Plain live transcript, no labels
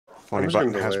Funny I'm just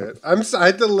button gonna has delay been... it.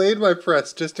 I delayed my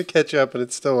press just to catch up, and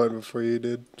it still went before you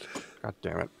did. God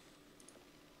damn it.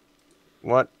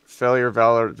 What? Failure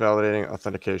validating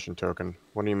authentication token.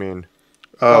 What do you mean?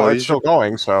 Oh, Well, you it's still should.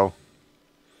 going, so...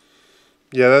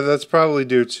 Yeah, that's probably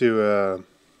due to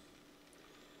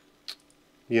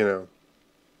you know,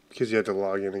 because you had to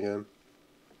log in again.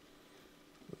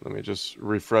 Let me just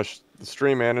refresh the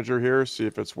stream manager here, see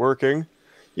if it's working.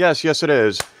 Yes, it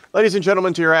is. Ladies and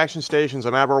gentlemen, to your action stations,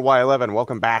 I'm Admiral Y11.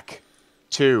 Welcome back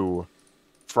to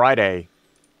Friday.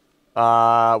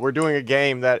 We're doing a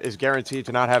game that is guaranteed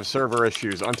to not have server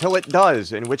issues until it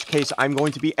does, in which case I'm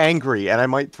going to be angry and I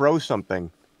might throw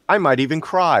something. I might even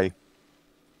cry.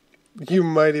 You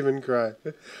might even cry.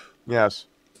 Yes.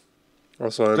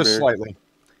 Also, I'm Just here. slightly.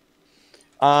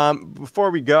 Before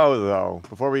we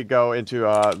go into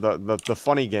the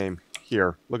funny game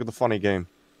here. Look at the funny game.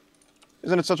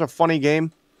 Isn't it such a funny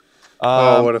game?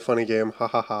 Oh, what a funny game! Ha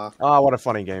ha ha! Oh, what a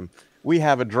funny game. We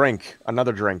have a drink,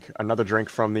 another drink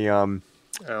from the Ow!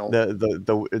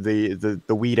 the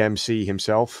weed MC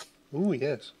himself. Ooh,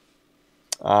 yes.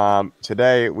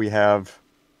 Today we have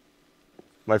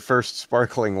my first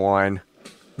sparkling wine,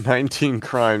 19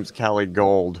 Crimes Cali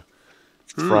Gold,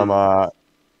 from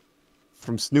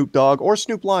Snoop Dogg or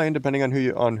Snoop Lion, depending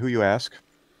on who you ask.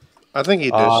 I think he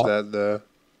dished that though.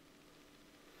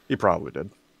 He probably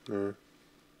did. Mm.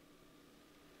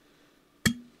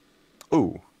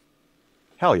 Ooh,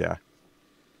 hell yeah!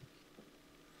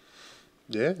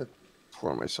 Yeah.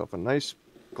 Pour myself a nice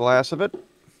glass of it.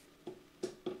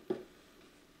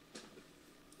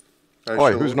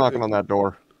 Oi, who's knocking on that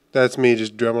door? That's me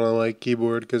just drumming on my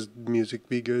keyboard because music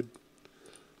be good.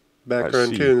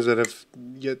 Background tunes that have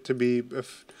yet to be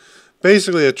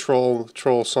basically a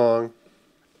troll song.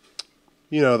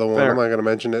 You know the one. I'm not going to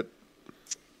mention it.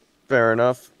 Fair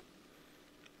enough.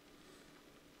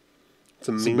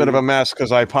 It's a bit of a mess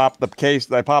because I popped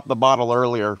the bottle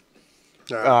earlier,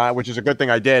 which is a good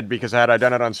thing I did because had I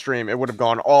done it on stream, it would have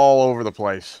gone all over the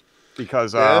place.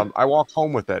 Because I walked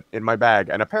home with it in my bag,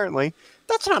 and apparently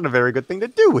that's not a very good thing to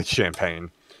do with champagne.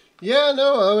 Yeah,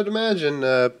 no, I would imagine.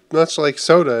 Much like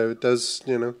soda, it does,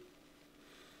 you know.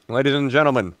 Ladies and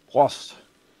gentlemen, Prost.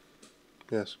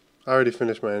 Yes. I already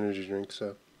finished my energy drink,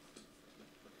 so.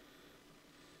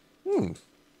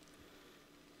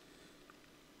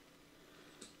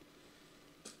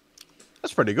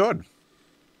 That's pretty good.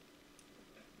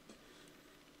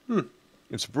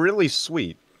 It's really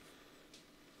sweet.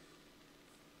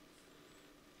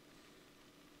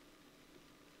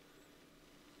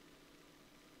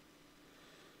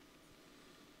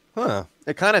 Huh.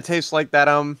 It kind of tastes like that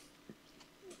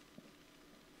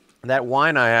that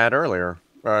wine I had earlier.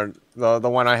 The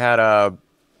one I had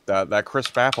that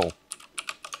crisp apple.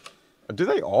 Do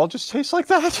they all just taste like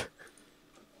that?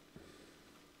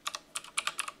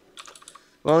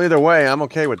 Well, either way, I'm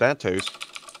okay with that taste.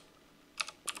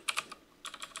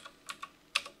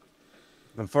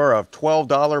 And for a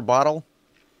 $12 bottle,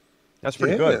 that's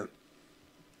pretty good.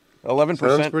 11%.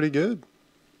 Sounds pretty good.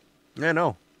 Yeah,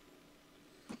 no.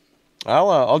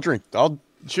 I'll drink.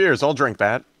 Cheers. I'll drink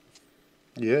that.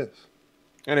 Yes.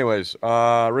 Anyways,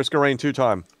 Risk of Rain 2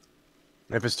 time.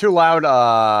 If it's too loud,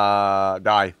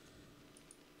 die.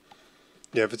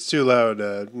 Yeah, if it's too loud,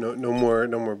 no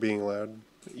more being loud.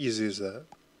 Easy as that.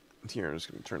 Here, I'm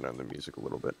just gonna turn down the music a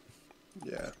little bit.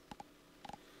 Yeah.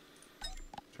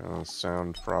 Turn the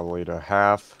sound probably to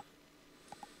half.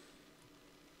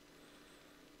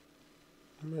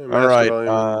 Yeah, all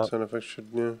right. Sound effects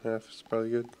should, half is probably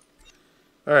good.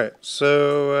 All right,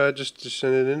 so just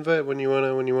send an invite when you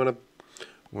wanna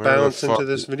bounce into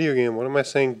this video game. What am I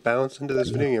saying? Bounce into this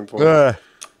video game for? There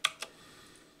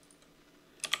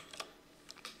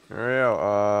we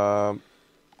go.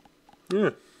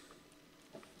 Yeah.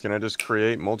 Can I just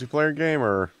create multiplayer game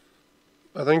or?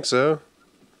 I think so.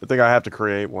 I think I have to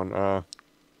create one.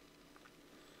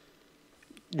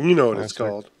 You know what it's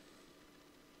called.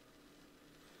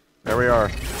 There we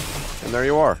are, and there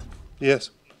you are. Yes.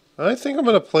 I think I'm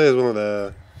gonna play as one of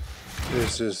the.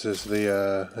 This is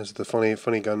the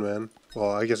funny gunman.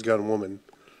 Well, I guess gunwoman.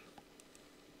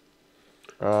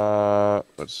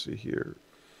 Let's see here.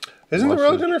 Isn't the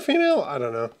road gunner female? I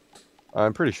don't know.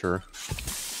 I'm pretty sure.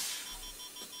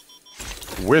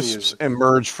 Wisps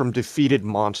emerge from defeated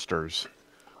monsters.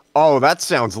 Oh, that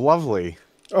sounds lovely.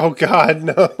 Oh God,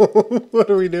 no! What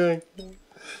are we doing?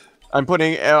 I'm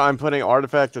putting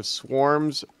artifact of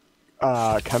swarms,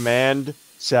 command,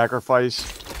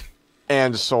 sacrifice,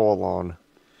 and soul alone.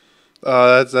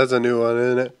 Oh, that's a new one,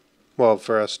 isn't it? Well,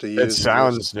 for us to use. It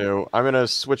sounds new. I'm gonna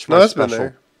switch my special.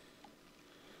 Been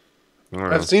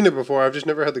there. I've seen it before. I've just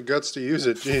never had the guts to use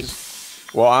it. Jeez.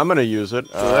 Well, I'm gonna use it.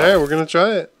 Alright, we're gonna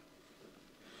try it.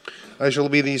 I shall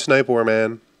be the sniper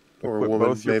man. Or Equip woman,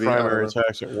 both your maybe. primary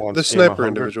attacks at once. The Gain sniper 100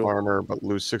 individual. armor, but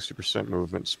lose 60%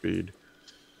 movement speed.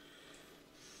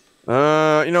 You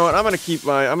know what? I'm gonna keep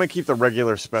the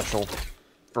regular special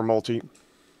for multi.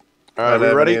 I don't we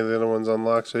have ready? any of the other ones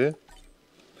unlocked, so yeah.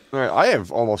 All right, I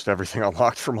have almost everything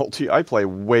unlocked for multi. I play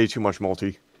way too much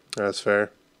multi. That's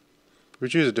fair. We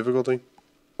choose a difficulty?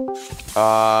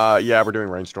 Yeah, we're doing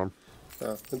rainstorm.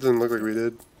 Oh, it didn't look like we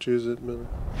did choose it, but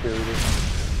here we did.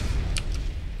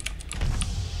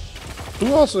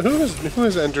 Who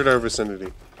has entered our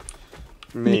vicinity?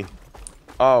 Me.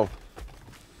 Oh.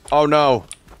 Oh no.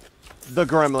 The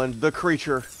gremlin, the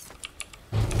creature.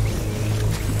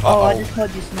 Oh, I just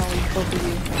heard you smelling both of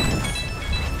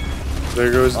you.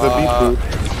 There goes the beep boop.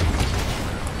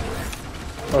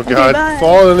 Oh Okay, god, bye.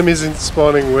 fallen enemies and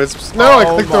spawning wisps. No, I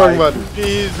clicked the wrong button.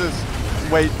 Jesus.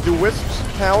 Wait, do wisps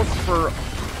count for...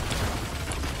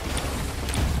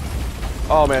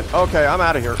 Oh man, okay, I'm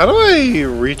out of here. How do I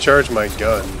recharge my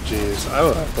gun? Jeez, I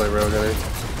don't know how to play railgunning.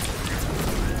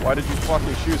 Why did you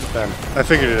fucking choose it then? I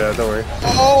figured it out, don't worry.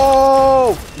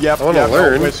 Oh! Yep, I wanna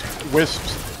learn.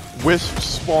 Wisps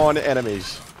spawn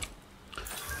enemies.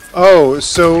 Oh,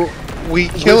 so we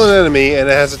kill an enemy and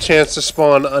it has a chance to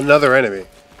spawn another enemy.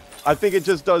 I think it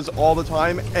just does all the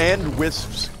time, and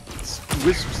wisps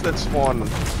that spawn...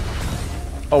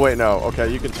 Oh wait, no, okay,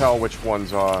 you can tell which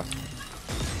ones are...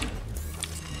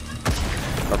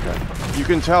 Okay. You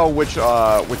can tell which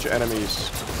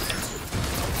enemies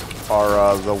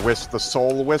are the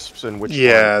soul wisps and which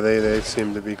Yeah, they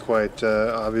seem to be quite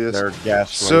obvious. they're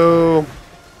ghastly. So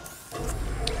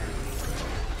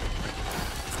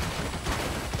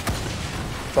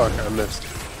fuck, I missed.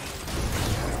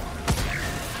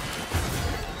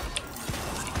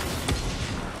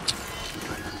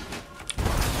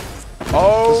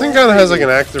 Oh, This thing kind of has like an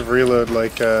active reload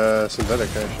like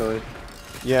synthetic actually.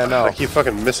 yeah, no. I keep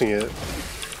fucking missing it.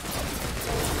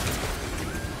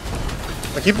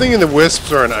 I keep thinking the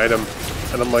wisps are an item,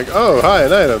 and I'm like, oh, hi,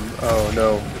 an item. Oh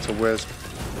no, it's a wisp.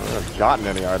 I haven't gotten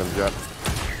any items yet.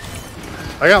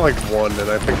 I got like one, and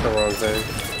I picked the wrong thing.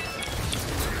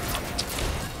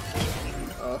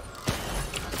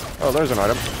 Oh, there's an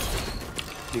item.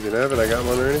 You can have it. I got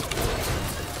one already.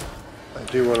 I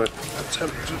do want to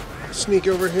attempt to sneak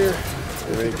over here.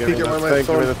 Give me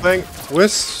the thing.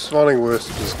 Wisp, spawning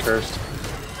wisp is cursed.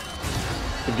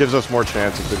 It gives us more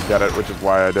chances to get it, which is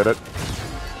why I did it.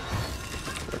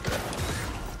 Okay.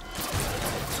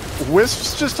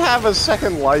 Wisps just have a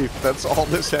second life. That's all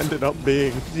this ended up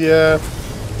being. Yeah.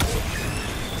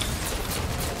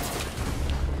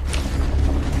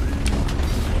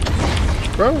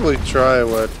 Probably try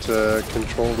what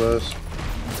control does.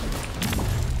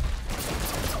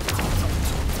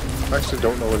 I actually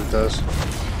don't know what it does.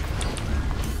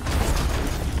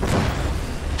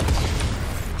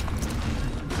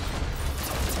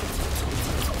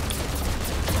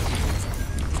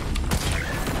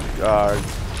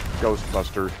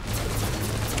 Ghostbusters.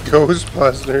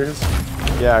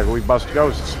 Ghostbusters? Yeah, we bust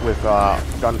ghosts with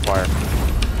gunfire.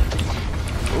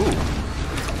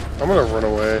 Ooh. I'm gonna run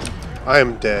away. I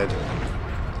am dead.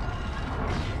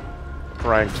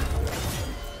 Pranked.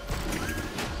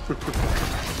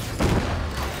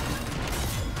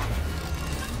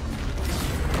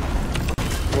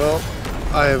 Well,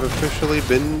 I have officially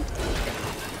been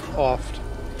offed.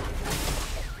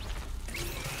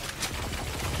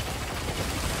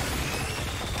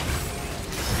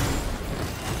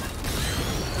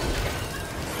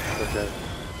 Okay.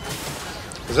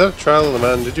 Is that a trial of the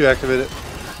mountain? Did you activate it?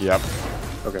 Yep.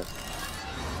 Okay.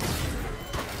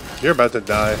 You're about to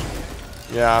die.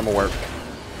 Yeah, I'm aware.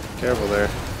 Careful there.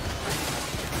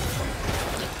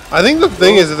 I think the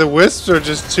thing is that the wisps are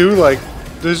just too, like,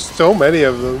 there's so many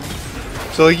of them.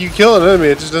 So, like, you kill an enemy,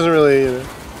 it just doesn't really, you know,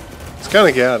 it's kind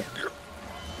of chaotic.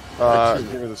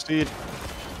 Give me the seed.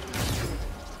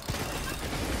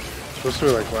 It's supposed to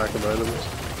be like whacking items.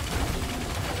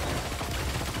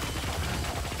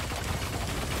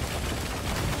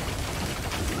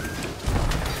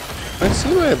 Can I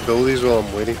see my abilities while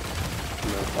I'm waiting?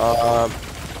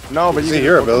 No, but you See can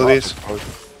your just look them up, abilities. I suppose.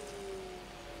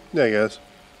 Yeah, I guess.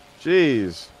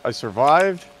 Jeez, I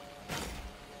survived?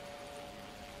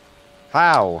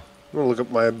 How? I'm gonna look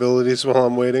up my abilities while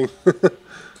I'm waiting.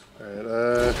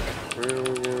 Alright,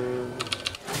 railgun.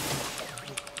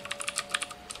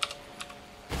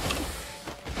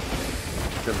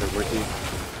 Get the wiki.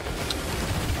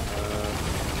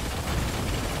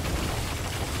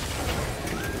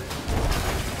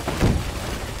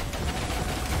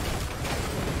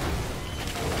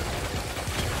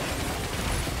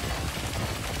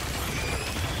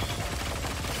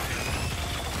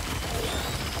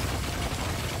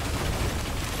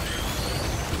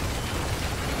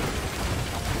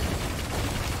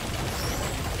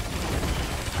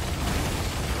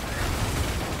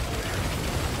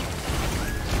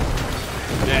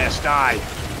 Yes, die.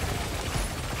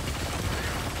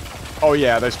 Oh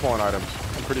yeah, they spawn items.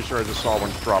 I'm pretty sure I just saw one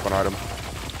drop an item.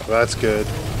 Well, that's good.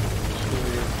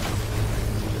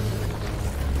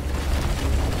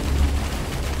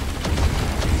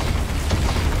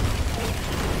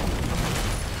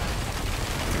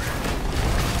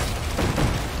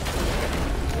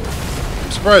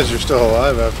 I'm surprised you're still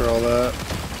alive after all that.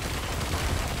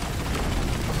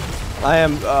 I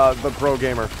am the pro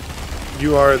gamer.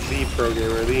 You are the pro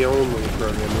gamer, the only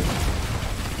pro gamer.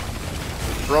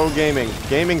 Pro gaming.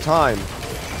 Gaming time.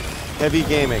 Heavy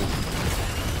gaming.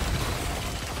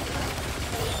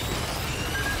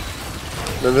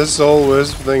 Man, this soul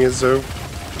wisp thing is so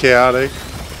chaotic.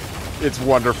 It's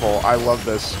wonderful. I love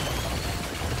this.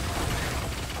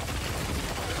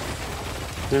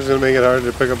 It's gonna make it hard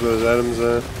to pick up those items.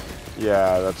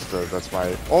 Yeah, that's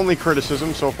my only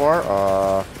criticism so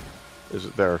far. Is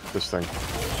it there? This thing.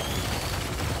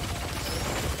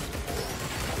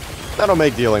 That'll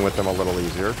make dealing with them a little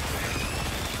easier.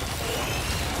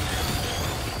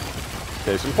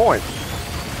 Case in point.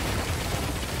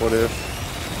 What if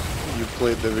you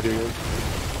played the video game?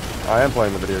 I am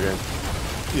playing the video game.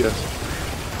 Yes.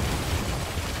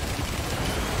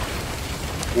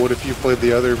 What if you played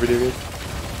the other video game?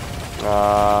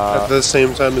 At the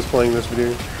same time as playing this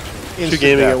video game? Two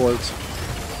gaming at once.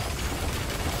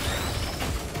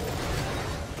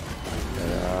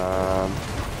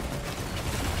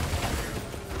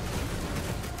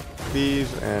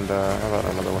 These, and how about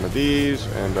another one of these,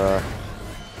 and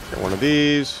get one of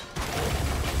these.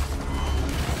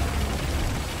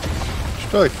 Should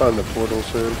probably find the portal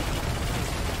soon.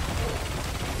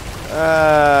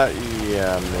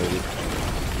 Yeah, maybe.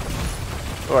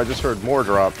 Oh, I just heard more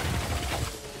drop.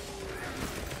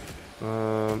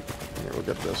 Here, we'll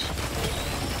get this.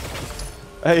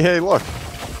 Hey, look!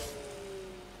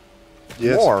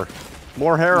 Yes.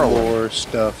 More heroin. More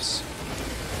stuffs.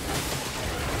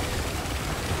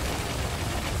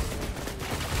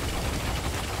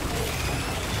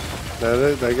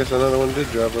 I guess another one did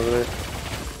drop over there.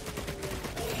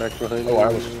 Back behind.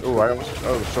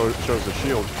 So it shows the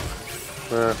shield.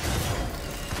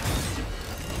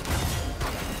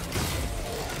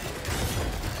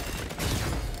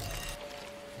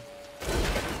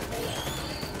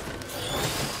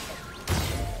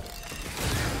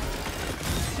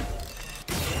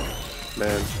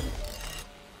 Man.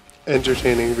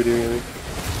 Entertaining video gaming.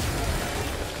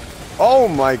 Oh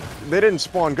my, they didn't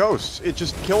spawn ghosts. It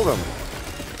just killed them.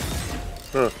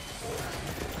 Huh.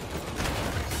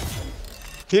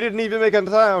 He didn't even make a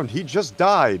sound. He just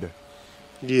died.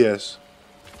 Yes.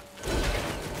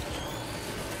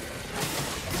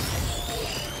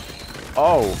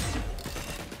 Oh.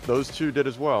 Those two did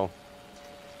as well.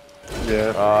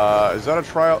 Yeah. Is that a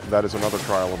trial? That is another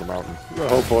trial of the mountain.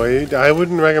 Oh boy, I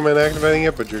wouldn't recommend activating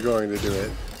it, but you're going to do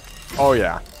it. Oh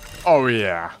yeah. Oh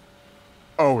yeah.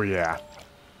 Oh yeah.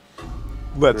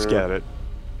 Let's get it.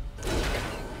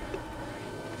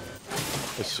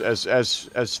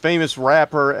 As famous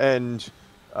rapper and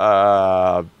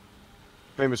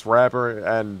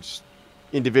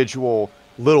individual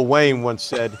Lil Wayne once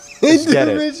said, let's get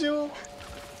it.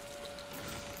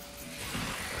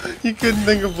 You couldn't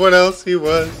think of what else he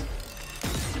was.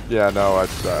 Yeah, no, I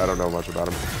don't know much about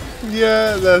him.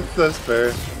 Yeah, that's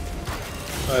fair.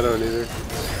 I don't either.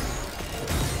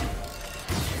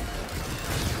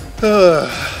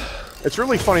 It's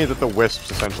really funny that the wisps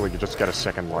essentially could just get a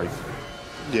second life.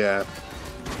 Yeah.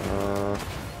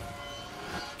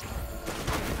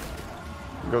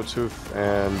 Goat tooth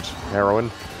and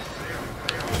heroin.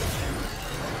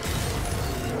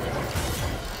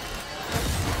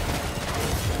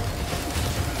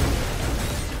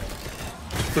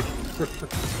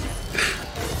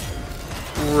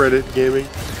 Reddit gaming.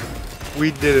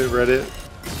 We did it, Reddit.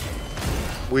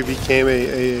 We became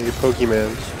a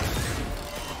Pokemon.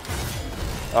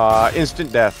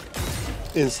 Instant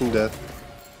death. Instant death.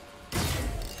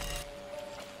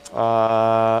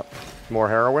 More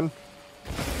heroin.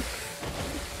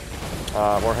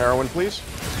 More heroin, please.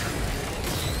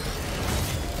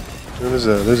 There's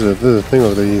a thing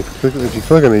over there. If you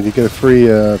click on it, you get a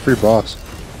free boss.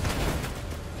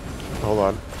 Hold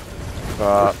on.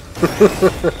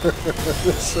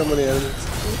 There's so many enemies.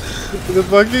 The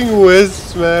fucking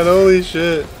wisps, man. Holy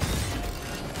shit.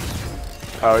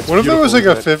 Oh, it's what if there was like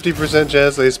a isn't it? 50%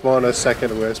 chance they spawn a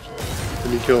second wisp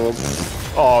and you kill them?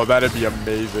 Oh, that'd be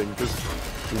amazing. Just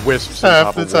wisps.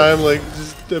 Half the time, like,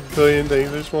 just a billion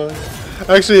things are spawning.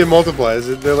 Actually, it multiplies.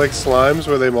 They're like slimes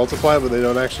where they multiply, but they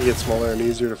don't actually get smaller and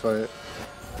easier to fight.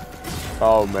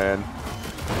 Oh, man.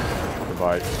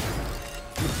 Goodbye.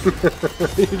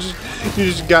 you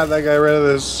just got that guy right out of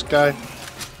the sky.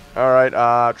 All right,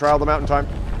 trial the mountain time.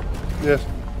 Yes.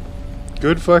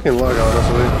 Good fucking luck,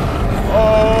 honestly.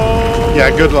 Oh! Yeah,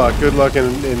 good luck. Good luck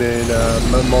in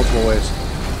multiple ways.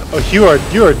 Oh, you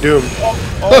are doomed.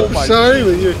 Oh I'm my sorry,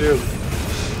 but you're doomed.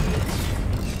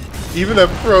 Even a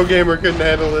pro gamer couldn't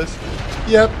handle this.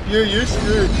 Yep, you're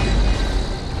screwed.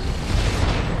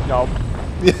 No.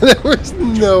 Yeah, there was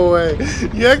no way.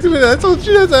 You activated. I told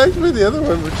you not to activate the other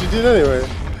one, but you did anyway.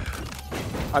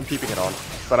 I'm keeping it on,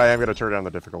 but I am going to turn down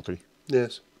the difficulty.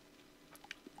 Yes.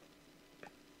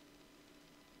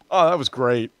 Oh, that was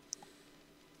great.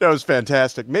 That was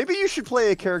fantastic. Maybe you should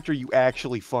play a character you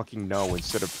actually fucking know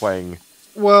instead of playing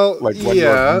Well, like one you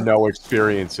yeah. have no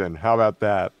experience in. How about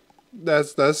that?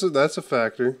 That's a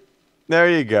factor. There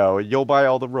you go. You'll buy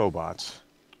all the robots.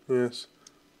 Yes.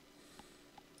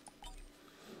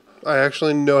 I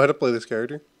actually know how to play this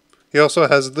character. He also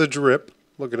has the drip.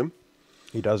 Look at him.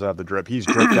 He does have the drip. He's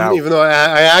dripped out. Even though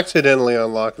I accidentally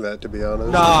unlocked that, to be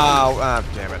honest. No,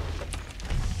 damn it.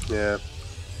 Yeah.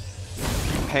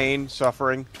 Pain,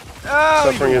 suffering.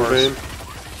 Oh, Suffering and pain.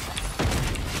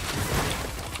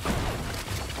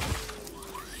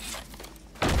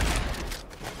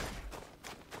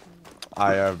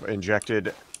 I have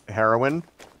injected heroin.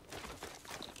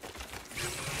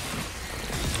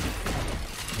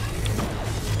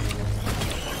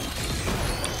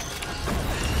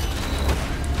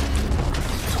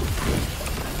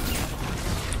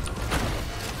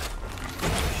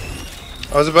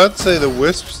 I was about to say the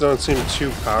wisps don't seem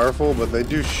too powerful, but they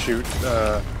do shoot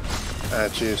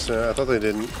at you, so I thought they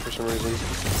didn't for some reason.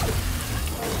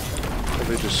 But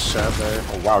they just sat there.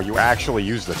 Oh, wow, you actually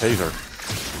used the taser.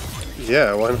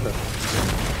 Yeah, why not?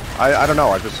 I don't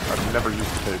know, I've never used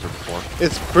the taser before.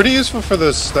 It's pretty useful for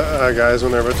those guys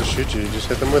when they're about to shoot you. You just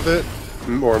hit them with it,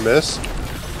 or miss.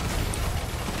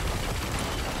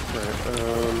 Right,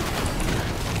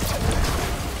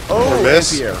 Oh, or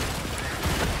miss. anti-air.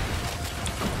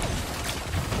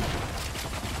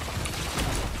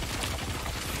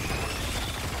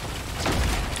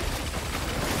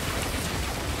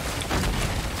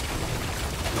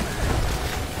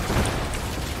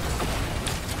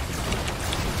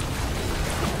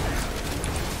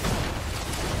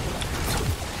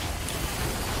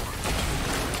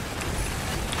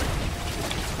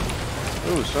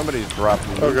 Ooh, somebody's dropped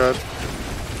me. Oh god.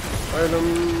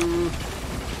 Item.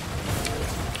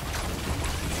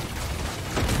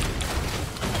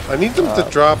 I need them to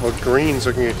drop a green so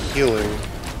I can get healing.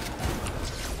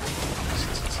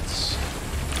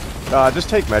 Just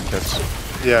take medkits.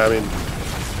 Yeah, I mean,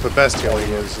 the best healing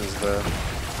is the...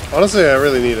 Honestly, I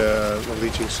really need a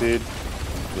leeching seed.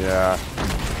 Yeah.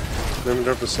 Never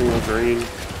dropped a single green.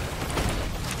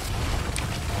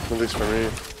 At least for me.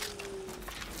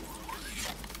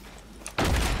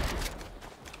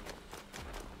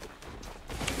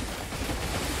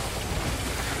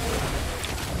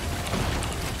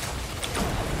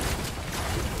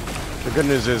 The good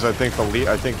news is, I think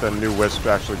the new wisps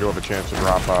actually do have a chance to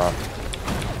drop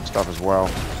stuff as well.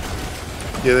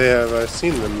 Yeah, they have. I've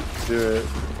seen them do it.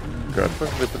 Good. Where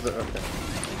did they put the... Okay.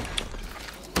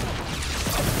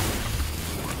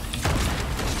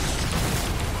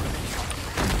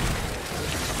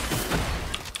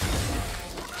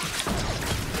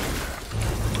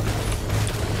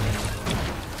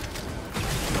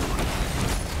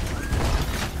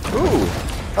 Ooh,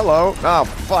 hello. Oh,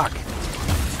 fuck.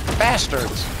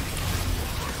 Bastards.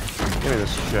 Give me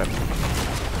this shit.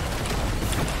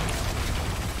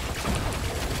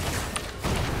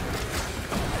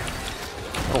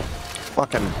 Oh,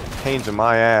 fucking pains in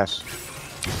my ass.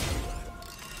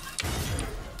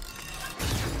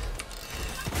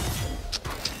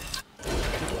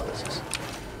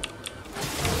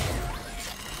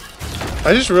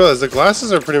 I just realized the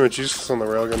glasses are pretty much useless on the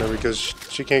railgunner because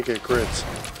she can't get crits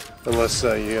unless you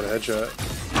get a headshot.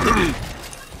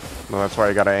 Well, that's why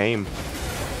you gotta aim.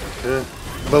 Yeah.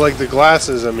 But like the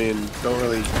glasses, I mean, don't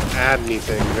really add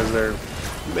anything because they're...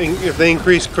 If they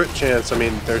increase crit chance, I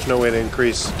mean, there's no way to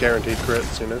increase guaranteed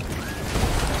crits, you know?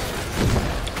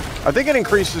 I think it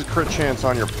increases crit chance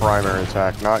on your primary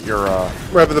attack, not your,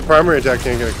 Right, but the primary attack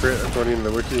can't get a crit according to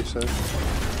the wiki, so...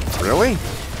 Really?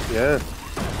 Yeah.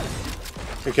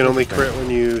 It can only crit when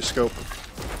you scope.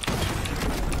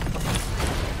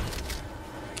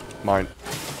 Mine.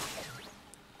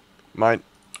 Mine.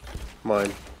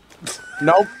 Mine.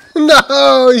 Nope.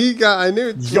 No, he got... I knew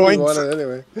it Yoinks. wanted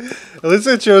anyway. At least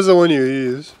I chose the one you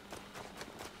use.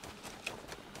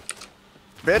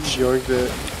 Bitch. Yoinked it.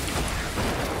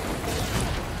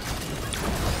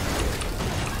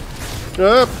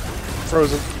 Up!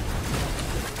 Frozen.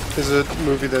 is a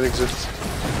movie that exists.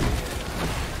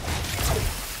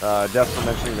 Death for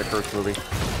mentioning the Curse movie.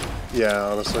 Yeah,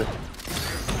 honestly.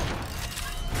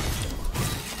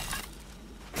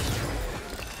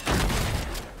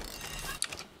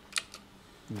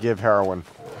 Give heroin.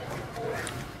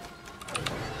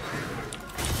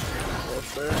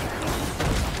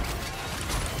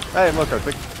 Hey, look, I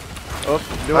think... Oh,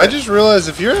 do I it. just realized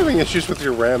if you're having issues with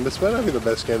your RAM, this might not be the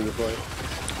best game to play.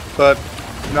 But...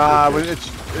 Nah, it's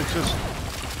just...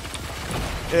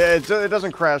 It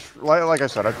doesn't crash. Like I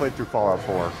said, I played through Fallout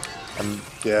 4. And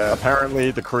yeah.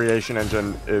 apparently the creation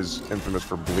engine is infamous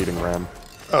for bleeding RAM.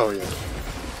 Oh, yeah.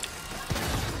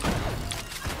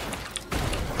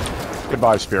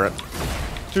 Goodbye, Spirit.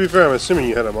 To be fair, I'm assuming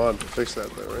you had a mod to fix that,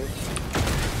 though, right?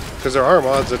 Because there are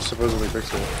mods that supposedly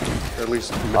fix it. Or at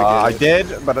least mitigate I it.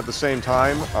 did, but at the same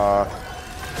time,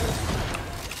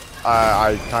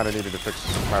 I kind of needed to fix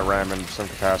my RAM in some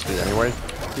capacity anyway.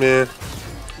 Yeah.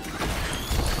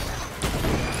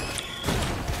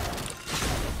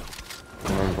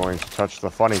 And I'm going to touch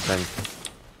the funny thing.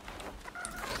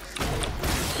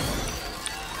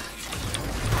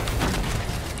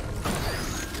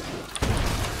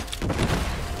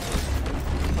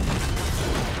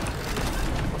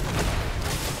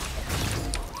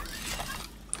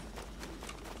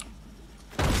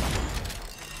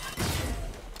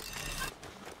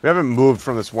 We haven't moved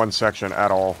from this one section at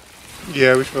all.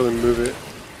 Yeah, we should probably move it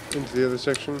into the other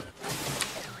section.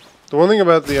 The one thing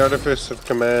about the Artifice of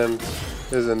Command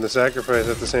is, and the Sacrifice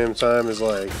at the same time, is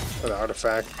like, or the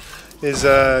Artifact, is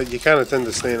you kind of tend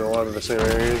to stay in a lot of the same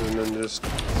areas and then just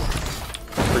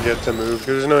forget to move,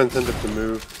 because there's no incentive to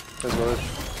move as much.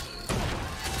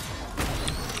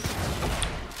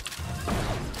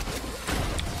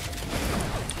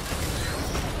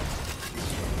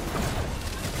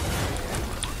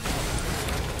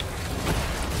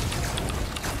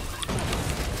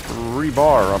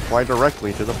 Rebar apply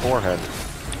directly to the forehead.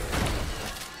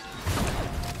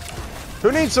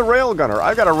 Who needs a railgunner?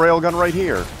 I got a railgun right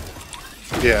here.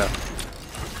 Yeah.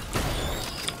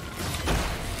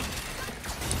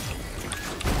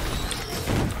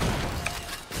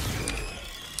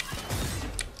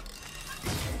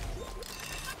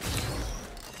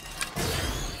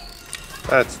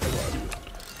 That's the button.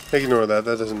 Ignore that,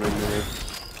 that doesn't mean anything.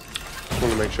 Just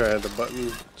want to make sure I had the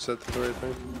button set to the right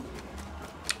thing.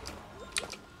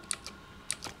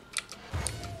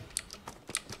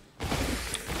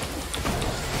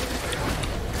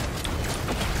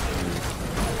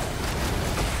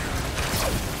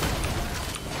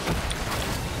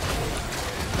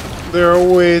 There are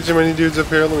way too many dudes up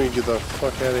here. Let me get the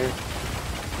fuck out of here.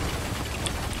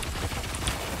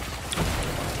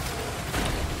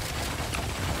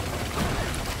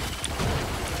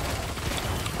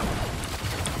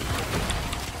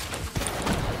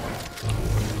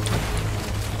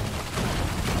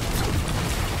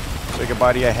 Say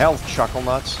goodbye to your health, chuckle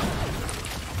nuts.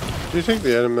 Did you take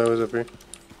the item that was up here?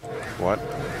 What?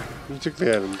 You took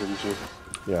the item, didn't you?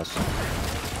 Yes.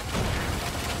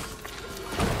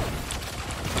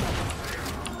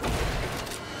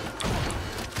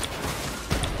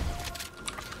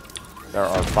 There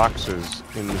are boxes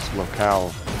in this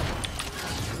locale.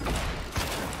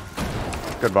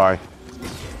 Goodbye.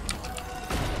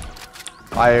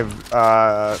 I've,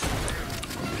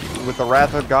 with the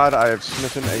Wrath of God, I have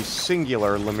smitten a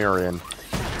singular Lemurian.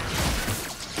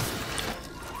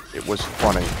 It was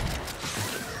funny.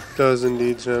 Does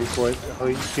indeed sound quite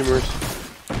humorous.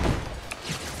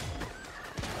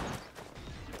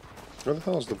 Where the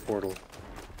hell is the portal?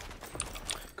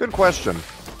 Good question.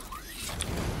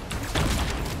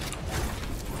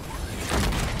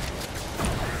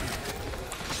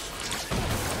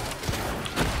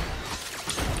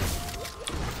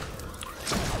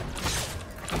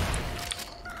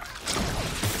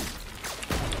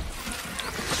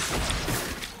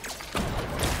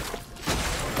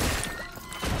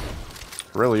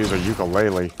 Really use a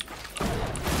ukulele.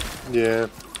 Yeah.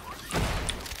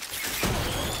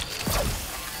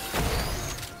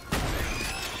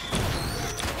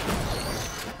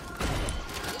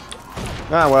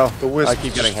 Ah, well, The wisp I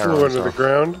keep getting just flew heroin, under so. the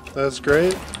ground. That's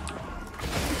great.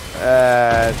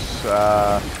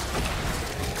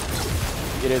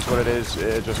 It is what it is.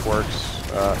 It just works.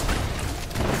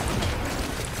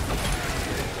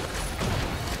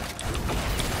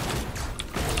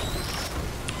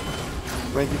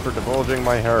 Thank you for divulging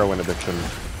my heroin addiction,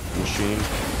 machine.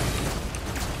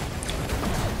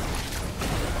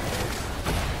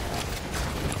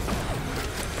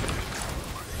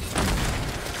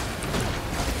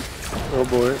 Oh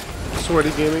boy.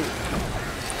 Sweaty gaming.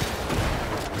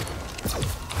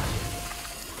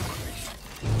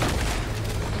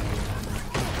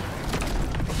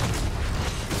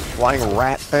 flying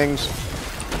rat things.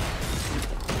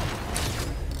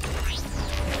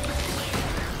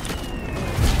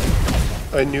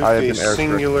 I nuked a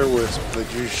singular wisp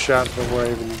that you shot before I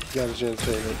even got a chance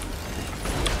to hit it.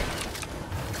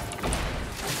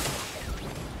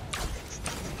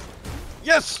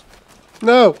 Yes!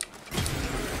 No!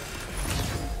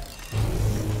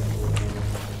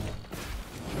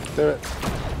 Damn it.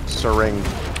 Syringe.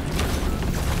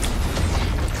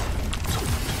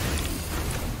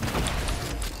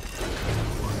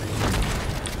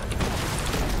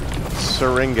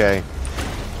 Syringe.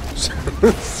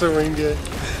 Syringe.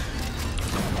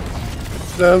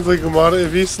 Sounds like a mod.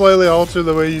 If you slightly alter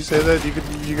the way you say that, you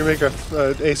can make a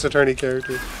Ace Attorney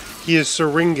character. He is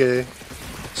Syringe.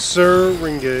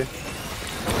 Syringe.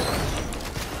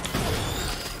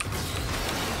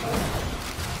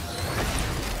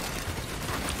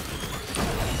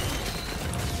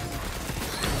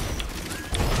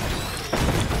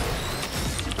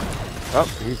 Oh,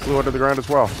 he flew under the ground as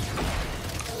well.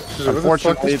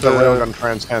 Unfortunately, the railgun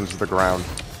transcends the ground.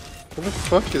 Where the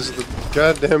fuck is the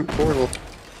goddamn portal?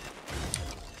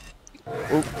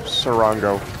 Oop,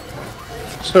 Sarongo.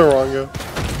 Sarongo.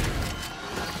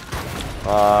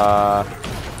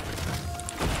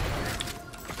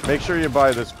 Make sure you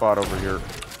buy this spot over here.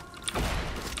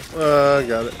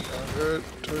 Got it. Good.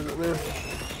 Towards it now.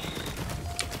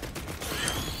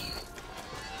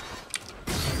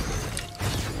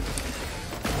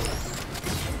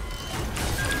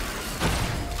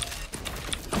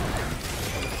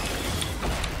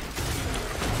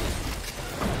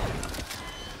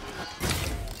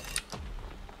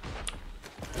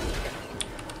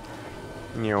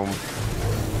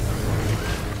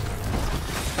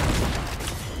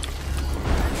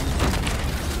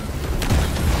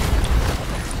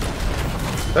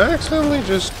 Did I accidentally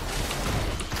just...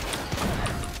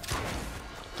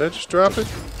 Did I just drop it?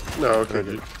 No, okay,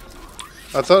 good.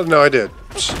 I thought... No, I did.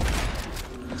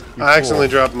 I accidentally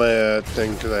dropped my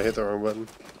thing because I hit the wrong button.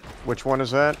 Which one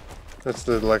is that? That's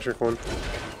the electric one.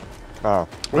 Oh.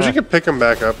 Wish you could pick them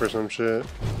back up or some shit.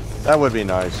 That would be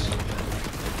nice.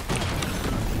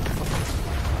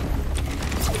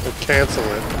 Or cancel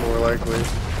it, more likely.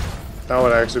 That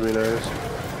would actually be nice.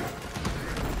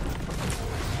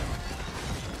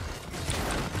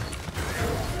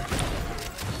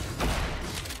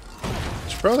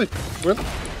 Probably. Where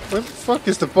the fuck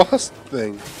is the boss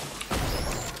thing?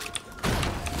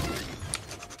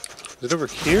 Is it over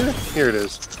here? Here it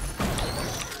is.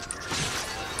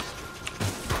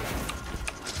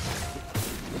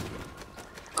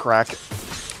 Crack.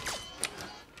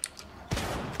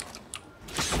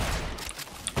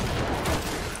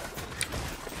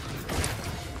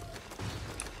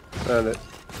 Found it.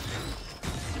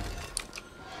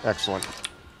 Excellent.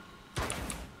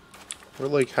 We're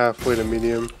like halfway to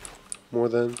medium. More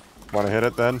than. Want to hit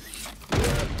it then?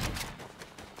 Yeah.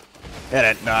 Hit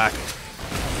it, Doc.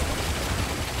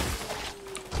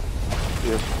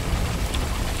 Yep.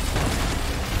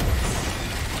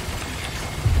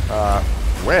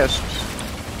 Wisps?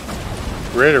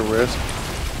 Greater wisp.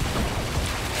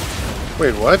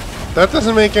 Wait, what? That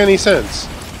doesn't make any sense.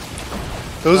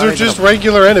 Those are just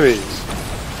regular enemies.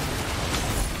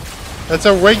 That's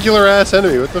a regular ass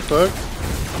enemy. What the fuck?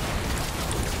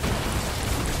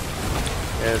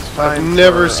 I've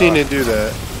never seen it do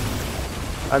that.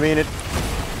 I mean,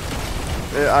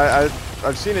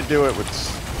 I've seen it do it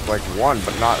with like one,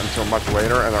 but not until much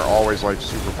later, and they're always like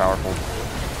super powerful.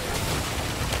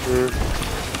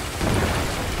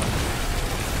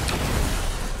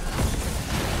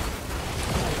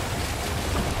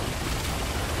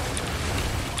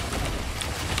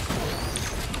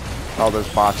 Oh,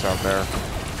 there's bots out there.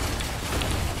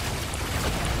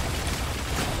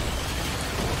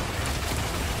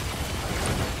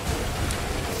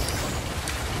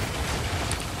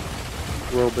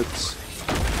 Robots.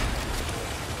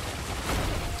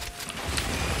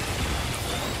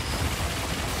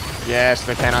 Yes,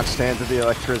 they cannot stand to the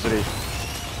electricity.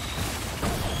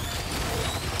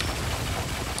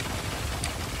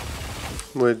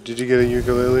 Wait, did you get a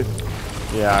ukulele?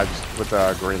 Yeah, I just with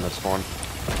the greenless one.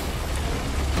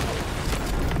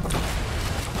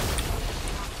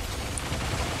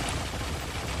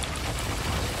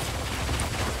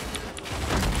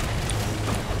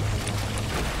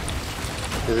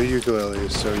 Yeah, the ukulele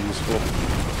is so useful.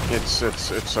 It's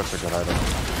such a good item.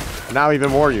 Now even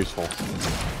more useful.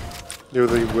 Do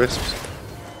the wisps.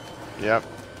 Yep.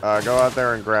 Go out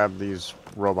there and grab these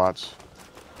robots.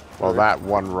 Well, that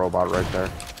one robot right there.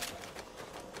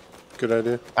 Good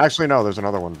idea. Actually, no, there's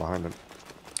another one behind it.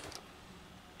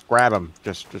 Grab him.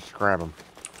 Just grab him.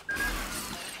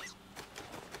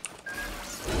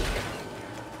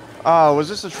 Oh, was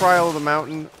this a trial of the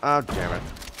mountain? Oh, damn it.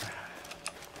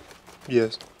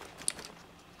 Yes.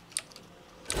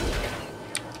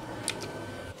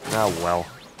 Oh, well.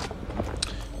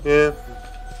 Yeah.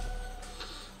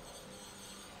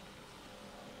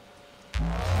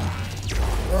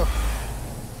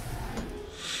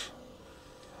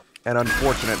 An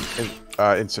unfortunate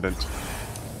incident.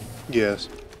 Yes.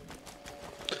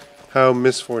 How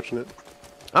misfortunate.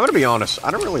 I'm gonna be honest.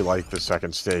 I don't really like the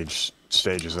second stages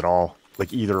at all.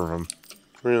 Like either of them.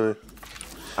 Really.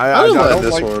 I don't like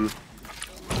this one.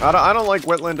 I don't like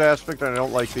wetland aspect. I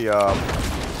don't like the. I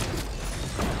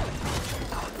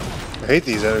hate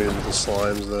these enemies with the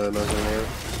slimes, though. Not gonna lie.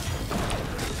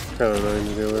 Kind of annoying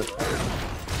to deal with.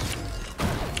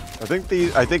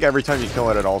 I think every time you kill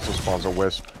it, it also spawns a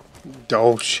wisp.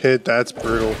 Oh shit, that's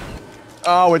brutal.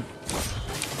 Oh, it.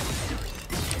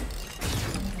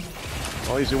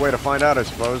 Well, easy way to find out, I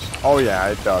suppose. Oh yeah,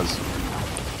 it does.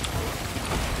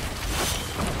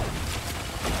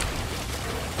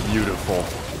 Beautiful.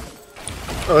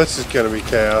 Oh, this is gonna be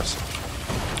chaos.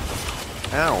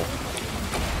 Ow.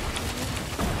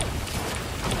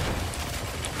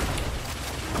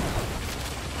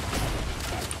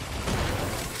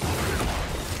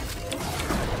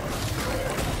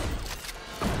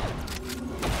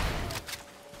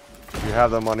 If you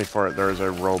have the money for it, there is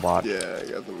a robot. Yeah, I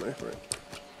got the money for it.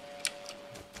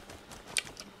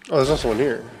 Oh, there's also one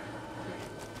here.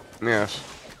 Yes.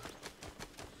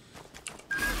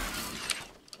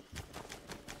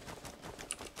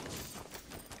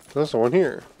 There's also one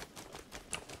here.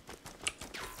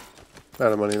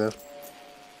 Out of money, though.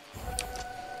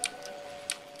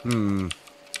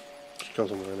 Just kill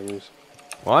some more enemies.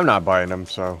 Well, I'm not buying them,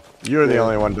 so you're the Yeah.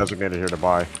 only one designated here to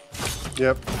buy.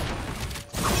 Yep.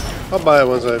 I'll buy it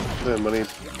once the money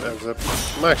adds up.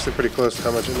 I'm actually pretty close to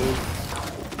how much I need.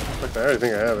 In fact, I already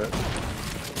think I have it.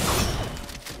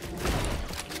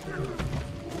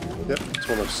 Yep, it's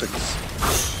 106.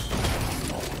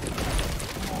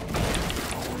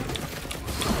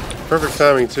 Perfect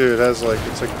timing too. It has like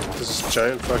it's like this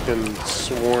giant fucking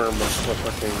swarm of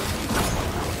fucking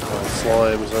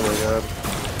slimes. Oh my god!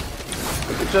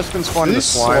 It's just been spawning the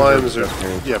These slimes. slimes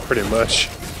are yeah, pretty much.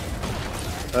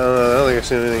 I don't know. I don't think I've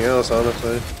seen anything else,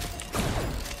 honestly.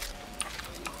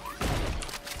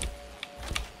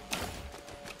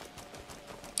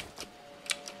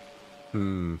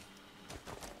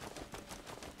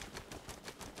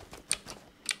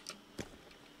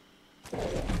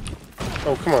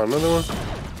 Oh, come on, another one?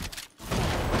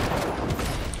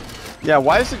 Yeah,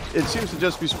 why is it? It seems to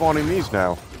just be spawning these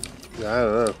now. Yeah, I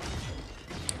don't know.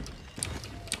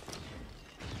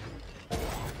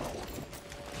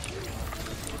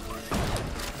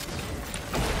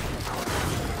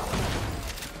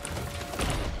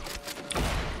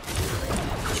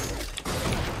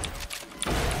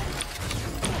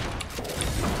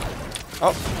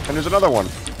 Oh, and there's another one.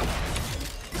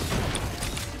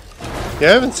 Yeah,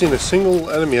 I haven't seen a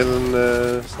single enemy other than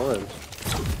slimes.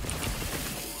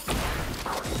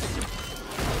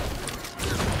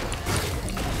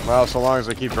 Well, so long as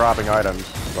they keep dropping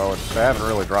items. Though they haven't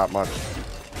really dropped much.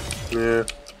 Yeah.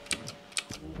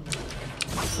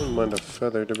 Wouldn't mind a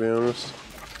feather, to be honest.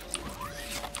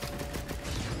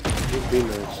 Would be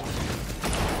nice.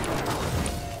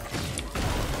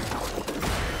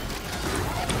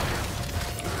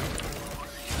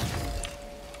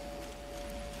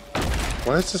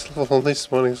 Why is this level only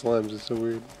spawning slimes? It's so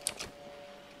weird.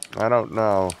 I don't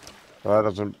know. That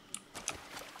doesn't.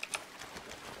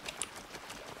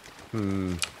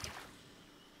 You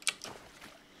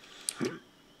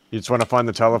just want to find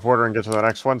the teleporter and get to the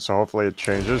next one, so hopefully it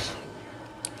changes.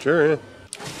 Sure, yeah.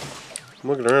 I'm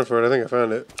looking around for it. I think I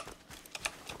found it.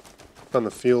 Found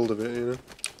the field of it, you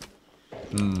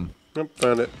know? Yep,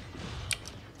 found it.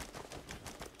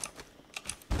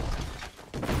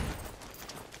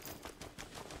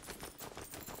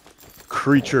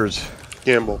 Creatures.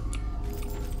 Gamble.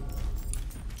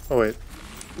 Oh, wait.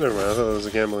 Never mind. I thought it was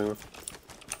a gambling one.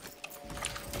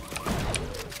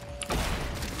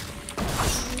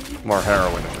 More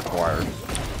heroin is required.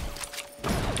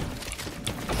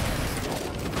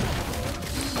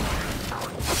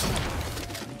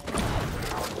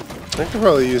 I could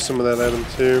probably use some of that item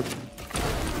too.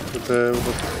 With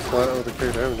the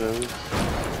great damage.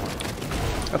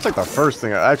 That's like the first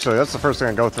thing. Actually, that's the first thing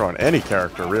I go through on any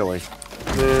character, really.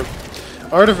 Yeah.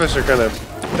 Artificer kind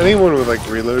of. Anyone with like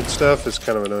reload stuff is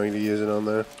kind of annoying to use it on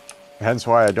there. Hence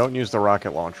why I don't use the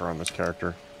rocket launcher on this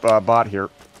character. Bot here.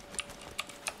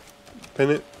 Pin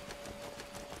it.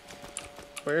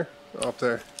 Where? Oh, up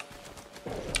there.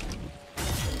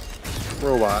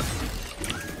 Robot.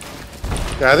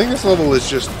 Yeah, I think this level is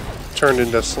just turned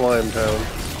into Slime Town.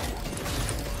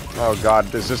 Oh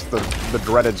god, is this the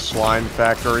dreaded slime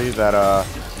factory that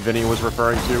Vinny was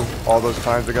referring to all those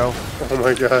times ago? Oh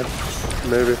my god.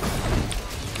 Maybe.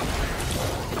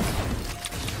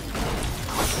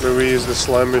 Maybe we use the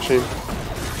slime machine.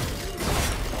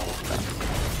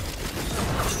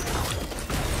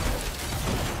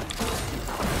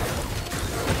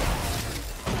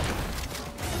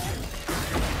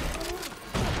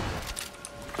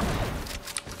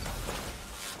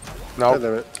 No, God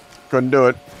damn it. couldn't do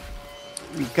it.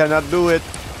 You cannot do it.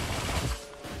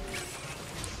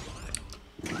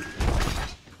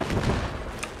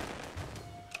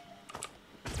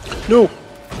 No!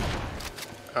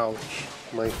 Ouch.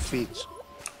 My feet.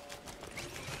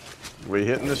 We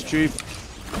hitting this, Chief?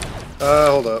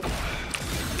 Hold up.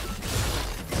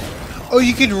 Oh,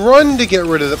 you could run to get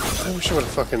rid of the... I wish I would've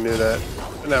fucking knew that.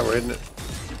 Now we're hitting it.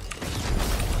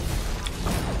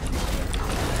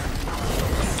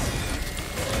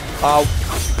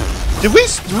 Did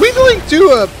we like do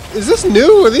a... Is this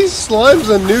new? Are these slimes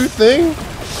a new thing?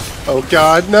 Oh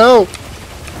god, no!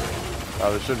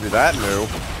 Oh, it shouldn't be that new.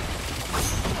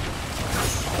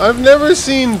 I've never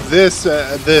seen this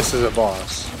as a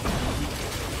boss.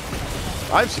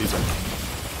 I've seen it.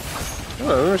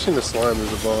 Oh, I've never seen the slime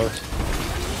as a boss.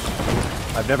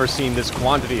 I've never seen this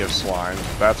quantity of slime.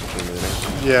 That's what you're meaning.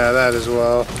 Yeah, that as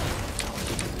well.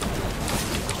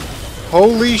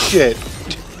 Holy shit!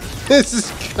 This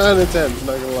is kind of tense,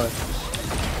 not gonna lie.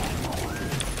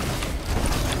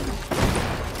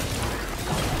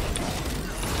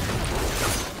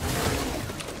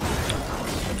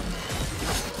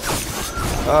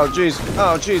 Oh jeez,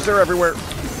 oh jeez, they're everywhere.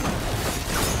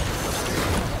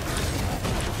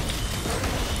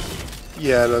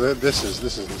 Yeah, no, this is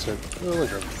insane. Oh,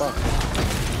 look at fuck.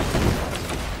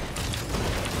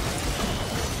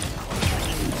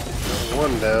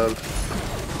 One down.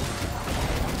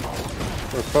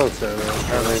 We're both down there.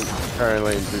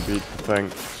 Apparently to beat the thing.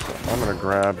 So I'm gonna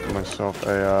grab myself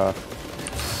a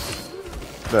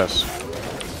this.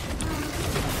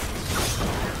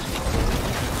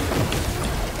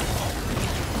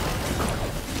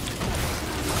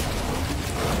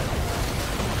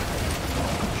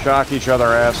 Shock each other,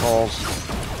 assholes.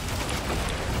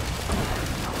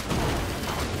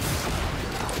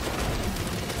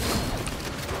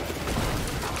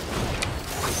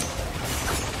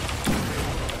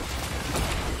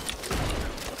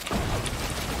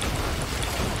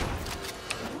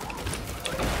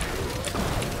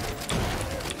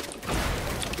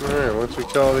 Alright, once we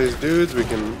kill all these dudes, we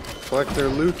can collect their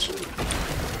loot.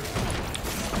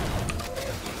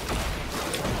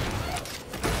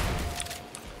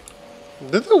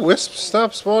 Did the wisps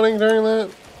stop spawning during that?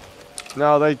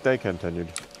 No, they continued.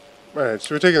 Alright,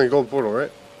 so we're taking the gold portal,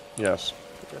 right? Yes.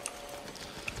 Okay.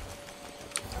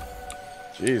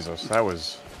 Jesus, that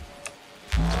was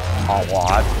a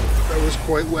lot. That was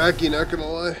quite wacky, not gonna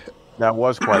lie. That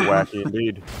was quite wacky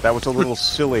indeed. That was a little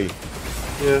silly.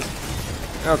 Yeah.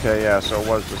 Okay, yeah, so it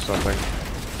was just something.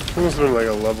 It must have been like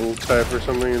a level type or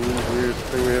something, and a weird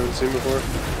thing we haven't seen before.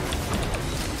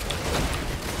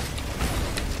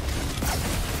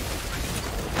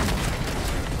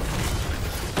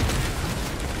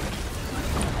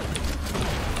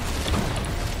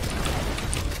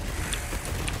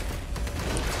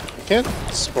 Can't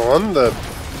spawn the...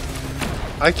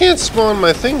 I can't spawn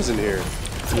my things in here.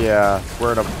 Yeah,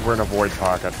 we're in a void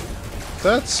pocket.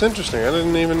 That's interesting. I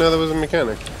didn't even know that was a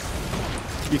mechanic.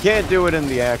 You can't do it in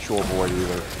the actual void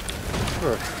either.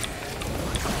 Huh.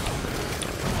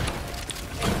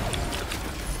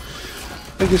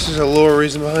 I guess there's a lore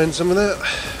reason behind some of that.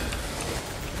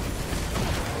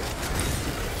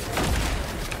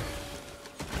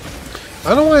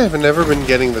 I don't know why I've never been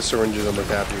getting the syringes on the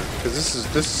Cappy, because this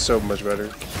is so much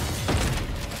better.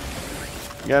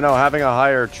 Yeah, no, having a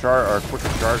higher quicker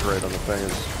charge rate on the thing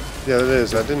is... Yeah, it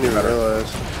is. I didn't even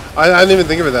realize. I didn't even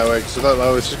think of it that way, because I thought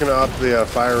I was just going to up the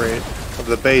fire rate of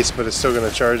the base, but it's still going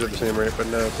to charge at the same rate, but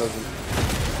no, it doesn't.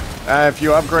 If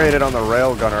you upgrade it on the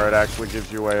railgunner, it actually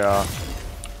gives you a...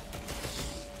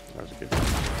 what does it give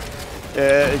you?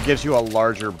 It gives you a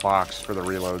larger box for the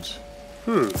reloads.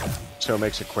 So it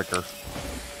makes it quicker.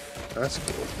 That's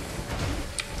cool.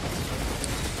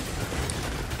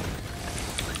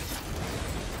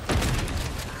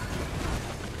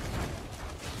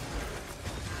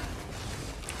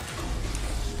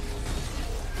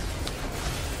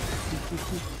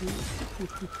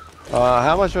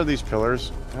 How much are these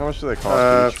pillars? How much do they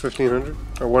cost each? 1,500?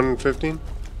 Or 115?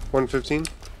 115?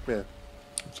 Yeah.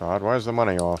 It's odd. Why is the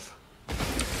money off?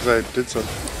 Because I did some.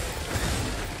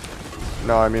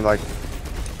 No, I mean like...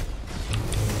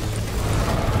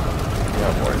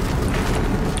 Oh boy.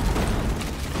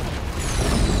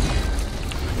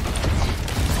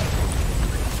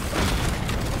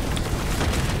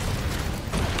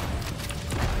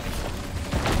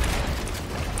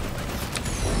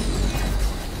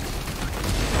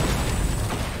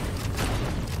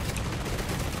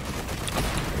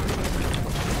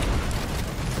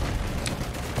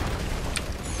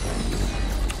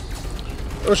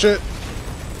 Oh shit!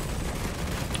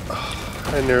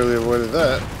 I nearly avoided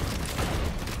that.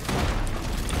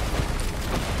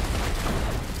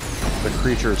 The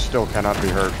creature still cannot be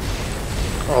hurt.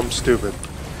 Oh, I'm stupid.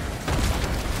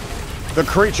 The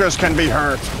creatures can be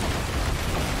hurt.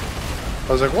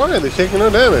 I was like, why are they taking no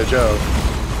damage? Oh.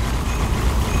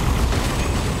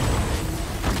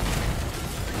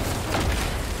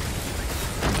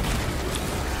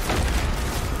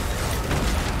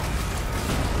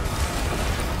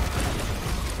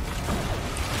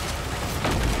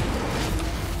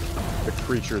 The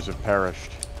creatures have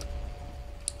perished.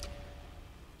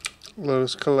 Let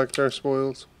us collect our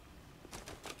spoils.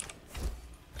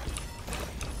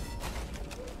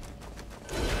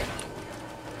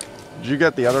 Did you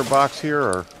get the other box here,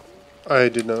 or? I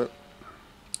did not.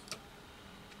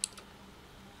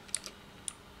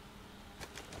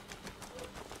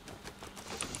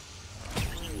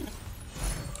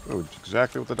 Oh, it's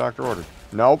exactly what the doctor ordered.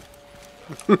 Nope.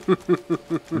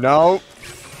 Nope.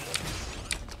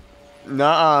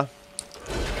 Nuh-uh.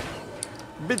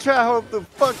 Bitch, I hope the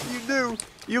fuck you do.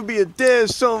 You'll be a dead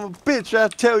son of a bitch, I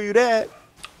tell you that.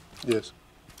 Yes.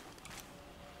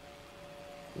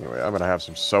 Anyway, I'm gonna have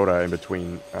some soda in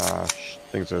between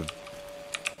things of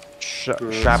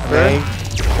Chapinay.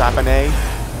 Chapinay.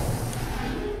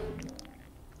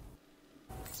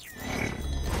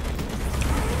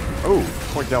 Oh,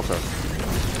 point delta.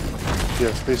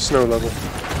 Yes, the snow level.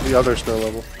 The other snow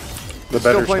level. The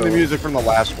better Still playing snow the music from the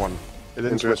last one. It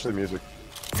didn't switch the Interesting. music.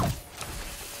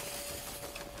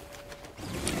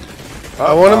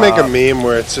 I want to make a meme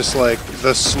where it's just like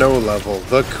the snow level,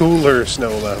 the cooler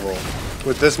snow level,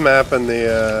 with this map and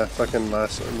the fucking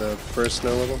the first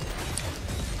snow level.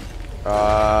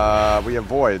 We have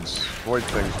void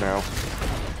things now.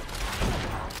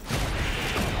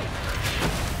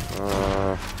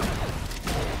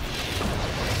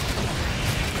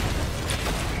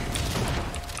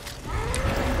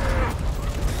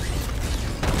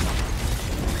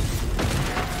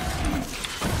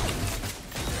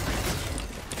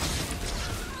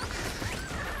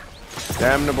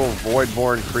 Damnable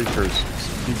void-born creatures,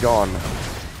 be gone.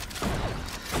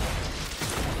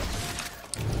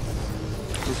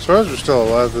 I'm surprised we're still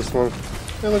alive this long.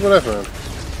 Hey, look what I found.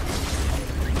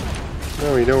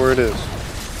 Now we know where it is.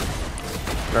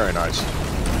 Very nice.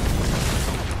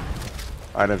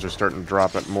 Items are starting to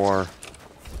drop at more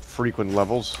frequent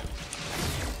levels.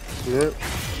 Yep.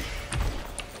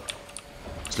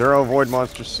 0 void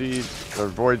monster seeds, or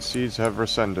void seeds have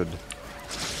rescended.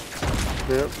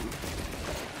 Yep.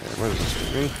 Okay, what is this for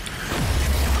me?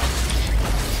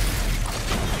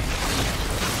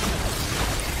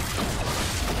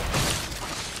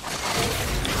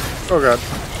 Oh god.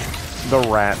 The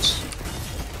rats.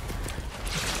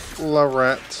 La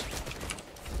rat.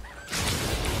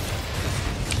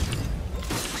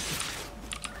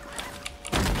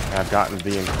 I've gotten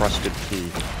the encrusted key.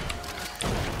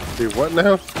 The what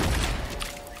now?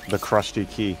 The crusty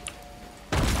key.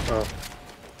 Oh.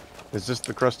 Is this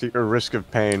the crusty or risk of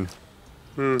pain?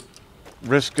 Hmm.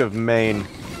 Risk of main.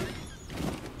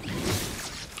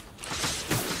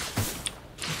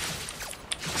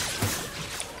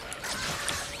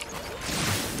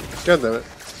 God damn it.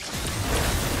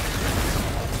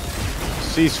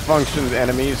 Cease functions,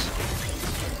 enemies.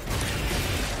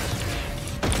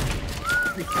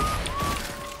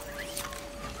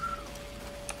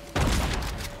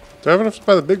 Do I have enough to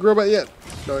buy the big robot yet?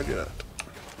 No, I do not.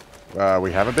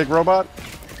 We have a big robot?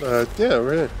 Yeah,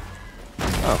 over here.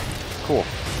 Oh, cool.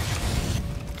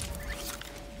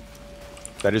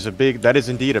 That is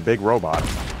indeed a big robot.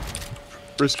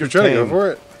 Risk You're of trying to go Dame.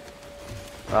 for it?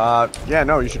 Yeah,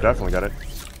 no, you should definitely get it.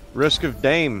 Risk of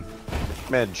Dame.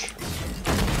 Medge.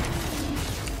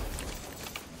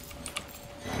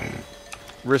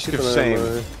 Risk Keep of an eye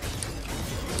Same.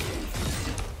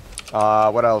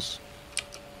 on What else?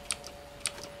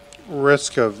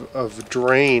 Risk of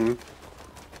drain.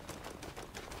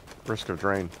 Risk of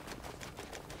Drain.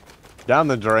 Down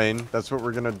the drain. That's what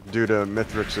we're gonna do to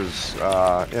Mithrix's,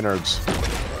 innards.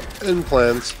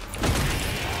 Implants.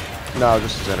 No,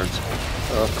 just his innards.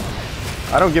 Oh.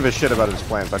 I don't give a shit about his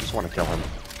plans. I just want to kill him.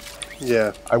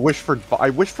 Yeah. I wish for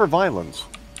violence.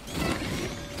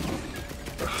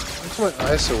 Why's my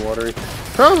eyes so watery?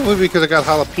 Probably because I got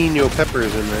jalapeno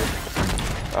peppers in there.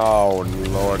 Oh,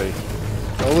 lordy.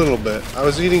 A little bit. I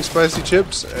was eating spicy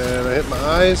chips and I hit my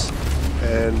eyes,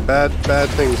 and bad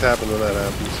things happen when that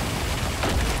happens.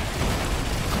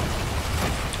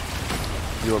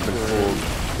 You have been fooled.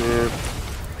 Yeah.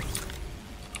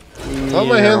 I thought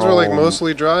my hands were like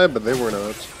mostly dry, but they were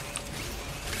not.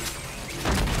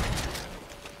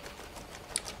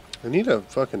 I need a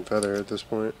fucking feather at this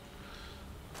point.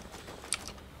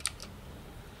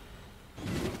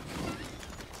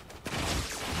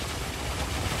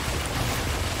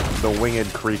 The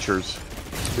winged creatures.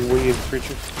 The winged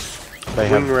creatures? They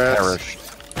have rats. perished.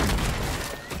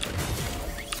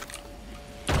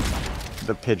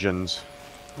 The pigeons.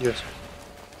 Yes.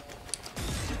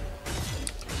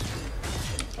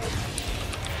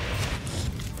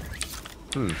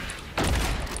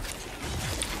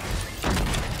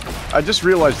 I just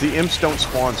realized the imps don't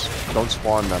spawn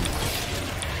them.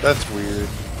 That's weird.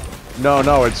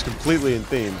 No, it's completely in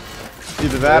theme.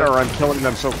 Either that or I'm killing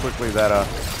them so quickly that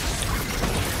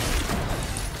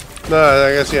No,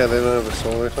 I guess yeah, they don't have a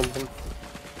soul or something.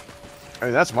 I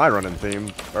mean that's my running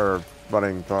theme or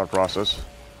running thought process.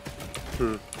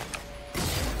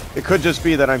 It could just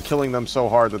be that I'm killing them so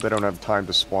hard that they don't have time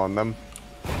to spawn them.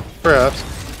 Perhaps.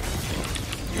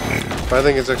 But I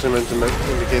think it's actually meant to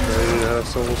indicate that they didn't have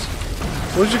souls.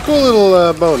 Which is a cool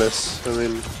little bonus. I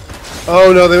mean,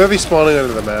 oh no, they might be spawning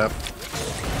under the map.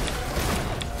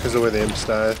 Because of the way the imps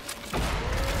die.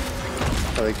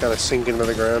 How they kind of sink into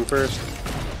the ground first.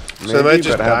 Maybe, So they might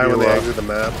just die when they you, exit the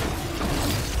map.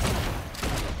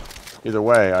 Either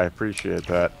way, I appreciate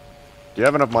that. Do you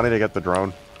have enough money to get the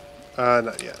drone?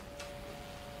 Not yet.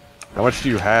 How much do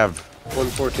you have?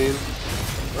 114?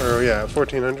 Or yeah,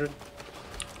 1400?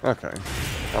 Okay.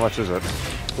 How much is it?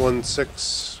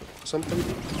 16 something?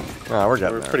 Oh, we're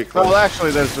getting We're there. pretty close. Well, actually,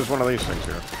 there's just one of these things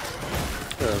here.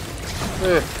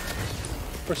 Yeah.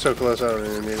 We're so close, I don't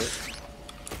even need it.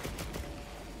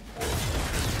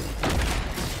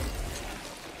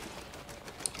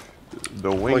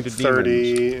 The winged Like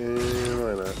 30, demons.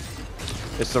 why not?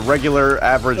 It's the regular,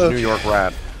 average New York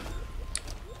rat.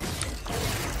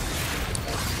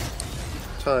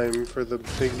 Time for the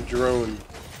big drone.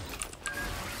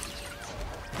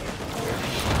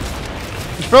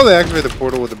 You should probably activate the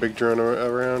portal with the big drone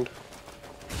around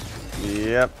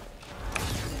Yep.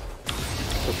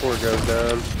 before it goes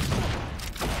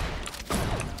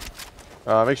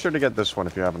down. Make sure to get this one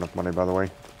if you have enough money, by the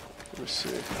way. Let me see.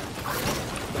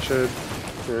 I should.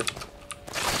 Here.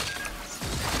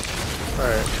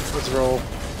 Alright, let's roll.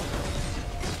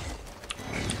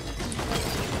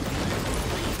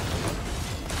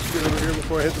 Get over here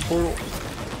before I hit the portal.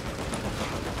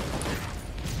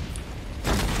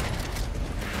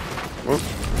 Oop.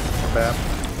 Bap.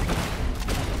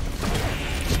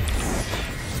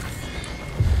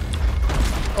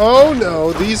 Oh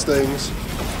no, these things.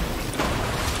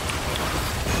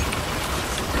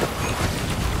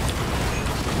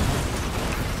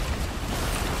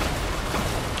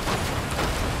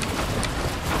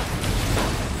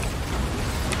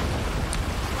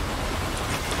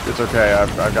 It's okay,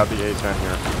 I've got the A10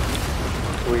 here.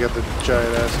 We got the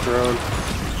giant ass drone.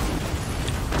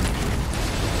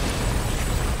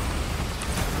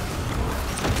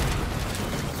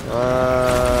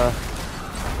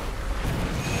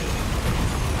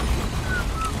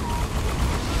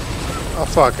 Oh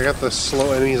fuck, I got the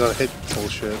slow enemies on hit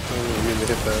bullshit. I don't even mean to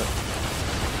hit that.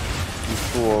 You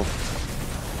fool.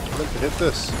 I meant to hit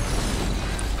this.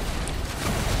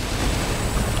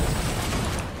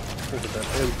 Look at that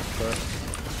hit, but...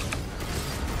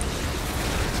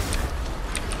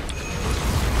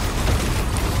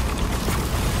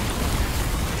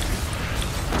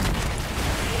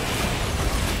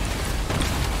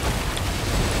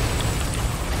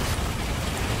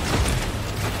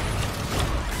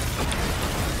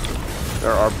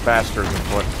 There are bastards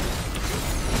afoot.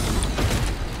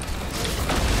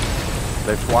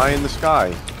 They fly in the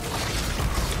sky.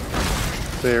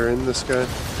 They're in the sky.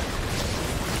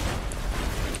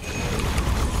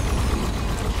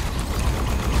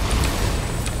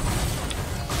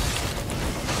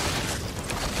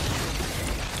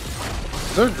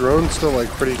 Is our drone still like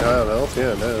pretty high on health?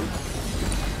 Yeah, man.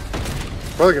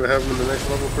 Probably gonna have him in the next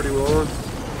level pretty well.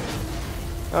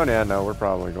 Oh yeah, no, we're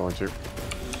probably going to.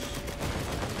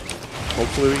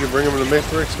 Hopefully we can bring him in the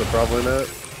Matrix, but probably not.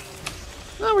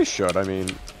 No, we should. I mean,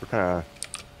 we're kind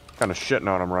of shitting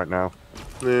on him right now.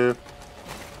 Yeah.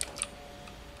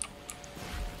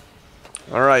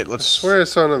 All right, I let's. swear I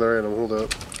saw another item. Hold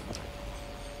up.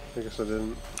 I guess I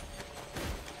didn't.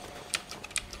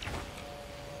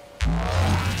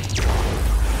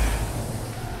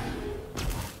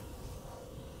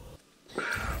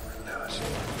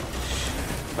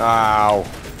 Ow.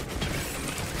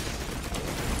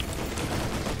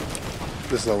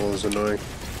 This level is annoying.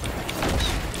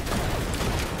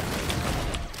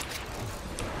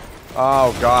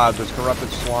 Oh god, there's corrupted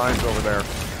slimes over there.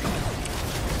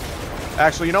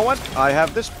 Actually, you know what? I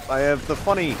have this. I have the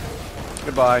funny.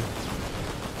 Goodbye.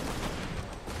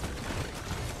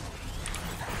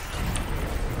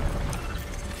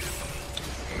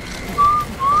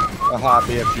 Aha,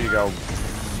 BFG go.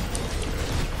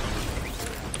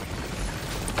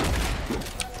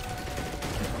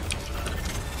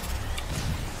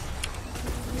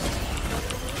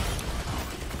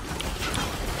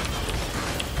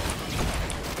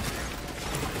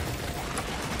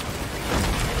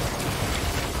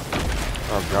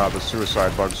 Oh god, the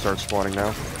suicide bugs start spawning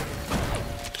now.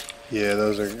 Yeah,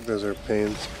 those are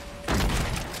pains.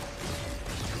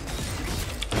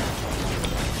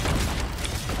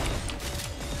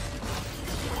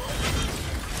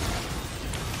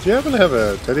 Do you happen to have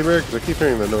a teddy bear? Because I keep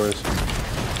hearing the noise.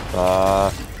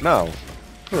 No.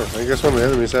 Huh, I guess one of the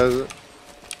enemies has it.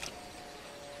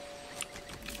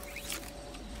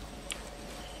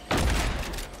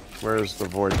 Where's the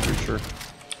void creature?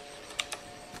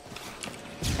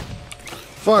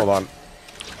 Fuck! Hold on.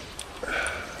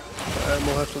 And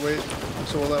we'll have to wait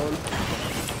until that one.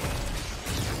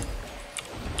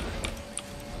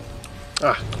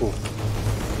 Ah, cool.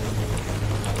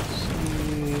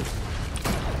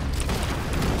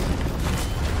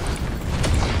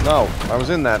 No, I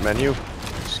was in that menu.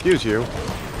 Excuse you.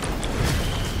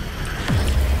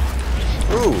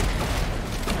 Ooh.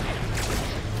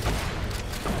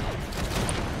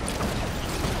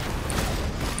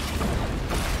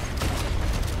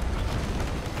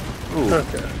 Ooh.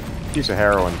 Okay. Piece of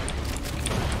heroin.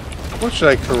 What should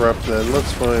I corrupt then?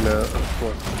 Let's find out.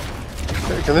 What?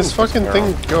 Can this fucking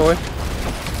thing go away? I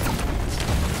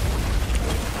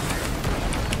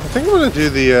think I'm gonna do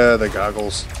the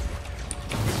goggles.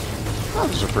 Oh,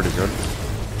 those are pretty good.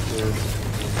 Yeah.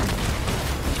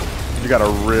 You gotta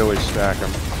really stack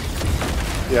them.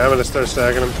 Yeah, I'm gonna start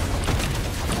stacking them.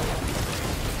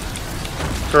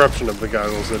 Corruption of the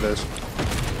goggles, it is. So.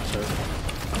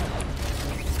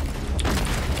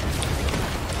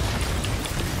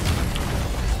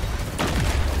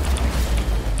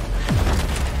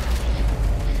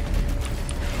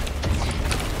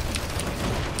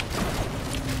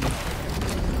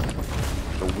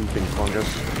 The weeping fungus.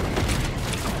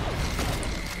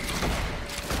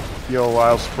 Yo,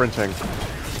 while sprinting.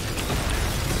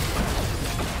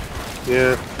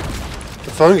 Yeah.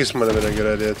 The fungus might have been a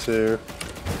good idea too.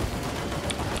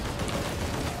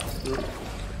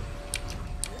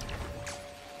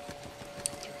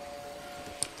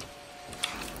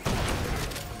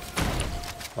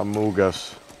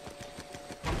 Amogus.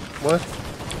 What?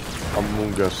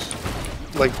 Amogus.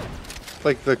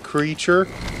 Like the creature?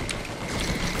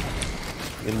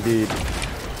 Indeed.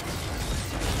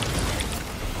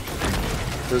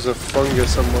 There's a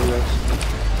fungus among us.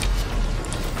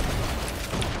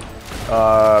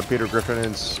 Peter Griffin in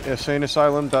Insane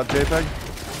Asylum.jpg.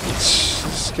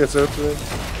 Schizo to it.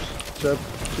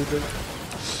 JPEG.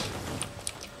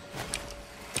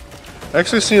 I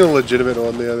actually seen a legitimate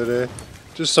one the other day.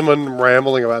 Just someone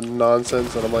rambling about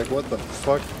nonsense, and I'm like, what the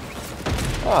fuck?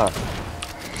 Ah.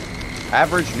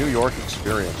 Average New York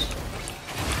experience.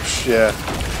 Yeah.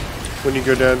 When you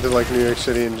go down to like New York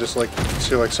City and just like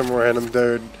see like some random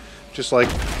dude, just like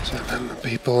and the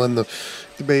people and the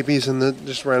babies and the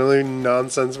just randomly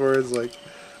nonsense words. Like,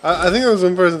 I think there was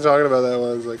one person talking about that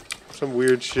one. It was like some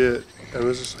weird shit, and it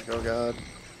was just like, oh god.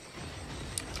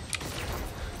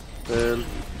 Man,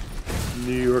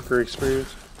 New Yorker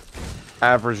experience.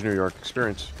 Average New York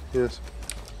experience. Yes.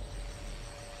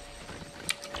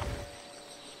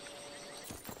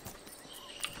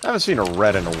 I haven't seen a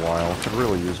red in a while. Could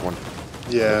really use one.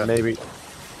 Yeah. Maybe.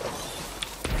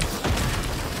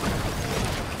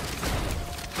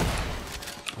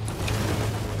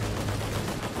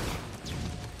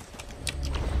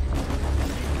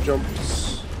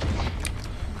 Jumps.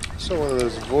 So one of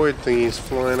those void thingies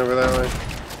flying over that way.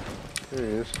 There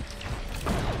he is.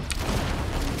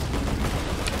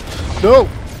 No!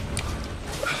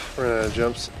 Ran out of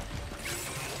jumps.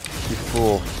 You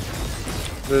fool.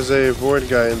 There's a void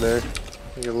guy in there.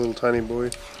 Like a little tiny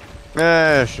boy.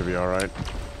 Should be alright.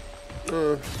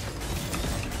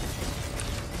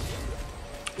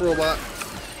 Robot.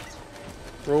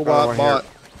 Robot bot.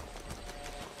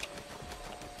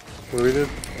 What do we do?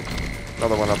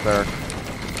 Another one up there.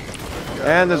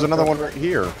 And there's another one right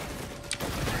here.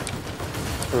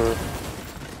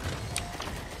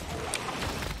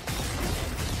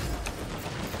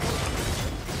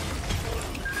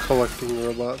 Collecting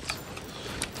robots.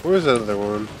 Where's that other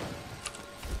one?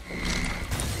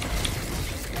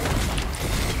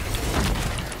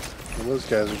 Well, those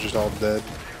guys are just all dead.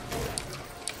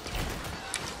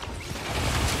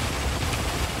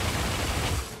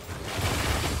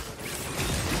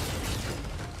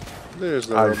 There's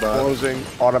the I'm robot. closing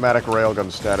automatic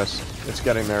railgun status. It's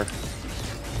getting there.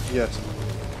 Yes.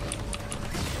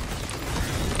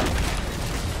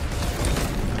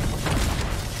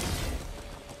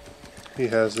 He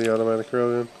has the automatic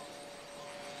railgun.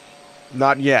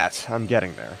 Not yet. I'm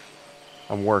getting there.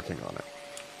 I'm working on it.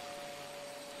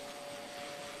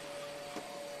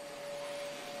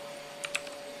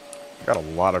 Got a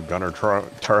lot of gunner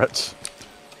turrets.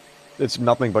 It's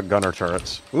nothing but gunner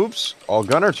turrets. Oops, all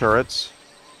gunner turrets.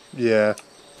 Yeah.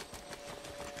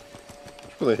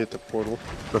 Really hit the portal.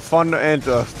 The fun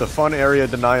area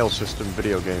denial system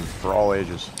video game for all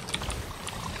ages,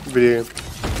 Video game.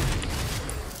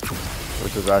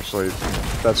 which is actually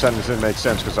that sentence didn't make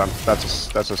sense because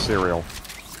that's a cereal.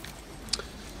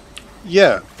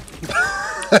 Yeah.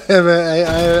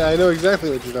 I know exactly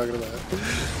what you're talking about.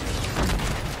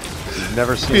 You've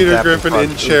never seen Peter Captain Griffin Crunch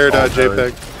in eat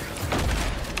share.jpg.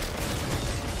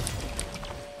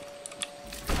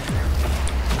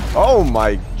 Oh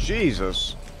my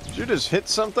Jesus! Did you just hit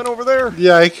something over there?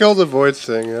 Yeah, I killed the void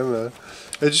thing. I don't know.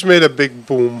 It just made a big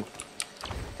boom.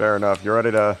 Fair enough. You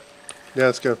ready to? Yeah,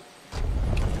 let's go.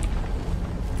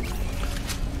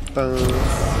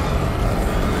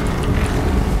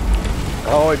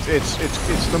 Oh,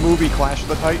 it's the movie Clash of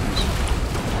the Titans.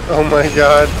 Oh my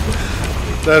god.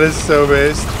 That is so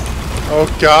based. Oh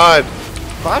god.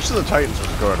 Clash of the Titans was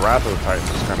good. Wrath of the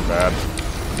Titans was kind of bad.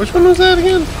 Which one was that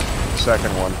again?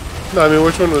 Second one. No, I mean,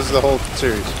 which one was the whole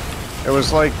series? It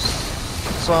was like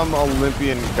some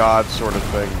Olympian god sort of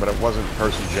thing, but it wasn't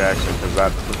Percy Jackson because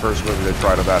the first movie they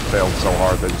tried of that failed so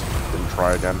hard they just didn't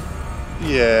try again.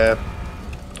 Yeah.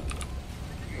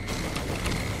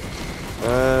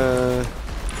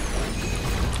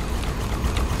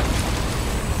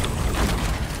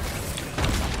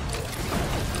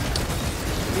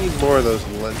 Need more of those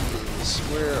lenses.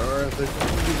 Where are the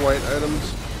white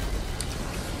items?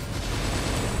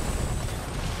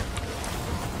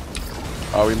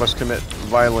 Oh, we must commit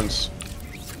violence.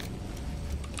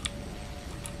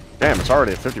 Damn, it's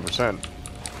already at 50%.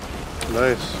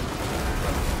 Nice.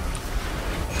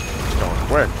 It's going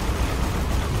quick.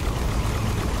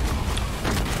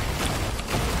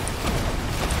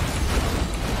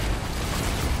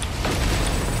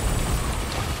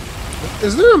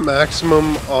 Is there a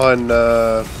maximum on,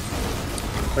 I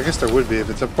guess there would be if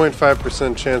it's a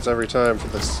 0.5% chance every time for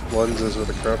the lenses with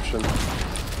the corruption.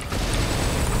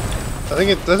 I think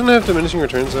it doesn't have diminishing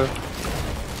returns though.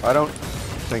 I don't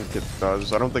think it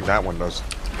does. I don't think that one does.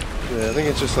 Yeah, I think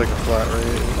it's just like a flat rate.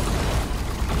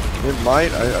 It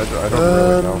might. I don't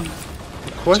really know.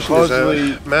 The question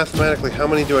is, mathematically, how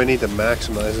many do I need to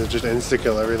maximize it? Just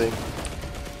insta-kill everything?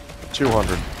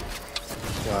 200.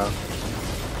 Wow.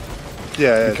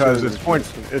 Yeah, Because it's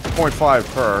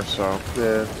 0.5 per, so.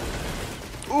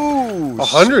 Yeah. Ooh,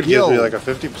 100 gives me skill. like a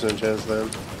 50% chance then.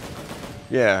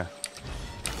 Yeah.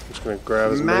 I'm just gonna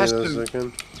grab as many of those as I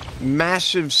can.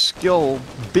 Massive skill,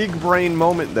 big brain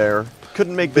moment there.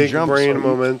 Couldn't make the Big jump. brain so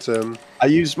momentum. I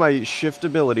used my shift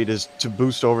ability to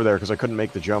boost over there because I couldn't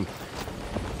make the jump.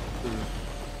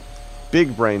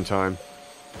 Big brain time.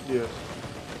 Yes.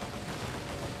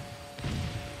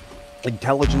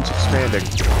 Intelligence expanding.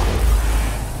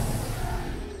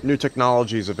 New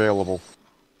technologies available.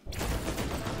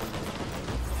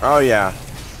 Oh yeah.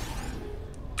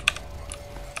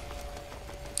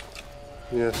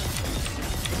 Yes.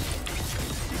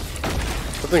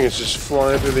 The thing is just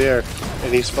flying through the air,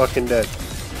 and he's fucking dead.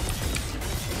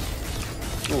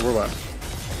 Ooh, robot.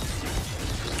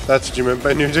 That's what you meant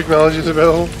by new technologies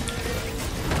available? I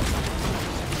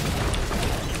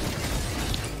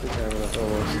think I have enough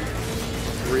almost.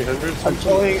 300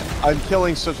 something? I'm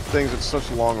killing such things at such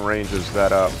long ranges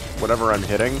that whatever I'm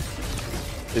hitting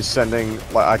is sending.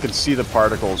 Like I can see the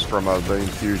particles from the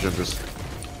infusion just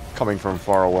coming from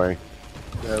far away.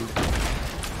 Damn.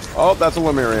 Oh, that's a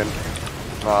Lemurian.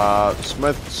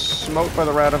 Smote by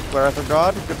the wrath of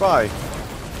God. Goodbye.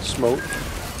 Smote?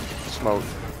 Smote.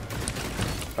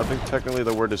 I think technically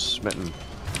the word is smitten.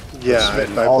 Yeah,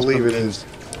 Smitten I also believe it means- is.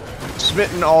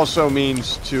 Smitten also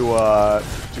means to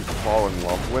fall in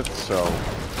love with. So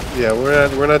Yeah,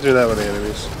 we're not doing that with the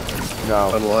enemies.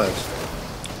 no. Unless.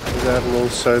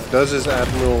 Does his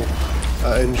Admiral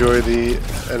enjoy the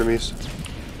enemies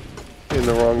in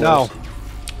the wrong No. ways?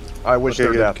 I wish Okay,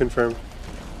 they're good. dead. Confirmed.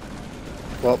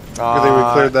 Well, good thing we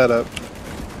cleared that up.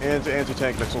 And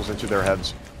anti-tank missiles into their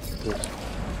heads. Yes.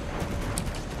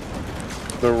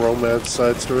 the romance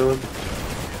side storyline.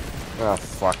 Oh,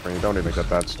 fuck me. Don't even get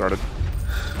that started.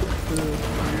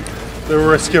 The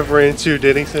risk of rain 2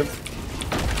 dating sim.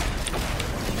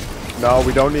 No,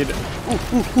 we don't need it.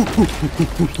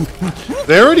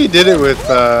 They already did it with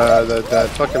that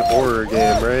fucking horror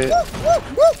game, right?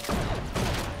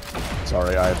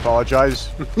 Sorry, I apologize.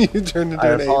 You turned into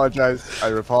I an ape. apologize. I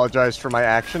apologize for my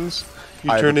actions.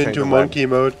 You turned into monkey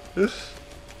mode.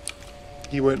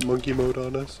 He went monkey mode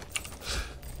on us.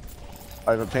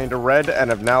 I've obtained a red and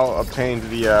have now obtained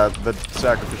the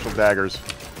sacrificial daggers.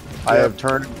 I have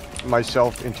turned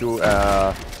myself into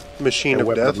Machine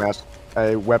of death.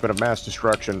 A weapon of mass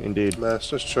destruction, indeed. Mass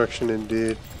destruction,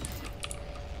 indeed.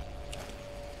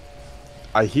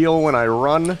 I heal when I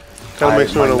run. Kind of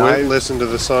makes me want to listen to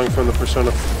the song from the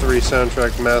Persona 3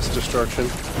 soundtrack, Mass Destruction.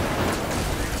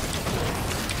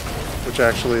 Which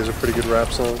actually is a pretty good rap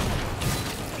song.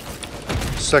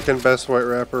 Second best white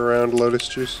rapper around, Lotus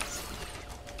Juice.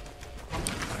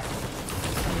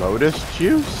 Lotus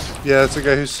Juice? Yeah, it's the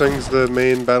guy who sings the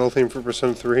main battle theme for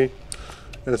Persona 3.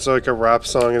 And it's like a rap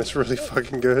song and it's really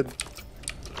fucking good.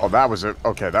 Oh, that was a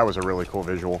really cool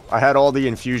visual. I had all the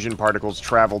infusion particles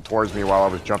travel towards me while I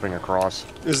was jumping across.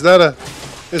 Is that a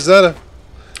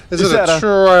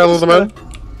trial of the mountain?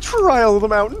 Trial of the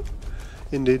mountain?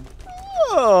 Indeed.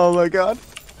 Oh my god.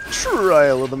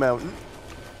 Trial of the mountain.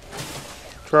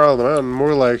 Trial of the mountain,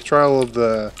 more like trial of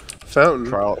the fountain.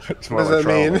 Trial. What does that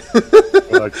mean?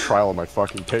 More like trial of my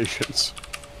fucking patience.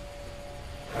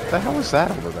 What the hell is that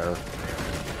over there?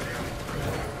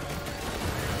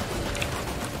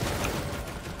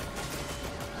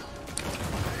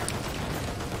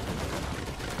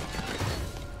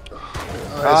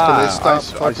 Can they stop I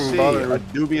fucking see bothering me? a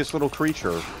dubious little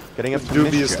creature getting up to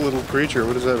Dubious mischief. little creature,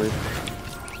 what does that mean?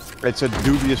 It's a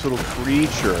dubious little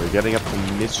creature getting up to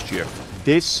mischief.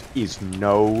 This is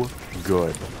no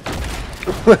good.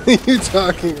 What are you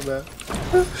talking about?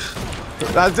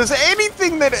 Does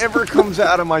anything that ever comes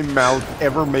out of my mouth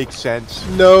ever make sense?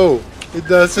 No, it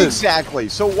doesn't. Exactly.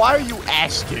 So why are you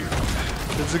asking?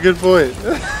 That's a good point.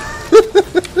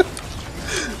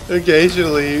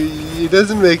 Occasionally, it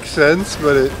doesn't make sense,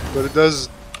 but it does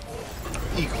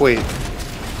equate.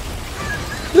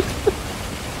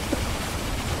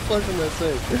 What am I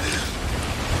saying?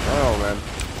 Oh man,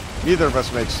 neither of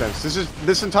us makes sense.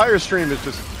 This entire stream is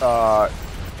just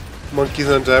Monkeys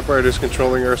on typewriters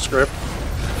controlling our script.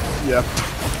 Yep.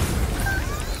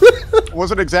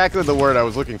 Wasn't exactly the word I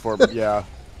was looking for, but yeah.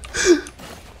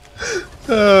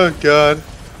 Oh god,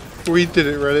 we did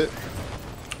it, Reddit.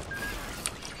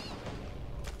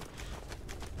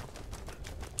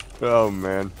 Oh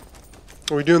man.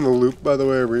 Are we doing the loop, by the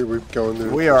way? Or are we going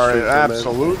through? We are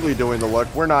absolutely doing the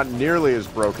look. We're not nearly as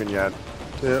broken yet.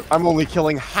 Yep. I'm only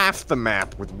killing half the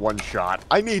map with one shot.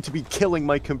 I need to be killing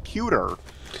my computer.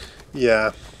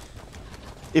 Yeah.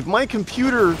 If my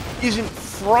computer isn't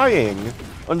frying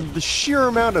under the sheer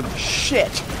amount of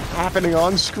shit happening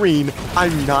on screen,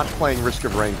 I'm not playing Risk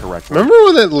of Rain correctly. Remember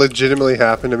when that legitimately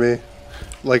happened to me?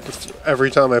 Like, every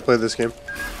time I played this game?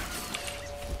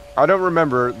 I don't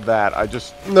remember that. I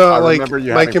like, remember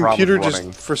you my having computer problems just,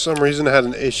 running. for some reason, had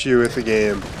an issue with the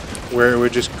game where it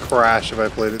would just crash if I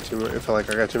played it too much, if I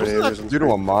got too many images on Due to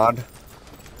screen. a mod?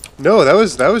 No, that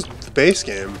was the base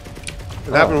game.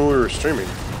 It happened when we were streaming.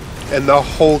 And the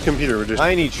whole computer would just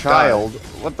Tiny child?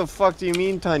 What the fuck do you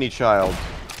mean, tiny child?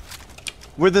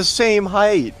 We're the same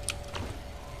height.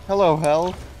 Hello,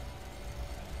 hell.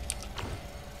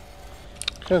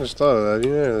 I kind of just thought of that.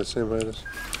 Yeah, the same height as...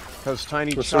 Because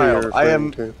tiny That's what you're child.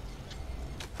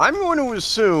 I'm referring going to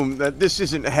assume that this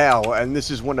isn't Hell, and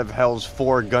this is one of Hell's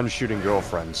 4 gun-shooting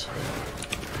girlfriends.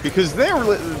 Because they're,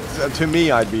 to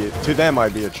them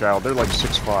I'd be a child. They're like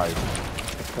 6'5".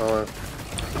 Oh,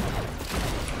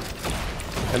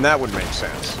 And that would make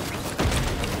sense.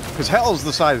 Because Hell's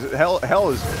the size... Hell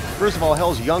is... First of all,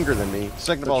 Hell's younger than me.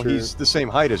 Second of all, true. he's the same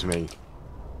height as me.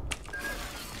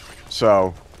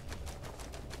 So...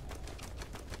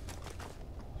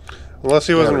 unless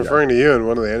he wasn't referring to you and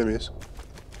one of the enemies.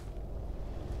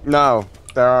 No.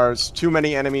 There are too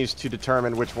many enemies to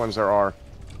determine which ones there are.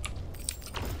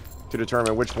 To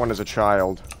determine which one is a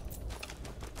child.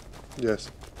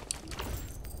 Yes.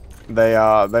 They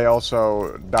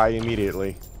also die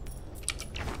immediately.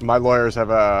 My lawyers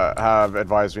have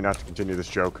advised me not to continue this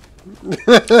joke.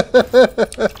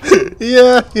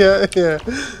 yeah.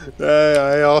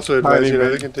 I also advise you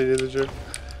not to continue the joke.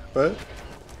 What?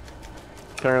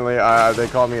 Apparently, they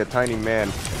call me a tiny man.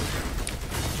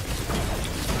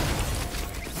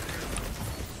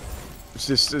 It's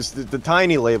just the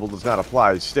tiny label does not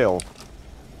apply still.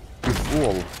 You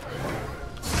fool.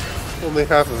 Only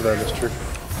half of that is true.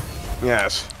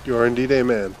 Yes. You are indeed a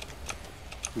man.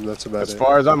 And that's about As it.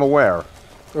 far as I'm aware.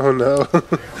 Oh no.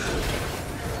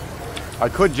 I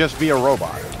could just be a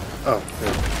robot. Oh,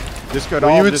 yeah. This could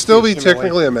Well, all you would just still be be a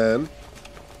technically a man.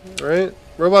 Right?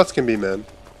 Robots can be men.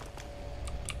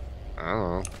 I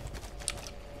don't know.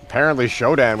 Apparently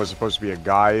Shodan was supposed to be a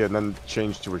guy and then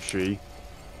changed to a she.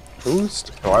 Who's?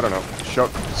 Oh, I don't know.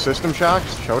 System Shock?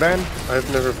 Shodan?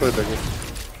 I've never played that game.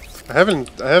 I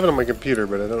have it on my computer,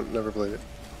 but I don't never played it.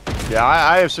 Yeah,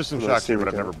 I have System Unless Shock too, you but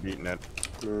I've can. never beaten it.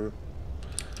 No.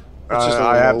 It's just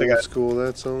I have to old get... school,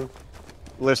 that's all.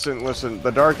 Listen.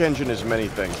 The Dark Engine is many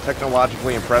things.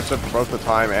 Technologically impressive for both the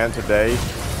time and today.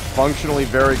 Functionally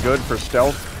very good for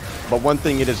stealth. But one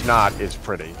thing it is not is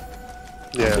pretty.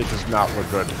 Yeah. It does not look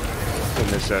good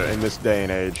in this day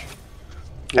and age.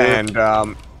 Yeah.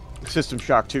 And System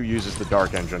Shock 2 uses the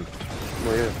Dark Engine.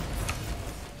 Well, yeah.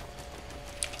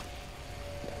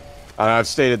 I've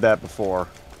stated that before.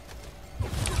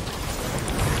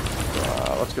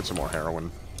 Let's get some more heroin.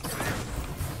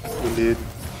 Indeed.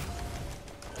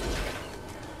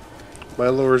 My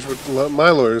lawyers would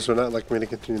not like me to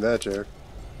continue that, Jared.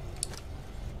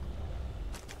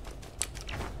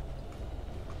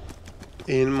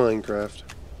 In Minecraft.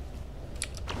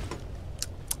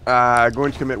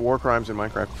 Going to commit war crimes in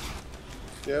Minecraft.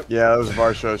 Yep. Yeah, that was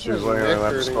Varsha. She was Yeah, laying on her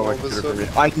lap and hurting stole my all of a computer from me.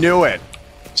 sudden. I knew it!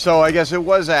 So I guess it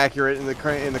was accurate in the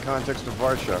context of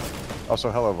Varsha.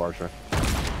 Also, hello, Varsha.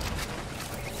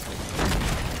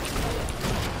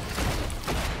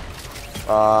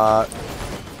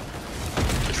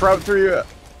 Trout through you...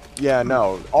 Yeah,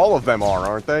 no. All of them are,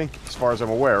 aren't they? As far as I'm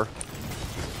aware.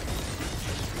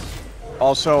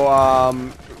 Also,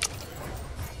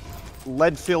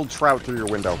 lead-filled trout through your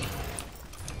window.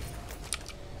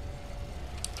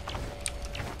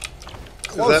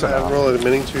 Is that Admiral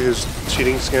admitting to his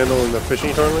cheating scandal in the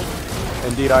fishing tournament?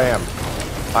 Indeed, I am.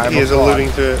 He is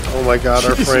alluding to it. Oh my god,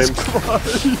 our Jesus frames.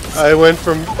 Christ. I went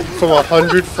from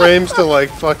 100 frames to like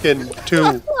fucking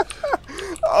 2.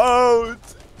 Oh,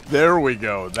 there we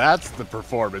go. That's the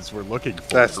performance we're looking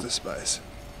for. That's the spice.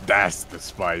 That's the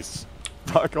spice.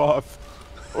 Fuck off.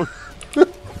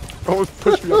 Almost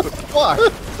pushed me up the fuck.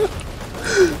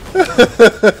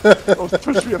 Almost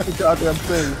pushed me up the goddamn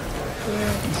thing.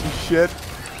 Piece of shit.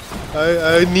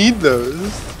 I need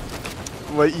those.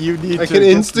 What you need I to can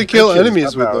get insta-kill some pictures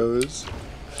enemies with about. those.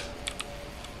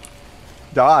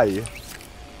 Die.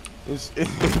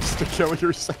 Insta-kill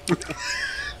yourself.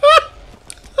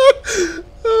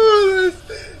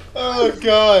 Oh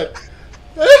god.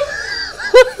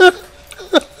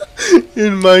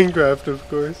 In Minecraft, of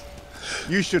course.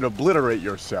 You should obliterate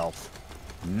yourself.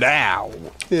 Now.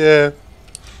 Yeah.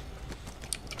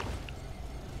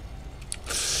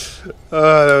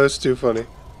 Oh, that was too funny.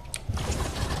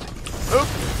 Oop.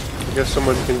 I guess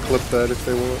someone can clip that if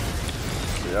they want.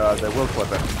 Yeah, they will clip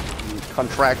it.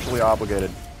 Contractually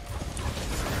obligated.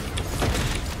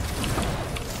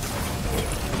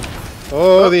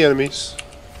 Oh, the enemies.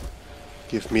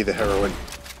 Give me the heroin.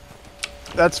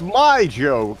 That's my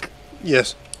joke.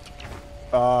 Yes.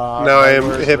 Now I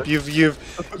am hip.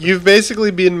 You've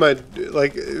basically been my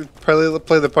probably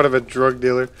play the part of a drug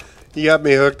dealer. You got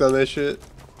me hooked on this shit.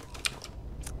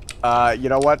 You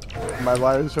know what? My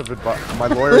lawyers have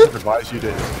advised you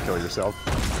to kill yourself.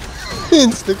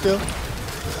 Insta kill.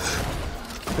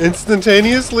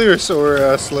 Instantaneously or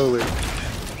slowly?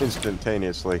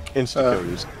 Instantaneously. Instant kill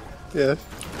use. Yeah.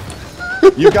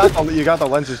 You got the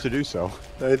lenses to do so.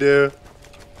 I do.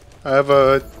 I have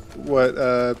a what?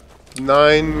 9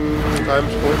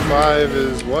 times 0.5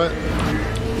 is what?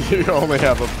 You only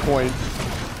have a point.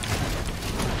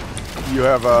 You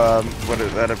have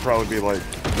that'd probably be like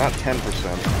not 10%,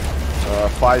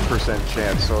 5%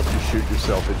 chance. So if you shoot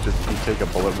yourself, you take a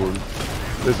bullet wound.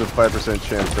 There's a 5%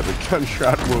 chance that a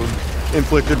gunshot wound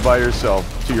inflicted by yourself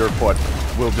to your foot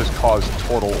will just cause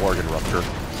total organ rupture.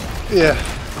 Yeah.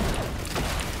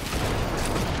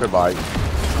 Goodbye.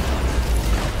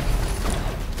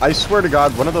 I swear to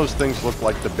God, one of those things looked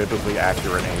like the biblically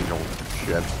accurate angel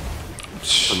shit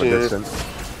from a distance.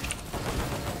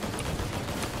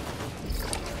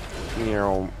 You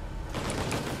know,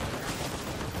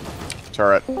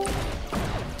 turret.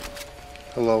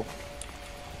 Hello.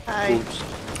 Hi. Oops.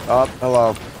 Up,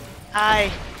 hello.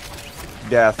 Hi.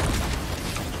 Death.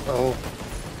 Oh.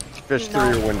 Fish No.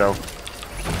 through your window.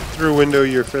 Through window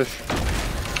your fish.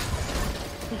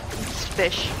 It's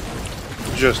fish.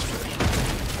 Just fish.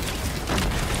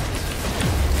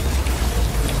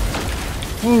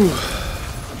 Whew.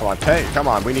 Come on, tank. Come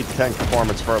on, we need to tank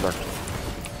performance further.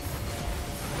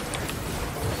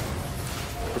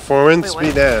 Performance Wait, be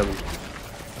what? damned.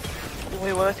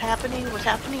 Wait, what's happening? What's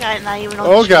happening? I'm not even on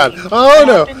Oh the god. stream. Oh What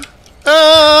no. happened?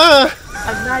 Ah!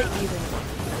 I'm not even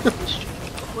on the stream.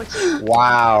 What's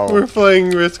Wow. We're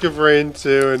playing Risk of Rain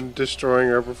 2 and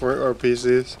destroying our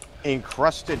PCs.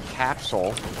 Encrusted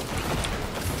capsule.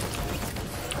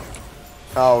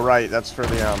 Oh right, that's for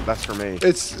the that's for me.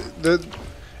 It's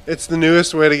the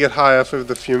newest way to get high off of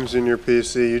the fumes in your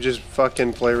PC. You just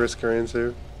fucking play Risk of Rain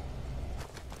 2.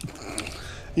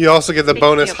 You also get the Makes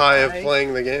bonus me high of high.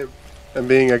 playing the game and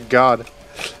being a god.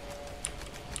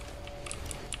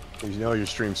 You know your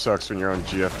stream sucks when your own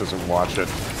GF doesn't watch it.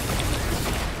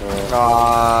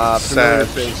 Sad. Familiar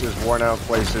faces, worn out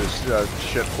places,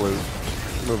 shit flute.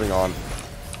 Moving on.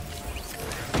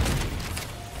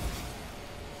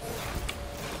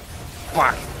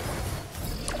 Fuck.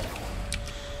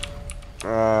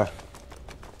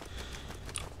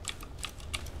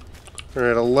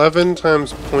 Alright, 11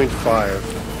 times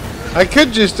 0.5. I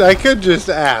could just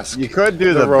ask. You could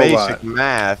do the robot. basic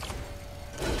math.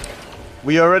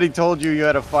 We already told you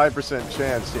had a 5%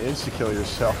 chance to insta-kill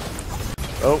yourself.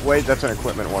 Oh, wait, that's an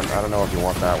equipment one. I don't know if you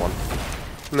want that one.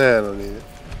 Nah, I don't need it.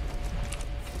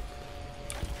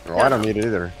 Oh, I don't need it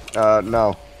either.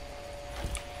 No.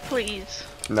 Please.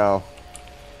 No.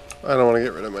 I don't want to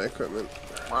get rid of my equipment.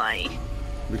 Why?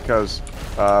 Because,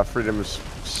 freedom of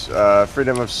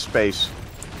space.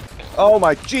 Oh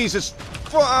my Jesus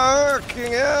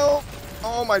fucking hell!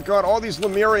 Oh my god, all these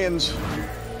Lemurians.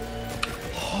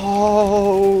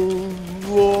 Oh,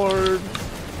 Lord.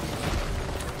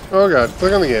 Oh god,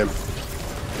 click on the game.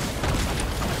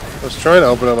 I was trying to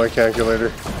open up my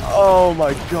calculator. Oh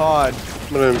my god.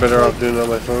 But I'm better off doing it on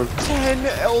my phone. 10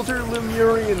 Elder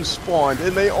Lemurians spawned,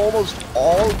 and they almost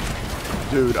all...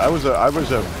 Dude, I was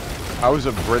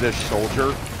a British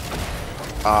soldier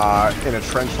in a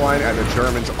trench line, and the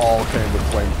Germans all came with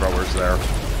flamethrowers there.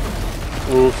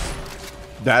 Oof.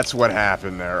 That's what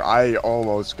happened there. I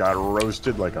almost got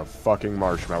roasted like a fucking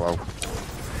marshmallow.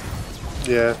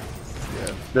 Yeah.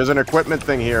 There's an equipment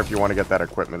thing here if you want to get that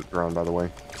equipment thrown, by the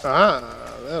way. Ah,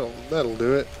 that'll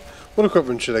do it. What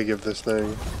equipment should I give this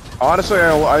thing? Honestly,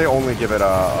 I only give it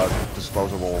a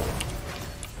disposable.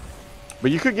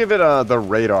 But you could give it the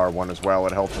radar one as well.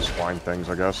 It helps us find things,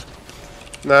 I guess.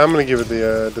 Nah, I'm gonna give it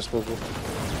the disposable.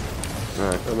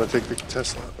 Alright. I'm gonna take the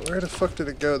Tesla. Where the fuck did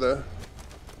it go, though?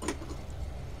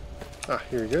 Ah,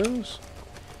 here it goes.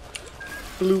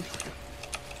 Bloop.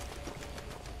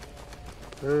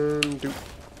 And doop.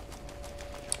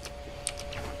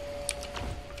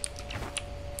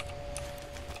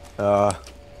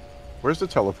 Where's the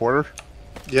teleporter?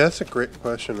 Yeah, that's a great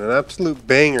question. An absolute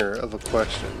banger of a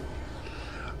question.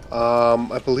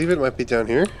 I believe it might be down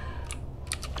here.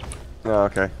 Oh,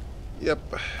 okay. Yep.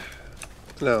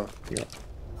 No. Yeah.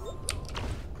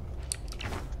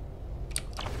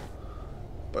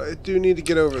 But I do need to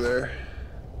get over there.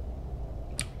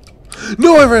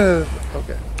 No, I ran out of...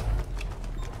 Okay.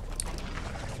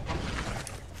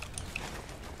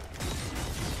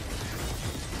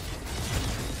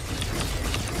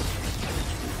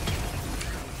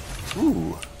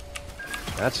 Ooh.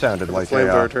 That sounded like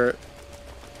Flamethrower turret.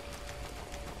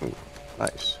 Ooh,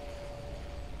 nice.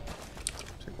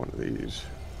 Take one of these.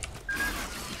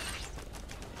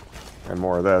 And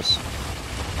more of this.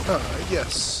 Ah,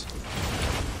 yes.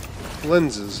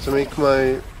 Lenses to make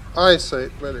my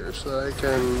eyesight better so I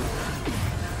can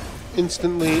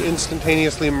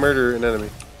instantaneously murder an enemy.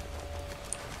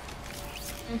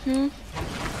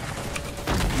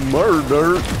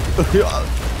 Murder!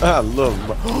 I love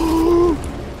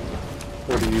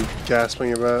What are you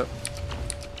gasping about?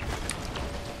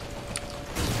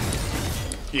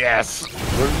 Yes!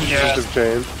 What did you just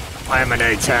obtain? I'm an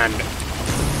A10.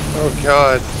 Oh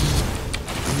god.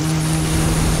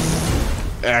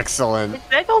 Excellent. Is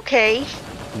that okay?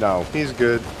 No. He's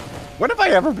good. When have I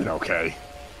ever been okay?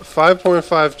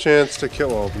 5.5 chance to kill.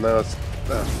 Well, now it's...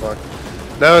 Ah, fuck.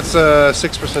 Now it's a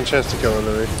 6% chance to kill an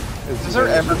enemy. Has there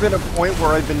ever been a point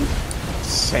where I've been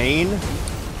sane?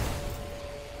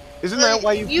 Isn't that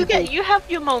why you have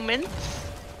your moments.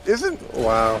 Isn't...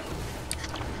 Wow.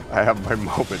 I have my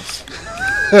moments.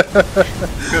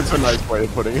 That's a nice way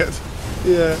of putting it.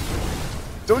 Yeah.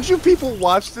 Don't you people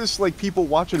watch this like people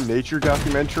watch a nature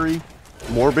documentary?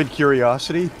 Morbid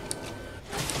Curiosity?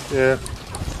 Yeah.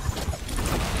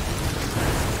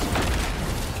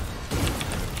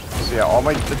 So yeah, all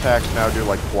my attacks now do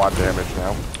like quad damage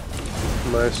now.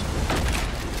 Nice.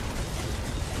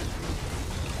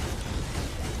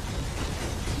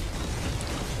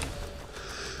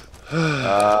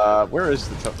 Where is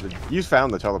the you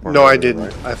found the teleporter? No, I didn't.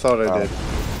 Right? I thought I did.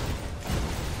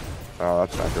 Oh,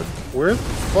 that's not good. Where the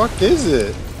fuck is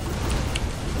it?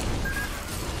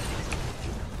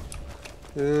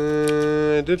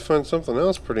 I did find something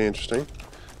else pretty interesting.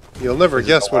 You'll never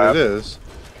guess what it is.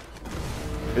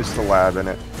 It's the lab in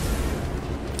it.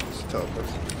 It's a teleport.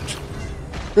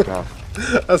 No.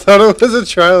 I thought it was a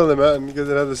trial in the mountain because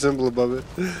it had the symbol above it.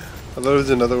 I thought it was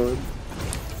another one.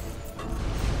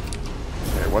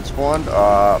 Okay, what spawned?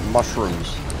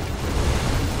 Mushrooms.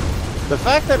 The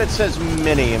fact that it says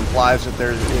mini implies that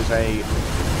there is a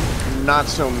not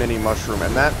so mini mushroom,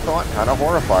 and that thought kind of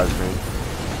horrifies me.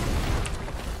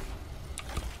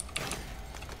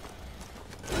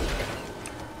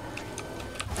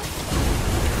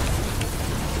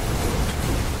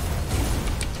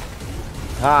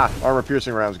 Ha! Armor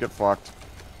piercing rounds, get fucked.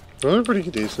 Those are pretty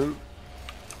decent.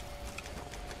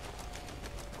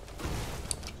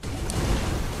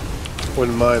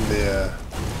 Wouldn't mind the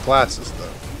glasses though.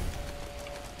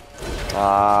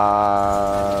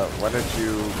 Why don't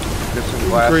you get some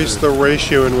glasses? Increase the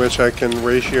ratio in which I can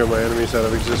ratio my enemies out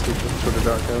of existence with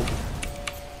Twitter.com.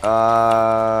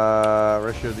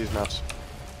 Ratio of these nuts.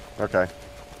 Okay.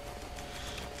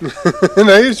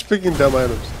 Now you're just picking dumb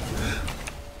items.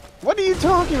 What are you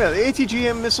talking about? The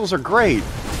ATGM missiles are great.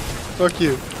 Fuck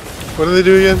you. What do they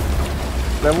do again?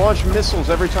 They launch missiles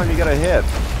every time you get a hit.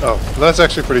 Oh, that's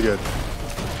actually pretty good.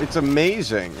 It's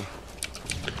amazing.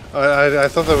 I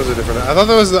thought that was a different. I thought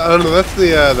that was the. I don't know. That's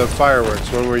the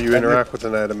fireworks one where you interact with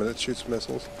an item and it shoots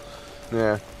missiles.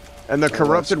 Yeah. And the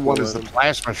corrupted cool one is the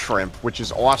plasma shrimp, which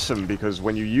is awesome because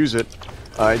when you use it,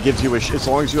 it gives you a. As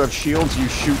long as you have shields, you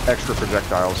shoot extra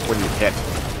projectiles when you hit.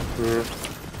 Mm-hmm.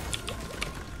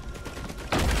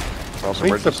 Also, I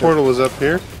think the portal is up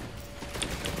here.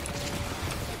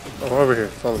 Oh, over here.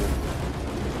 Follow me.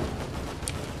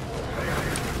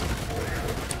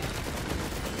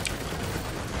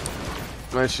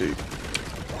 I see.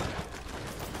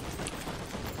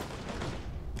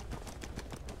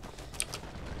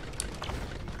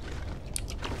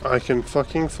 I can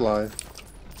fucking fly.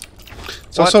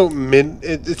 It's also mid.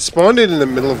 It spawned in the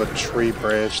middle of a tree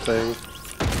branch thing.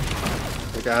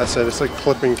 Like I said, it's like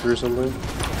clipping through something.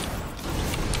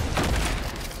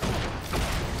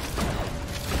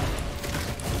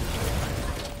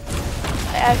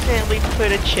 I accidentally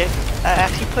put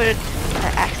I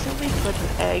accidentally put an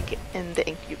egg in the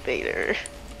incubator.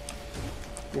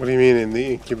 What do you mean in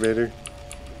the incubator?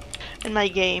 In my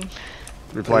game.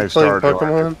 You're playing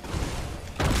Pokemon?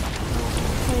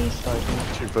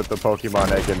 You put the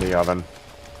Pokemon egg in the oven.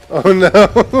 Oh no!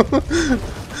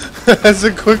 That's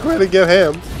a quick way to get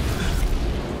ham.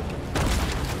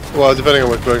 Well, depending on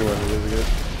what Pokemon it is, I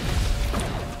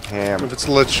guess. Ham. If it's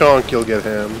Lechonk, you'll get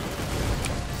ham.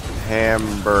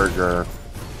 Hamburger.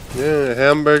 Yeah,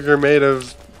 hamburger made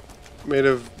of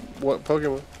what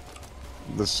Pokemon?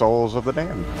 The souls of the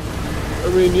damned. I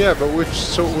mean, yeah, but which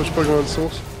Pokemon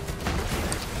souls?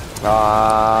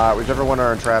 Whichever one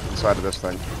are entrapped inside of this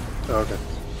thing. Oh, okay.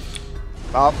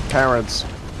 Oh, parents.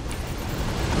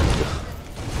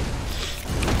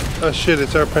 Oh shit,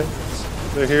 it's our parents.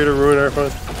 They're here to ruin our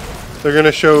fun. They're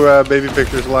gonna show baby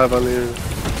pictures live on the internet.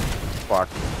 Fuck.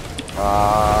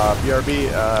 BRB,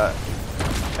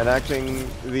 enacting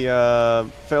the,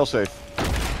 failsafe.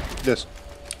 Yes.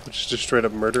 Which is just straight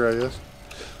up murder, I guess.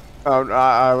 Oh,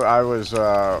 I was,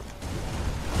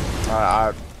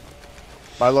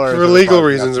 my lawyer. For legal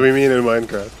reasons, we mean in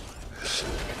Minecraft.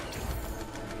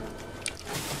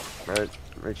 Right,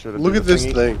 make sure to Look at this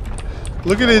thing.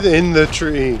 Look at it in the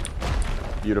tree.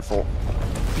 Beautiful.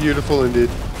 Beautiful indeed.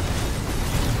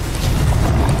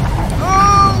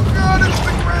 Oh god, it's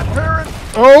the grandparent!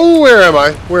 Oh, where am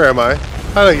I? Where am I?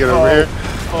 How did I get over here?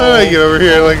 How did I get over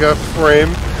here like a frame?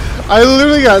 I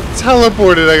literally got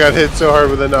teleported. I got hit so hard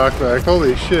with a knockback.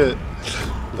 Holy shit.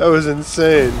 That was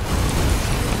insane.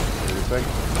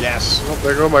 Yes. Oh,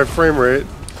 there go my frame rate.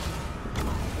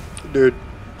 Dude,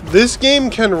 this game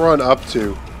can run up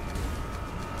to.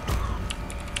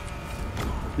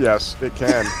 Yes, it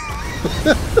can.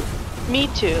 Me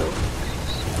too.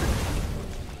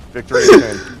 Victory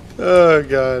can. Oh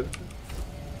god.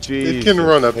 Jesus, it can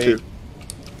run up to.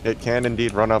 It can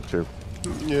indeed run up to.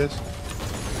 Yes.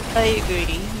 I agree.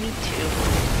 Me too.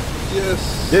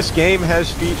 Yes. This game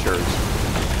has features.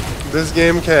 This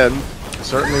game can.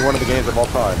 Certainly one of the games of all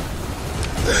time.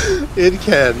 It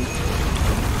can.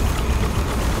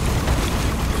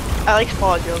 I like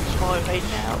Spario more right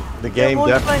now. The game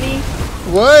definitely.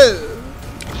 What?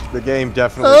 The game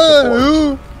definitely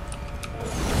supports.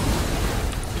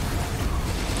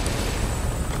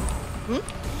 Who?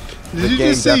 Did you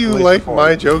just say you like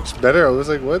my jokes better? I was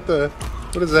like, what the?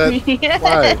 What is that? Yes.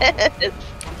 Why?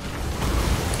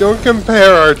 Don't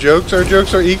compare our jokes. Our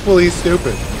jokes are equally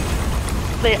stupid.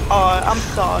 They are. I'm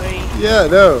sorry. Yeah,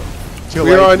 no. Too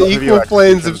We're late. on Both of you equal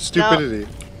planes of execution. stupidity.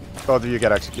 Both of you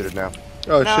get executed now.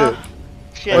 Oh No.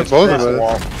 shit. Like both of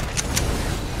Wall. us.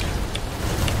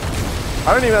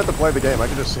 I don't even have to play the game. I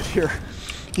can just sit here.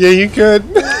 Yeah, you could.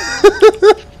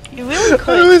 You really I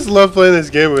could. always love playing this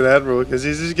game with Admiral because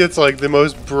he just gets like the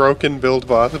most broken build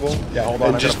possible. Yeah, hold on.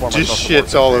 And just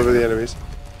shits all over the enemies.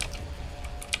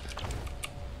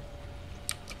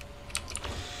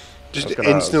 Just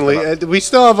instantly. And we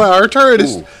still have our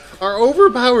turret. Our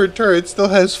overpowered turret still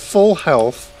has full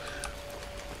health.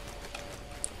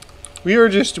 We are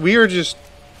just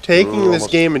taking this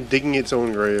game and digging its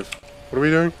own grave. What are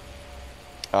we doing?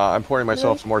 I'm pouring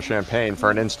myself some more champagne for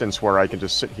an instance where I can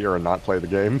just sit here and not play the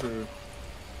game.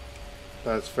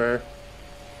 That's fair.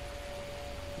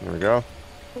 There we go.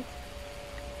 And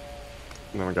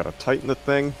then we gotta tighten the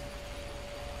thing.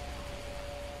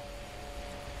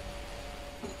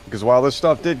 Because while this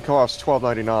stuff did cost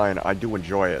 $12.99, I do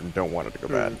enjoy it and don't want it to go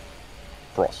bad.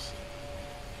 Frost.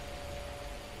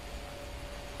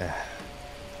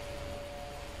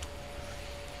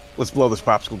 Let's blow this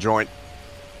popsicle joint.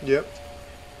 Yep.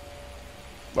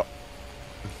 Oh.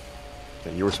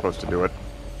 Okay, you were supposed to do it.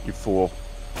 You fool.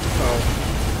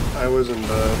 Oh, I wasn't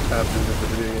tapped into the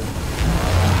video game.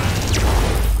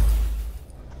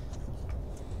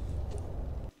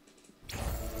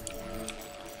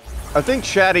 I think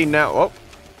Chatty now.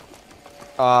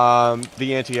 Oh.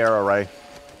 The anti-air array.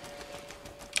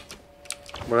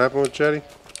 What happened with Chatty?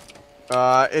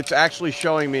 It's actually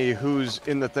showing me who's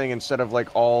in the thing instead of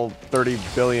like all 30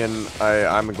 billion,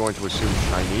 I'm going to assume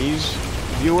Chinese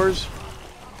viewers.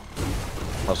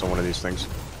 Also one of these things.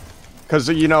 Because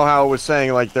you know how it was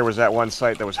saying like there was that one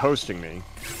site that was hosting me.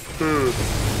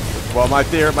 Well, my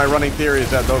running theory is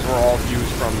that those were all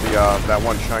views from the that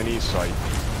one Chinese site.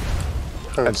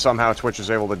 And somehow Twitch is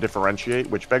able to differentiate,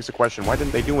 which begs the question, why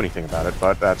didn't they do anything about it?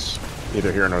 But that's neither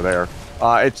here nor there.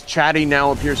 It's Chatty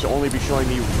now appears to only be showing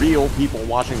me real people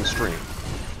watching the stream.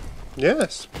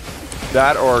 Yes.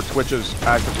 That or Twitch has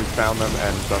actively found them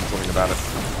and done something about it.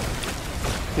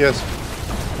 Yes.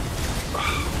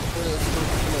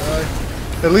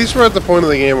 At least we're at the point of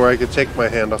the game where I could take my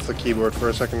hand off the keyboard for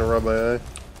a second to rub my eye.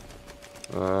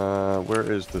 Where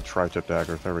is the tri-tip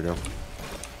dagger? There we go.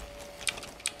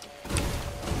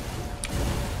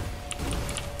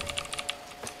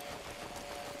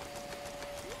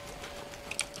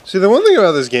 See, the one thing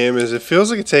about this game is it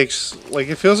feels like it takes,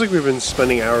 it feels like we've been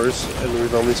spending hours and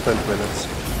we've only spent minutes.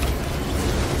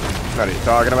 What are you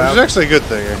talking about? Which is actually a good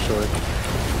thing, actually.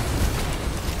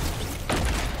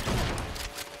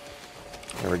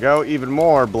 There we go. Even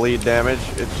more bleed damage.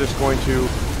 It's just going to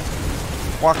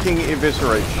fucking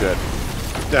eviscerate shit.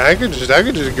 Yeah, I could just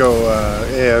go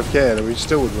AFK and we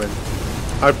still would win.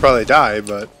 I'd probably die,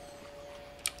 but...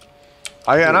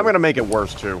 And I'm going to make it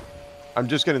worse, too. I'm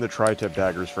just getting the tri-tip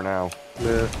daggers for now.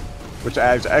 Yeah. Which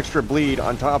adds extra bleed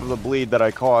on top of the bleed that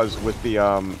I caused with the,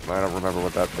 I don't remember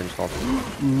what that thing's called.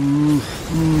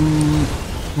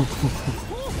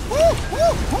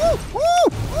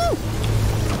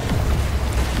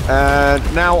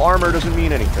 And now armor doesn't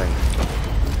mean anything.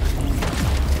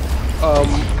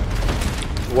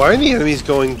 Why are the enemies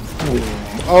going boom?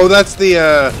 Oh, that's the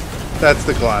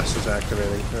glass is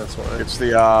activating. That's why. It's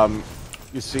the,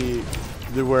 you see...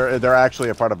 They're actually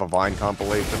a part of a Vine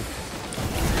compilation.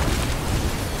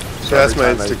 So that's my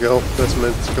insta-kill. That's my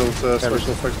insta-kill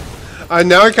special effect.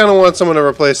 Now I kind of want someone to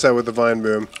replace that with the Vine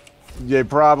Boom. You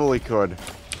probably could.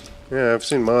 Yeah, I've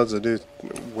seen mods that do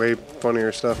way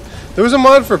funnier stuff. There was a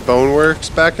mod for Boneworks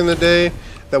back in the day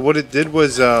that what it did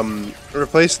was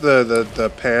replace the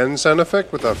pan sound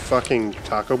effect with a fucking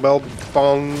Taco Bell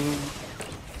bong.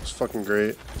 It's fucking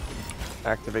great.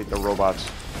 Activate the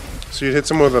robots. So you'd hit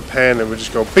someone with a pan and it would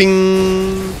just go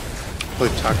bing!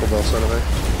 Like Taco Bell sound effect.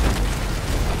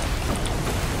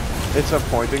 It's a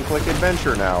point-and-click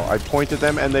adventure now. I point at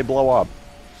them and they blow up.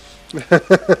 Here's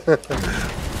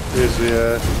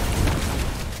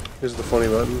the funny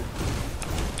button.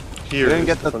 Here is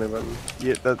the funny button.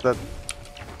 Yeah, that.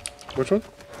 Which one?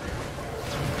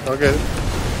 I'll get it.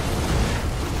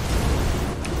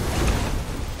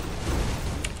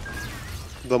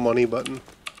 The money button.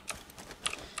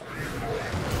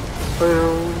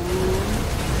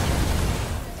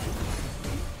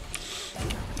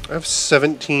 I have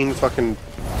 17 fucking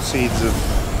seeds of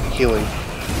healing.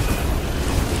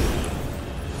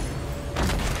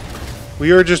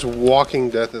 We are just walking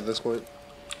death at this point.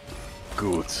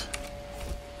 Good.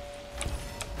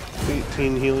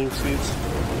 18 healing seeds.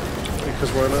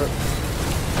 Because why not?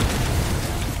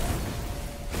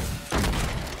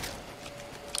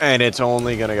 And it's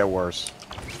only gonna get worse.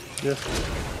 Yeah.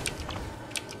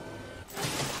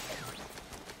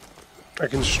 I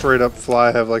can straight up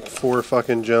fly, have like 4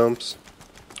 fucking jumps.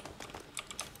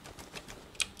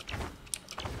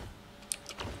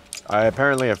 I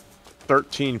apparently have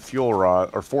 13 fuel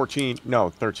rods, or 14,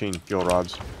 no, 13 fuel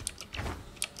rods.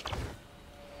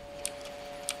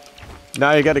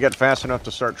 Now you gotta get fast enough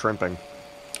to start trimping.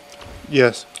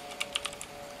 Yes.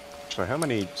 So how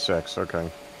many? 6, okay.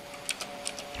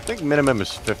 I think minimum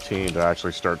is 15 to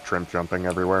actually start trimp jumping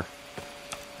everywhere.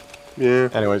 Yeah.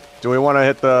 Anyways, do we want to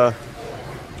hit the...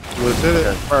 Let's hit it.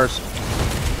 Okay, first.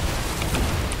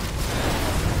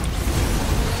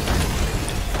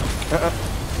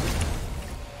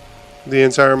 The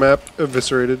entire map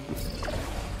eviscerated.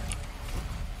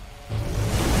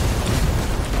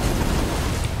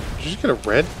 Did you just get a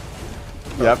red?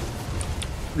 Yep.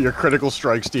 Your critical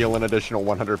strikes deal an additional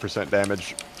 100%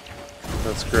 damage.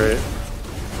 That's great.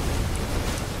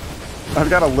 I've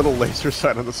got a little laser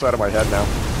sight on the side of my head now.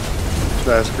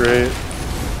 That's great.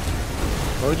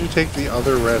 Why would you take the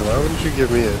other red? Why wouldn't you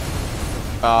give me it?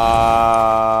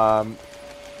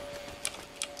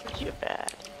 You're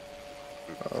bad.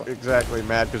 Oh, Exactly,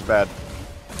 mad cause bad.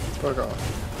 fuck off.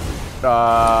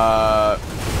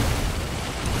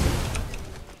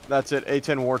 That's it.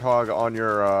 A10 Warthog on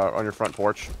your front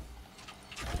porch.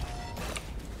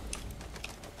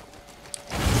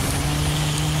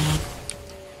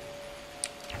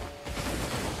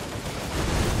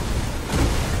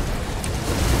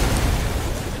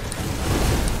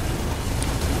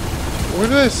 What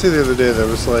did I see the other day that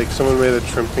was like someone made a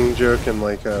trimping joke in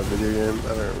like a video game? I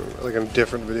don't remember. Like a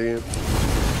different video game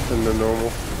than the normal. I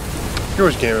forget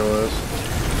which game it was.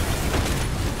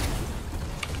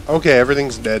 Okay,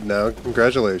 everything's dead now.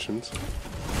 Congratulations.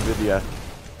 Vidya.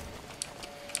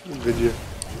 Video.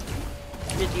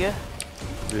 Video.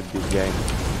 Vidya gang.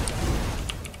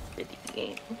 Video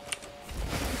game.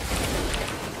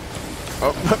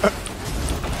 Oh.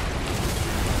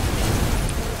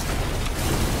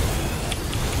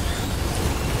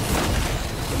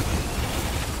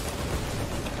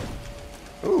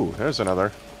 Ooh, there's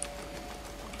another.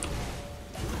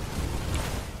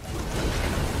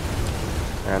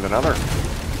 And another.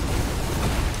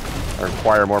 I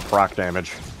require more proc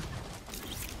damage.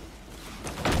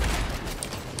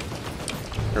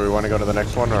 Do we want to go to the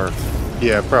next one, or?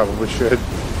 Yeah, probably should.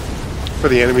 For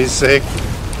the enemy's sake.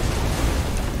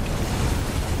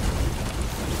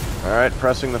 Alright,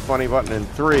 pressing the funny button in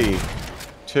 3,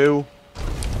 2.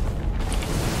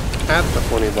 At the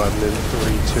funny button in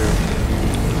 3, 2.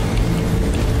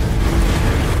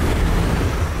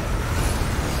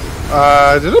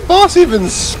 Did a boss even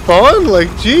spawn? Like,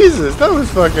 Jesus, that was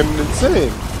fucking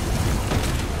insane.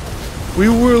 We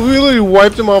literally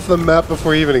wiped him off the map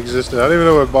before he even existed. I don't even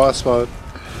know what boss spawned.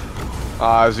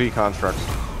 Z constructs.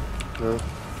 No.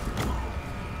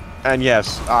 And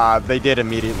yes, they did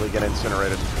immediately get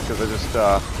incinerated, because I just,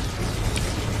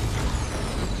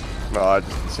 well, I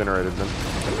just incinerated them.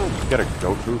 Did I get a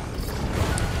goat hoof?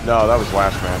 No, that was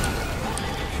last man.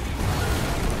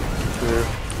 Yeah.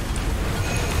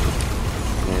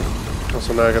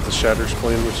 Also, now I got the Shatter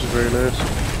Spleen, which is very nice.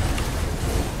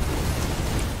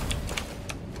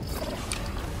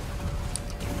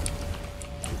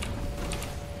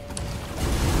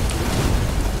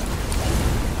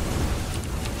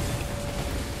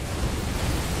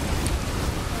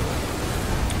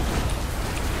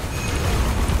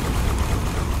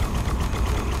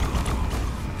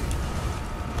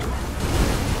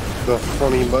 The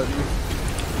funny button.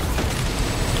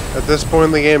 At this point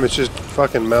in the game, it's just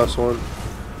fucking mouse 1.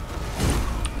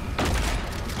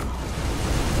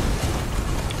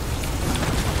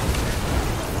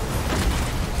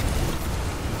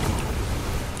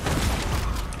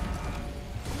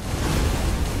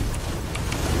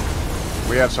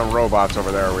 We have some robots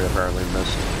over there we apparently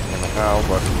missed. I don't know how,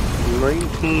 but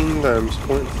 19 times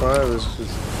 0.5 is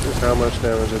how much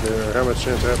damage I do, or how much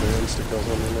chance I have to insta-kill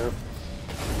something now.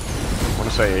 I want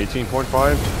to say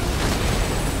 18.5?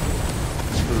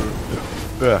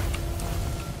 Yeah.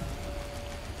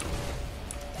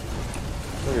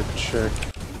 I gotta check.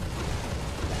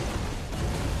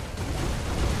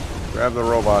 Grab the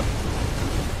robot.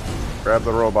 Grab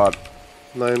the robot.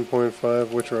 9.5,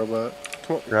 which robot?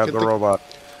 Come on, Grab the robot.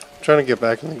 I'm trying to get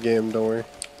back in the game, don't worry.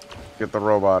 Get the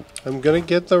robot. I'm gonna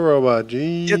get the robot,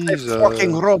 Jesus. Get the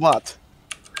fucking robot!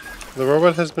 The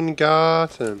robot has been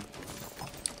gotten.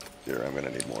 Here, I'm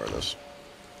gonna need more of this.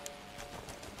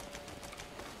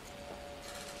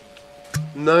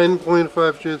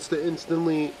 9.5 chance to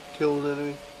instantly kill an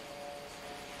enemy.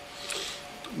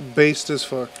 Based as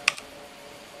fuck.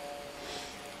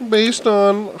 Based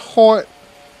on what?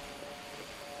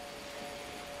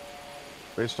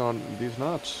 Based on these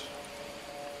nuts.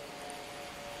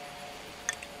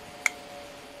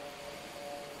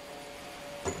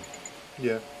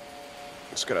 Yeah.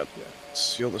 Just gotta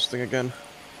seal this thing again.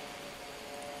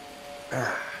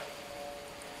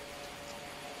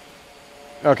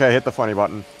 Okay, hit the funny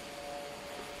button.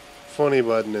 Funny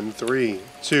button in 3,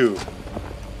 2.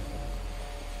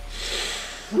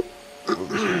 Move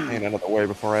this champagne out of the way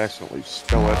before I accidentally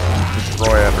spill it,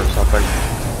 destroy it, or something.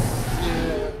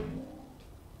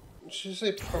 Did you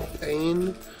say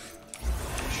propane?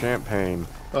 Champagne.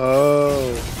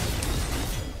 Oh.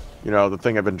 You know, the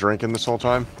thing I've been drinking this whole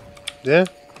time? Yeah.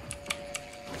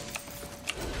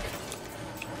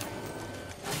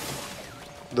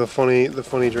 The funny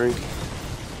drink.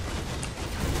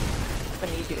 What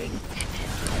are you doing?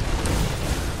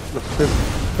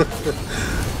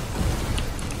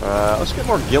 Let's get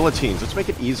more guillotines. Let's make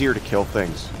it easier to kill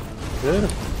things. Yeah.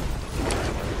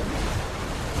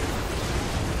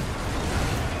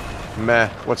 Meh.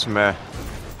 What's meh?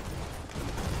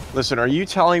 Listen, are you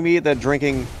telling me that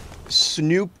drinking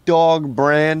Snoop Dogg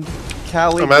brand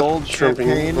Cali Gold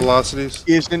champagne velocities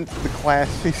isn't the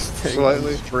classiest thing on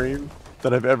the stream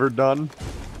that I've ever done?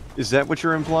 Is that what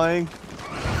you're implying?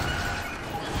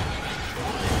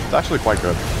 It's actually quite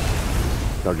good.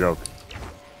 No joke.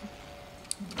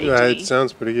 Yeah, it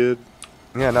sounds pretty good.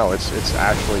 Yeah, no, it's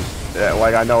actually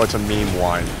like, I know it's a meme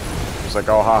wine. It's like,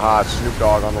 oh haha, it's Snoop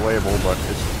Dogg on the label, but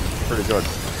it's pretty good.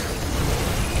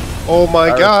 Oh my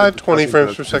god, 20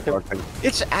 frames per second.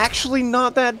 It's actually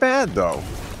not that bad though.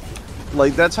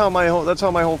 Like that's how my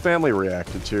whole family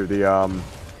reacted to the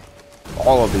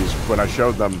all of these when I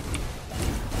showed them.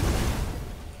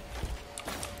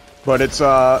 But it's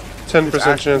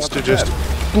 10% chance to just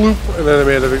bloop an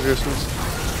enemy out of existence.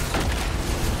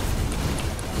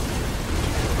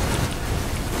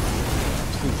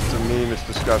 It's a meme, it's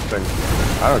disgusting.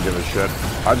 I don't give a shit.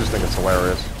 I just think it's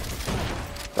hilarious.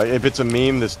 Like, if it's a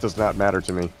meme, this does not matter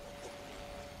to me.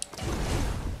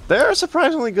 They're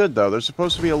surprisingly good, though. They're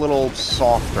supposed to be a little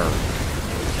softer.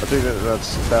 I think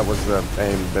that was the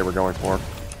aim they were going for.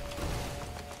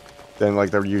 Than,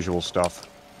 like, their usual stuff.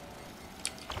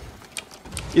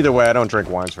 Either way, I don't drink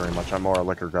wines very much. I'm more a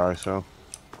liquor guy, so...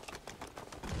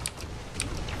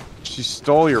 She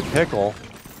stole your pickle.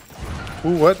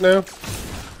 Ooh, what now?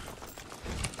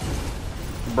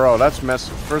 Bro, that's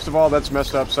messed... First of all, that's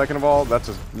messed up. Second of all, that's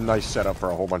a nice setup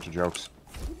for a whole bunch of jokes.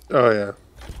 Oh, yeah.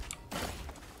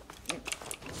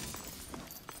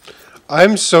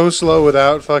 I'm so slow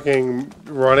without fucking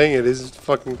running, it is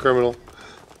fucking criminal.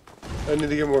 I need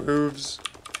to get more hooves.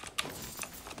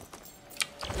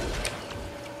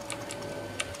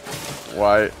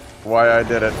 Why I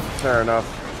did it. Fair enough.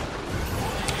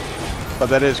 But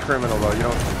that is criminal, though. You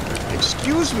don't...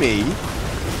 Excuse me?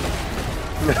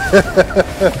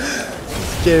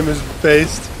 This game is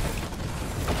based.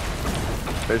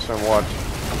 Based on what?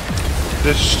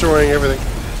 Destroying everything.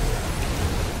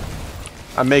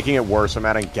 I'm making it worse. I'm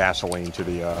adding gasoline to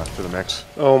the mix.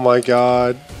 Oh my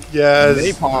god. Yes.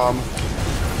 Napalm.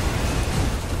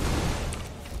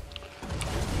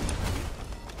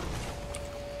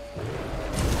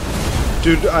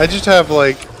 Dude, I just have,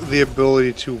 like, the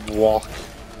ability to walk.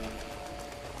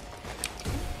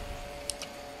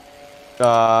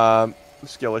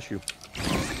 Skill issue.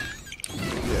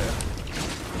 Yeah.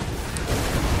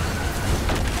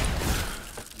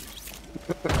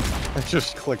 I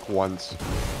just clicked once.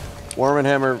 Worm and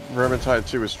Hammer Vermintide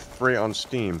 2 is free on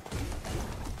Steam.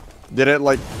 Did it,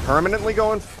 like, permanently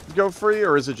go free,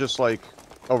 or is it just, like,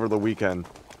 over the weekend?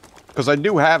 Because I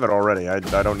do have it already. I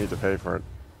don't need to pay for it.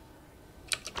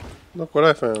 Look what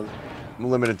I found.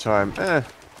 Limited time.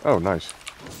 Oh, nice.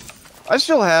 I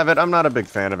still have it. I'm not a big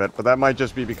fan of it, but that might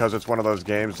just be because it's one of those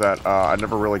games that I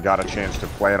never really got a chance to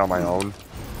play it on my own.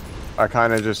 I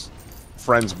kind of just...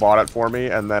 Friends bought it for me,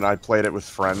 and then I played it with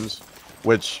friends,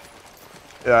 which...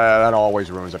 that always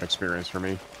ruins an experience for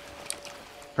me.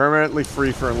 Permanently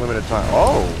free for a limited time.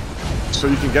 Oh! So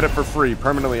you can get it for free,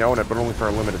 permanently own it, but only for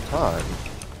a limited time.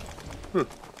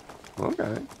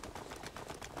 Okay.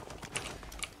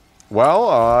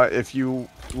 Well, if you...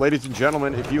 Ladies and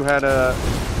gentlemen, if you had an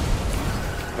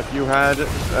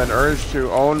urge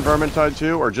to own Vermintide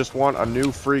 2 or just want a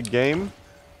new free game,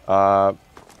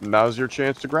 now's your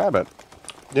chance to grab it.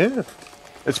 Yeah.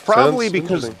 It's probably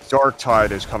because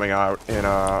Darktide is coming out in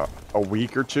a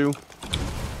week or two.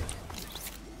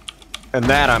 And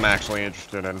that I'm actually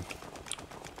interested in.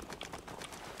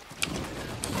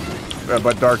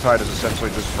 But Darktide is essentially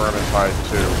just Vermintide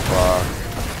 2,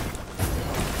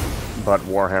 but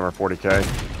Warhammer 40k.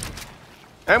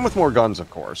 And with more guns, of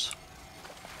course.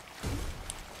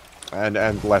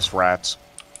 And less rats.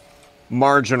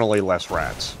 Marginally less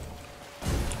rats.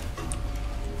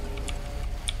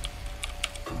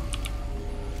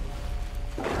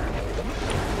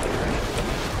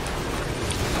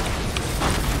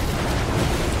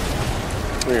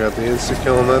 We got the insta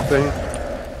kill on that thing.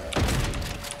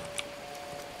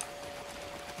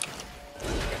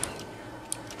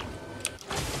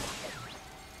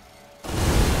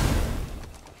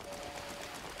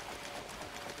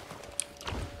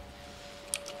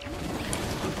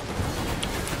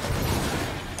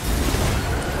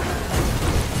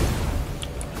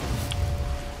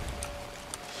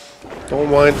 Don't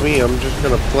mind me, I'm just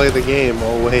gonna play the game.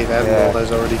 Oh wait, Admiral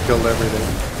has already killed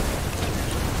everything.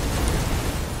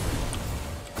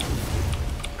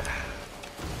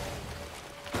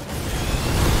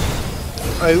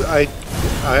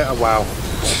 Wow.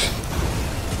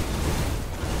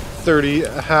 30,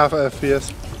 half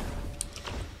FPS.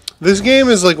 This game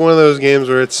is like one of those games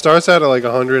where it starts out at like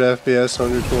 100 FPS,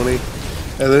 120,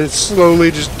 and then it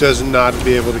slowly just does not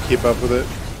be able to keep up with it.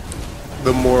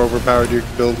 The more overpowered your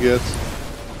build gets.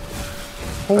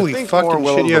 Holy fucking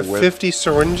shit, you have 50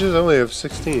 syringes? I only have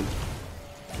 16.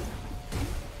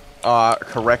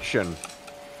 Correction.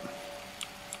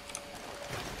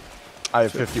 I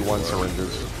have 51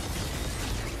 syringes.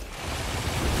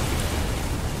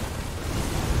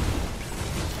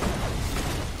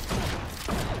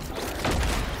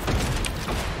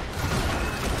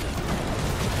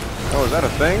 Oh, is that a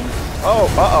thing? Oh,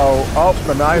 uh-oh. Oh,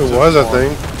 the knives. It was a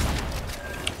thing.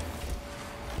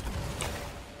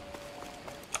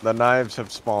 The knives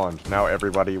have spawned. Now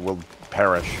everybody will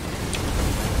perish.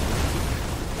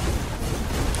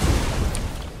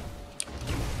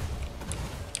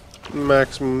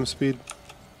 Maximum speed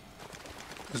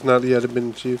has not yet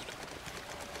been achieved.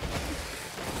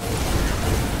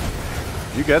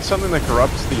 Did you get something that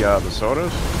corrupts the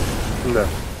sodas? No.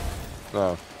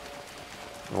 No.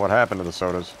 What happened to the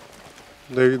sodas?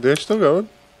 They're still going.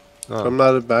 Oh. I'm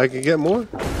not. I could get more.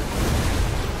 Could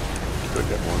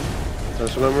get more.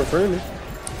 That's what I'm referring to.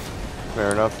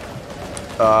 Fair enough.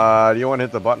 Do you want to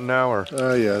hit the button now, or?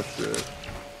 Yeah. Let's do it.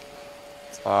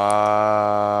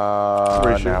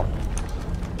 Now.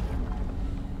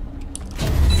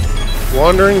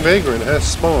 Wandering Vagrant has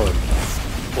spawned.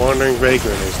 Wandering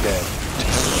Vagrant is dead.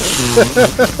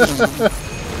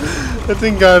 That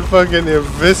thing got fucking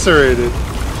eviscerated.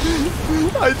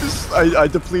 I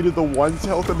depleted the one's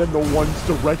health, and then the ones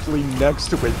directly next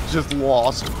to it just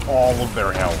lost all of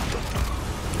their health.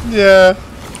 Yeah.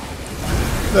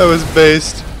 That was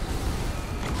based.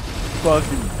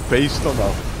 Fucking based on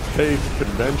a fake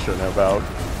convention about.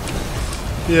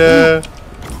 Yeah.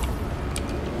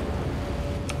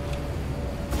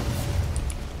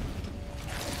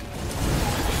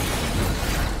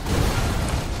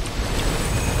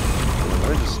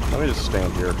 Let me just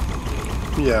stand here.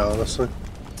 Yeah, honestly.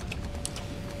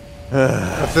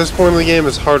 At this point in the game,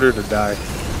 it's harder to die.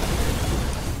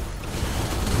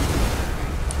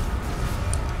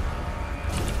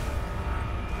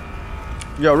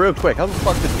 Yo, real quick, how the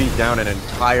fuck did beat down an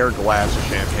entire glass of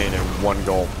champagne in one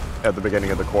gulp at the beginning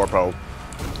of the Corpo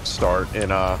start in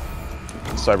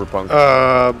Cyberpunk?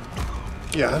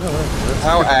 Yeah, I don't know. That's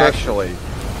how actually?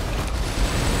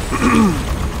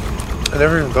 I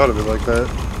never even thought of it like that.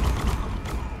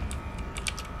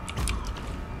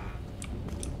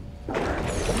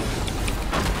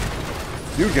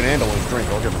 Dude can handle his drink,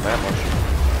 I'll give him that much.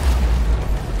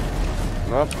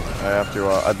 Nope, I have to,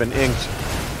 I've been inked.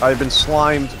 I've been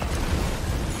slimed.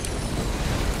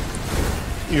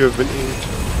 You have been inked.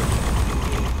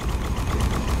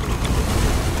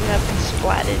 You have been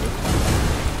splatted.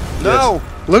 No! Yes.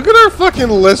 Look at our fucking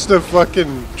list of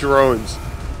fucking drones.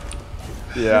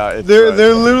 Yeah, it's, they're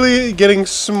literally getting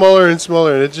smaller and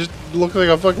smaller, and it just looks like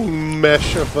a fucking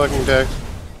mesh of fucking text.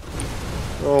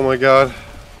 Oh my god.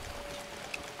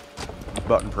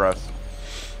 Button press.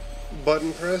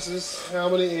 Button presses? How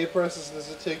many A presses does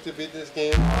it take to beat this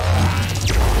game?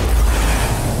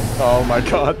 Oh my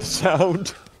god, the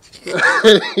sound. Yeah.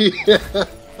 I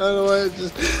don't know why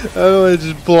it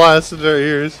just blasted our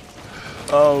ears.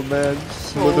 Oh man.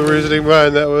 What the reasoning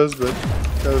behind that was, but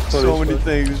that was funny. So many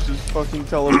things just fucking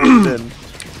teleported in.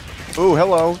 Ooh,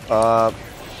 hello.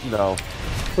 No.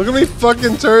 Look how many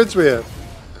fucking turrets we have.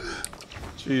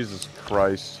 Jesus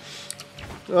Christ.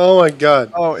 Oh my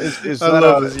god. Oh, is I that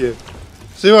love this game.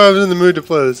 See why I was in the mood to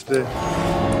play this today.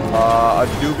 A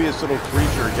dubious little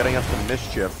creature getting up to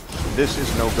mischief. This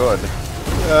is no good.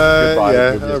 Goodbye,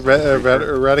 yeah,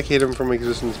 eradicate him from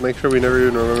existence. Make sure we never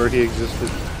even remember he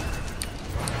existed.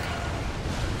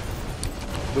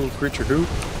 Little creature who?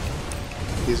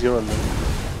 He's gone now.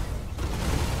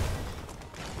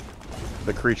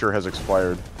 The creature has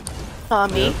expired.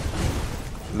 Me? Yeah.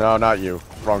 No, not you.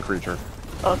 Wrong creature.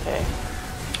 Okay.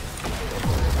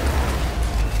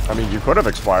 I mean, you could have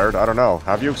expired. I don't know.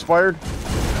 Have you expired?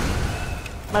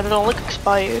 I don't look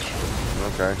expired.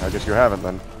 Okay, I guess you haven't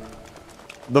then.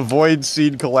 The void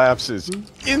seed collapses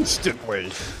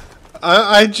instantly.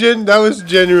 That was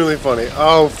genuinely funny.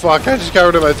 Oh fuck! I just got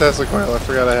rid of my Tesla coil. I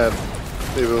forgot I had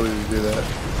the ability to do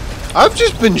that. I've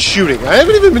just been shooting. I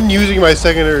haven't even been using my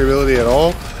secondary ability at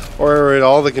all, or at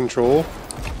all the control.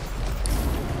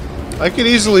 I could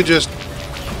easily just,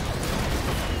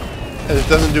 and it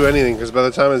doesn't do anything because by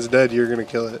the time it's dead, you're gonna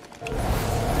kill it.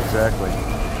 Exactly.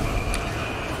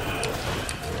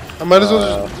 I might as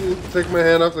well just take my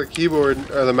hand off the keyboard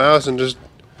or the mouse and just,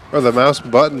 or the mouse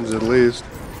buttons at least.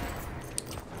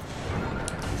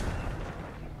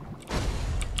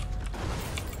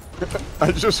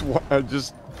 I just,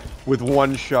 with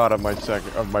one shot of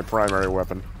my primary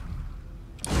weapon.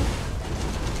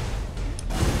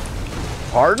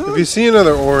 Pardon? If you see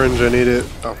another orange, I need it.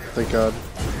 Oh, thank God.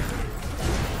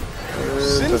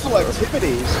 Sinful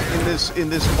activities in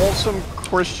this wholesome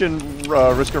Christian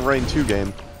Risk of Rain 2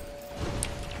 game.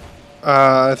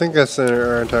 I think that's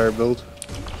our entire build.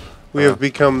 We have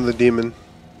become the demon.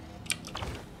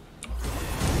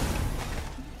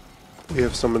 We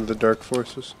have summoned the dark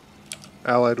forces.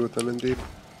 Allied with them, indeed.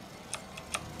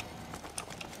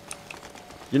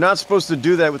 You're not supposed to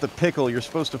do that with a pickle. You're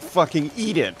supposed to fucking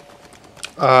eat it.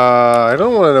 I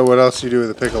don't want to know what else you do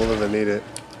with a pickle other than eat it.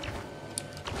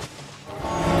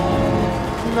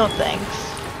 No thanks.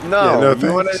 No, Yeah, no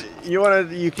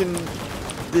you can.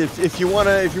 If you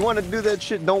wanna do that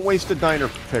shit, don't waste a diner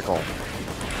pickle.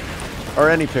 Or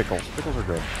any pickles. Pickles are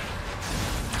good.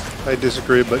 I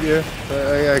disagree, but yeah,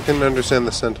 I can understand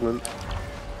the sentiment.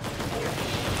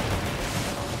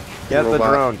 Get the Robot.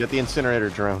 drone. Get the incinerator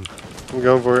drone. I'm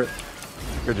going for it.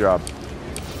 Good job.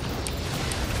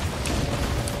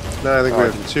 Now I think we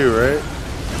have two, right?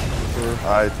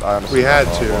 I honestly We had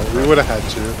don't know. two. We would have had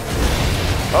two.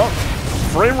 Oh,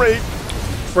 frame rate.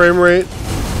 Frame rate.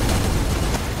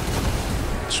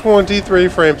 23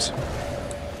 frames.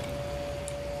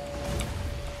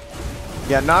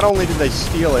 Yeah, not only did they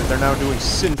steal it, they're now doing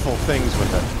sinful things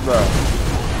with it. Bro.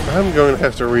 I'm going to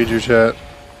have to read your chat.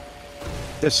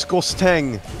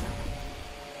 Disgusting.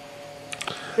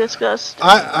 Disgusting.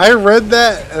 I read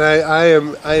that and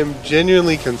I am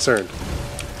genuinely concerned.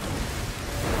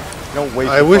 Don't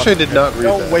waste. I wish I did not read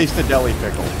that. Don't waste a deli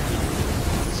pickle.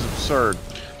 This is absurd.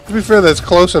 To be fair, that's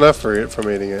close enough for it from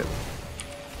eating it.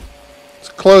 It's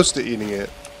close to eating it.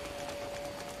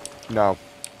 No.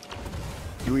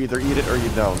 You either eat it or you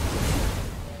don't.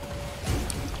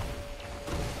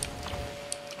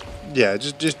 Yeah,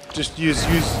 just use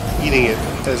eating it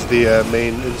as the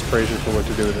main inspiration for what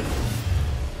to do with it.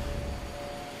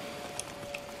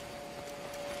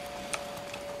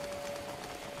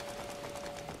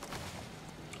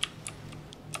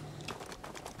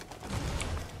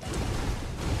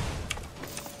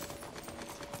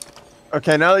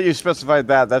 Okay, now that you specified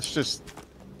that, that's just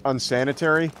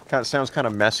unsanitary. Kind of sounds kind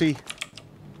of messy.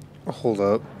 Hold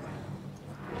up.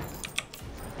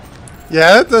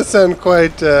 Yeah, that does sound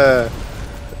quite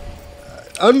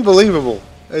unbelievable.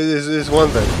 Is one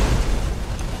thing.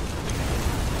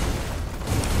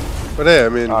 But hey, I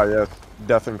mean, Ah, yes.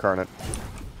 Death incarnate.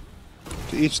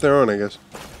 to each their own, I guess.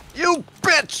 You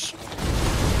bitch!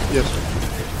 Yes.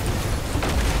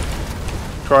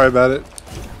 Cry about it.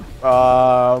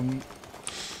 Cow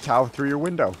through your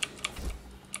window.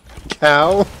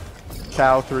 Cow.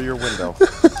 Cow through your window.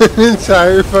 An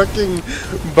entire fucking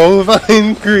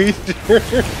bovine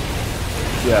creature.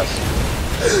 Yes.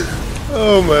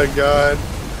 Oh my god.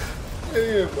 I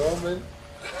need a moment.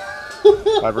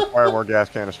 I require more gas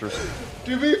canisters.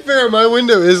 To be fair, my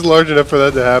window is large enough for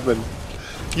that to happen.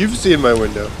 You've seen my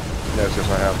window. Yes, I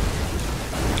have.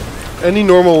 Any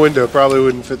normal window probably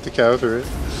wouldn't fit the cow through it.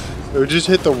 It would just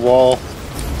hit the wall.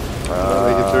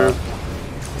 Make it through.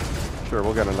 Sure,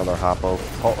 we'll get another Hapu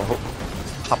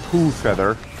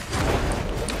feather.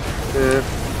 Yeah.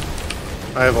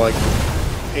 I have like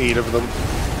 8 of them.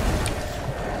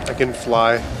 I can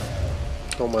fly.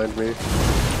 Don't mind me.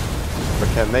 But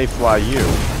can they fly you?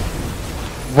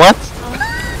 What?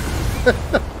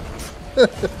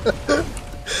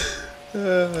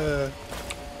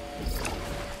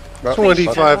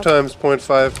 25 times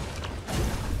 0.5.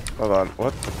 Hold on,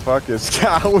 what the fuck is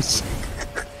cows?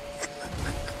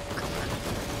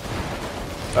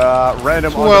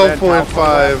 Random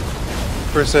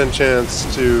 12.5% chance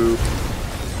to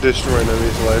destroy an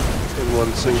enemy's life in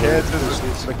one single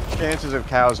instance. The chances of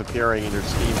cows appearing in your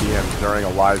Steam DMs during a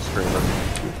live stream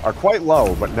are quite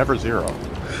low, but never zero.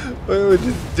 Wait,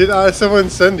 did someone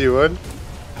send you one?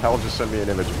 Hell, just send me an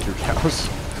image of 2 cows.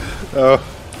 Oh,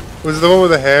 was it the one with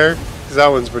the hair? Because that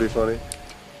one's pretty funny.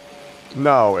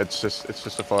 No, it's just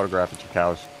a photograph of 2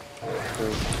 cows.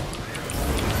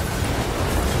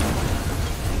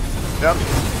 Yep.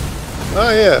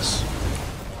 Ah, yes.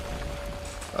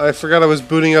 I forgot I was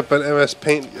booting up an MS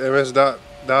Paint,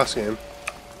 MS-DOS game.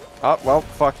 Oh, well,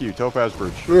 fuck you, Topaz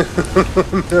Brooch.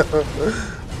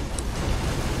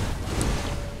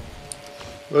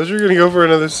 I was gonna go for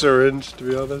another syringe, to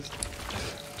be honest.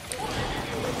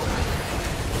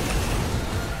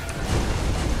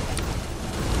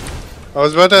 I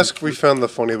was about to ask if we found the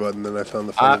funny button, then I found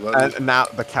the funny button. And now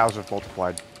the cows have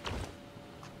multiplied.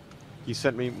 He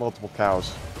sent me multiple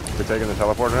cows. We're taking the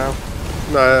teleporter now?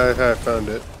 No, I found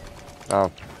it.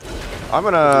 Oh. I'm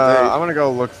gonna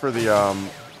go look for the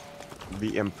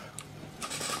imp.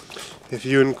 If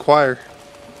you inquire.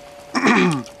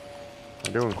 I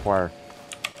do inquire.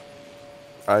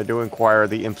 I do inquire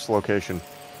the imp's location.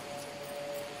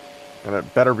 And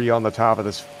it better be on the top of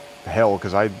this hill,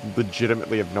 because I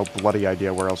legitimately have no bloody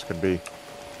idea where else it could be.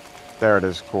 There it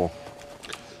is, cool.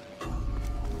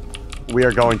 We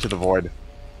are going to the void.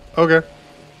 Okay.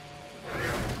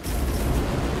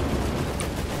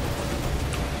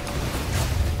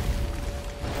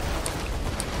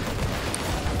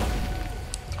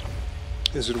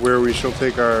 Is it where we shall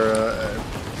take our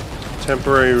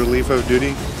temporary relief of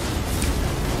duty?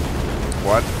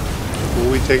 What?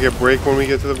 Will we take a break when we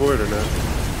get to the void or not?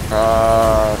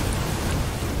 I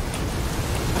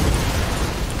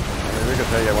mean, we could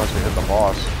take it once we hit the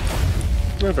boss.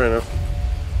 Yeah, fair enough.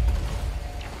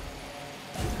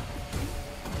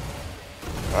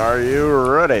 Are you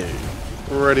ready?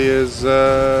 Ready as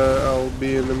I'll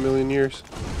be in a million years.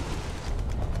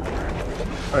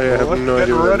 I have Let's no get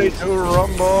idea what that ready means. to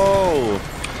rumble!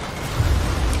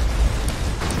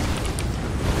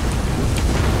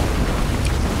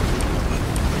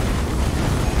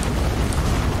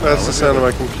 That's the sound of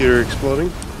my computer exploding.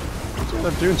 What's the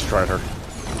other Dune Strider?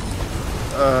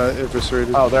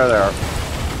 Eviscerated. Oh, there they are.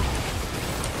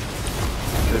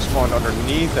 They spawned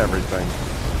underneath everything.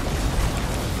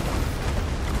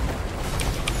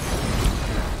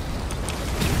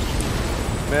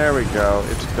 There we go.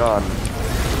 It's done.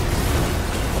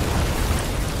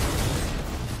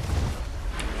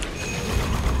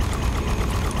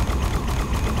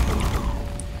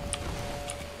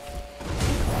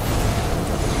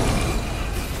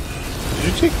 Did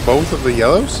you take both of the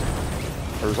yellows?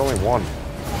 There was only one.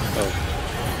 Oh.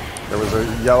 There was a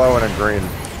yellow and a green.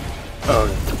 Oh,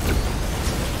 okay.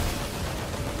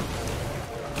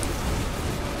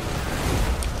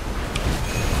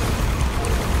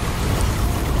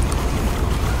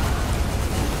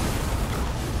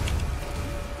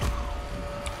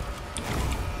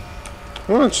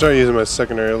 I want to start using my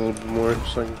secondary a little bit more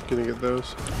so I can get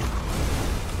those.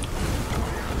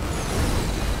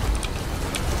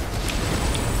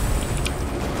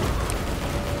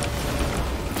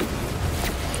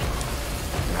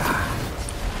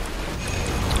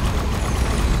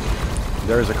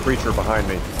 There is a creature behind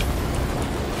me.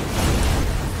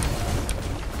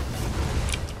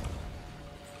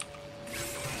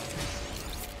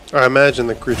 I imagine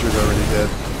the creature's already dead.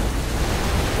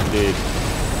 Indeed.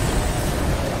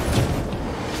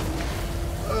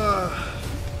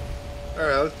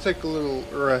 Alright, let's take a little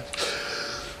rest.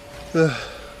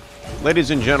 Ladies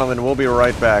and gentlemen, we'll be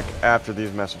right back after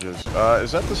these messages.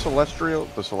 Is that the celestial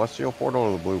portal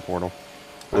or the blue portal?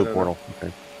 Blue portal.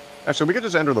 Okay. Actually, we could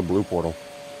just enter the blue portal.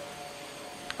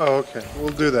 Oh, okay. We'll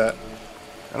do that.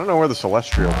 I don't know where the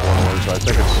celestial portal is. I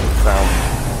think it's found.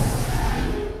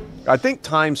 I think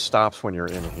time stops when you're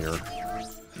in here.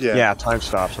 Yeah. Yeah, time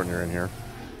stops when you're in here.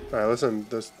 Alright, listen.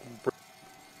 This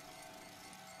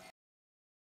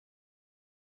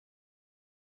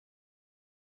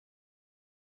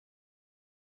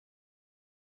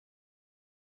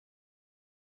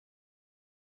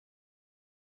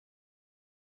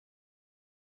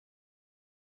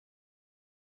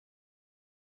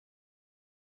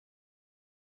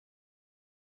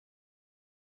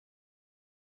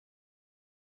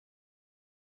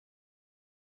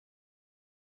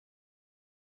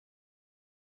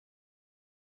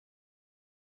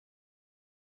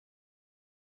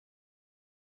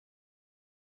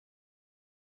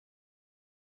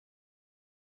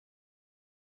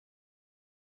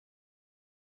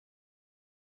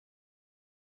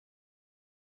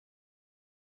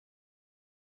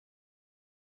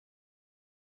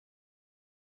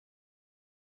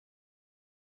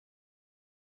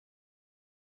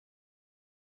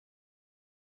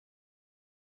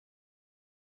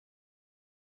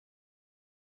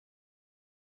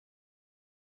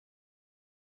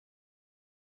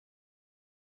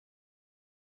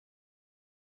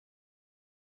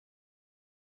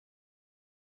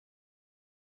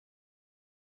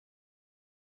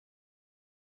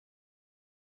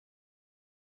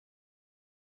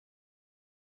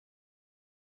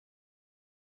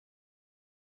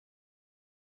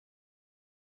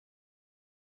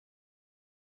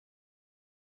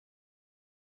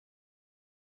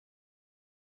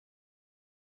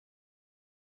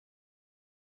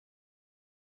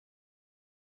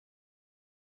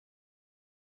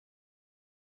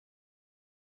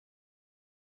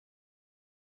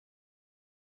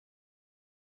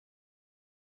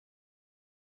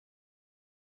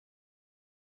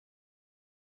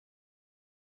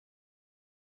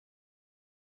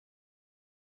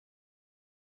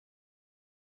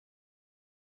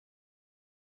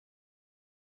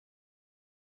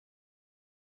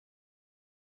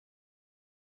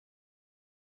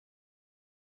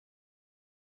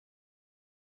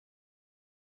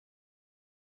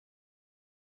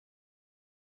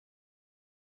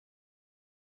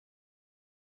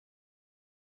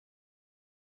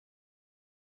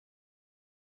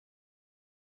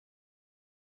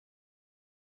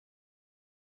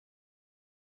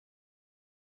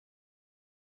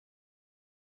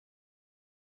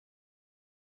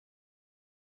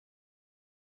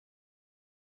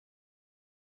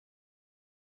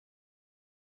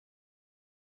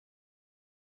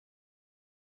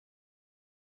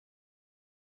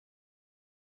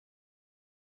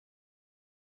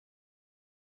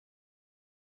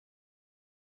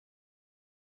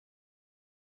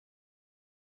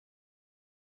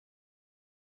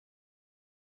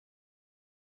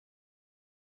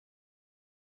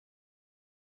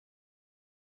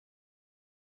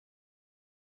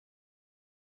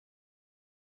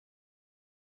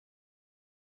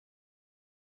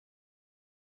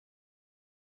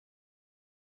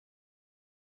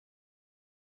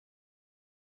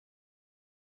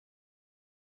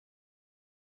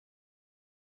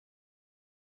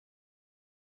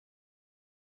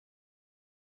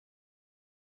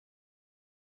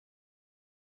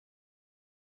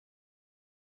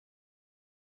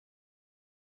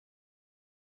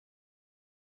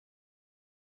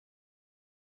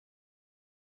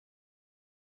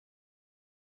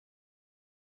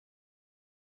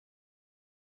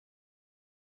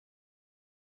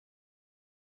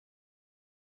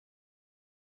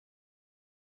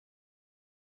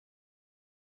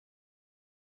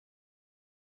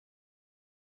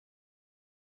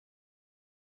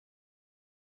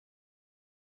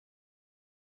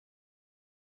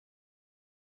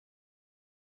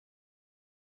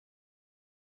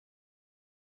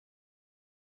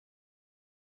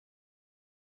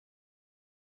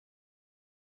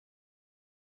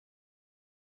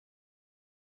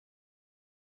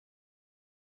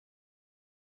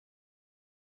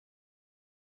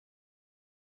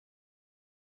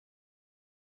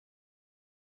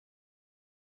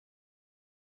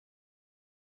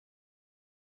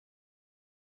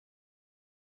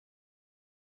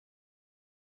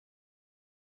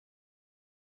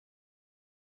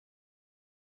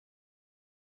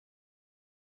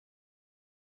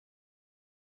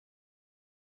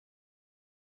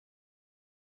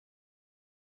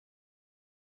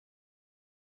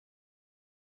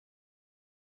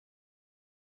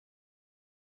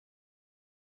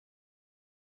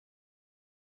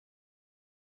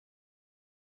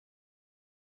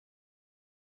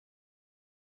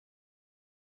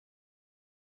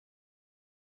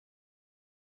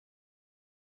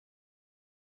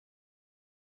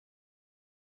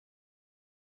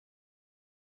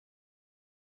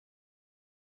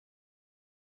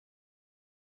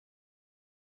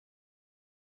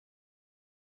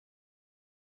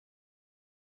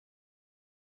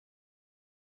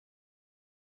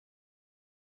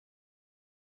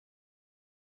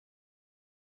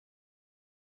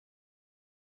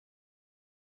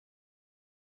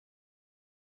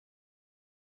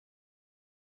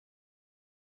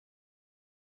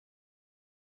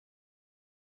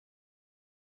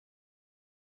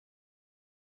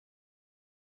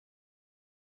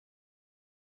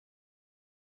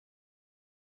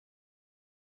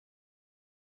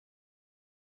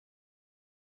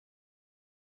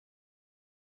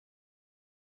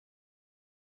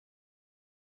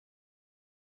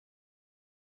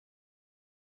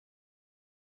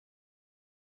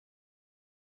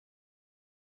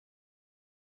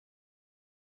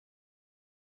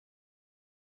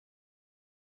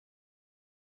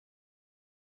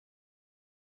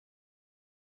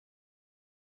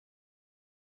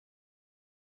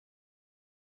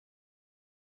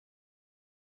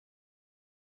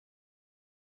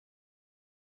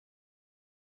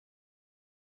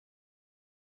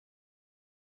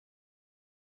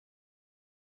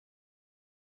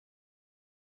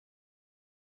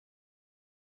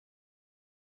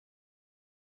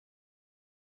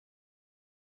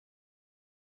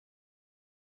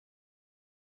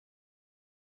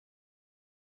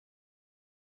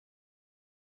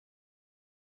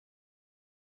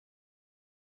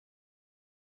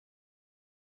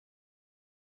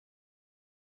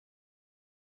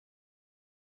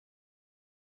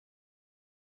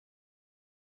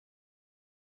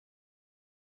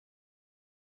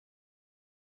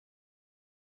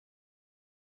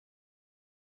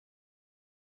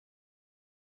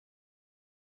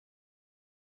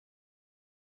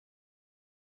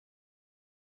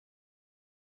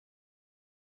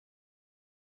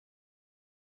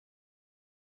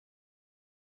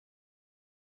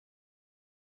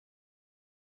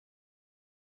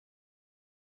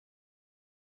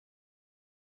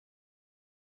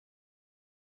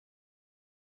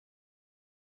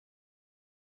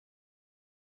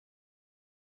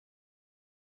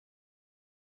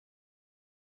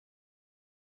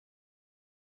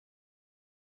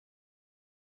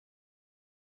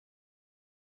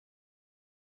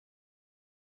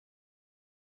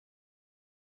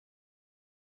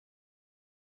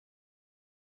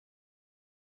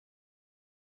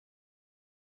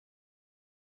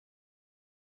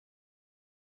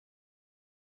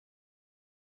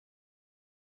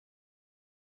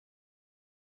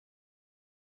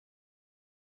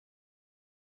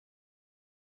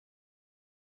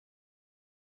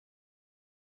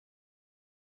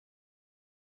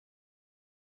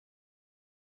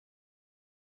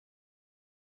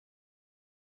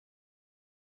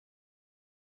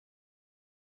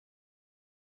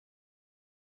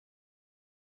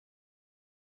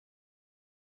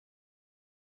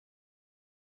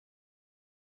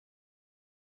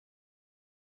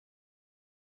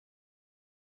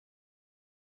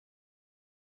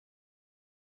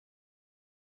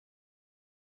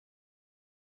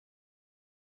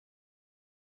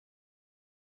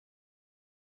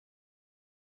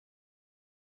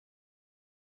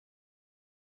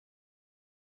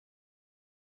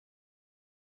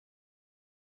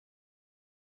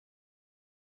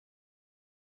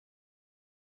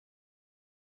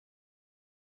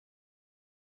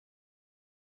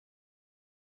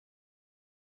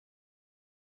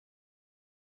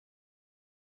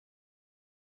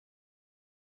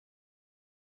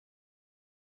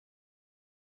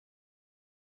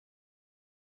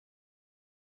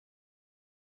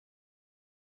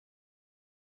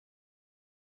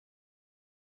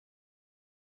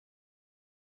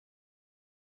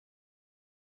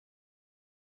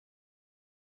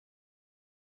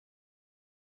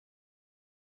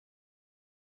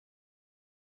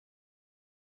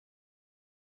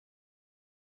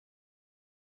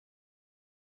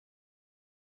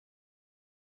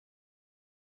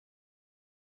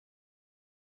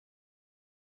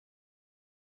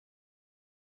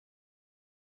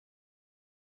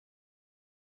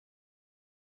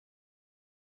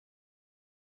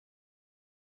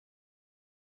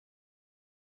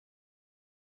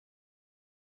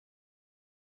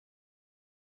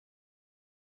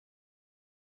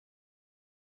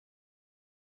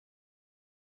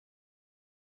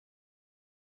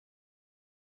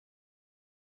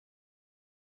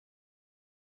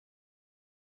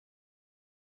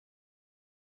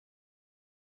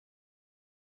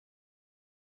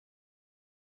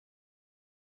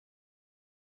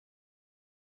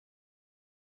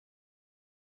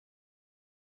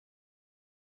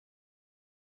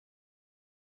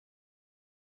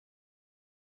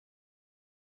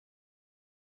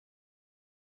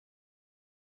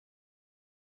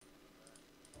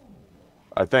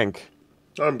I think.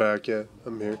 I'm back, yeah.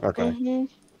 I'm here. Okay. Mm-hmm.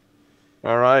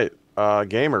 All right.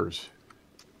 Gamers.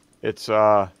 It's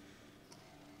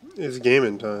It's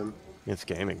gaming time. it's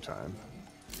gaming time.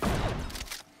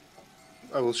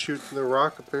 I will shoot the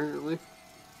rock, apparently.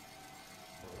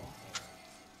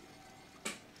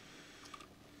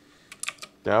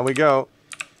 Down we go.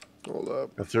 Hold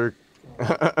up. I threw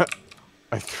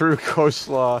I threw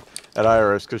coleslaw at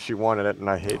Iris because she wanted it, and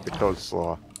I hate the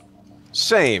coleslaw.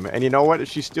 Same. And you know what? If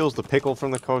she steals the pickle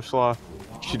from the coleslaw,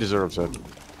 she deserves it.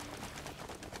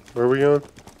 Where are we going?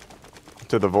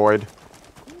 To the void.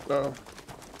 Oh.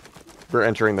 We're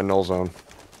entering the null zone.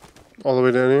 All the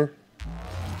way down here?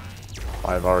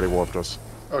 I've already warped us.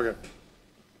 Okay.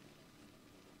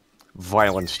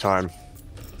 Violence time.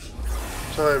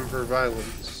 Time for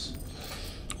violence.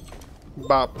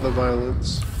 Bop the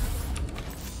violence.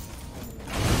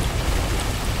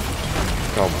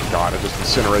 Oh my god, it just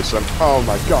incinerates them. Oh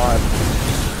my god.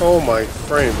 Oh my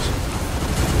frames.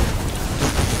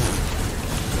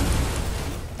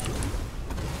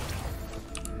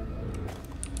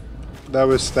 That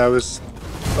was,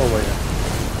 oh my god.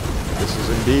 This is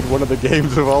indeed one of the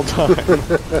games of all time.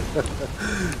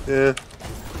 Yeah.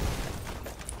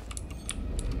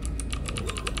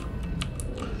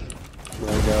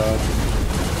 My god.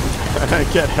 I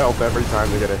get help every time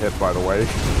they get a hit, by the way.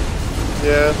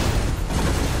 Yeah.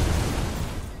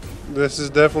 This is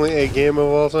definitely a game of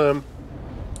all time.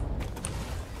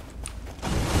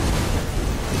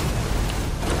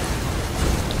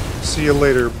 See you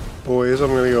later, boys. I'm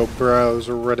gonna go browse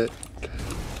Reddit.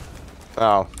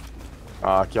 Oh.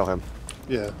 Kill him.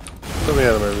 Yeah. Put me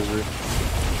out of my misery.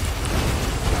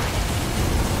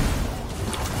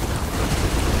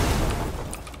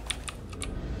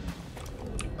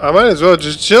 I might as well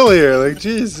just chill here. Like,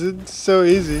 jeez, it's so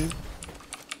easy.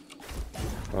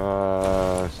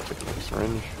 Stick it in the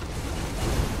syringe.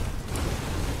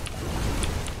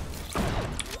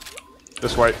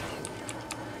 This way.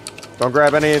 Don't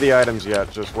grab any of the items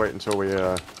yet. Just wait until we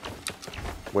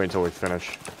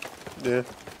finish. Yeah.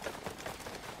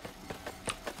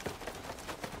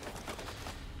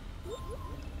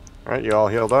 All right, you all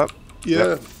healed up? Yeah.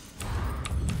 Yep.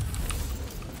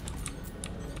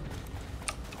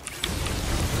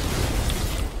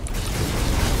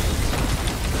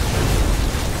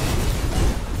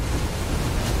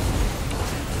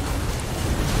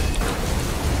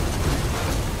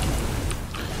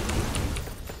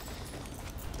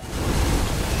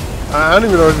 I don't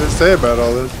even know what to say about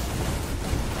all this.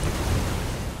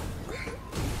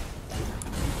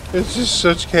 It's just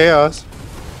such chaos.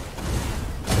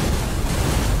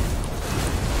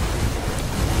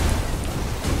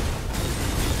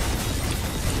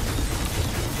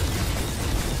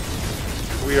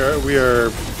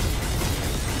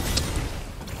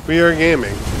 We are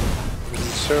gaming. It's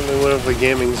certainly one of the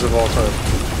gamings of all time.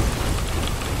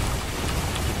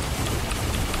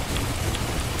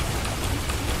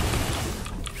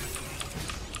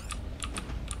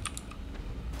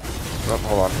 Oh,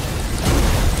 hold on.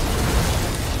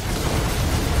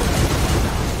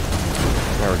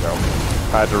 There we go.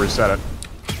 I had to reset it.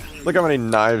 Look how many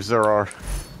knives there are.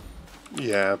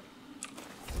 Yeah.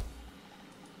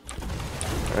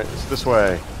 Alright, it's this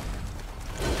way.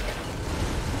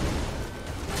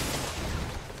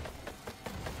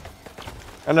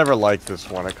 I never liked this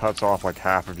one. It cuts off like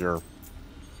half of your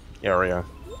area.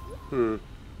 Hmm.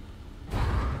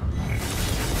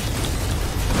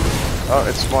 Oh,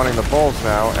 it's spawning the bulls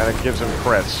now, and it gives him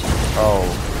crits. Oh.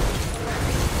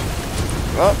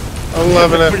 Oh.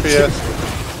 11 FPS.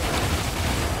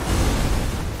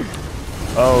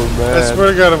 Oh, man. I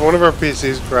swear to God, if one of our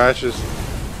PCs crashes,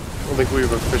 I think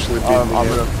we've officially beaten the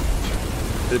game.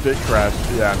 It did crash.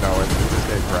 Yeah, no, this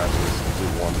game crashes.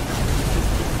 It won.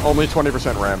 Only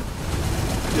 20% RAM.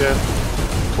 Yeah.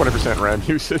 20% RAM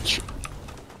usage.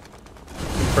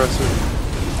 Impressive.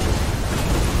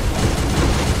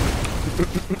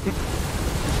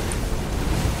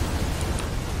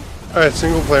 Alright,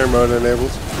 single player mode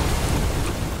enabled.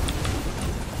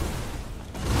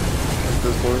 At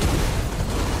this point.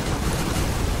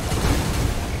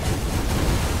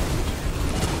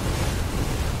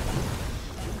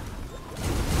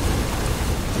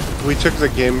 We took the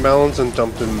game balance and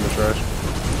dumped it in the trash.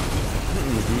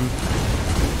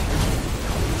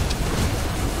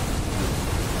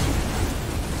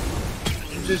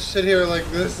 Just sit here like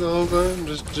this the whole time?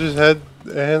 Just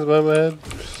hands by my head?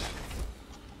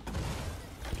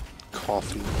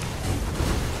 Coffee.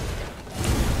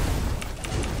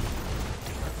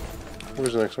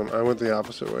 Where's the next one? I went the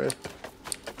opposite way.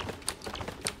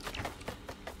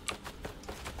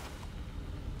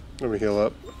 Let me heal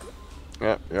up.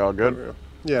 Yeah, you all good?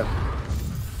 Yeah.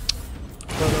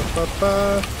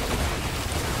 Ba-da-ba-ba.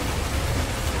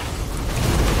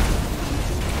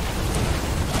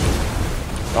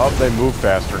 Oh, they move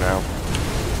faster now.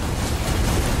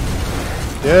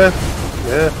 Yeah.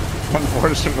 Yeah.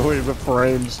 Unfortunately, the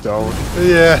frames don't.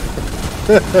 Yeah.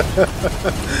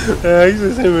 I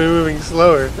actually seem to be moving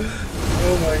slower.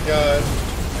 Oh my god.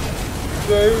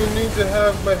 Do I even need to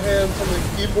have my hands on the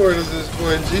keyboard at this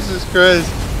point? Jesus Christ.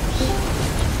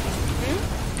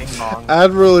 Ding dong.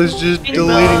 Admiral is just Ding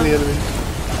deleting dong. the enemy.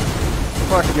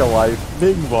 Fuck your life.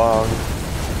 Bing bong.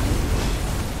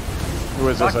 Who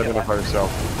is this? Fuck your Identify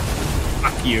yourself.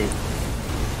 Fuck you.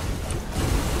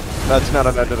 That's not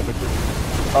an identification.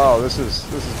 Oh, this is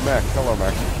Mech. Hello,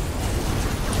 Mech.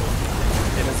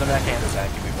 It is a mech and a Zach,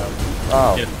 we both.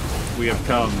 Oh. Yes, we have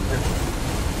come.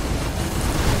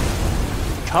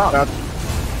 Come. That's,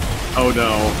 Oh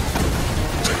no.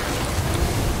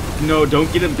 No,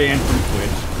 don't get him banned from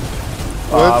Twitch.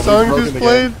 What we've song broken just the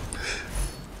played?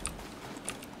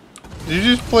 Did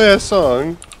you just play a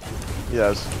song?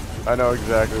 yes, I know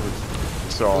exactly which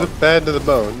Was song. it Bad to the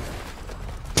Bone?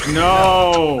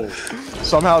 No!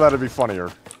 Somehow that'd be funnier.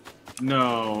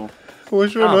 No.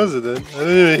 Which one was it then? I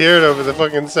didn't even hear it over the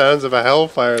fucking sounds of a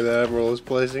hellfire that Admiral was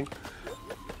placing.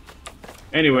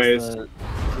 Anyways. It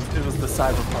was the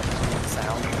cyberpunk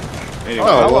sound. Anyway.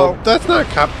 Oh, hello. well, that's not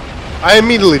I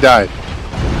immediately died.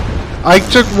 I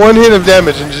took one hit of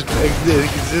damage and just it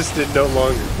existed no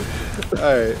longer.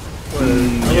 Alright.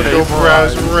 I'm gonna go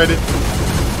browse Reddit.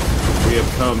 We have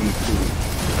come to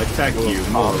attack you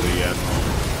morally, Admiral.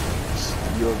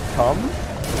 You have come?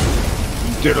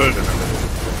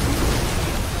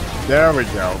 There we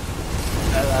go.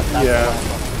 That's Yeah. the last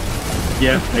one.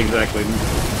 Yeah, exactly.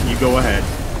 You go ahead.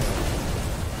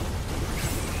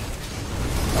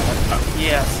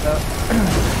 Yeah, so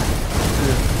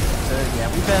yeah,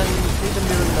 we've been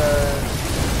doing the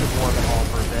Dwarven Hall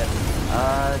for a bit.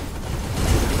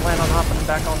 You plan on hopping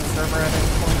back on the server at any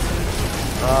point soon?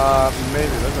 Maybe.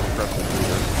 There's a pressing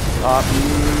here.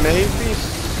 Maybe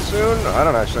soon? I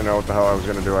don't actually know what the hell I was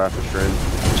gonna do after stream.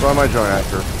 So I might join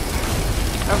after.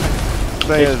 Okay.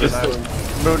 Thing is, It's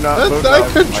I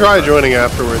could try joining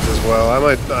afterwards as well. I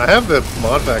have the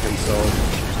Modpack installed.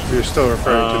 You're still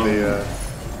referring to the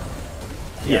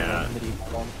Yeah. the medieval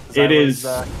one. 'Cause It is.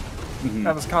 I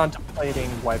was contemplating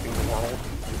wiping the world.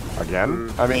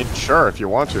 Again? I mean, sure, if you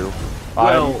want to.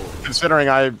 Well- Considering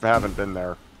I haven't been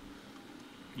there.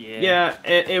 Yeah,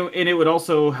 and it would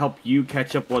also help you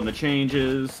catch up on the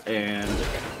changes and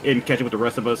catch up with the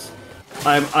rest of us.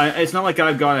 It's not like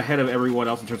I've gone ahead of everyone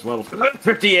else in terms of levels.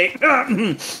 58.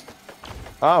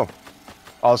 Oh.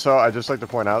 Also, I'd just like to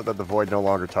point out that the void no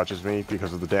longer touches me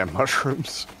because of the damn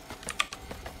mushrooms.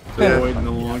 The void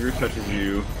no longer touches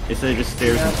you. Instead, it just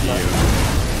stares into you.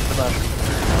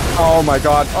 Oh my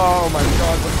god. Oh my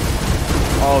god.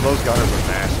 Oh, those gunners are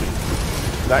nasty.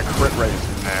 That crit rate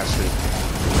is nasty.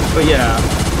 But yeah,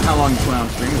 how long you plan on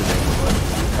streaming today?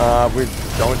 We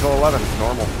go until 11,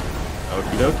 normal.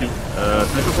 Okie dokie.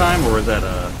 Central time, or is that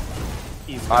I'm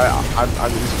Eastern.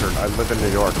 I live in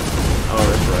New York. Oh,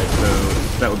 that's right. So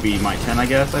that would be my 10, I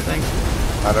guess. I think.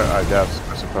 I guess.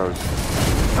 I suppose.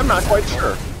 I'm not quite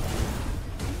sure.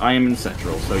 I am in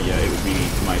Central, so yeah, it would be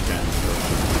my 10. So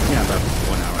yeah, about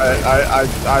 1 hour.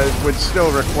 I would still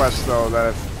request though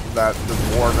that that the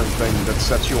dwarven thing that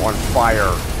sets you on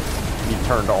fire be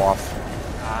turned off.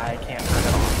 I can't turn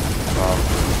it off.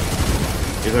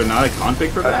 Is there not a config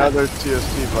for that? Another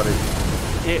TST, buddy.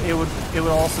 It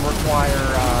would also require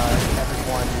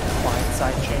everyone client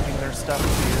side changing their stuff too.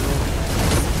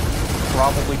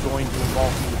 Probably going to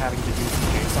involve me having to do some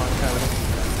JSON coding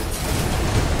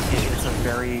because it's a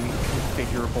very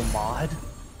configurable mod,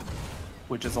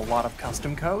 which is a lot of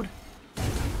custom code.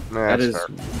 Nah, That that's is fair.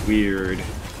 weird.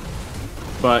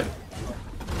 But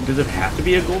does it have to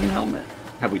be a golden helmet?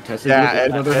 Have we tested Yeah,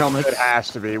 with other helmets? it has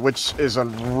to be, which is a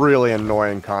really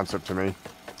annoying concept to me.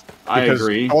 I Because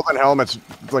agree. golden helmets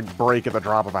like break at the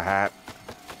drop of a hat.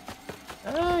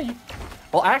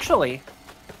 Well, actually,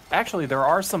 there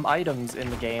are some items in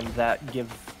the game that give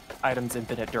items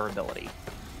infinite durability.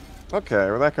 Okay,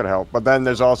 well that could help. But then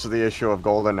there's also the issue of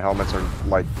golden helmets are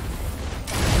like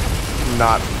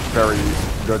not very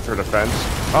good for defense.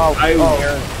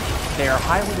 They're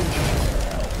highly engineered.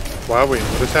 Wow, wait,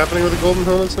 what is happening with the golden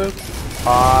helmets now?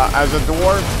 As a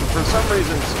dwarf, for some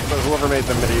reason, whoever made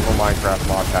the medieval Minecraft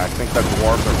mod pack think that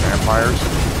dwarves are vampires.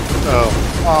 Oh.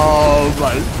 Oh,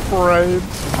 my frames.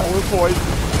 PowerPoint.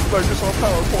 Microsoft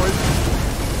PowerPoint.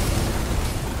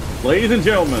 Ladies and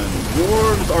gentlemen,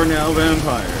 dwarves are now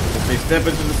vampires. If they step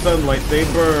into the sunlight, they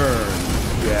burn.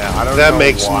 Yeah, I don't know. That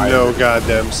makes why. no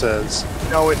goddamn sense.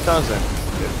 No, it doesn't.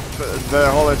 The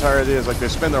whole entire idea is like they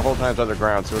spend their whole times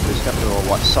underground, so if they step into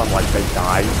the sunlight, they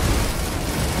die.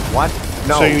 What?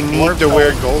 No. So you need to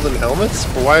wear golden helmets?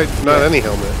 Why not any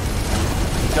helmet?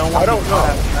 You don't want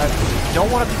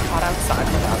to be caught outside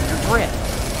without your grip.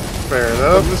 Fair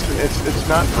enough. Listen, it's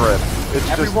not grip. It's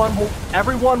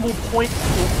Everyone will point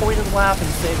and laugh and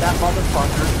say that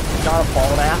motherfucker got a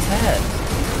bald ass head.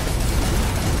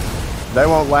 They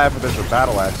won't laugh if there's a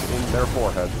battle axe in their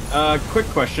forehead. Quick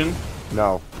question.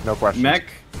 No question. Mech,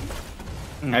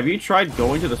 have you tried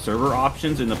going to the server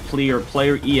options in the player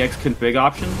EX config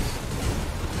options?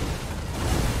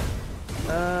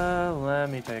 Let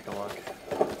me take a look.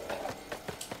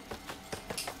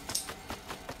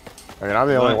 I mean, I'm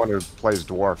the only one who plays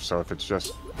dwarf, so if it's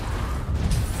just...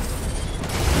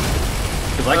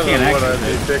 Because I can't actually.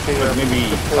 Maybe.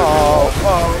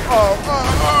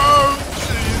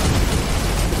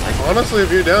 Jeez. Honestly,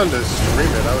 if you're down to stream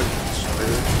it, I would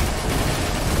stream it.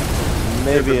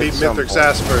 Maybe beat Mythic's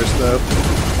ass first, though.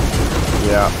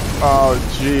 Yeah. Oh,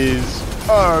 jeez.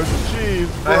 Oh, jeez.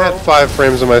 I had 5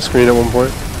 frames on my screen at one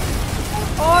point.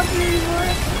 Oh, jeez,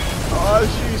 Rick. Oh,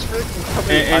 jeez, Rick.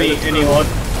 Any luck?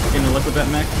 Any luck with that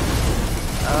mech?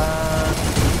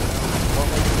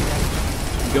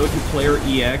 Go to player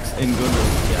EX and go to.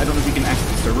 I don't know if you can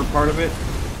access the server part of it,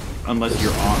 unless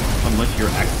you're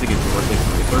accessing it directly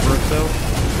from the server itself.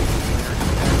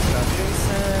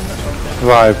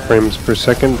 5 frames per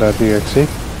second.exe.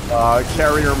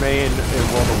 Carrier main in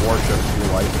World of Warships, if you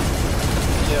like.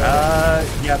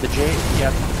 Yeah, the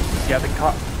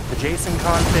Jason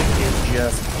config is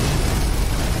just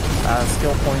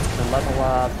skill points per level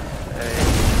up,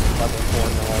 level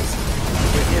formulas.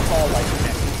 It's all like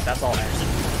connected. That's all actually.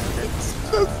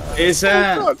 Is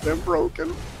that? So goddamn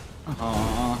broken.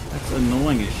 Aw, that's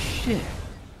annoying as shit.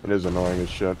 It is annoying as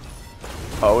shit.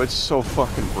 Oh, it's so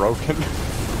fucking broken.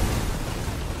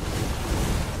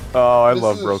 Oh, I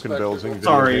love broken builds in video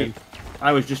Sorry, games.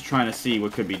 I was just trying to see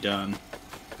what could be done.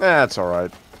 That's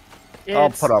alright. I'll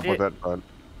put up with it, but...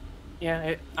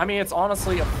 Yeah, I mean, it's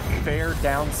honestly a fair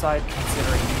downside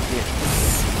considering you get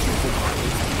stupid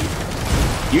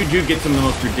crazy. You do get some of the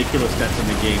most ridiculous stats in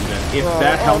the game that if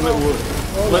that helmet would...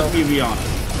 Let me be honest.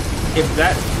 If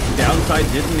that downside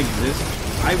didn't exist,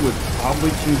 I would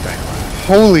probably choose that class.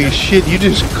 Holy shit, you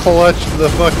just clutched the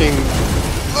fucking...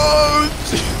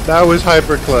 That was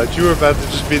hyper clutch. You were about to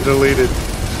just be deleted.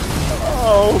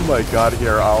 Oh my god,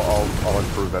 here, I'll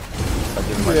improve it. I'll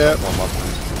give myself more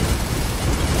mushrooms.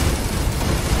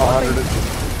 100.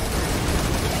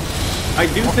 I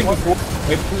do think before...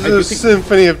 This is a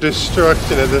symphony of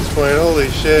destruction at this point. Holy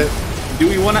shit. Do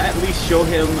we want to at least show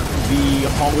him the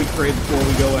hallway crate before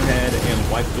we go ahead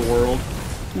and wipe the world?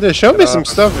 Yeah, show me some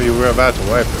stuff if you were about to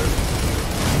wipe it.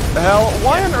 Hell,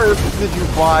 why on earth did you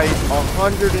buy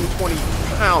 120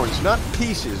 pounds, not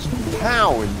pieces,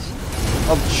 pounds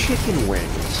of chicken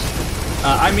wings?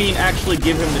 I mean, actually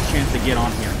give him the chance to get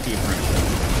on here and see for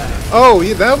himself. Oh,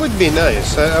 yeah, that would be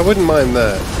nice. I wouldn't mind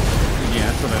that.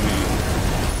 Yeah, that's what I mean.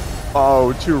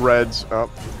 Oh, 2 reds. Oh.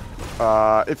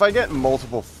 If I get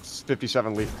multiple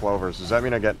 57 leaf clovers, does that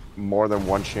mean I get more than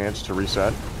 1 chance to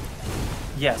reset?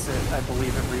 Yes, I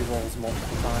believe it re-rolls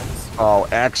multiple times. Oh,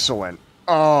 excellent.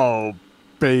 Oh,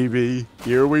 baby.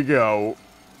 Here we go.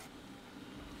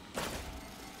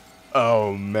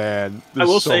 Oh, man. I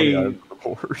will say,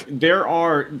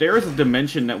 there is a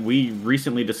dimension that we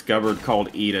recently discovered called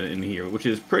Eden in here, which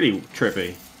is pretty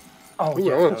trippy. Oh, Ooh,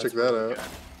 yeah, I want to check that out.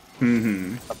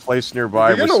 Mm-hmm. A place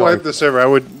nearby. If you're gonna wipe the server, I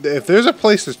would. If there's a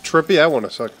place that's trippy, I want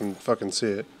to fucking see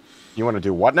it. You want to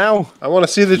do what now? I want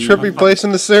to see the trippy place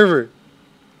in the server.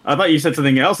 I thought you said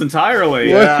something else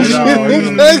entirely. What did you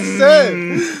think I said?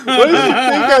 What did you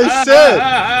think I said?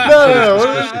 No.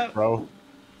 Suspicious, bro.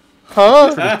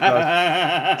 Huh?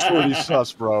 It's pretty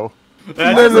sus, bro.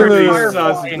 That's No. pretty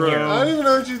sus, I don't bro. even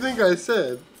know what you think I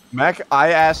said. Mac,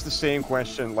 I asked the same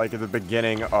question like at the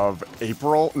beginning of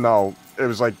April. No, it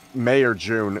was like May or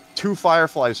June. 2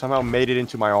 fireflies somehow made it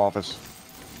into my office.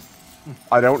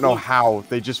 I don't know how.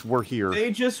 They just were here.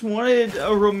 They just wanted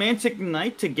a romantic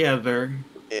night together.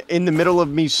 In the middle of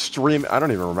me streaming. I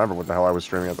don't even remember what the hell I was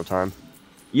streaming at the time.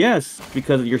 Yes,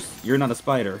 because you're not a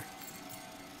spider.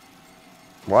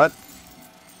 What?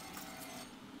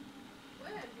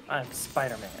 I'm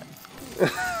Spider-Man.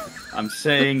 I'm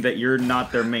saying that you're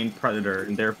not their main predator,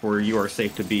 and therefore you are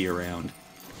safe to be around.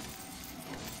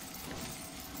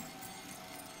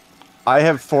 I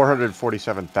have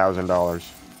 $447,000.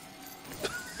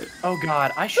 Oh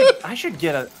god, I should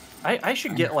get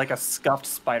like a scuffed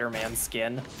Spider-Man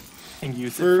skin. and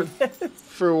use it for this.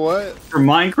 For what? For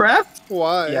Minecraft?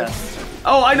 Why? Yes.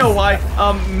 Oh, I know why.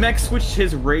 Mech switched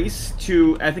his race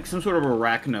to, I think, some sort of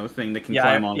arachno thing that can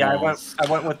climb on walls. I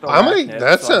went with the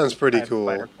that sounds pretty cool.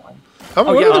 I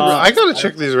gotta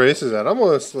check these races out. I'm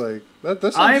almost like that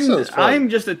sounds fun. I'm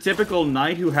just a typical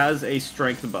knight who has a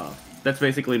strength buff. That's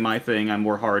basically my thing. I'm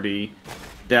more hardy.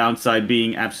 Downside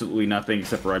being absolutely nothing,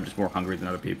 except for I'm just more hungry than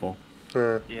other people.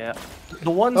 Yeah.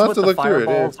 The ones with the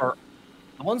fireballs are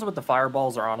the ones with the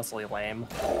fireballs are honestly lame.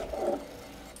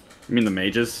 You mean the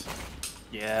mages?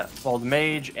 Yeah. Well, the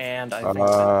mage and I think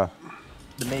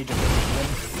the mage and the demon.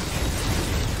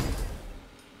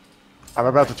 I'm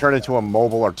about to turn into a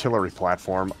mobile artillery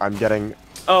platform. I'm getting...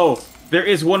 Oh, there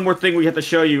is one more thing we have to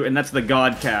show you, and that's the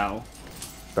god cow.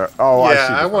 Oh, yeah,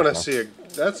 I want to see it.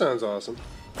 That sounds awesome.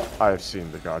 I've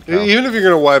seen the god cow. Even if you're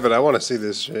gonna wipe it, I want to see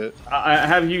this shit.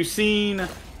 Have you seen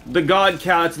the god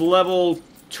cow? It's level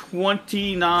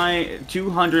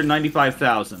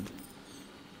 295,000.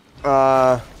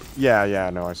 Yeah,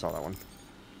 no, I saw that one.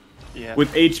 Yeah.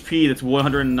 With HP, that's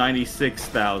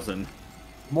 196,000.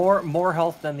 More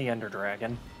health than the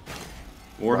Enderdragon.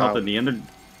 More health than the Ender.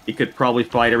 It could probably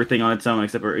fight everything on its own,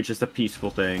 except for it's just a peaceful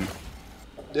thing.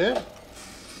 Yeah.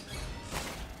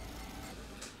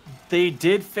 They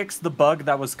did fix the bug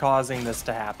that was causing this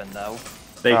to happen, though.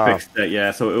 They fixed that,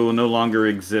 yeah, so it will no longer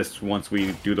exist once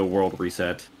we do the world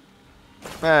reset.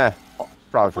 Probably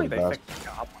for the they best. fixed the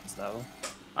goblins, though.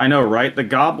 I know, right? The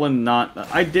goblin not...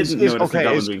 I didn't notice the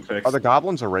goblin being fixed. Are the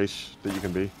goblins a race that you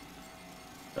can be?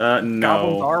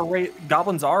 No.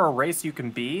 Goblins are a race you can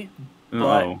be, but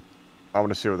No. I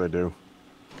want to see what they do.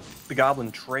 the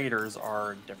goblin traders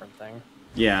are a different thing.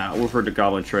 Yeah, we've heard the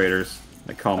goblin traders.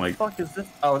 They call What me... the fuck is this?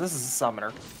 Oh, this is a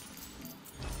summoner.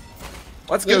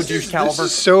 Let's go, douche caliber. This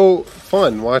is so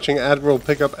fun watching Admiral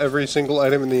pick up every single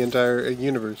item in the entire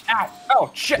universe. Ow!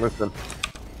 Oh, shit! Listen.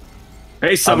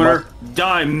 Hey, summoner!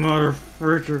 Die,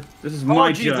 motherfucker! This is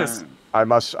my Jesus. job. I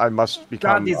must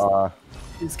become, God,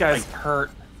 these guys hurt.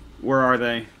 Where are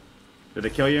they? Did they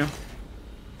kill you?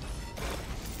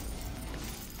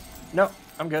 No,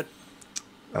 I'm good.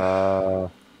 I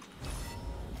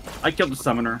killed the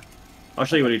summoner. I'll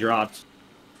show you what he dropped.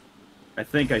 I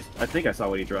think I saw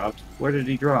what he dropped. Where did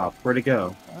he drop? Where'd it go?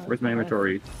 Where's my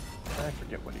inventory? I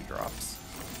forget what he drops.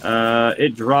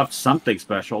 It dropped something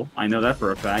special. I know that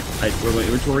for a fact. Was my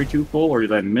inventory too full, or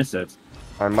did I miss it?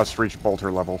 I must reach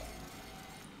bolter level.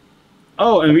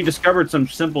 Oh, and we discovered some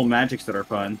simple magics that are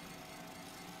fun.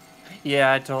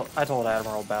 Yeah, I told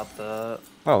Admiral about the.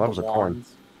 Oh, that was a coin.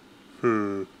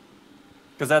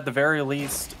 Because at the very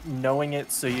least, knowing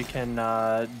it so you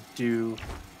can do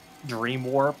dream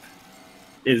warp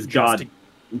Is God?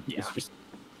 Yeah.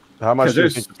 How much do you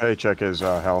think the paycheck is,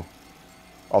 Hell?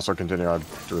 Also continue on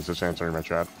to just answering my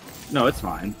chat. No, it's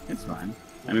fine. It's fine.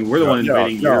 I mean, we're the one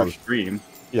invading your stream.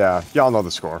 Yeah, y'all know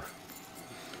the score.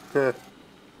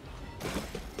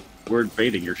 We're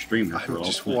invading your stream after all. I'm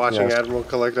just watching Admiral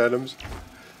collect items.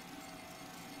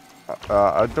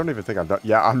 I don't even think I'm done.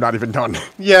 Yeah, I'm not even done.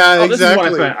 Yeah, exactly. This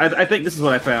is what I found. I think this is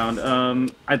what I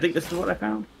found. I think this is what I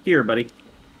found. Here, buddy.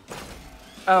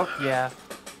 Oh, yeah.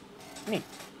 Neat.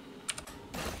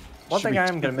 One thing I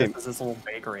am gonna miss is this little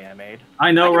bakery I made.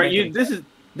 I know, right? This is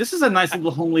a nice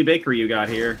little homely bakery you got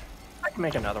here. I can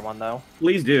make another one though.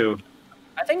 Please do.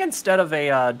 I think instead of a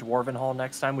dwarven hall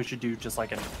next time, we should do just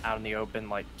like an out in the open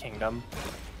like kingdom.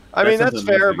 I mean, that's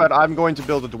fair, but I'm going to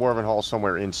build a dwarven hall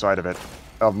somewhere inside of it,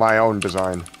 of my own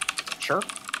design. Sure,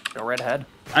 go right ahead.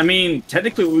 I mean,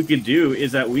 technically, what we could do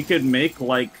is that we could make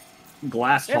like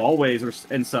glass hallways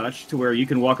and such, to where you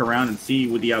can walk around and see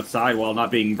with the outside while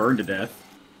not being burned to death.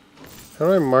 How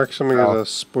do I mark something as a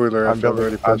spoiler? I'm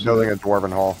building a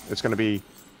dwarven hall. It's going to be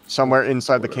somewhere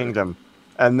inside the kingdom.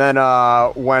 And then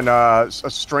when a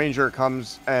stranger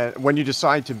comes, and when you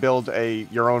decide to build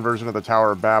your own version of the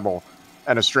Tower of Babel,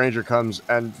 and a stranger comes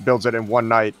and builds it in one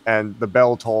night, and the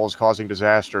bell tolls causing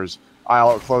disasters,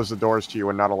 I'll close the doors to you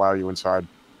and not allow you inside.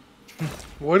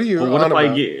 What are you on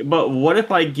about? But what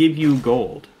if I give you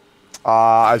gold?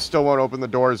 I still won't open the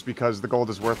doors because the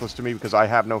gold is worthless to me because I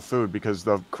have no food because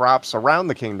the crops around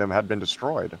the kingdom had been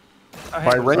destroyed.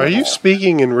 Are you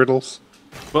speaking in riddles?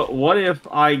 But what if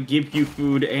I give you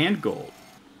food and gold?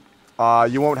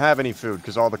 You won't have any food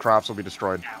because all the crops will be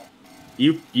destroyed.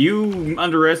 You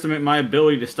underestimate my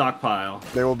ability to stockpile.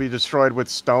 They will be destroyed with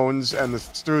stones, and the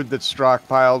food that's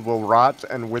stockpiled will rot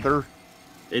and wither.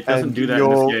 It doesn't do that in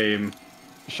this game.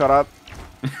 Shut up.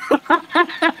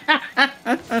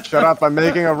 Shut up, I'm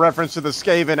making a reference to the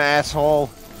Skaven, asshole.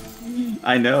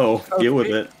 I know. Deal with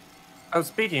it. Oh,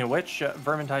 speaking of which,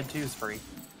 Vermintide 2 is free.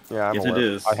 Yeah, I'm yes, aware. it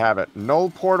is. I have it.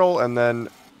 Null portal, and then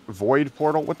Void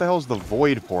portal? What the hell is the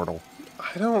void portal?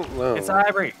 I don't know. It's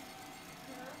Ivory.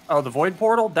 Oh, the void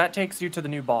portal? That takes you to the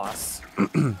new boss.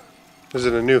 Is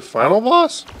it a new final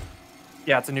boss?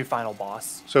 Yeah, it's a new final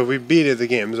boss. So if we beat it, the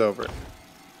game's over.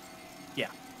 Yeah.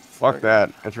 Fuck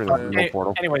that. Entering the remote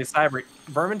portal. Anyways, Ivory,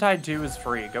 Vermintide 2 is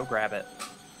free. Go grab it.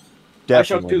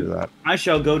 Definitely do that. I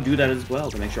shall go do that as well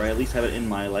to make sure I at least have it in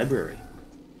my library.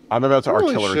 I'm about to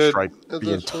Holy artillery shit. strike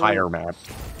the entire map.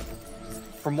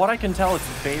 From what I can tell,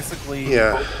 it's basically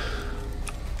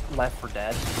Left 4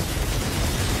 Dead.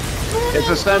 It's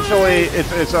essentially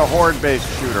it's a horde-based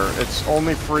shooter. It's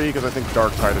only free because I think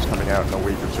Dark Tide is coming out in a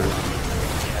week or two.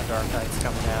 Yeah, Dark Tide's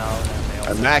coming out, and they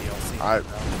also And that DLC.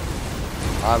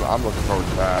 I'm looking forward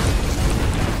to that.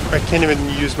 I can't even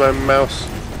use my mouse.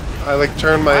 I like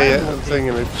turn my thing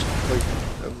and it just like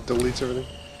deletes everything.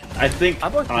 I think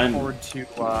I'm looking forward to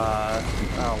what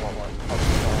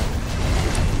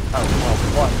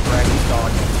Dragon's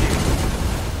Dogma 2.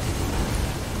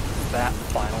 That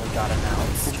finally got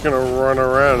announced. I'm just gonna run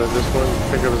around at this point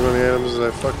and pick up as many items as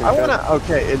I fucking can. I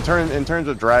wanna in terms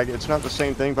of drag, it's not the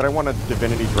same thing, but I want a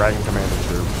Divinity Dragon Commander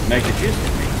too. make it juice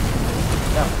for me.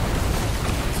 No.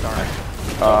 Sorry.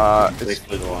 It's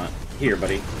Basically the one. Here,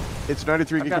 buddy. It's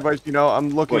 93 gigabytes. You know, I'm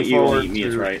looking What you will forward eat me to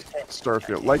is right.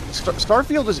 Starfield. Like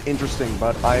Starfield is interesting,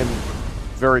 but I am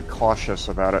very cautious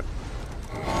about it.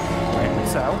 Rightly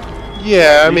so.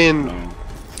 Yeah, I mean,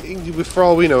 for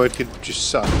all we know, it could just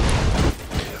suck.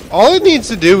 All it needs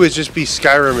to do is just be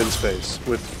Skyrim in space.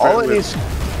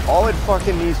 All it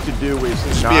fucking needs to do is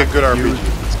just be a good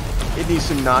RPG. It needs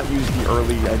to not use the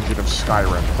early engine of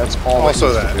Skyrim. That's all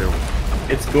Also it needs to do.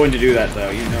 It's going to do that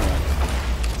though, you know it.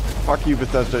 Fuck you,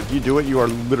 Bethesda. If you do it, you are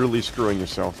literally screwing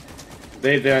yourself.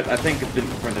 I think it's been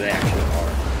confirmed that they actually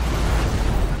are.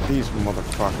 These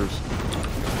motherfuckers.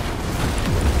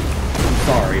 I'm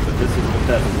sorry, but this is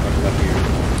Bethesda's fucked up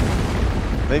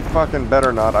here. They fucking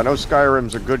better not. I know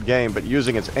Skyrim's a good game, but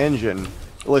using its engine...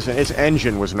 Listen, its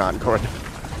engine was not good.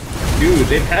 Dude,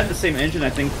 they've had the same engine, I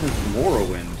think, since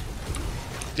Morrowind.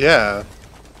 Yeah.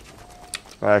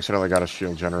 I accidentally got a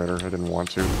shield generator. I didn't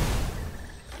want to.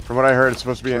 From what I heard, it's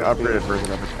supposed to be an upgraded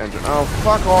version of its engine. Oh,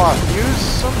 fuck off. Use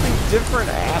something different,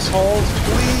 assholes.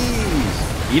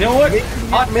 Please. You know what?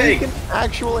 Make an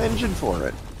actual engine for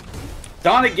it.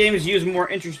 Sonic games use more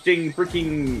interesting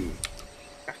freaking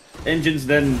engines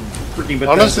than freaking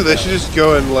Bethesda. Honestly, they should just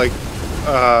go and like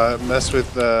mess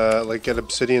with like get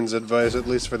Obsidian's advice at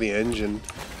least for the engine,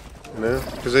 you know?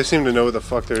 Because they seem to know what the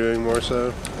fuck they're doing more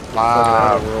so.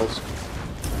 Worlds.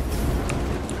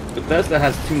 Bethesda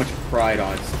has too much pride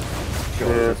on its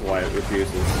shoulders. That's why it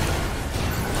refuses.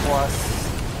 Plus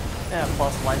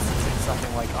licensing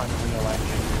something like Unreal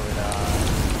Engine would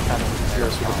kind of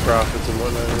Yes, with the profits and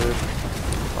whatnot.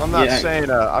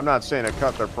 I'm not saying to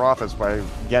cut their profits by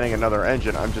getting another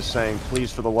engine. I'm just saying,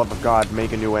 please, for the love of God,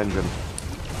 make a new engine.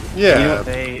 Yeah.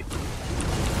 You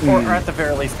know, or at the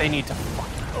very least, they need to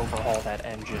fucking overhaul that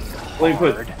engine hard. Let me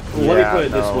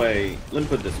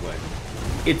put it this way.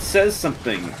 It says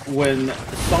something when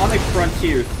Sonic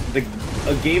Frontiers,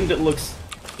 a game that looks,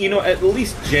 at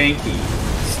least janky,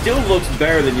 still looks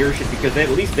better than your shit because at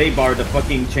least they bothered to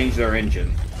fucking change their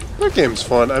engine. That game's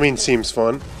fun. I mean, seems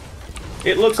fun.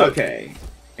 It looks okay,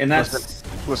 and that's.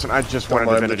 Listen, I just Don't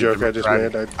wanted mind the Divinity joke I just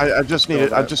Dragon.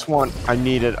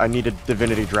 made. I needed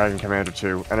Divinity Dragon Commander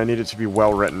 2, and I need it to be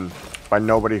well written by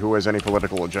nobody who has any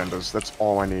political agendas. That's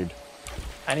all I need.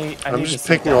 I'm just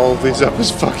picking all of these up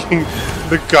as fucking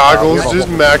the goggles, just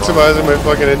maximizing my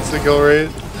fucking insta-kill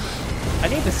rate. I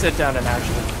need to sit down and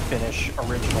actually finish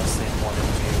Original Sin 1 and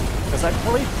 2. Because I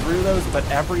played through those, but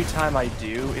every time I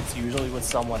do, it's usually with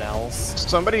someone else.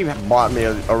 Somebody bought me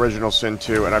Original Sin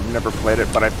 2, and I've never played it,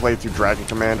 but I played through Dragon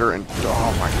Commander, and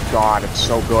oh my god, it's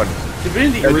so good.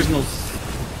 Divinity Originals.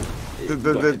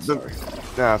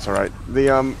 That's all right.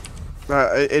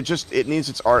 It needs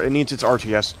its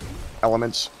RTS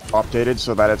elements updated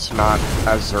so that it's not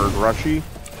as Zerg rushy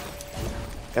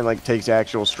and like takes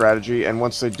actual strategy. And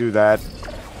once they do that,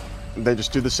 they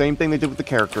just do the same thing they did with the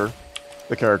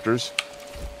characters,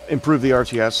 improve the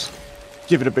RTS,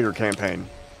 give it a bigger campaign.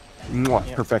 Mwah,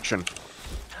 Yeah. Perfection.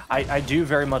 I do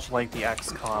very much like the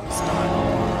XCOM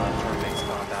style turn-based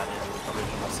combat in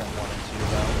Original Sin 1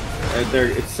 and 2, though.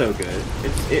 It's so good.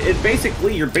 It's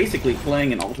basically you're basically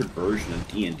playing an altered version of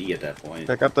D&D at that point.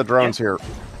 Pick up the drones here.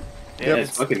 Yeah,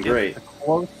 it's fucking great.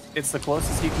 It's the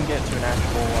closest you can get to an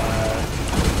actual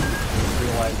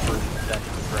realized version of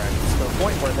Dungeons and Dragons. To the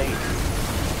point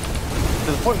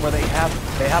where they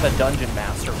have a dungeon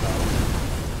master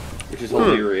mode, Which is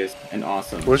hilarious and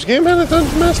awesome. Which game had a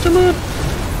Dungeon Master mode?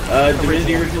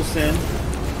 Divinity Original Sin.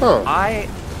 Huh. I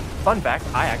Fun fact,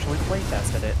 I actually play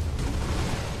tested it.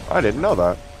 I didn't know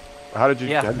that. How did you?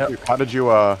 Yeah, How did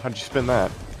you spin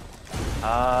that?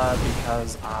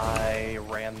 Because I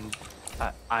ran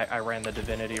the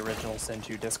Divinity Original Sin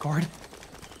 2 Discord.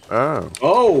 Oh.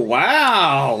 Oh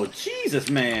wow! Jesus,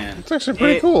 man. It's actually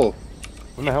pretty cool.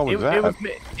 When the hell was that?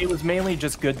 It was mainly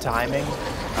just good timing.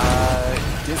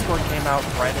 Discord came out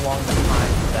right along the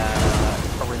time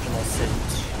that Original Sin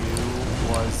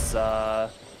 2 was,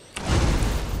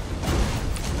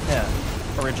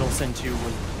 Original Sin 2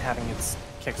 was having its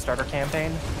Kickstarter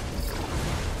campaign.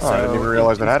 Oh, I didn't even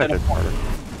realize it had a Kickstarter.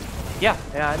 Yeah,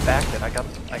 I backed it. I got a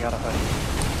hoodie.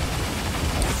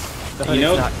 The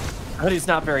hoodie's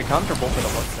not very comfortable, but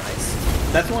it looks nice.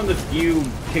 That's one of the few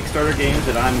Kickstarter games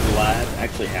that I'm glad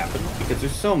actually happened, because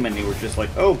there's so many where it's just like,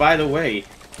 oh, by the way,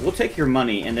 we'll take your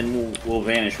money and then we'll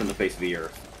vanish from the face of the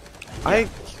earth.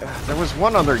 There was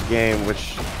one other game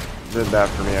which did that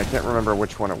for me. I can't remember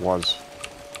which one it was.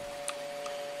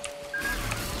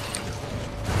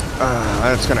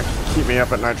 It's gonna keep me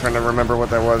up at night trying to remember what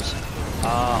that was.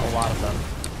 A lot of them.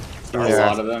 A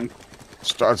lot of them.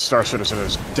 Star Citizen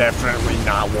is definitely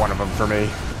not one of them for me.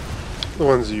 The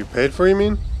ones that you paid for, you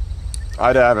mean?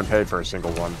 I haven't paid for a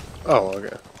single one. Oh,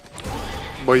 okay.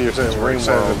 What you're saying we're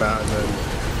excited World. about, and then...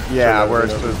 Yeah, where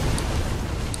it's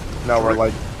just... No, we're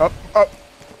like, up.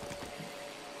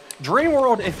 Dream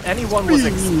World, if anyone was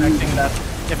expecting that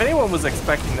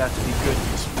to be good,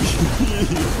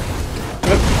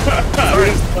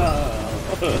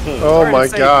 Oh my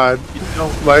god.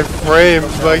 My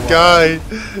frames, my guy.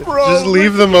 Bro, just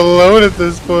leave them alone at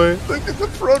this point. Look at the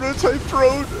prototype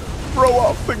drone. Bro,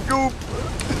 off the goop.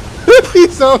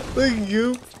 He's off the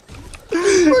goop.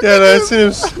 Yeah, no, I seen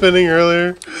him spinning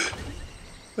earlier.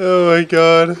 Oh my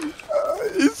god.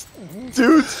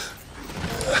 Dude.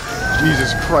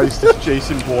 Jesus Christ, it's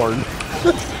Jason Bourne.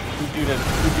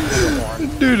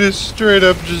 Dude is straight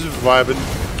up just vibing.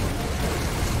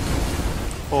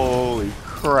 Holy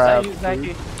crap.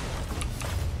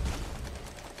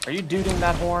 Are you duding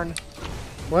that horn?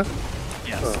 What?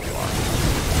 Yes, Oh. you are.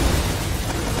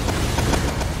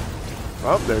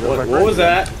 Oh, there goes my What was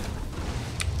that?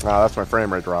 Ah, that's my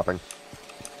frame rate dropping.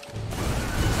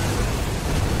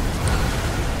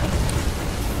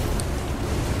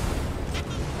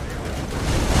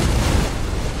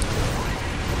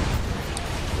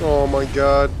 Oh my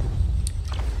god.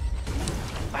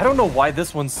 I don't know why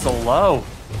this one's so low.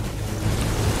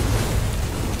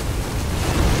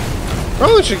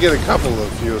 Probably should get a couple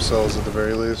of fuel cells at the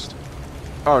very least.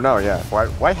 Oh no, yeah.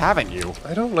 Why haven't you?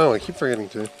 I don't know, I keep forgetting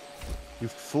to. You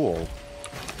fool.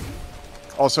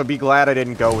 Also, be glad I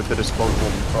didn't go with the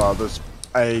disposable,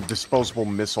 disposable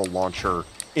missile launcher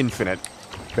infinite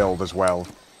build as well,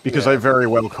 because Yeah. I very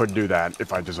well could do that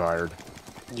if I desired.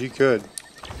 You could.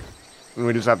 And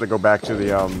we just have to go back to the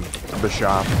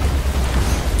shop,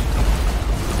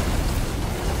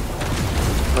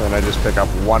 and I just pick up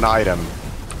one item,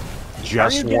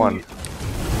 just one.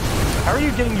 How are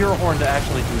you getting your horn to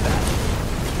actually do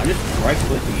that? I'm just right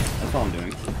clicking it. That's all I'm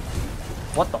doing.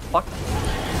 What the fuck?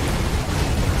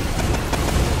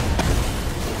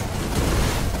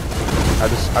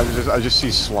 I just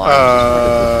see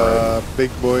slime.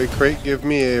 Big boy crate, give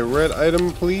me a red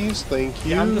item, please. Thank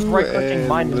you. Yeah, I'm just right-clicking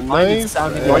mine. The Mine is knife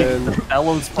sounding like and...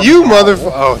 bellows from You hell.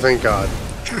 motherfucker! Oh, thank God.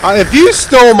 If you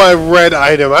stole my red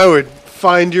item, I would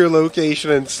find your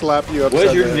location and slap you upside What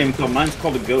is your the head. name called? Mine's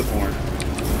called a goat horn.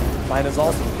 Mine is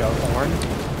also goat horn.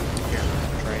 Here,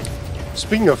 trade.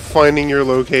 Speaking of finding your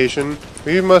location,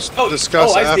 we must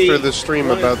discuss I see. after the stream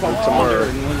One is about them called tomorrow. Alder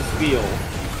and one is Spiel.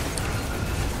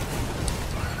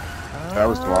 That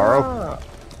was tomorrow.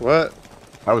 What?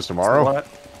 That was tomorrow. What?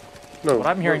 No. What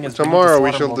I'm hearing is tomorrow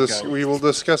we need to slaughter more goats. we will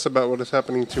discuss about what is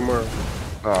happening tomorrow.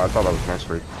 Oh, I thought that was next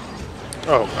week.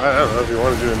 Oh, I don't know if you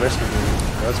want to do it next week.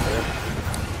 That's fair.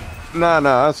 No,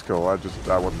 that's cool. I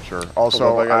wasn't sure. Also,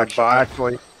 Hold up, I gotta buy.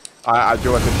 actually, I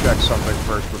do have to check something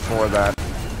first before that,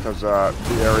 because the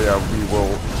area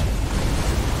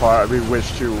we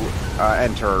wish to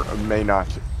enter may not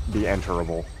be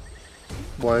enterable.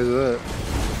 Why is that?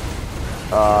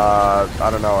 I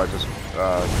don't know. I just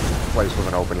place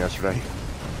wasn't open yesterday.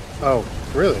 Oh,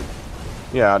 really?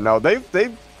 Yeah, no,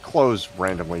 they've closed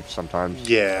randomly sometimes.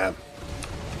 Yeah.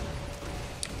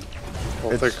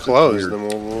 Well, if they're It's closed, weird.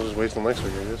 then we'll just wait till next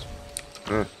week, I guess.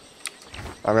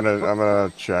 I'm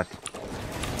gonna check.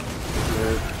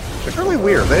 It's really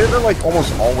weird. They're like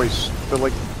almost always. They're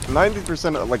like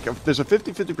 90%. Like there's a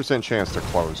 50% chance to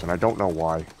close, and I don't know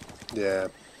why. Yeah.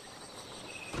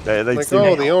 They Like, seem-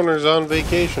 oh, the owner's on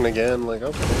vacation again. Like,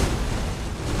 okay.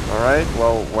 All right.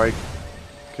 Well, like,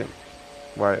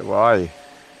 why?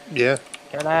 Yeah.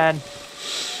 Karen.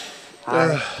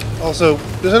 Also,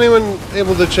 is anyone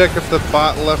able to check if the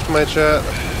bot left my chat?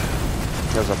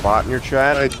 There's a bot in your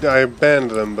chat? I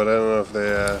banned them, but I don't know if they,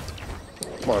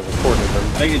 well, I reported them.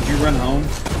 Hey, did you run home?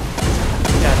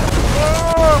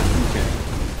 Yeah. Okay.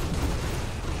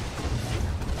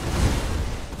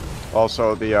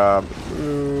 Also, the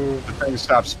thing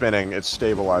stopped spinning. It's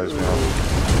stabilized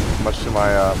now. Much to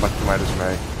my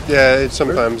dismay. Yeah, it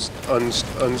sometimes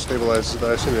unstabilizes.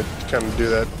 I've seen it kind of do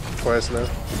that twice now.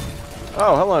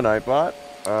 Oh, hello, Nightbot.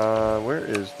 Where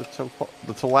is the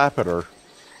telepater?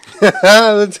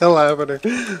 The telepater.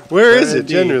 Where is it,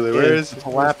 generally? Where is the it?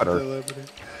 telepater?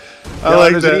 I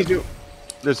like that.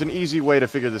 There's an easy way to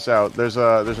figure this out. There's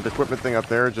an equipment thing up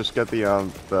there. Just get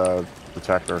the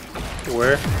detector.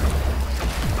 Where?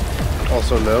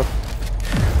 Also, no.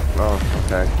 Oh,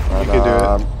 okay. You can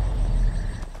do it.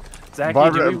 Zachy,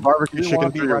 barbecue do we chicken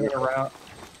want to be for running your- around?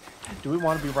 Do we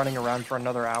want to be running around for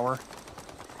another hour?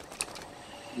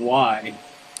 Why?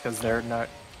 Because they're not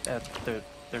at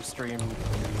their stream.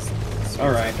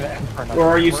 All right. For another Or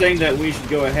are you hour. saying that we should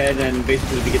go ahead and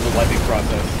basically begin the wiping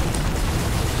process?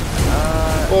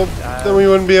 Well, then we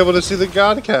wouldn't be able to see the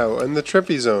God Cow and the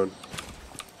Trippy Zone.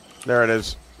 There it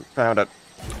is. Found it.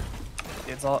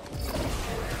 It's all.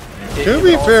 To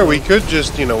be fair, we could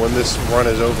just, you know, when this run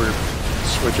is over,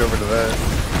 switch over to that.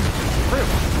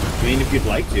 I mean, if you'd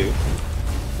like to.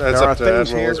 That's There up are to things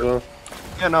Admiral here- as well.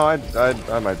 Yeah, no,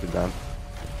 I might be down.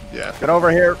 Yeah. Get over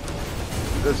here.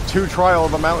 There's 2 trial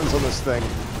of the mountains on this thing.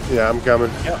 Yeah, I'm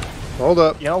coming. Yep. Hold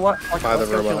up. You know what? By Let's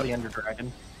the go kill robot. the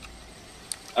Enderdragon.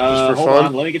 Just for Hold fun?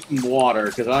 on, let me get some water,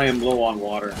 because I am low on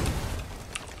water.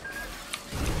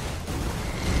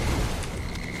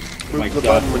 Move My the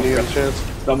God, button when you get a chance.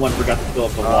 Someone forgot to fill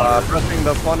up the water. Pressing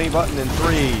the funny button in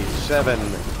 3, 7,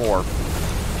 4.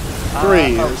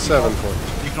 3, Oh, 7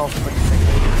 points. You can also put your finger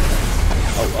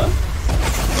Oh, what?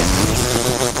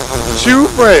 2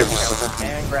 frames!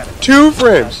 and grab it. 2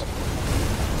 frames!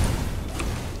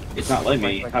 It's not letting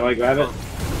me. How do I grab it?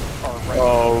 Or right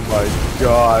Oh my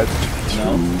god.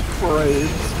 No.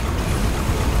 Frames.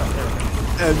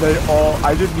 And they all,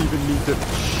 I didn't even need to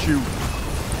shoot.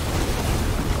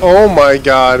 Oh my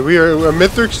god, we are.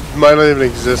 Mithrix might not even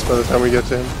exist by the time we get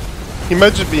to him. He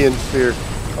might just be in fear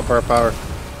of our power.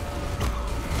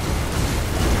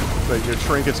 Like your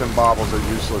trinkets and baubles are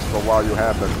useless, but while you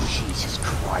have them, Jesus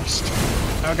Christ.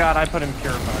 Oh god, I put in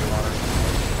purified water.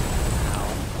 Ow,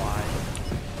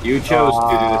 why? You chose to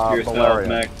do this for yourself, malaria.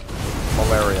 Max.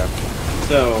 Malaria.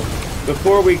 So,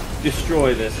 before we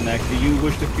destroy this, Max, do you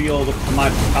wish to feel the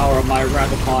power of my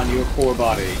wrath upon your poor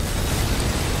body?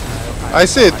 I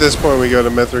say at this point we go to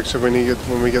Mithrix if we need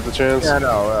when we get the chance. Yeah,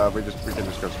 no, we can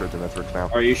just go straight to Mithrix now.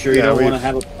 Are you sure you Yeah, don't we've- want to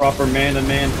have a proper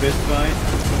man-to-man fist fight?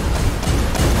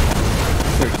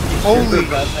 Holy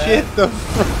shit, the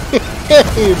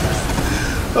frames!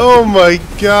 Oh my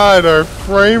god, our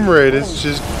frame rate is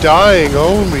just dying.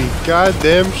 Holy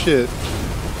goddamn shit.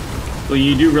 So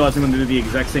you do realize I'm going to do the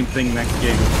exact same thing next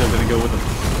game. I'm still going to go with a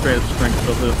straight up strength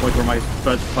build to the point where my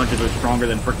punches are stronger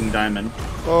than freaking diamond.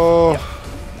 Oh,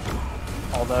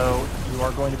 Although you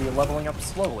are going to be leveling up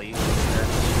slowly.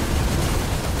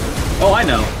 Oh, I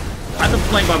know. I've been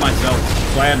playing by myself,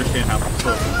 so I understand how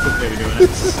quickly we're doing it.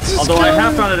 Although I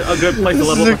have found a good place to this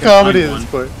level is up a if I comedy find at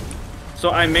this one. point. So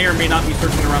I may or may not be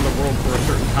searching around the world for a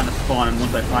certain kind of spawn, and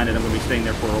once I find it, I'm going to be staying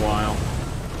there for a while.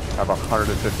 I have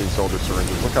 115 soldier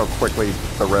syringes. Look how quickly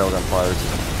the railgun fires.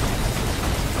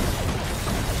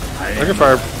 I can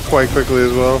fire quite quickly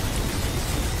as well.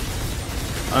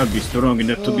 I'd be strong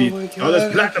enough to beat. my Oh,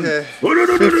 that's God, platinum! okay. Oh, no,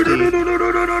 no, no, no, no, no, no, no,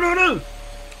 no, no, no, no, no!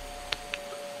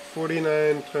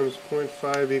 49 times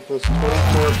 0.5 equals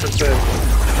 24%.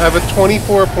 I have a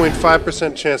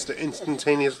 24.5% chance to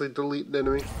instantaneously delete an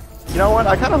enemy. You know what?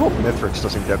 I kind of hope Mithrix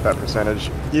doesn't get that percentage.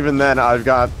 Even then, I've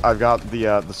got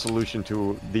the solution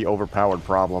to the overpowered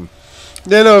problem.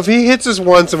 Yeah, no, if he hits us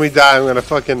once and we die, I'm gonna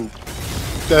fucking...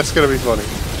 That's gonna be funny.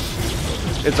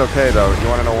 It's okay though. You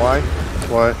want to know why?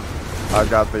 What? I've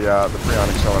got the Freon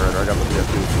accelerator. I got the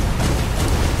BFG.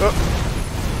 Oh.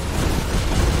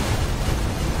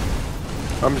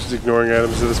 I'm just ignoring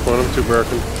items at this point. I'm too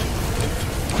broken.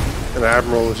 An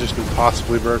Admiral is just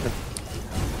impossibly broken.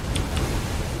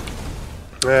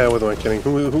 Yeah, what am I kidding?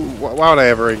 Why would I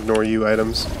ever ignore you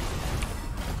items?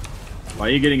 Why are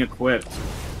you getting equipped?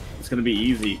 It's going to be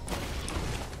easy.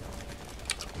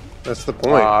 That's the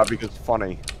point. Because it's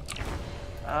funny.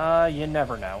 You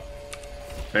never know.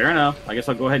 Fair enough. I guess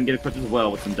I'll go ahead and get equipped as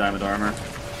well with some diamond armor.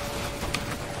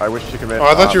 I wish to commit. Oh,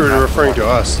 I thought you were referring to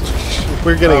us.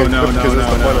 We're getting Oh, equipped no, because no,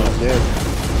 that's the no, point no. of the game.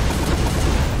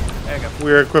 There you go.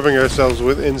 We're equipping ourselves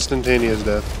with instantaneous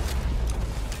death.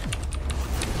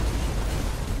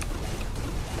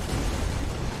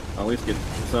 least get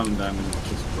some diamonds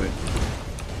just quick.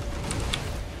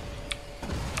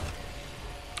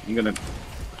 I'm gonna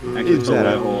actually pull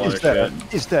that whole other shit.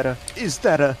 Is that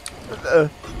a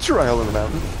trial in the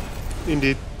mountain?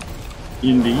 Indeed.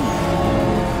 Indeed. A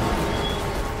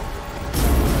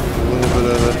little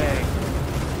bit of it.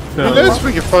 So, I guess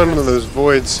we could find one of those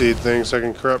void seed things so I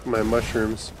can corrupt my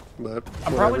mushrooms, but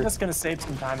I'm probably just gonna save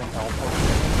some time and teleport.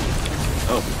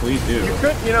 oh, please do. You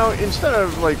could, you know, instead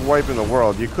of like wiping the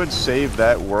world, you could save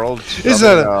that world. Is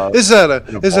that a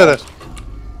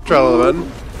trial of the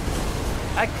button?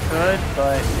 I could,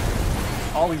 but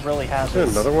all we really have Is there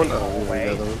is another one? a Oh, way.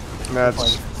 another one.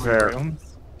 That's fair.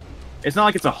 Rooms. It's not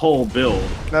like it's a whole build.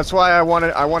 That's why I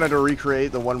wanted to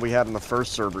recreate the one we had in the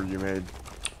first server you made.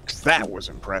 'Cause that was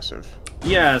impressive.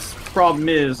 Yes, problem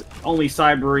is, only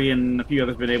Cybery and a few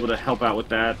others have been able to help out with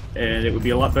that, and it would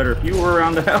be a lot better if you were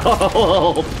around to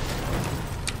help.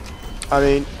 I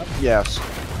mean, yes.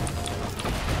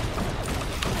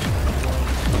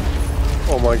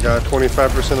 Oh my god,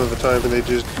 25% of the time they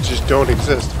just don't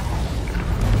exist.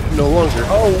 No longer.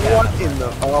 Oh, what in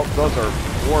the... Oh, those are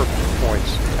warp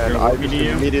points. And They're I warping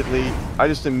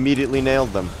just immediately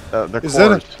nailed them. The Is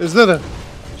cores. that a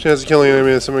chance of killing an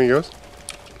enemy that somebody goes?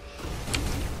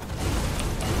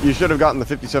 You should have gotten the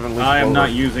 57 leaf I am clover.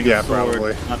 not using Yeah, a sword.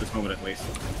 probably. Not this moment, at least.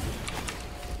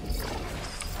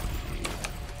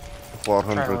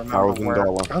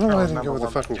 $400,000. I don't know why I didn't go with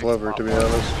the fucking clover, to be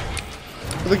honest.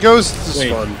 But the ghost is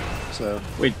Wait. fun, so...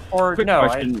 Wait, Or quick no,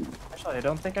 question. actually, I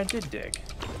don't think I did dig.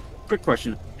 Quick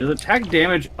question. Does attack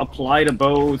damage apply to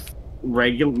both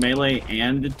regular melee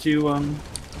and to,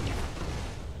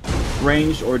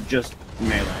 ranged, or just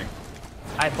melee?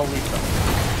 I believe so.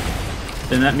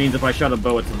 Then that means if I shot a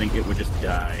bow at something, it would just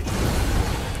die.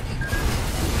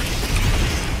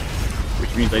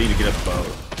 Which means I need to get a bow.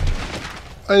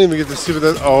 I didn't even get to see what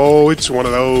that... Oh, it's one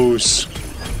of those.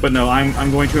 But no,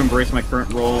 I'm going to embrace my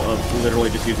current role of literally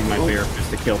just using my bare fist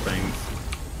to kill things.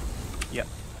 Yep.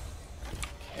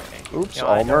 Oops, You know,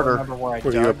 all I don't murder. remember where I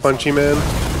What are you, a dug punchy something. man?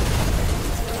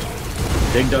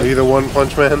 Big Are Doug. you the one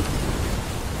punch man?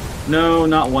 No,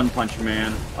 not One Punch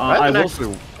Man. I will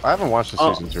haven't watched the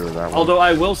Oh, season 2 of that one. Although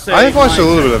I will say, I've watched a my-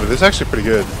 little bit of it. It's actually pretty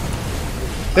good.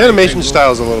 The animation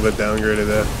style is a little bit downgraded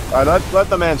there. Let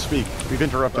the man speak. We've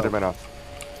interrupted him enough.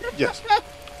 Yes.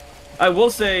 I will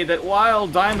say that while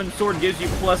Diamond Sword gives you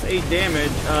 +8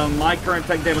 damage, my current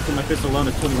attack damage with my fist alone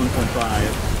is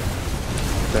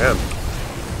 21.5. Damn.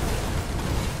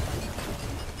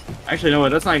 Actually, no,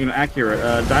 that's not even accurate.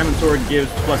 Diamond Sword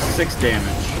gives +6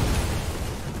 damage.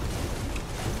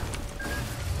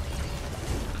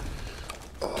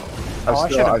 I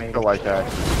should've I made still it. like that.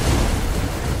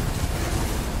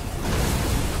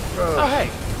 Oh, hey.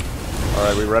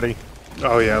 Alright, we ready?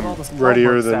 Oh yeah, All I'm the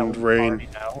readier spellworks that than we rain. already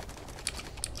know.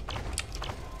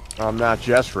 I'm not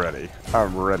just ready.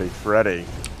 I'm ready, Freddy.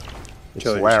 It's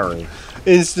Kill Larry.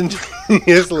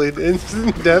 Instantaneously,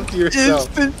 instant death to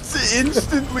yourself.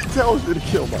 Instantly tells me to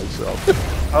kill myself.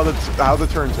 How the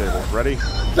turntable. Ready?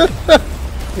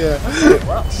 Yeah.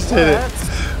 Well, Just hit it. that's-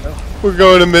 We're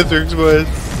going to Mithrix Woods.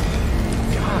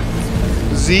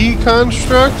 Z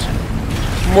construct?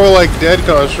 More like dead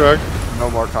construct. No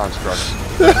more constructs.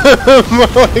 More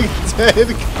like dead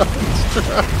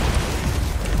construct.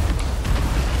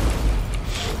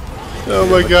 Oh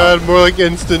my god, more like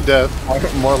instant death.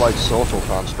 More like social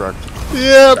construct.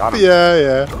 Yep, Got him.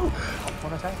 yeah. one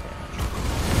attack damage.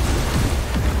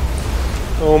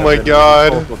 Oh my That's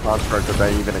god. Social construct that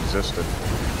they even existed.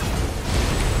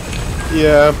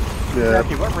 Yeah.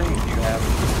 Jackie, what ring do you have?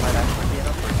 This might actually be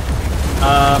enough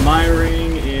for My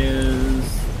ring is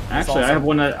actually I have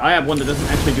one that doesn't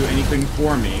actually do anything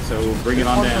for me. So bring it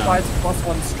on One down. provides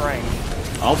 +1 strength.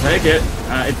 I'll take it.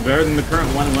 It's better than the current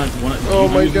one. Oh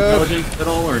my use god. Intelligence at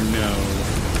all or no?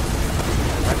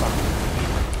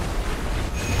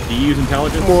 Do you use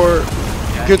intelligence? More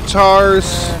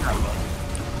guitars.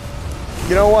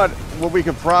 You know what? What we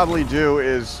could probably do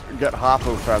is get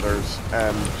Hoppo feathers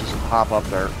and just hop up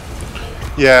there.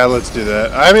 Yeah, let's do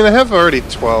that. I mean, I have already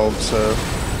 12, so...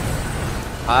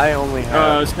 I only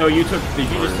have. So did you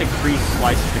just take 3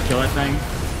 slices to kill that thing?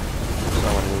 So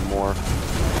I need more.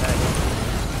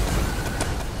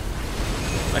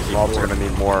 Actually, I'm also 4. gonna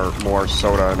need more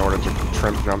soda in order to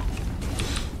trim jump.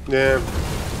 Yeah.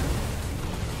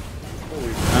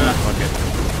 Fuck it.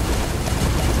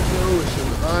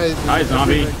 Hi,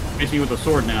 zombie. Face me with a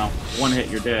sword now. One hit,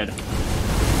 you're dead.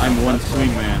 I'm one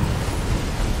swing man.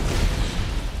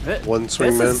 One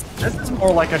swing man. This is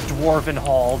more like a dwarven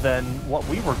hall than what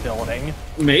we were building.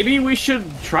 Maybe we should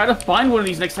try to find one of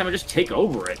these next time and just take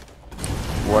over it.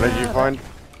 What did you find?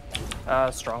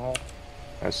 Stronghold.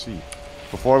 I see.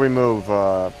 Before we move,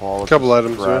 Paul, A couple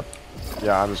items,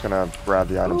 yeah, I'm just gonna grab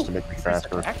the items to make me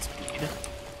faster. Attack speed.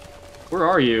 Where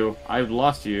are you? I've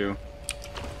lost you.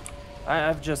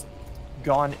 I've just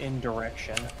gone in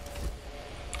direction.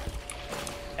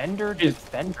 Ender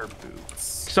Defender boots.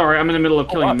 Sorry, I'm in the middle of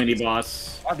killing a mini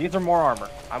boss. Oh, these are more armor.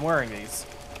 I'm wearing these.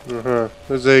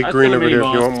 There's a I green feel over here if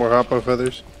you mini want more hoppo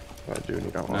feathers. I do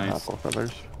need all Nice. apple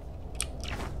feathers.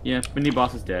 Yeah, mini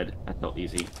boss is dead. That felt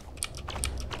easy.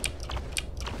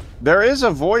 There is a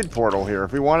void portal here.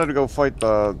 If we wanted to go fight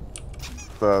the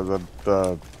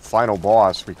final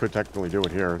boss, we could technically do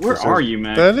it here. Where are you,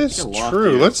 man? That is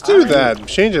true. Let's do that.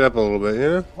 Change it up a little bit, you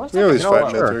know? What's We that? always You know fight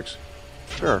what? Sure. Mithrix.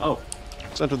 Sure. Oh,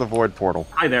 Let's enter the void portal.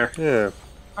 hi there. Yeah.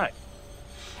 Hi.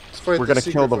 Let's fight We're the gonna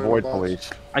secret kill the final void boss. police.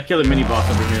 I killed a mini boss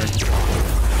over here.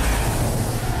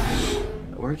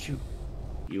 Where'd you?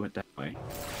 You went that way.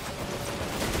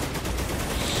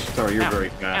 Sorry, you're very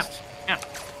fast. Ow.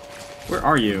 Where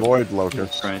are you? Void Jesus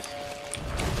locust. Christ.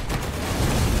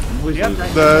 I'm always Yep.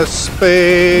 losing. The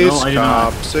space No, I do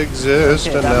not. cops exist,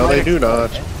 Okay, and that now might they do explain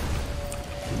not. it.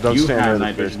 Don't You stand have near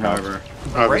night the vision, space cops. however.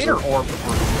 Greater Obviously. orb of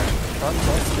refresh. Runs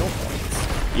all skill points.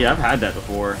 Yeah, I've had that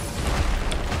before.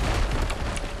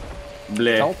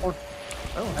 Bleh. Teleport.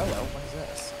 Oh, hello. What is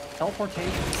this?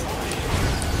 Teleportation.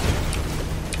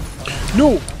 No!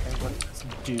 Okay, what does this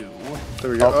do?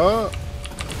 There we go. Oh.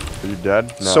 Are you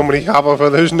dead? No. So many hoppo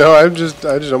feathers. No, I just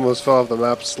almost fell off the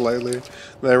map slightly.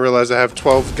 Then I realized I have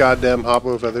 12 goddamn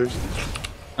hoppo feathers.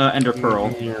 Ender Pearl.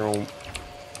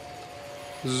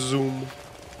 Zoom.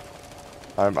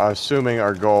 I'm assuming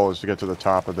our goal is to get to the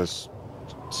top of this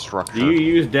structure. Do you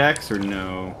use Dex or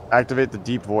no? Activate the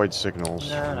deep void signals.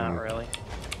 No, not really.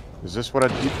 Is this what a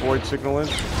deep void signal is?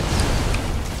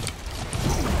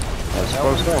 I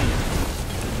suppose so.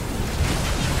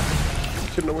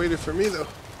 Couldn't have waited for me though.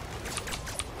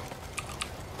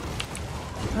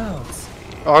 Oh, let's see.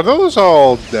 Are those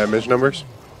all damage numbers?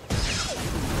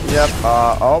 Yep.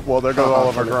 Oh, well, there go all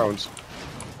of our drones.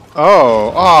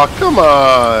 Oh, come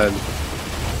on.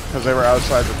 Because they were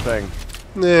outside the thing.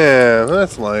 Yeah,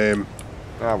 that's lame.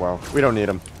 Ah, well. We don't need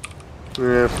them.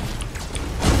 Yeah.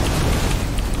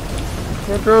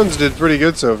 Our drones did pretty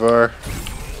good so far.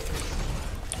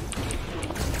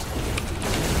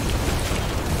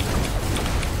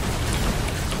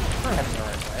 We're heading the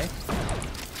right way.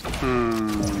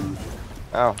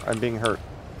 Ow, I'm being hurt.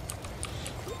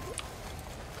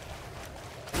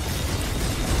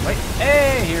 Wait.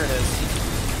 Hey, here it is.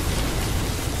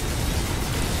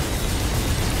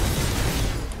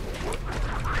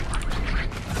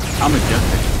 I'm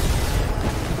adjusting.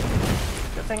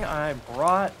 Good thing I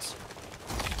brought.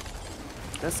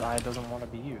 This eye doesn't want to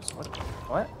be used.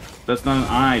 What? That's not an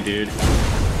eye, dude.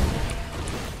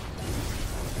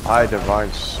 I divine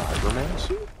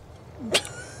cybermancy?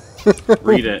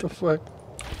 Read it. What the fuck?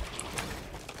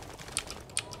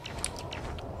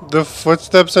 The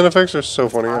footsteps and effects are so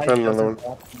funny. I found another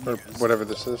one. Or whatever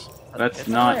this is. That's It's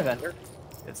not- an eye vendor.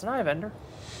 It's an eye vendor.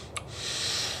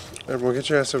 Everyone get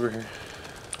your ass over here.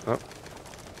 Oh.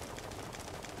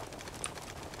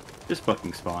 Just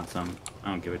fucking spawn some.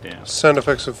 I don't give a damn. Sound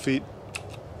effects of feet.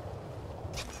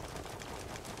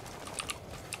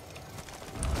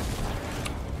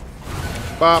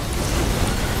 Bop.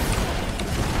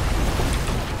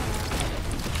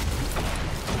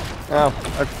 Oh,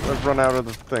 I've run out of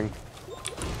the thing.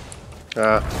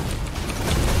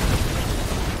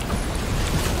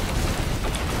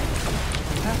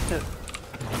 You have to.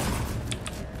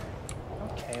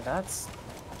 Okay, that's.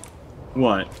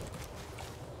 What?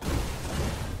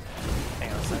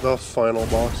 Hang on a second. The final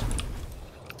boss.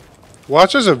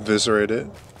 Watch us eviscerate it.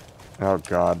 Oh,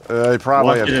 God. They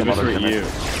probably Watch have it some other eviscerate you.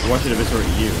 connection. Watch it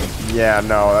eviscerate you. Yeah,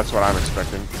 no, that's what I'm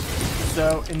expecting.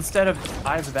 So instead of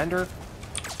eyes vendor,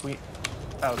 we.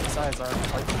 Oh, these eyes are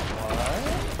like what?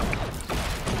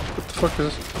 What the fuck is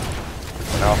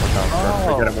this? An alpha construct.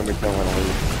 Oh. We get it when we kill an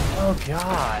elite. Oh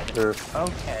God. There.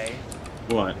 Okay.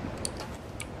 What?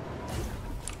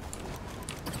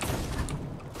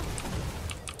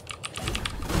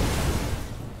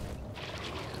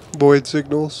 Void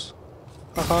signals.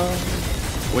 Haha.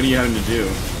 What are you having to do?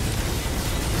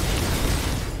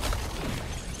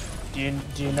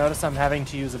 Do you notice I'm having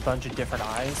to use a bunch of different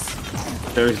eyes?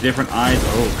 There's different eyes.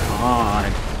 Oh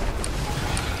God.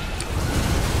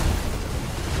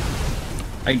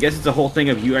 I guess it's a whole thing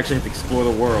of you actually have to explore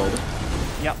the world.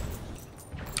 Yep.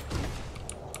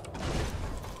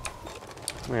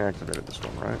 We activated this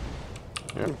one, right?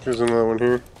 Yep. Here's another one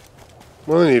here.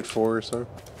 We only need 4 or so.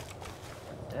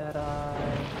 Dead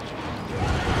eye.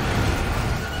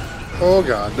 Oh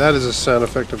god, that is a sound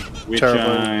effect of Which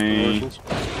terrifying eye? emotions.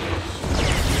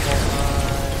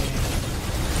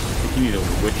 you need a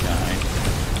witch eye.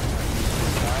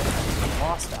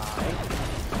 Lost eye.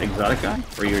 Exotic eye?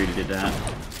 Or you already did that?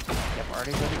 Yep,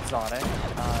 already did exotic.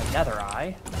 Nether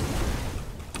eye.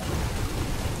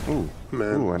 Ooh,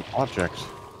 Man. ooh, an object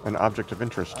of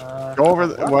interest. Go over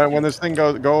when this thing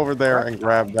goes. Go over there and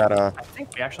grab that. I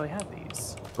think we actually have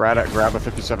these. Grab a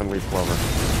 57 leaf clover.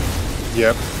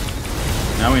 Yep.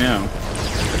 Now we know.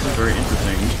 This is very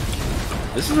interesting.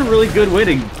 This is a really good way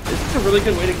to. This is a really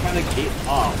good way to kind of get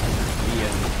off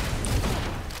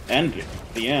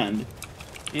the end.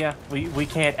 Yeah, we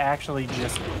can't actually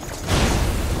just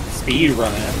Speed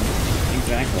run it.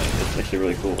 Exactly. It's actually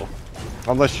really cool.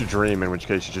 Unless you dream, in which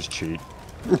case you just cheat.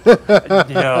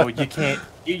 No, you can't.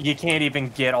 You can't even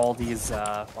get all these.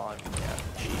 Well, yeah,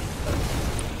 cheat.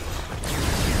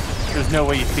 But there's no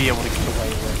way you'd be able to get away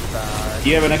with. Do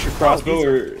you have an extra crossbow,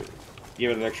 or do you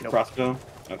have an extra crossbow?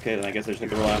 Okay, then I guess I just have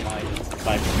to rely on my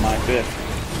fifth.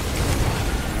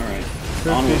 All right.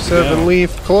 57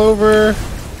 leaf clover.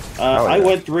 I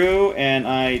went through and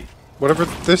I. Whatever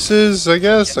this is, I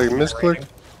guess. I misclicked.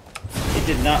 It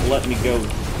did not let me go.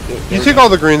 You take all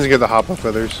the greens and get the hop-up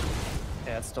feathers.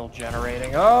 Yeah, it's still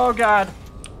generating. Oh god.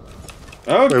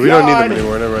 Oh Wait, we don't need them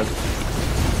anymore. Never mind.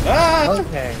 Ah!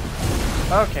 Okay.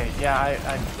 Okay. Yeah,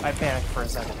 I panicked for a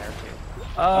second there too.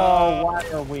 Oh, why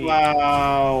are we?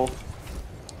 Wow.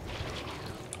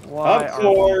 Why Of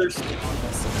course. Are we on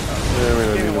this? Yeah, we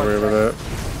don't need to worry about that.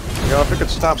 You know, if it could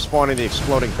stop spawning the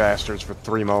exploding bastards for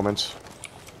 3 moments.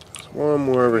 There's one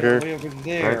more over here. Way over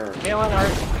there. Galen,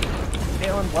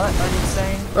 what are you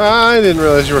saying? I didn't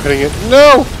realize you were hitting it.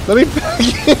 No! Let me back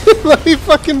in! Let me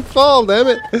fucking fall, damn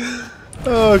it!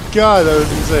 Oh god, that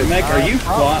was insane. Meg, are you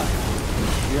fought?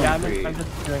 Yeah, I'm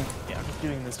just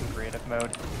doing this in creative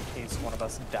mode in case one of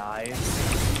us dies.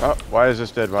 Oh, why is this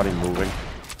dead body moving?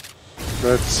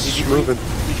 That's moving. Did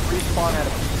you respawn at a...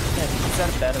 Yeah, did you set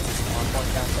a bed as a spawn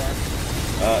point down there?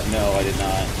 No, I did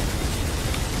not.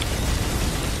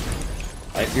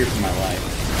 I fear for my life.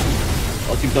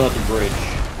 I'll let you build up the bridge.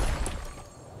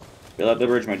 Build up the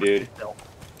bridge, my dude.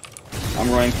 I'm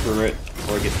running through it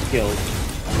before I get killed.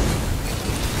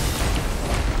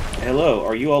 Hello,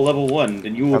 are you all level 1?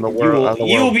 Then you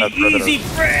will be easy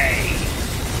prey!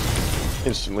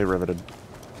 Instantly riveted.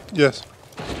 Yes.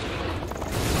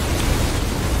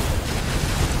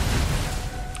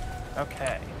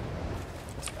 Okay.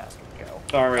 This bastard go.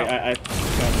 Sorry, I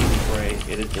got easy prey.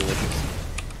 It is delicious.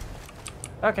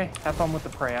 Okay, have fun with the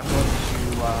prey. I'm going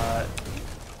to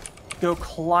go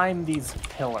climb these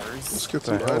pillars. Let's get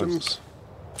some items.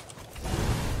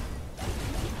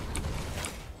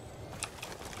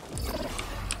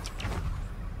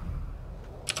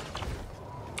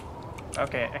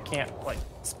 Okay, I can't, like,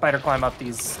 spider climb up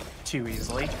these too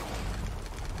easily.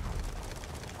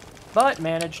 But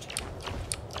managed.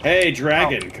 Hey,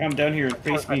 dragon, come down here and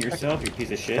face me yourself, you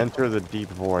piece of shit. Enter the deep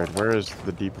void. Where is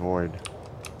the deep void?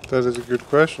 That is a good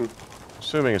question.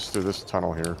 Assuming it's through this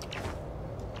tunnel here.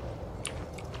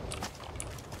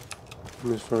 Let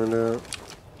me find out.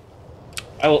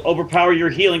 I will overpower your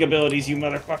healing abilities, you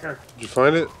motherfucker. Did you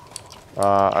find it?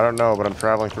 I don't know, but I'm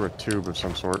traveling through a tube of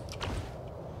some sort.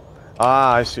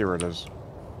 Ah, I see where it is.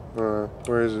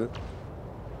 Where is it?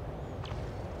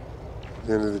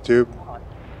 The end of the tube?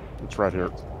 It's right here.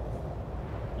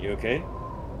 You okay?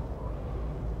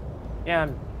 Yeah,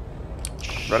 I'm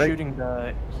Ready? shooting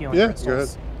the healing Yeah,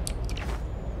 crystals. go ahead.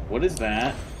 What is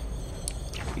that?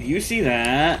 You see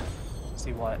that?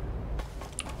 See what?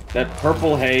 That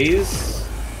purple haze?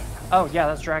 Oh yeah,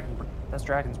 that's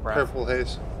dragon's breath. Purple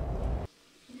haze.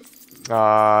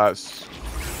 Uh,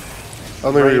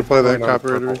 I'll never you play that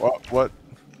copyrighted. What?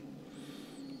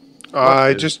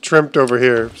 I just trimmed over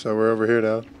here, so we're over here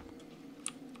now.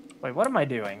 Wait, what am I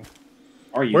doing?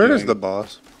 Are you Where doing? is the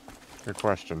boss? Good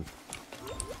question.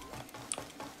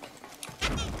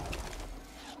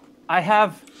 I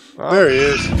have. Oh, There he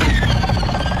is.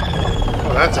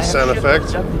 Oh, that's a sound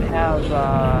effect. Doesn't have.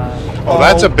 Oh,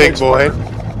 that's a big boy.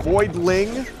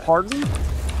 Voidling? Pardon? I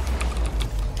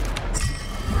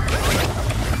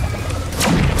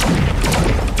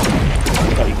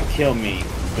thought you could kill me,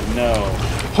 but no.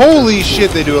 Holy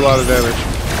shit, they do a lot of damage.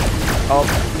 Oh,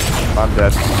 I'm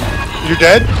dead. You're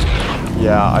dead?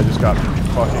 Yeah, I just got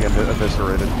fucking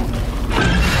eviscerated.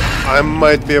 I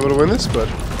might be able to win this, but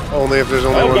only if there's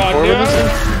only Oh one god, forward. no!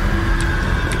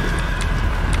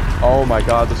 Oh my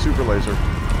god, the super laser.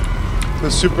 The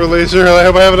super laser. I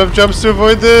hope I have enough jumps to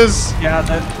avoid this. Yeah,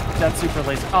 that super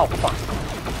laser. Oh fuck!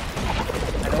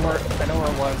 I know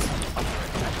where it was.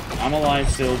 I'm alive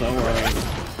still, don't worry.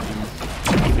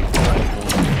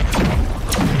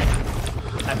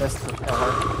 I missed the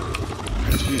pillar.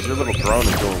 Jeez, your little drone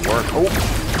is doing work.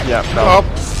 Oh, yeah, no.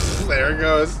 Oh, there it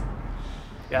goes.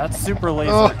 Yeah, that's super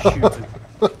laser that shoots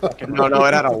it. No,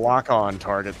 it had a lock-on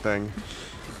target thing.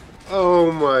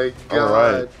 Oh my god. All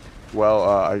right. Well,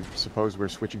 I suppose we're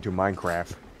switching to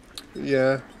Minecraft.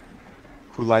 Yeah.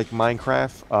 Who like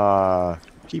Minecraft?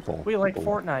 People. We like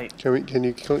People. Fortnite. Can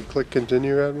you click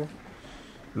continue, Admiral?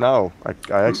 No, I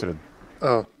exited.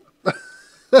 Oh.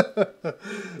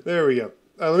 There we go.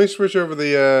 Let me switch over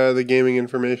the gaming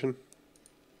information.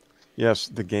 Yes,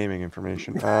 the gaming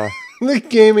information. The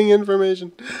gaming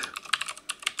information.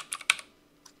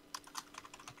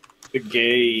 The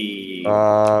game.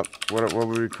 what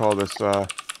would we call this?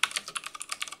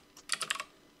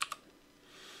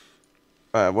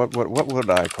 What would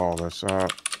I call this? I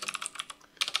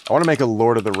want to make a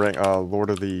Lord of the Ring. Lord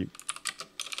of the.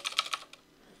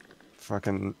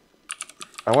 Fucking.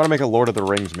 I want to make a Lord of the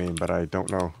Rings meme, but I don't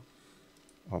know.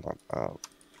 Hold on.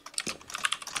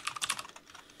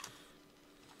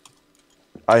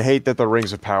 I hate that the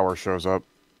Rings of Power shows up.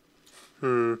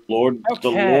 Lord,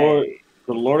 Okay.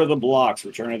 the Lord of the Blocks,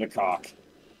 Return of the Cock.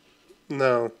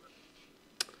 No.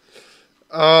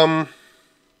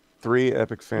 3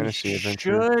 epic fantasy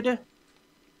adventures.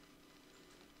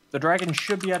 The dragon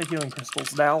should be out of healing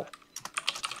crystals now.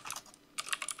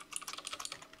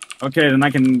 Okay, then I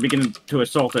can begin to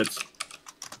assault it.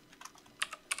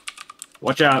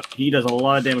 Watch out, he does a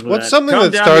lot of damage with What's that. something Come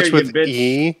that down starts here, you with bitch.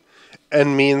 E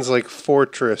and means like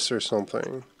fortress or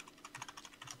something?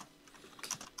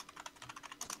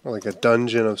 Or like a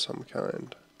dungeon of some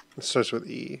kind. It starts with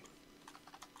E.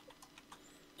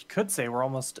 You could say we're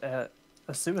almost at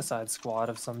a suicide squad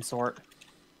of some sort.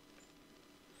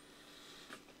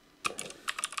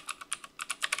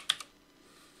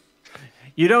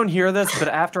 You don't hear this, but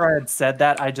after I had said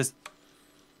that, I just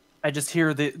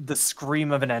hear the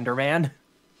scream of an Enderman.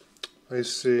 I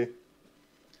see.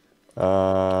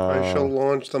 I shall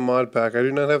launch the mod pack. I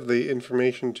do not have the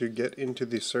information to get into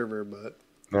the server, but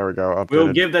There we go. Updated.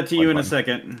 We'll give that to you in a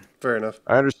second. fair enough.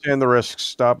 I understand the risks.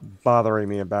 Stop bothering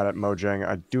me about it, Mojang.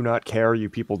 I do not care. You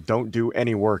people don't do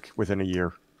any work within a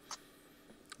year.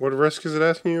 What risk is it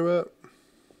asking you about?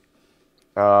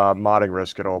 Modding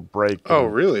risk. It'll break. Oh,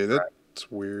 really? That's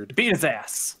weird. Beat his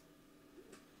ass.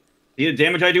 See the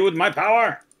damage I do with my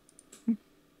power?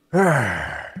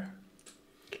 The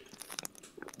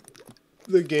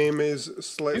game is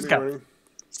slightly He's got running.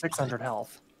 600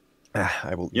 health.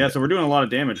 I will. Yeah, eat so it. we're doing a lot of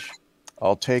damage.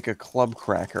 I'll take a club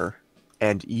cracker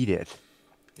and eat it.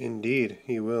 Indeed,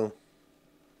 he will.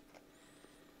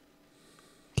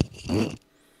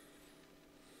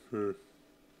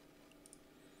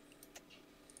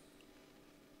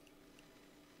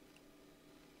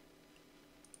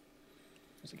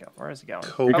 Where's he going? Where is he going?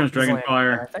 Cope- Here comes he's landing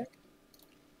Dragonfire. there, I think.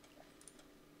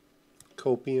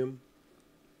 Copium.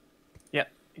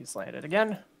 Yep, he's landed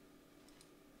again.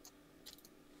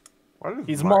 What is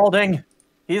He's my- molding.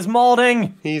 He's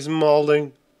molding. He's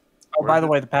molding. Oh, by the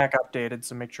way, the pack updated,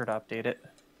 so make sure to update it.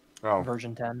 Oh,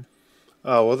 Version 10.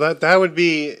 Oh, well, that would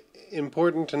be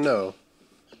important to know.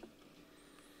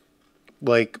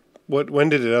 Like, when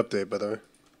did it update, by the way?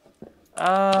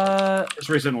 Just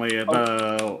recently,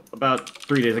 about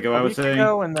 3 days ago, I A would week say.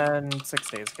 ago and then 6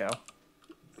 days ago.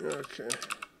 Okay.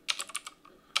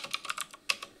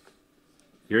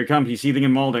 Here he comes. He's seething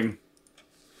and molding.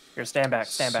 Here, stand back,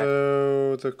 stand back.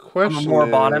 So the question more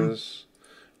bottom. is,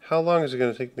 how long is it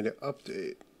going to take me to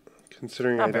update?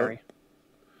 Considering Not I very.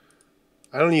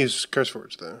 don't use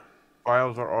CurseForge though.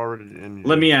 files are already in.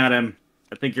 Let me at him.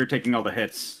 I think you're taking all the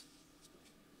hits.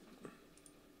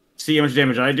 See how much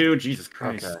damage I do? Jesus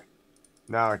Christ. Okay.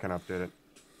 Now I can update it.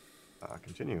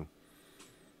 Continue.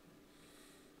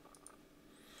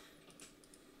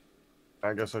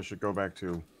 I guess I should go back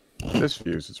to this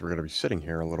view since we're going to be sitting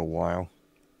here a little while.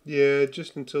 Yeah,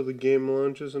 just until the game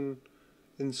launches and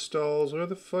installs. Where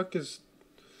the fuck is?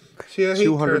 See, I hate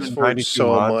 292 CurseForge so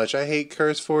mods. much. I hate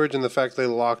CurseForge and the fact they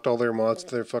locked all their mods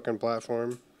to their fucking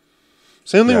platform.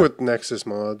 Same thing Yeah. with Nexus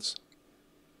mods.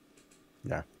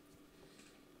 Yeah.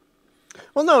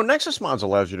 Well, no, Nexus Mods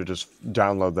allows you to just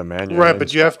download them manually. Right,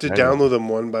 but you have to manually. download them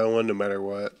one by one no matter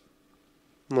what.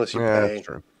 Unless you Yeah, pay. that's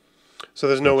true. So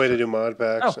there's no That's way true. to do mod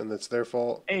packs, Oh. and it's their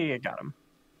fault. Hey, I got him.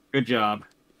 Good job.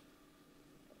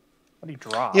 What did he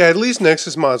drop? Yeah, at least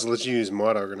Nexus mods let you use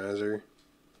Mod Organizer.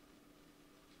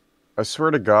 I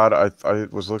swear to God, I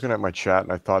was looking at my chat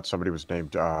and I thought somebody was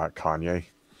named Kanye.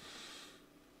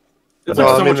 It's Well,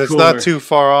 like so I mean, much it's cooler. not too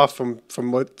far off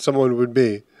from what someone would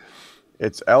be.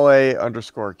 It's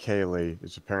LA_Kaylee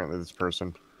is apparently this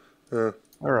person.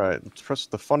 All right, let's press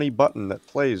the funny button that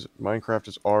plays. Minecraft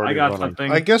is already I got running.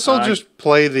 something. I guess I'll just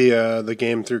play the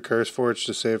game through CurseForge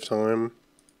to save time.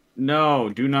 No,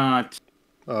 do not.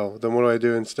 Oh, then what do I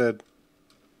do instead?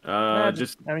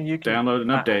 Just I mean, you can download an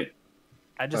update.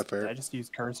 I just use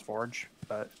CurseForge,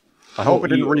 but I hope it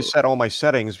didn't reset all my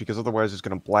settings because otherwise it's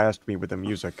going to blast me with the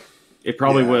music. It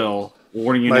probably will.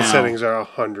 Warning you My now. settings are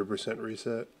 100%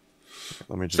 reset.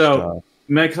 Let me just. So,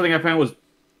 next something I found was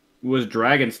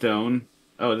Dragonstone.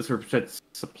 Oh, this resets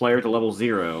the player to level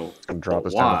 0. Drop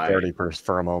us down to 30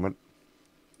 for a moment.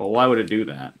 Well, why would it do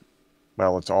that?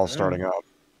 Well, it's all starting up.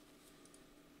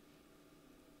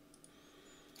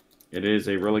 It is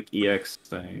a Relic EX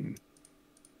thing.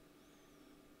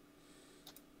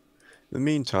 In the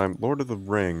meantime, Lord of the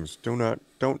Rings. Do not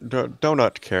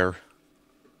care.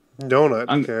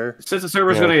 Donut care. Since the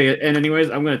server's going to end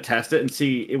anyways, I'm going to test it and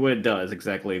see what it does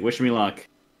exactly. Wish me luck.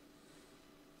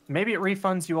 maybe it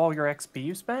refunds you all your XP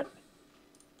you spent?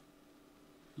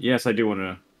 Yes, I do want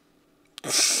to.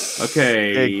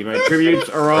 Okay, my tributes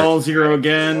are all 0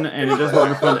 again, and it doesn't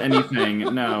refund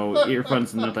anything. No, it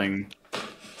refunds nothing.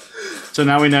 So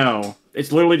now we know.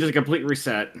 It's literally just a complete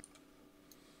reset.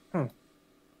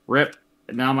 Rip.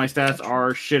 Now my stats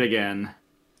are shit again.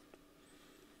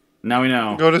 Now we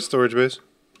know. Go to storage base.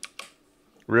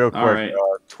 Real quick, right.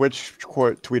 Twitch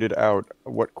tweeted out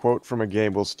what quote from a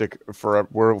game will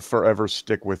forever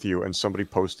stick with you, and somebody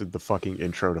posted the fucking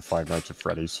intro to Five Nights at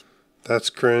Freddy's. That's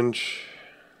cringe.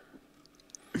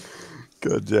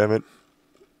 God damn it.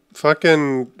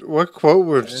 Fucking, what quote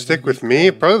would stick with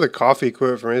me? Probably the coffee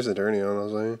quote from Ace Attorney,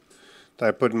 honestly. That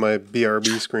I put in my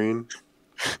BRB screen.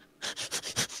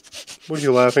 What are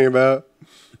you laughing about?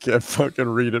 I can't fucking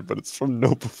read it, but it's from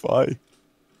Nopify.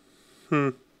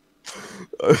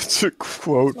 It's a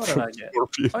quote What did from I get?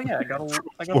 Scorpion. Oh yeah, I got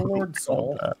a Lord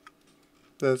Soul.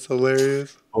 That's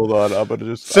hilarious. Hold on, I'm gonna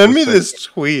just Send me this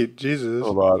tweet, Jesus.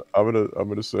 Hold on, I'm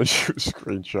gonna send you a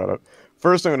screenshot.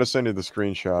 First, I'm gonna send you the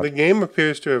screenshot. The game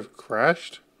appears to have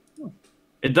crashed.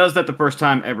 It does that the first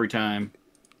time, every time.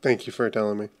 Thank you for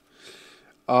telling me.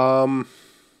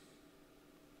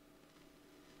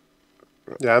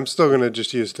 Yeah, I'm still gonna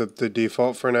just use the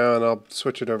default for now, and I'll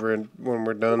switch it over when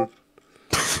we're done.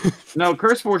 No,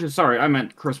 CurseForge is sorry. I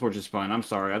meant CurseForge is fine. I'm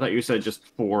sorry. I thought you said just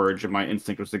Forge, and my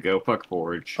instinct was to go fuck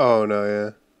Forge. Oh no,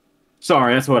 yeah.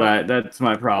 Sorry, that's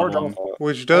my problem.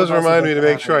 Which does remind me to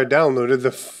make sure I downloaded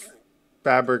the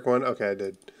Fabric one. Okay, I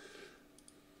did.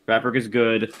 Fabric is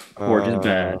good. Forge is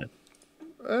bad.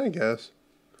 I guess.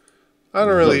 I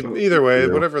don't really. Either way,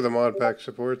 whatever the mod pack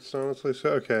supports, honestly. So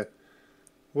okay.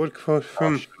 What quote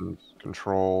from Options,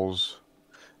 controls.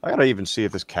 I gotta even see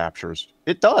if this captures.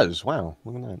 It does. Wow,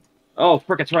 look at that. Oh,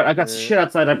 frick, that's right. I got shit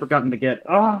outside I've forgotten to get.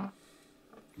 Ah.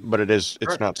 But it's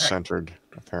not centered,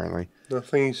 apparently.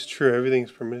 Nothing's true.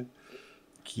 Everything's permitted.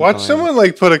 Watch someone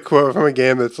like put a quote from a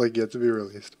game that's like yet to be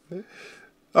released.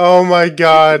 Oh my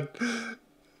god.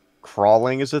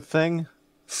 Crawling is a thing?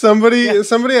 Somebody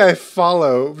I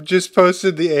follow just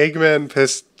posted the Eggman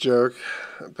piss joke.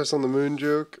 Piss on the moon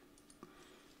joke.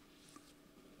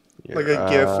 Yeah, like a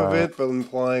gif of it, but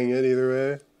implying it either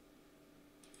way.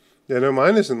 Yeah, no,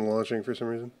 mine isn't launching for some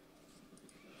reason.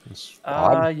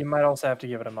 You might also have to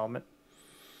give it a moment.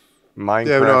 Minecraft.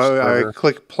 Yeah, no, I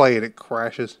click play and it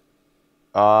crashes.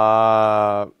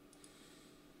 It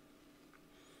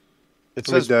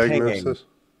says pinging.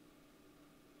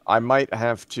 I might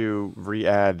have to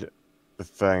re-add the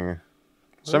thing.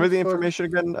 Send me the information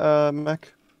again,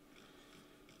 Mech.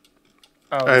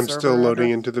 Oh, I'm still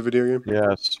loading into the video game.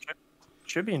 Yes.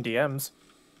 Should be in DMs.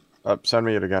 Send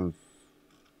me it again.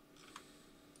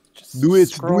 Just Do it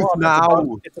scroll up.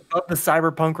 now. It's above the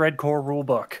Cyberpunk Red Core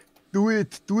rulebook. Do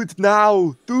it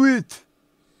now. Do it.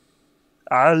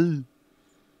 Al.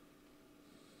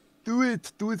 Do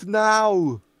it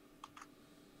now.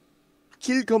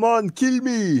 Come on, kill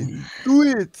me. Do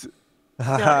it.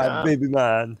 Haha, baby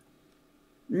man.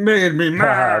 Made me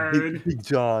mad. Big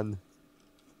John.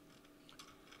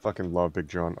 Fucking love Big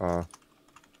John.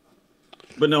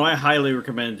 But no, I highly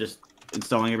recommend just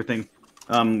installing everything.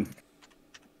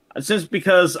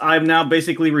 Because I've now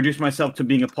basically reduced myself to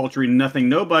being a paltry nothing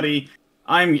nobody,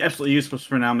 I'm absolutely useless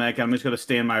for now, Mac. I'm just going to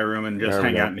stay in my room and just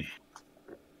hang out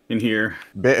in here.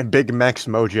 Big Max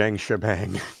Mojang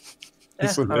shebang.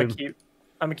 I'm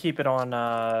gonna keep it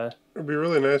on. It'd be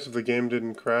really nice if the game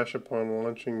didn't crash upon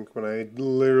launching when I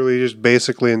literally just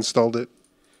basically installed it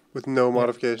with no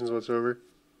modifications whatsoever.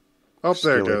 Oh,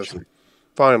 there it goes.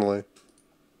 Finally.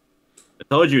 I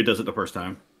told you it does it the first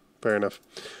time. Fair enough.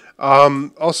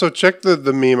 Also, check the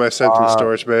meme I sent in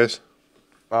storage base.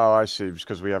 Oh, I see. Just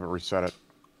because we haven't reset it.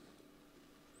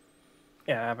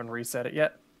 Yeah, I haven't reset it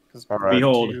yet. All right.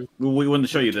 Behold, we wanted to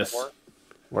show you this.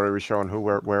 What are we showing? Who?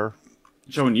 Where?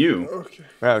 Showing you. Okay.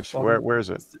 Yeah, Well, where is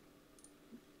it?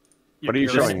 What are you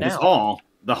you're in it showing? This now. hall.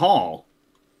 The hall.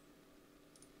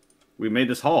 We made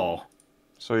this hall.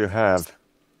 So you have.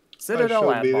 Citadel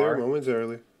I shall be there Admiral.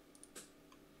 momentarily.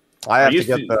 I have to used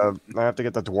get to-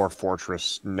 the Dwarf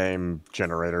Fortress name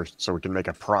generator so we can make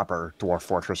a proper Dwarf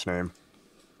Fortress name.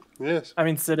 Yes. I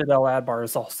mean, Citadel Adbar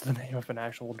is also the name of an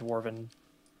actual dwarven,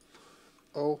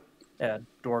 Oh.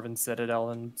 dwarven citadel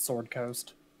in Sword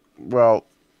Coast. Well,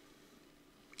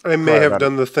 I may Right, have got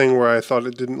done the thing where I thought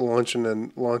it didn't launch and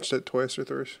then launched it twice or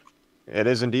thrice. it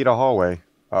is indeed a hallway.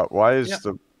 Why is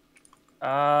Yeah.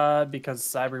 Because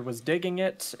Cybri was digging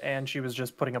it, and she was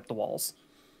just putting up the walls.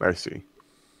 I see.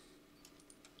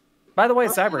 By the way,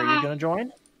 Cybri, are you gonna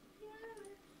join?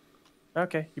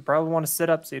 Okay, you probably want to sit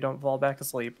up so you don't fall back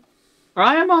asleep.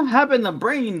 I am having the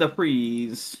brain to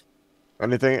freeze.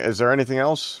 Anything? Is there anything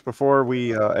else before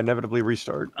we inevitably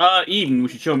restart? Eden. We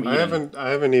should show him Eden. I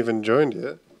haven't even joined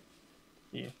yet.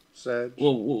 Yeah. Sad.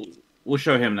 We'll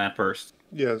show him that first.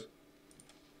 Yes.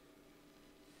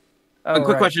 Oh, A quick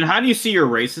right. question: how do you see your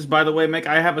races? By the way, Mick,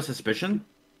 I have a suspicion.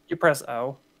 You press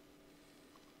O.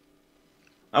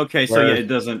 Okay, so Where? yeah, it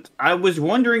doesn't. I was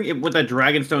wondering what that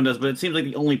Dragonstone does, but it seems like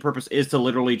the only purpose is to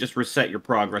literally just reset your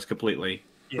progress completely.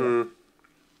 Yeah.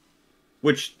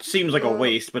 Which seems like a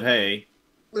waste, but hey.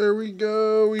 There we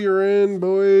go. We are in,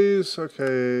 boys.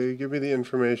 Okay, give me the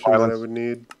information that I Silence. would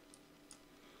need.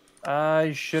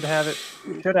 I should have it.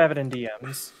 Should have it in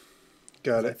DMs.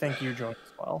 Got I it. think you joined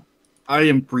as well. I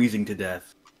am freezing to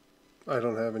death. I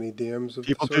don't have any DMs of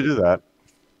People the do that.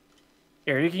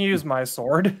 Here, you can use my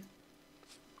sword.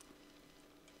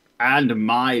 And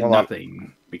my Hold on.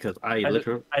 nothing. Because I I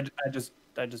literally...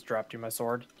 I just dropped you my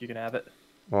sword. You can have it.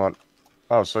 What?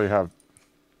 Oh, so you have.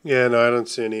 Yeah, no, I don't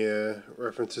see any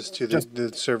references to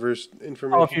the server's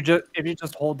information. Oh, if you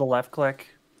just hold the left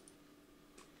click.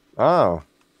 Oh,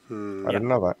 Hmm. I didn't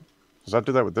know that. Does that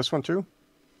do that with this one too?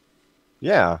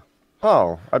 Yeah.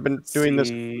 Oh, I've been doing this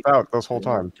See. without this whole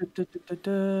time.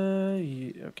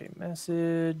 Okay,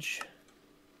 message.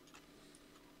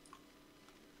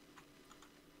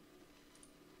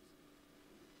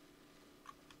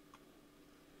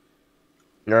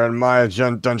 You're in my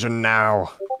dungeon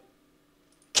now.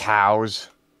 Cows.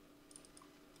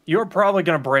 You're probably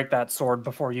gonna break that sword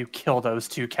before you kill those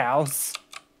two cows.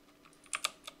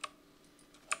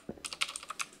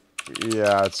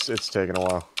 Yeah, it's taking a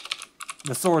while.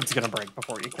 The sword's gonna break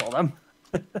before you kill them.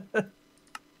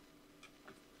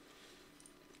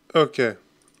 Okay.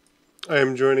 I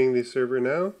am joining the server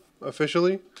now,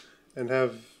 officially, and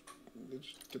have...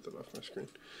 Just get that off my screen.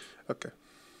 Okay.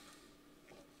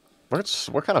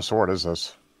 What kind of sword is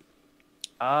this?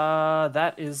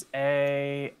 That is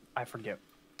a... I forget.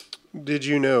 Did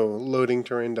you know loading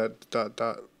terrain ...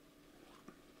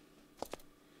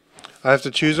 I have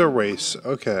to choose a race.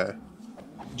 Okay.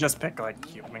 Just pick, like,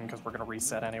 human, because we're gonna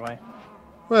reset anyway.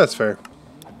 Well, that's fair.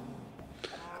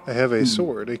 I have a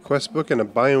sword, a quest book, and a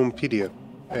biomepedia,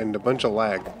 and a bunch of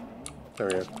lag. There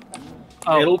we go.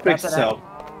 Oh, It'll fix that's an itself.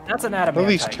 That's an What are adamantite.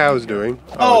 these cows doing?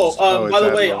 Oh, it's by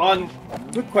the way, Admiral.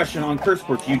 quick question on Curse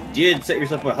Sports, you did set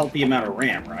yourself a healthy amount of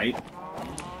RAM, right?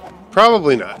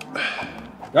 Probably not.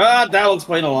 That'll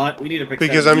explain a lot. We need to fix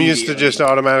Because that I'm used to immediately. just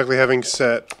automatically having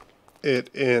set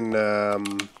it in...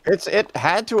 It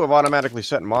had to have automatically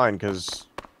set mine because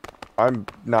I'm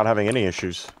not having any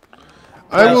issues.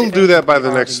 I will it do that by the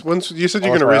already- next... Once you said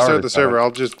you're Also, going to I already restart the set server, it.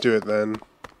 I'll just do it then.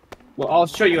 Well, I'll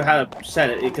show you how to set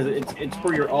it because it's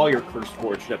for all your Curse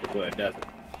Sports stuff to it, doesn't it?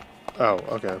 Oh,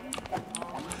 okay.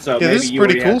 So Yeah, maybe this is you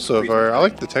pretty already cool have so three- far. I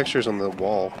like the textures on the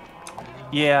wall.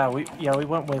 Yeah, we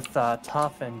went with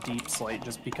tough and deep slate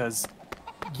just because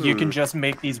you can just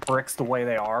make these bricks the way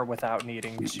they are without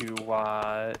needing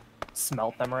to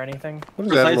smelt them or anything. What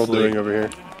is Admiral Precisely. doing over here?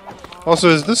 Also,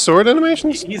 is this sword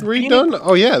animation He's redone?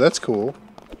 Oh, yeah, that's cool.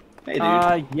 Hey,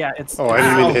 dude. Yeah, it's. Oh, I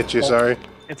didn't mean to Ow. hit you, sorry.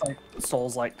 It's like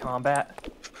Souls-like combat.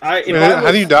 If Wait, I how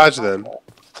was- do you dodge then?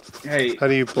 Hey, How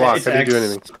do you block? it's How do you do X.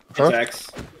 anything? It's Huh?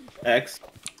 X.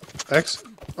 X?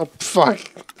 Oh, fuck.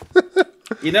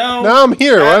 You know, Now I'm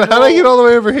here. How did I get all the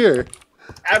way over here?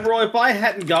 Admiral, if I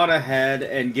hadn't gone ahead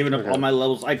and given up Okay. all my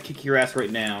levels, I'd kick your ass right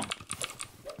now.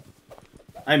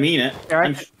 I mean it. Here,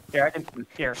 I'm I can.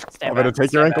 Here, stand I'm gonna back,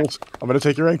 take your stand back. ankles. I'm gonna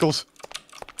take your ankles.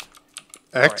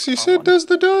 X, you wrong said, one. does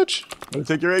the dodge? I'm gonna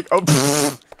take your ankles.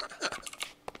 Oh,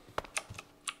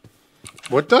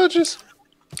 What dodges?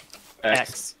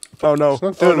 X. oh no. It's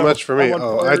not doing much for me. I'm on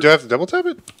Oh, fire. do I have to double tap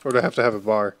it? Or do I have to have a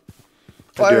bar? I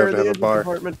do Fire have in to the have a engine bar.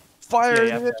 compartment. Fire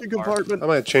Yeah, in the engine compartment. I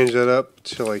might change that up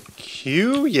to like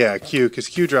Q. Yeah, Q, because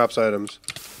Q drops items.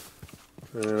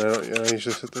 And I don't. Yeah, I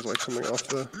usually set this like something off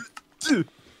the.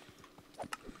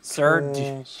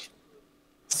 Sir,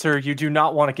 sir, you do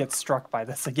not want to get struck by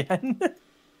this again.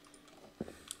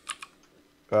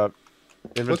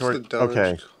 Inventory. What's the damage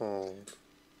Okay. called?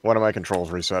 One of my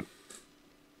controls reset.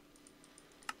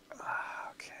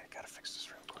 Okay, gotta fix this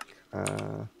real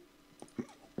quick.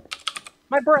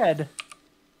 My bread.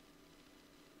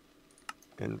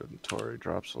 Inventory,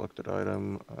 drop selected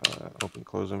item. Open,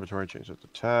 close inventory, change it to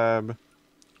tab.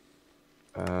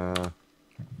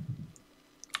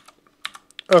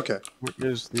 Okay. What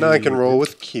is the Now I can roll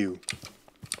with Q.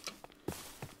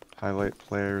 highlight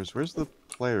players? Where's the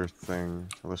player thing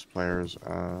to list players?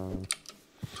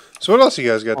 So what else you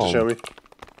guys got to show me?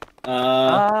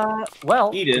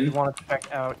 Well, Eden. if you want to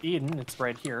check out Eden, it's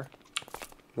right here.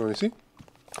 Let me see.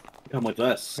 Come with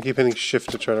us. I keep hitting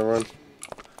shift to try to run.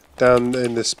 Down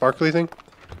in this sparkly thing?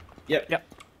 Yep.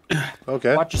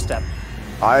 Okay. Watch your step.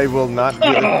 I will not do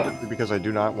it because I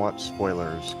do not want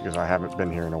spoilers because I haven't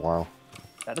been here in a while.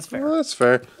 That is fair. Well, that's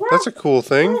fair. That's a cool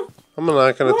thing. I'm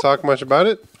not going to talk much about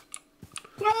it.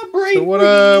 So what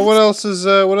else is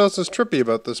trippy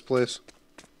about this place?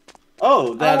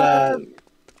 Oh, that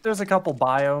There's a couple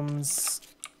biomes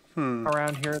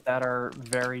around here that are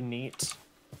very neat.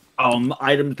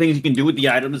 item things you can do with the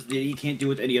items that you can't do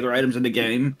with any other items in the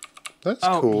game. That's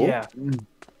cool. Yeah.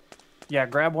 Yeah,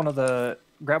 grab one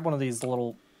of these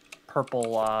little purple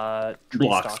tree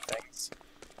Blocks. stock things.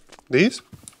 These?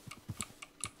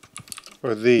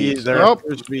 Or these? There Oh,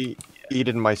 appears to be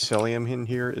Eden mycelium in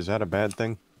here. Is that a bad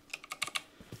thing?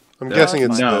 I'm guessing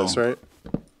it's No. this, right?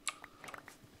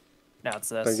 Now it's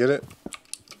Did I this. get it?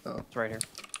 It's right here.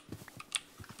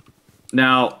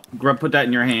 Now, put that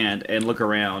in your hand and look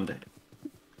around.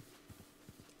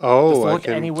 Oh, Just I look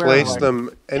can anywhere, place like- them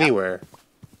anywhere.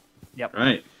 Yep.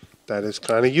 Right. That is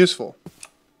kind of useful.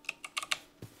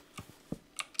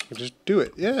 Just do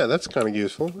it. Yeah, that's kind of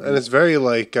useful. And it's very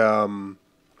like,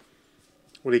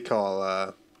 what do you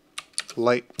call,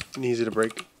 light and easy to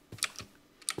break.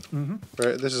 Mm-hmm.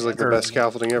 Right? This is like the best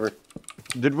scaffolding ever.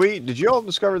 Did you all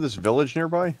discover this village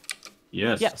nearby?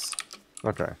 Yes. Yes.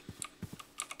 Okay.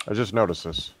 I just noticed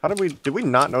this. Did we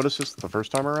not notice this the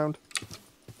first time around?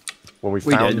 When we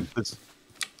found did. this?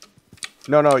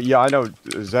 No, yeah, I know,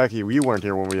 Zachy, you weren't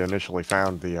here when we initially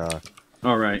found the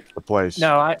All right. place.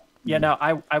 No,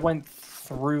 I went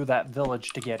through that village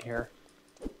to get here.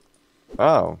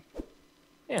 Oh.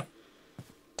 Yeah.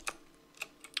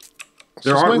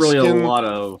 There So is aren't my really a skin- lot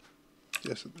of.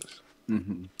 Yes, it is.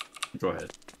 Mm-hmm. Go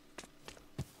ahead.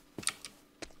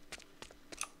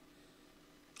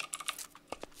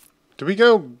 Did we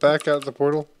go back out the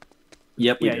portal?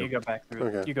 Yep. We Yeah, do. you go back through.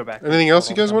 Okay. You go back. Anything else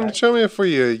you Go guys wanted back. to show me before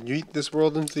you yeet this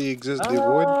world into the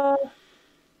void?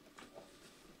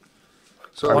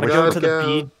 So Want to go to the down-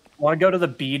 B? Want to go to the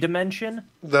B dimension?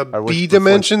 The I wish B for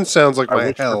dimension sounds like I my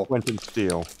wish for hell. flint and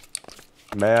steel.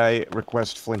 May I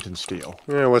request flint and steel?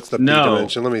 Yeah, what's the No. B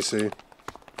dimension? Let me see.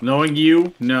 Knowing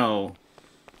you, no.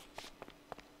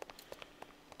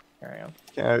 Here I go.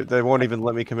 Yeah, they won't even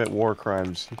let me commit war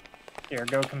crimes. Here,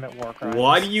 go commit war crimes.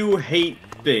 Why do you hate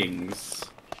things?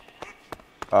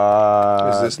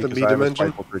 Is this the because B I am a dimension?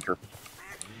 spiteful creature.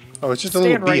 Oh, it's just a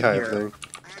little Stand right beehive here. thing.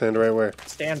 Stand right where?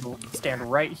 Stand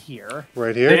right here.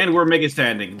 Right here? Stand where Meg is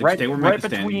standing. Right, Stay where right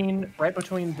Meg is standing.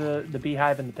 between the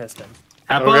beehive and the piston.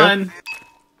 Have Okay. fun.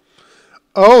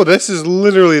 Oh, this is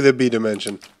literally the B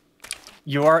dimension.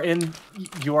 You are in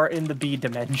the B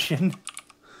dimension.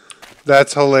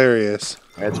 That's hilarious.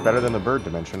 It's better than the bird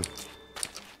dimension.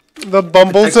 The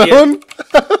Bumble Attack Zone?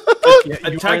 You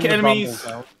are Attack in the enemies.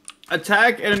 bumble zone.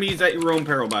 Attack enemies at your own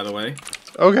peril, by the way.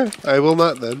 Okay, I will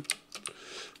not then.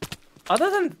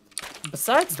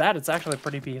 Besides that, it's actually a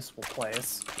pretty peaceful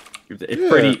place. It's a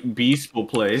pretty beastful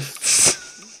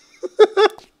place.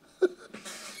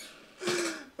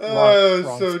 Oh,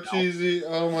 wrong so spell. cheesy.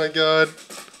 Oh my god.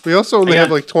 We also only have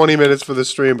like 20 minutes for the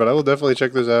stream, but I will definitely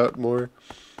check this out more.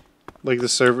 Like the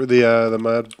server, the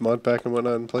mod pack and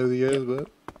whatnot, and play with you guys,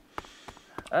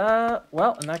 but...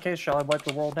 Well, in that case, shall I wipe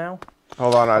the world now?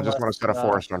 Hold on, I just want to set a Unless,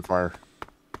 forest on fire.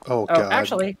 Oh, Oh, god.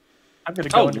 actually, I'm gonna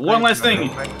go. Oh, into one last crazy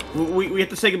thing. mode. We have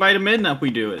to say goodbye to Midna if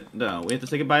we do it. No, we have to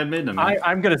say goodbye to Midna. Man.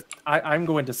 I'm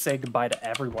going to say goodbye to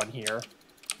everyone here.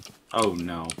 Oh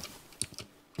no.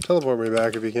 Teleport me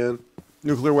back if you can.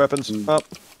 Nuclear weapons up.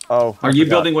 Oh. Are I you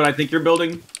forgot. building what I think you're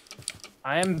building?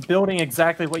 I am building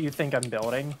exactly what you think I'm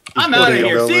building. I'm out of building a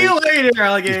here. See you later, He's building a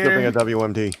alligator.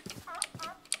 WMD.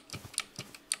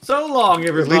 So long, At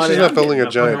everybody. least he's not I'm building a getting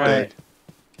up giant on thing.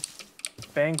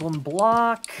 Spanglim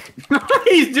block.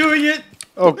 He's doing it.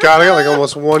 Oh god, I got like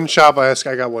almost one chop. I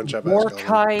got one chop.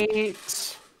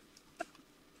 Morkite.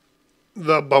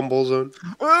 The Bumble Zone.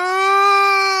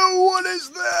 What is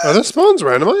that? Are the spawns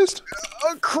randomized?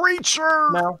 A creature.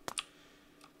 No.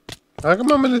 How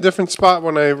come I'm in a different spot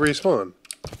when I respawn?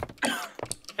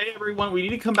 Hey everyone, we need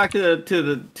to come back to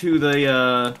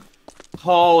the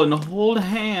hall and hold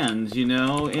hands, you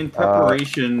know, in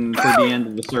preparation for the end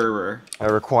of the server. I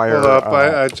require. Hold up,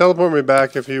 I teleport me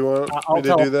back if you want me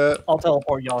to do that. I'll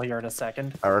teleport y'all here in a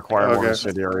second. I require more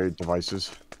incendiary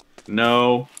devices.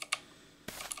 No.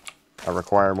 I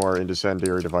require more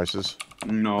incendiary devices.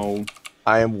 No.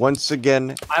 I am once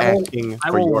again asking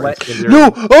for your incendiary.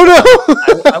 No!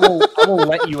 Oh no! I will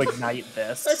let you ignite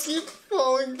this. I keep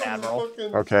falling from Admiral. the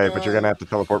fucking Okay, sky. but you're gonna have to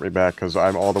teleport me back because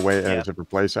I'm all the way in a different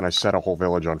place and I set a whole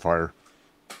village on fire.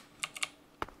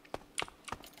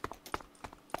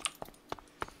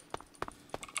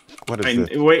 What is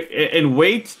this?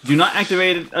 Wait. Do not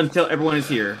activate it until everyone is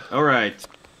here. All right.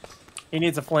 He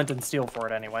needs a flint and steel for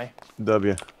it anyway.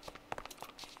 W.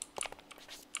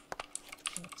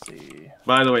 Let's see.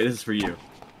 By the way, this is for you.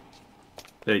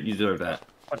 You deserve that.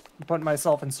 Put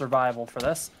myself in survival for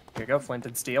this. Here you go, flint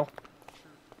and steel.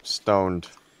 Stoned.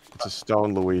 It's a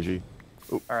stone, Luigi.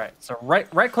 All right, so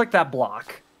right click that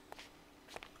block.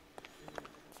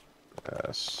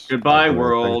 Yes. Goodbye,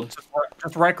 world.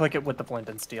 Just right click it with the flint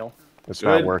and steel. It's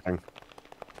not working.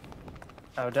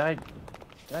 Oh, did I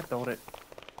build it?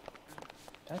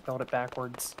 Did I build it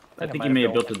backwards? I think you may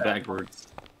have built it backwards.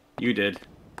 You did.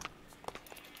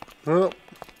 Well,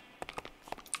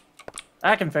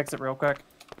 I can fix it real quick.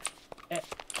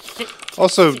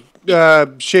 also,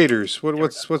 shaders.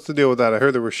 What's the deal with that? I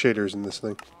heard there were shaders in this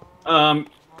thing.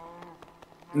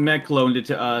 Mech loaned it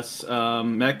to us.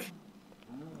 Mech.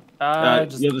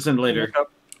 Just You'll send later.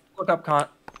 Look up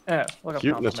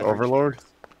Cuteness overlord?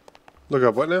 Look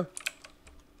up what now?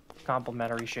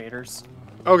 Complementary shaders.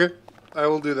 Okay. I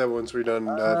will do that once we're done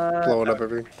blowing up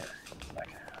everything.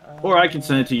 Or I can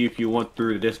send it to you if you want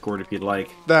through the Discord if you'd like.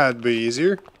 That'd be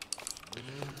easier.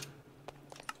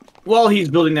 While he's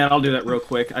building that, I'll do that real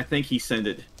quick. I think he sent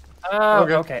it. Oh,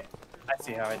 okay. I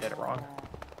see how I did it wrong.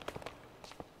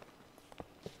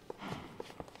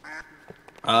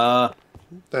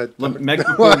 Meg,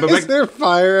 Is there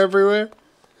fire everywhere?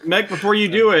 Meg, before you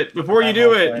do it, Before you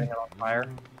do it,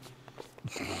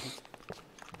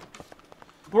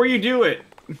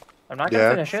 I'm not gonna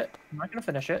finish it. I'm not gonna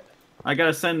finish it. I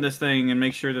gotta send this thing and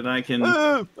make sure that I can.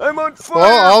 I'm on fire.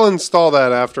 Well, I'll install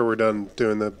that after we're done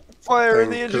doing the fire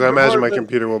thing, because I imagine my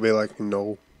computer will be like,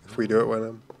 no, if we do it when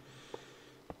I'm.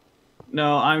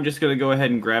 No, I'm just gonna go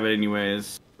ahead and grab it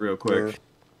anyways, real quick.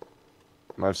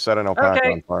 Yeah. I've set an alpaca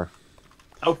on fire.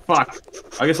 Oh fuck!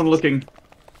 I guess I'm looking.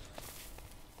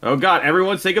 Oh god!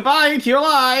 Everyone, say goodbye to your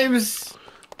lives.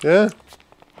 Yeah.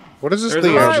 What does this There's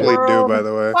thing a actually do, world. by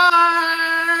the way? Bye.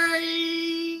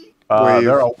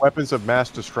 There are weapons of mass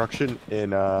destruction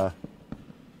in That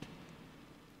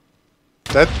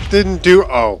didn't do.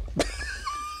 Oh.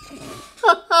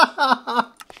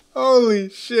 Holy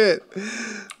shit!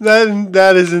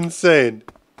 That is insane.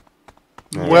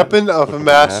 Yeah. Weapon of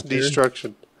mass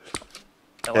destruction.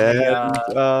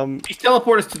 And Please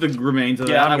teleport us to the remains of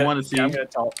that. I want to see. Yeah, I'm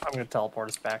gonna teleport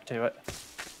us back to it.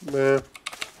 Yeah.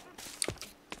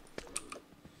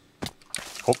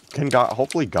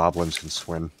 hopefully goblins can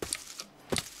swim.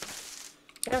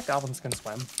 Yeah, goblins can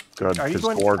swim. Good. Are you 'cause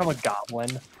going to orc- become a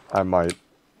goblin? I might.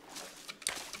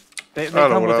 They I don't know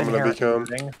come what with I'm gonna inherent become.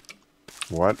 looting.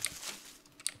 What?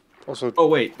 Also, Oh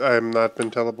wait. I have not been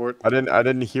teleport. I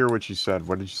didn't hear what you said.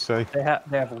 What did you say? They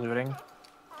have looting.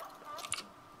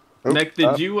 Oop, Nick,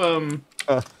 did you I'm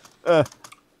in.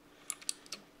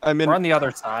 We're on the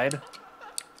other side.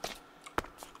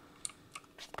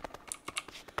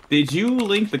 Did you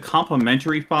link the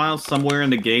complimentary file somewhere in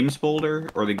the games folder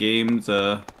or the games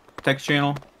text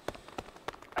channel?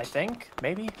 I think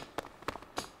maybe.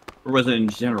 Or was it in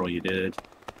general you did?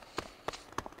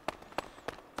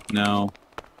 No.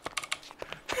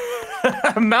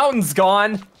 Mountain's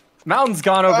gone. Mountain's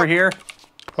gone over here.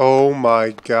 Oh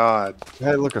my god.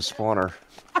 Hey, look, a spawner.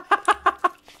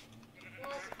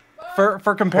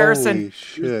 For comparison, Holy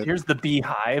shit. here's the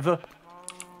beehive.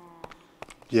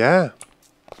 Yeah.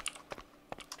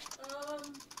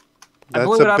 I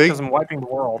blew it up because I'm wiping the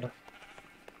world.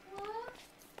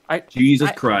 Jesus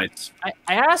Christ. I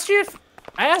asked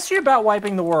you about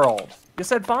wiping the world. You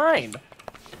said fine.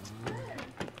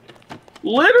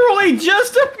 Literally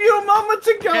just a few moments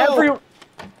ago!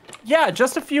 Yeah,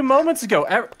 just a few moments ago.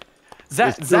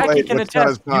 Zach, It's too late. you can What's done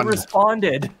is attest. You done.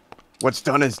 responded. What's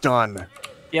done is done.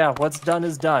 Yeah, what's done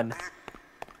is done.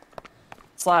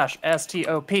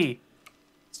 /stop.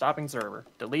 Stopping server.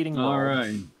 Deleting All world.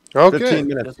 right. Okay. 15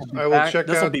 minutes. I will check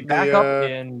This will out be back the, up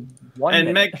in 1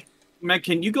 And minute. Meg,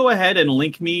 can you go ahead and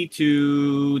link me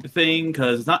to the thing?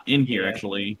 Because it's not in here, Yeah.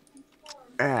 actually.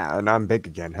 Ah, and I'm big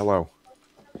again. Hello.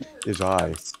 Is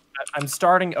I. I'm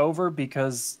starting over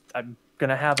because I'm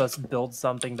gonna have us build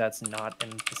something that's not in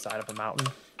the side of a mountain.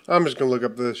 I'm just gonna look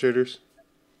up the shaders.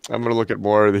 I'm gonna look at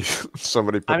more of these.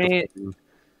 Somebody put I mean,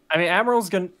 Admiral's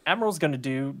gonna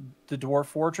do the dwarf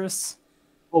fortress.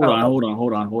 Hold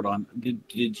on. Did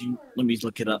you? Let me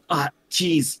look it up. Ah,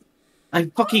 jeez. I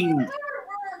fucking.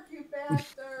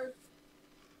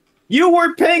 You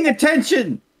weren't paying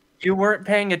attention. You weren't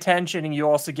paying attention, and you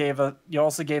also gave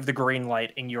the green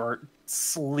light in your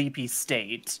sleepy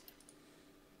state.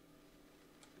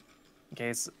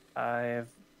 Okay, so I'm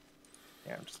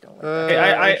just gonna.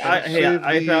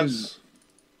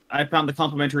 I found the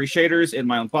complimentary shaders in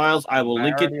my own files. I will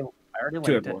link it I already to linked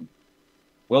it. everyone.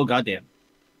 Well, goddamn.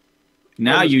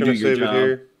 Now I'm just you do gonna your save it job.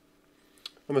 here.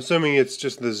 I'm assuming it's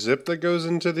just the zip that goes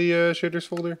into the shaders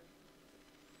folder.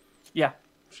 Yeah.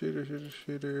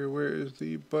 Shader. Where is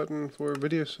the button for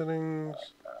video settings?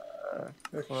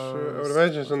 Extra. Close. I would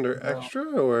imagine it's under extra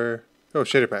or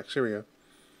shader packs. Here we go.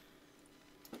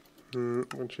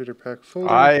 One shader pack folder.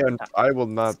 I will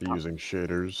not be using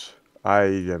shaders. I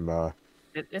am.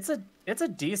 It's a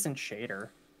decent shader.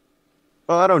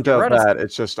 Well, I don't doubt Right as- that.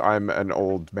 It's just I'm an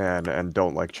old man and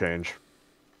don't like change.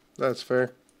 That's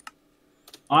fair.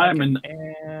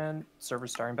 And server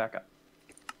starting back up.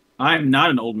 I'm not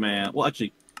an old man. Well,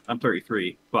 actually, I'm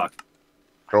 33. Fuck.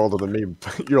 You're older than me.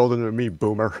 You're older than me,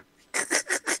 boomer.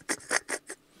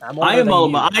 I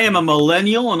am a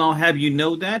millennial, and I'll have you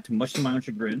know that, much to my own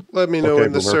chagrin. Let me know Okay,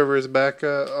 when the boomer. server is back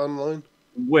online.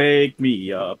 Wake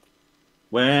me up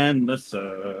when the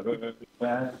server is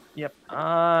back. Yep.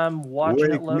 I'm watching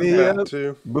Wake it load me now. up.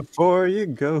 Too. Before you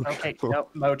go. Okay, no,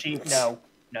 Mochi,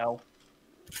 no.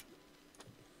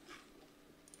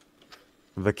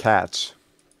 The cats.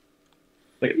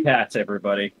 Look at cats,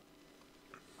 everybody.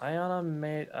 Iona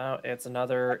made. Oh, it's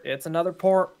another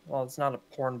porn. Well, it's not a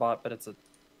porn bot, but it's a.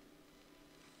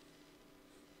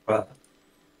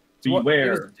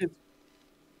 Beware.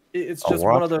 It's A just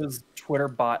what? one of those Twitter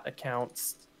bot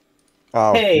accounts.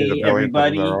 Oh, Hey, there's a billion of them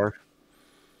everybody. there are.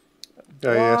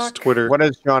 Oh yes, Fuck. Twitter. What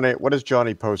is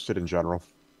Johnny posted in general?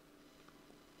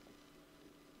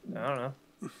 I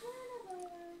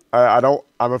don't know.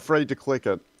 I'm afraid to click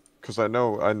it because I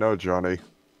know Johnny.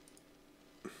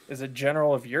 Is it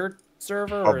general of your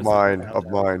server or Of is mine. it Of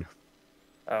mine.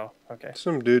 Oh, okay.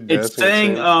 Some dude It's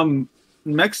dancing. saying,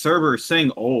 Mech server is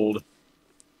saying old.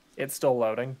 It's still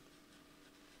loading.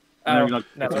 No, Oh, you're not-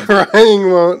 no.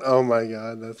 Crying won't. Oh my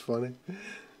god, that's funny.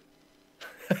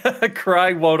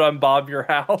 Crying won't unbob your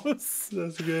house.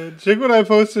 That's good. Check what I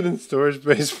posted in storage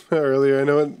space earlier. I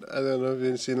don't know if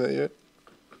you've seen that yet.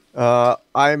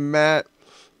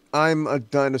 I'm a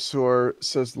dinosaur,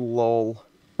 says lol.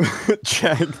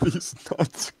 Jag these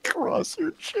nuts across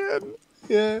your chin.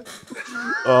 Yeah.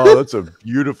 Oh, that's a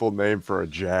beautiful name for a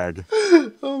jag.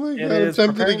 Oh my It god, I'm is tempted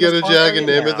to preparing get to a sponsor jag and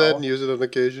you name it that now. and use it on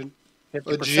occasion. A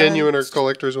 50%, genuine or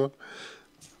collector's one.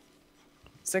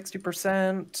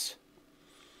 60%.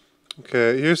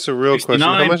 Okay, here's the real question.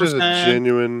 How much is a 69%.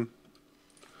 genuine...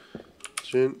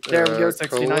 There we go,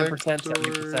 69%,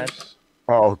 70%.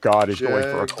 Oh god, he's going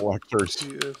for a Jag. collector's.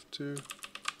 TF2.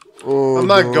 Oh, I'm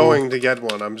not no. going to get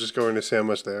one. I'm just going to see how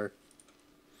much they are.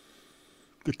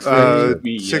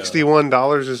 Crazy.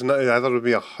 $61 is not. I thought it would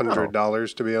be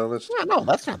 $100 to be honest. No,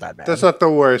 that's not that bad. That's not the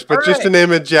worst, but just to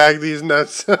name it "Jag these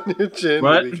nuts" on your chin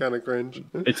What? would be kind of cringe.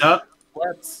 It's up.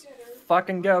 Let's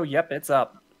fucking go. Yep, it's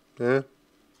up. Yeah.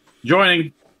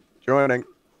 Joining. Joining.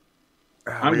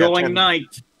 I'm We got going 10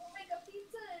 night.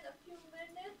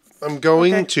 I'm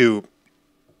going Okay. to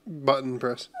button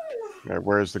press. Okay,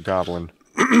 where's the goblin?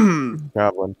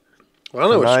 Goblin. Well, I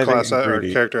don't know which Conniving class and or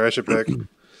greedy. character I should pick.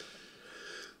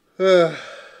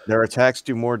 Their attacks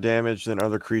do more damage than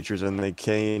other creatures, and they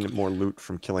gain more loot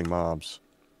from killing mobs.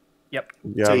 Yep.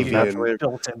 Yeah, Deviant. naturally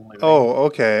Built-in looting. Oh,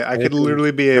 okay. I could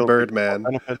literally be a birdman.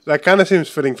 benefits. That kind of seems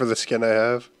fitting for the skin I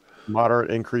have.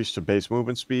 Moderate increase to base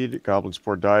movement speed. Goblins'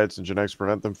 poor diets and genetics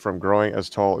prevent them from growing as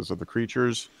tall as other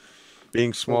creatures.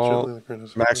 Being small,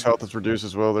 max health is reduced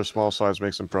as well. Their small size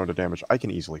makes them prone to damage. I can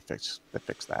easily fix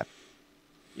that.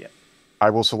 Yeah. I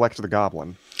will select the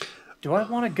goblin. Do I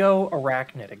want to go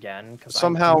arachnid again? Because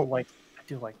Somehow- I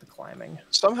do like the climbing.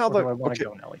 Somehow Or do I want to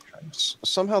go Nelly Trend?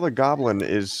 somehow the goblin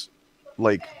is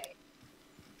like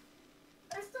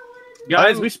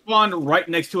Guys, we spawned right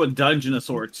next to a dungeon of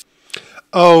sorts.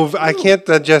 Oh, I can't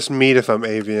digest meat if I'm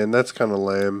avian. That's kind of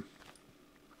lame.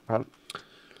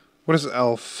 What is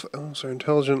elf? Elves are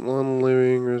intelligent,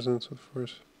 long-living residents of the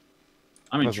forest.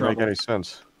 I'm in Doesn't make trouble. any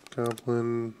sense.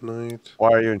 Goblin, knight.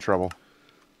 Why are you in trouble?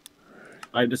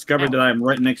 I discovered that I'm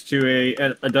right next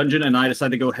to a dungeon, and I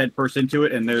decided to go headfirst into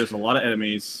it, and there's a lot of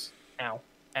enemies. Ow.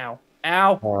 Ow.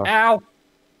 Ow. Ow.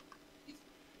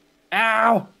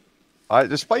 Ow.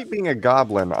 Despite being a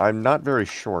goblin, I'm not very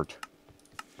short.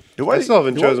 I still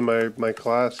haven't chosen my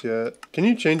class yet. Can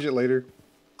you change it later?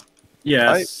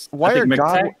 Yes. Why are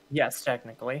goblins? Yes,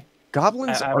 technically.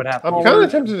 Goblins I would have. I'm kind of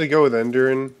tempted to go with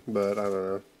Enderin, but I don't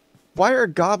know. Why are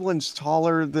goblins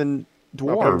taller than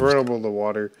dwarves? I'm vulnerable to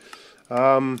water.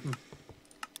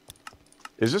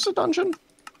 Is this a dungeon?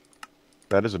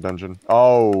 That is a dungeon.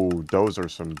 Oh, those are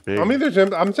some big...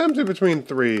 I'm tempted between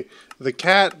three. The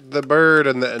cat, the bird,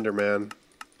 and the Enderman.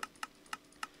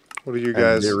 What are you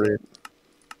guys?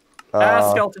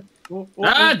 Skeleton.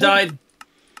 Died.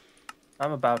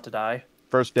 I'm about to die.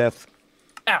 First death.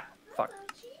 Ow. Fuck.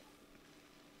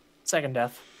 Second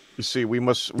death. You see, we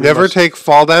must... Never take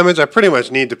fall damage? I pretty much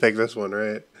need to pick this one,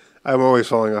 right? I'm always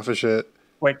falling off of shit.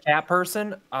 Wait, cat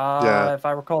person? Yeah. If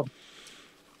I recall...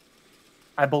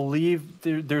 I believe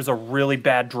there's a really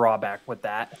bad drawback with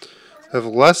that. Have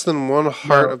less than 1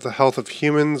 heart of the health of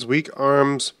humans, weak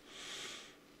arms.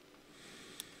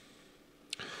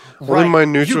 Only my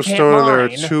neutral stone, and there are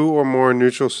 2 or more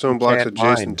neutral stone blocks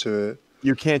adjacent to it.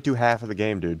 You can't do half of the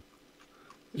game, dude.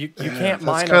 You can't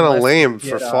mine. That's kind of lame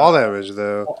for fall damage,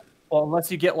 though. Well,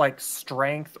 unless you get like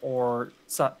strength or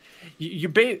some,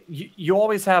 you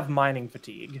always have mining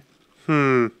fatigue.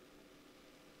 Yeah,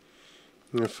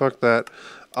 fuck that.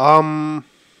 Did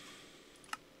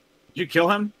you kill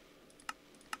him?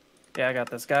 Yeah, I got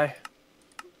this guy.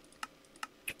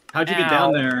 How'd you get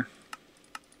down there?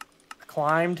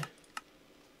 Climbed.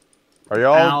 Are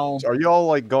y'all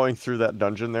like going through that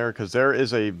dungeon there? Because there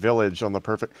is a village on the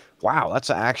perfect... Wow, that's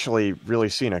actually really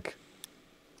scenic.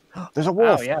 There's a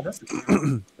wolf. Oh yeah, this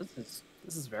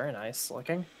is very nice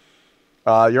looking.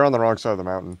 You're on the wrong side of the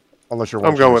mountain. Unless you're...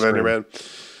 I'm going with Enderman.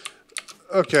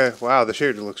 Okay, wow, the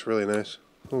shader looks really nice.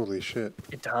 Holy shit.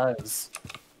 It does.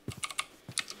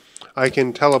 I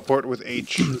can teleport with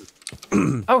H.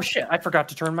 Oh shit, I forgot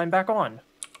to turn mine back on.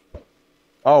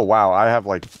 Oh wow, I have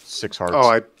like 6 hearts. Oh,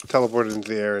 I teleported into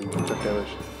the air and took damage.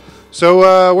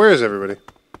 So, where is everybody?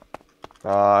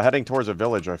 Heading towards a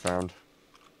village I found.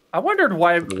 I wondered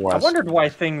why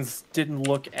things didn't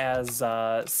look as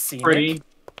scenic. Pretty.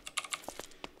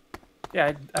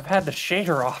 Yeah, I've had the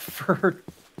shader off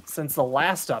since the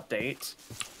last update.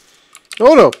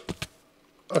 Oh no!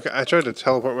 Okay, I tried to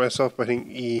teleport myself by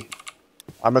hitting E.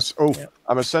 I'm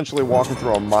essentially walking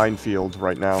through a minefield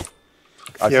right now.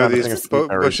 Yeah, these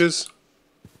bushes.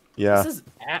 Yeah. This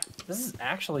is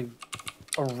actually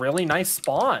a really nice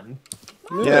spawn.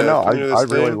 Yeah, no, I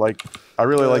really like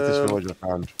this village I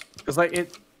found. Cause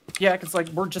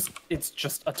it's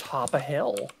just atop a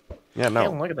hill. Yeah, no.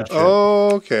 Damn, look at that shit.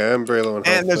 Oh, okay, I'm very low on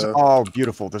health. And there's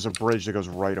beautiful. There's a bridge that goes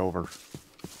right over.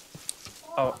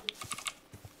 Oh.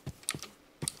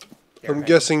 I'm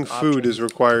guessing food is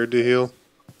required to heal.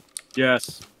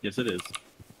 Yes. Yes, it is.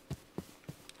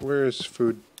 Where is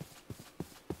food?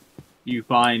 You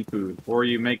find food, or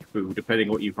you make food, depending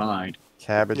on what you find.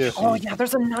 Cabbage. Yeah. Oh yeah,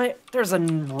 there's a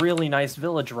really nice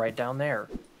village right down there.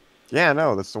 Yeah,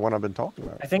 no, that's the one I've been talking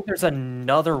about. I think there's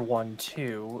another one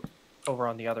too, over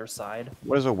on the other side.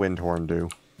 What does a wind horn do?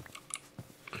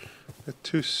 Got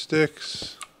 2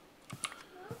 sticks.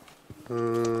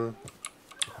 Do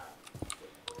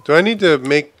I need to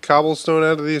make cobblestone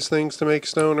out of these things to make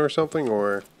stone or something,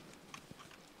 or?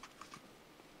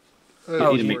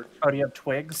 Do you have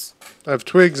twigs? I have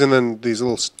twigs and then these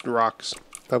little rocks,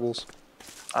 pebbles.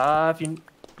 If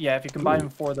you combine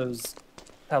 4 of those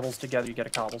pebbles together, you get a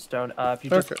cobblestone. If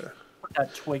you just put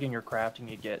that twig in your crafting,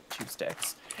 you get 2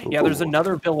 sticks. Yeah, there's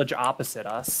another village opposite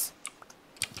us.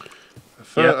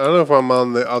 I don't know if I'm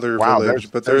on the other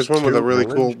village, but there's one with a really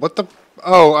cool... What the...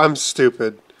 Oh, I'm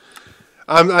stupid.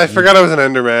 I forgot I was an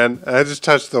Enderman. I just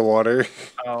touched the water.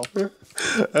 Oh.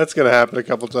 That's going to happen a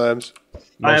couple times.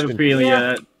 I have a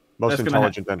feeling most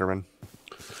intelligent Enderman.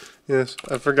 Yes,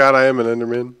 I forgot I am an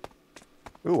Enderman.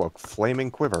 Ooh, a flaming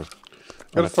quiver.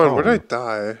 Gotta find... Where did I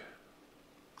die?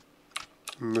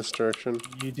 In this direction.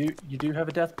 You do have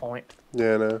a death point.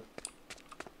 Yeah, I know.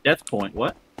 Death point,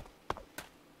 what?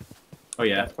 Oh,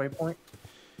 yeah. Death waypoint.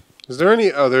 Is there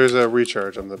any... Oh, there's a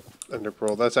recharge on the Ender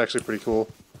Pearl. That's actually pretty cool.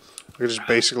 I can just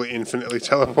basically infinitely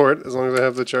teleport as long as I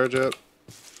have the charge up.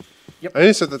 Yep. I need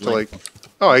to set that to like...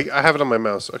 Oh, I have it on my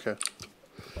mouse. Okay.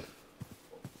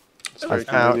 I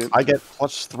get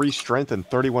 +3 strength and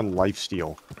 31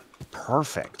 lifesteal.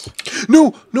 perfect.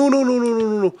 No, no, no, no, no, no,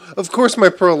 no, no. Of course my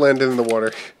pearl landed in the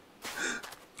water.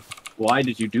 Why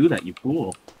did you do that, you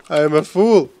fool? I am a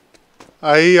fool.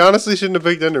 I honestly shouldn't have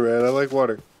picked Enderman. I like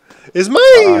water. Is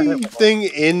my thing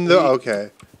in the...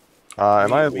 Okay.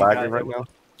 Am I We lagging got right hit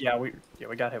now? with-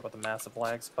 we got hit with a massive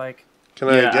lag spike. Can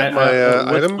I get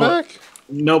my item back?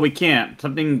 No, we can't.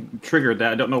 Something triggered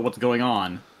that. I don't know what's going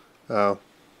on. Oh.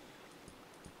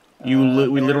 We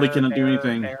literally cannot do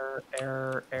anything.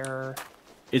 Error.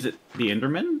 Is it the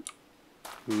Enderman?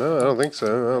 No, I don't think so.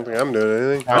 I don't think I'm doing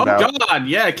anything. Oh God!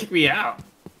 Yeah, kick me out.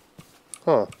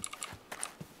 Huh.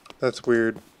 That's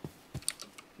weird.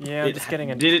 Yeah, I'm just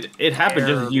getting a... It happened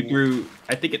just as you threw...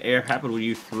 I think it happened when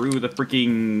you threw the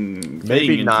freaking...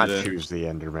 Maybe not choose the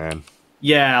Enderman.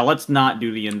 Yeah, let's not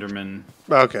do the Enderman.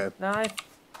 Okay. No,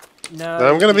 Then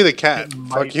I'm gonna be the cat.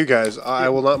 Fuck you guys. I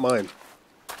will not mind.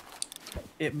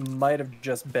 It might have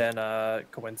just been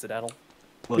coincidental.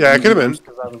 Yeah, it could have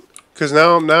been. Because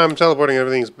now I'm teleporting.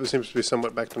 Everything seems to be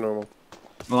somewhat back to normal.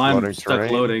 Well, I'm Loading stuck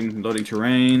terrain. loading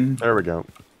terrain. There we go.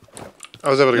 I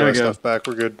was able to get There my we go. stuff back.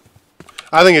 We're good.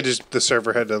 I think the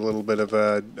server had a little bit of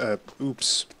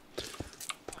oops.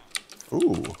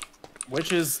 Ooh.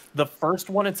 Which is the first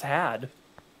one it's had.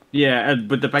 Yeah,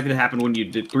 but the fact that it happened when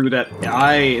you threw that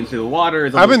eye into the water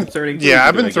is a I've little been concerning. yeah,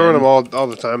 I've been Again. throwing them all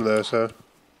the time though. So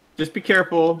Just be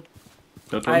careful.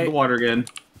 Don't throw it in the water again.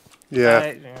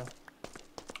 yeah.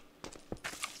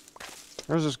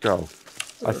 Where does this go?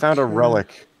 I found a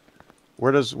relic.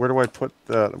 Where do I put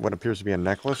what appears to be a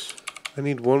necklace? I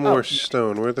need one more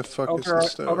stone. Where the fuck is the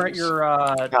stone? Over at your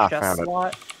chest found it.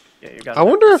 slot. Yeah, you got I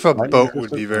wonder if a Lightning boat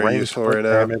would resistance, be very range useful split right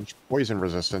now. damage, poison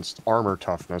resistance, armor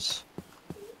toughness.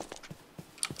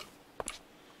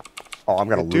 Oh, I'm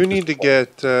gonna. I do need to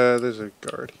get. There's a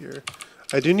guard here.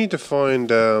 I do need to find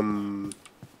a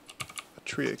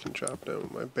tree I can chop down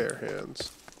with my bare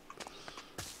hands,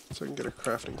 so I can get a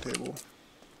crafting table.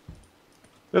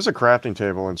 There's a crafting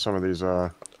table in some of these.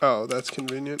 Oh, that's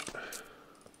convenient.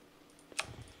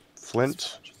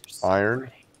 Flint,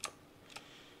 iron,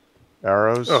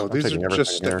 arrows. Oh, I'm these taking are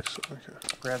just everything here. sticks.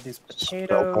 Okay. Grab these Spell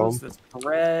potatoes, this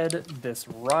bread, this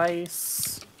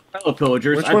rice. Hello,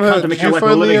 pillagers. Which I've one come to did make you your life a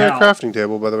find living the hell. crafting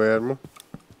table, by the way, Admiral?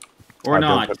 Or I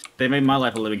not. built They made my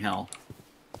life a living hell.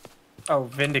 Oh,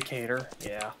 Vindicator.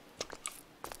 Yeah.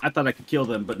 I thought I could kill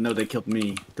them, but no, they killed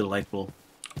me. Delightful.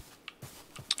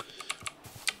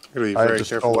 Gotta be I very just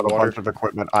careful stolen with a water. bunch of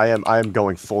equipment. I am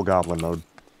going full goblin mode.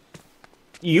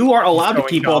 You are allowed to going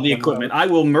keep all the goblin equipment. I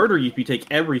will murder you if you take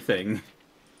everything.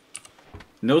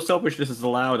 No selfishness is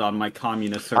allowed on my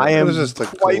communist server. I am What is this, the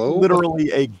quite globe?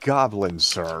 literally a goblin,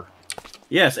 sir.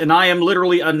 Yes, and I am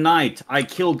literally a knight. I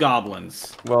kill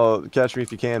goblins. Well, catch me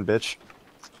if you can, bitch.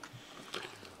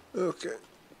 Okay.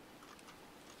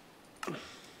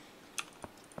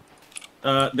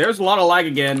 There's a lot of lag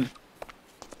again.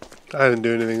 I didn't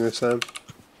do anything this time.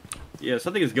 Yeah,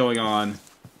 something is going on.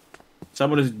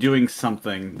 Someone is doing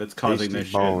something that's causing Tasty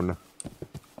this bone. shit.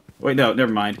 Wait, no,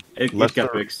 never mind. It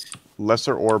got fixed.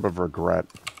 Lesser orb of regret.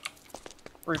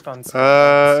 Refunds.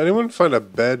 Anyone find a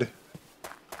bed?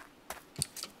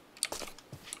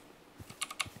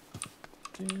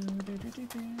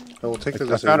 I will take this.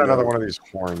 I found another one of these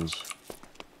horns.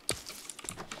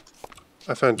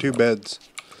 I found 2 beds.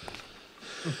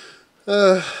 I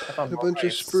A found more bunch of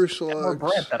rice. spruce And more logs.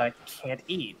 bread that I can't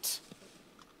eat.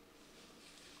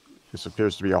 This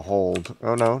appears to be a hold.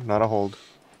 Oh no, not a hold.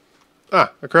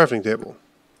 Ah, a crafting table.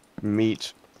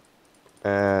 Meat.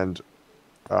 And,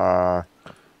 Cobblestone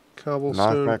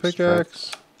Knockback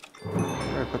pickaxe. where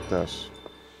do I put this?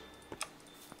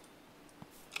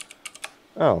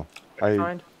 Oh,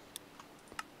 Find.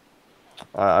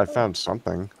 I found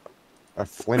something.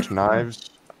 Flint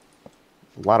knives.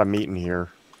 A lot of meat in here.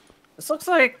 This looks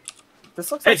like. It's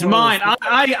one of those mine. things-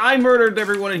 I murdered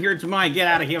everyone in here. It's mine. Get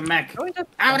out of here, mech. I'm going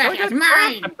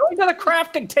to the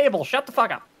crafting table. Shut the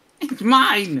fuck up. It's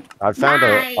mine. I found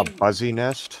a buzzy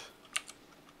nest.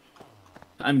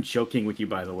 I'm joking with you,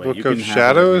 by the way. Book You of can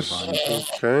have whatever you Shadows.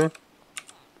 want. Okay.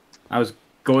 I was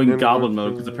going goblin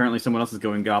mode because apparently someone else is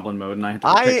going goblin mode, and I had to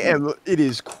I pick them. am. It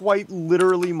is quite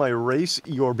literally my race.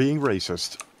 You're being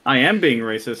racist. I am being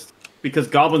racist because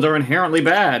goblins are inherently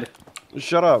bad.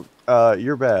 Shut up.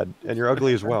 You're bad, and you're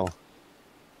ugly as well.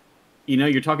 You know,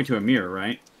 you're talking to a mirror,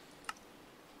 right?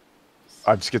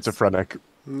 I'm schizophrenic.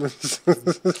 This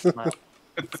is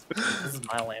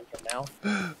my lantern now.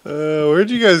 Where'd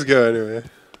you guys go anyway?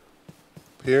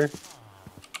 Here?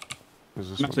 Is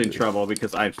this I'm actually in one- trouble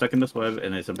because I'm stuck in this web,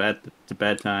 and it's a bad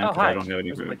time Oh, because hi. I don't have any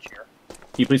There's a food. witch here. Can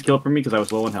you please kill it for me because I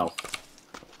was low in health?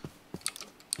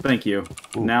 Thank you.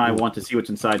 Ooh, Now I ooh. want to see what's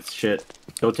inside shit.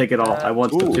 Don't take it all. I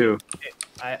want them too.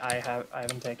 I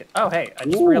haven't taken. Oh hey, I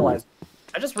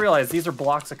just realized these are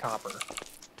blocks of copper.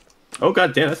 Oh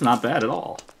god damn, that's not bad at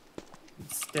all.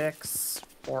 Sticks,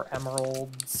 4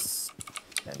 emeralds.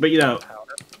 And But you know,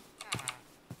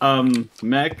 powder.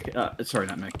 Mech. Sorry,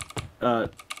 not Mech.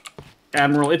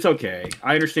 Admiral, it's okay.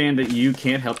 I understand that you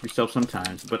can't help yourself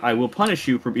sometimes, but I will punish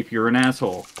you for if you're an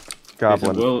asshole.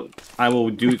 Goblin. I will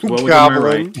do well within my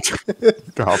Goblin.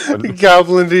 right. Goblin.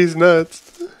 Goblin these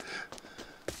nuts.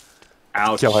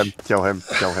 Ouch. Kill him. Kill him.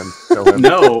 Kill him. Kill him.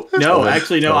 No, Kill him.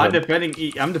 actually, no. Kill I'm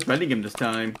him. defending him this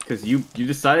time because you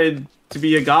decided to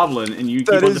be a goblin and you keep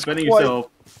That on is defending quite- yourself.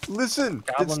 Listen.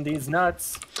 Goblin these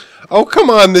nuts. Oh, come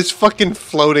on, this fucking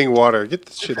floating water. Get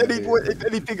this shit out of here. If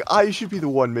anything, I should be the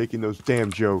one making those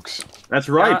damn jokes. That's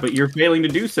right, Uh, but you're failing to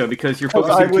do so because you're Because I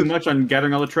focusing too was- much on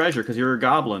gathering all the treasure because you're a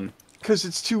goblin. Because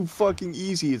it's too fucking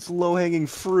easy. It's low-hanging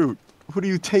fruit. Who do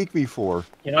you take me for?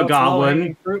 You know, A it's goblin.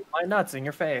 low-hanging fruit, my nuts in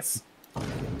your face.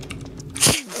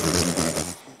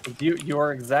 You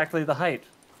are exactly the height.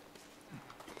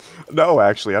 No,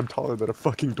 actually, I'm taller than a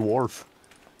fucking dwarf.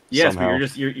 Yes, Somehow.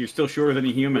 but you're still shorter than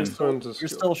a human. This one's a You're skill.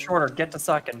 still shorter. Get to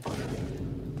sucking.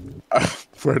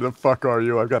 Where the fuck are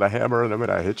you? I've got a hammer and I'm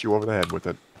gonna hit you over the head with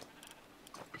it.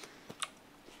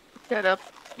 Shut up.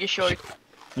 You're short.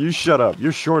 You shut up.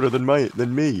 You're shorter than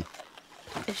me.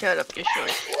 Shut up. You're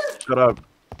short. Shut up.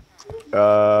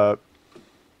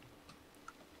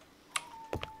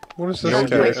 What is No, this you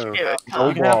guy? don't. Oh. Spirit Oh,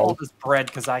 You can have all wow. this bread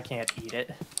because I can't eat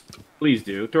it. Please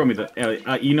do. Throw me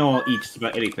the. You know I'll eat just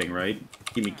about anything, right?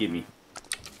 Give me.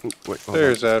 Ooh, wait, hold on.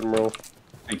 There's Admiral.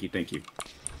 Thank you.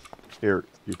 Here,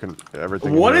 you can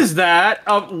everything. What here. is that?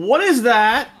 What is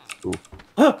that? Ooh.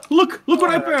 Look what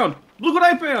I found! Look what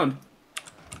I found!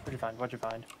 What'd you find? What'd you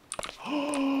find?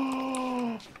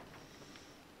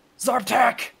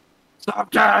 Zartak!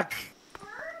 Stopjack!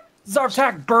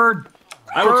 Zartak bird!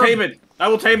 I will tame it! I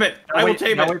will tame it! I will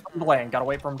tame Gotta it! wait for him to land. Gotta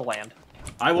wait for him to land.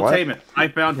 I will What? tame it. I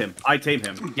found him. I tame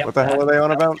him. Yep, What the hell are they on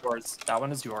that about? one's yours. That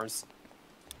one is yours.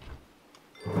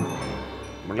 We're I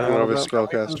not don't have a about- Wait for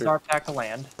spellcaster. Zartak to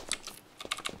land.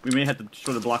 We may have to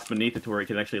show the blocks beneath it to where it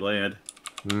can actually land.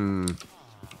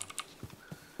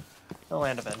 He'll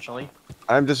land eventually.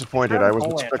 I'm disappointed. Found I a was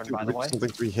coal lantern, expecting by the way. something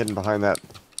to be hidden behind that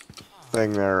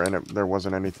thing there, and there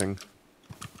wasn't anything.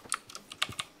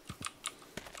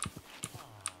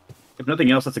 If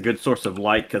nothing else, that's a good source of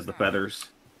light because the feathers.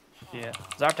 Yeah.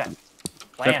 Zartak.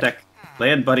 Land. Septek.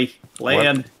 Land, buddy.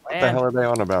 Land. What the hell are they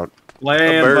on about?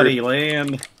 Land, bird. buddy.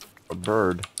 Land. A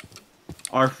bird.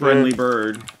 Our friendly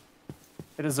bird.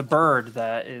 It is a bird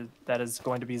that is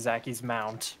going to be Zacky's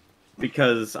mount.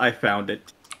 Because I found it.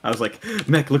 I was like,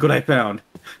 Mech, look what I found.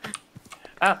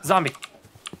 Ah, zombie.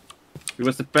 We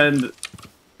must defend.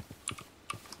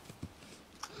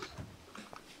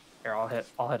 Here,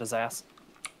 I'll hit his ass.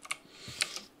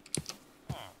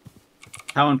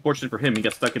 How unfortunate for him, he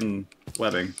got stuck in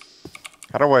webbing.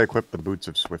 How do I equip the boots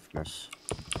of swiftness?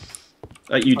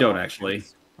 You don't actually.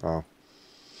 Oh.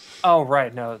 Oh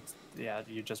right, no, yeah,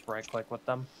 you just right click with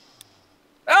them.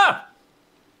 Ah!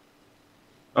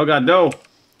 Oh god, no!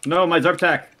 No, my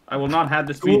Zartak! I will not have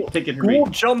this be taken from me. Cool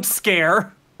jump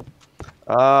scare.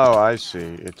 Oh, I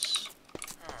see.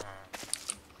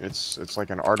 It's like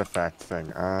an artifact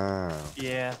thing. Ah.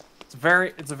 Yeah, it's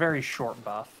a very short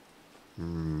buff.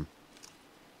 Hmm.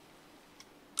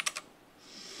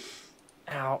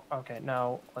 Ow. Okay,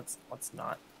 no, let's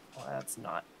not.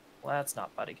 Let's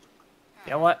not, buddy.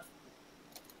 You know what?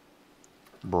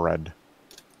 Bread.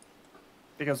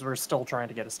 Because we're still trying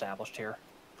to get established here.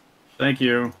 Thank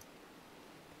you.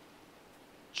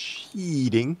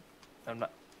 Cheating. I'm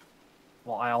not.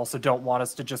 Well, I also don't want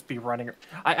us to just be running.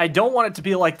 I don't want it to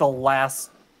be like the last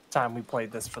time we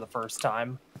played this for the first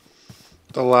time.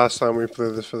 The last time we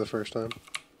played this for the first time.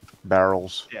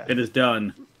 Barrels. Yeah. It is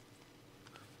done.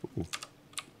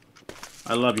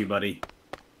 I love you, buddy.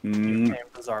 Came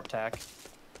for Zartak.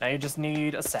 Now you just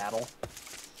need a saddle.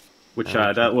 Which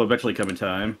that will eventually come in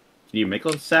time. Can you make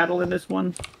a saddle in this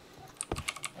one?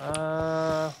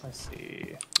 Let's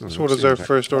see. So what is our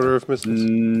first order of business?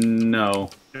 No.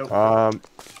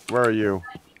 Where are you?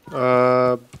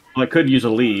 Well, I could use a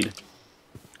lead.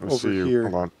 Let's Over see you. here.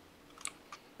 Hold on.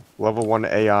 Level 1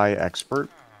 AI expert.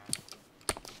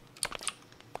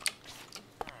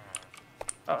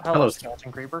 Oh, hello, Hello.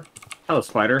 skeleton creeper. Hello,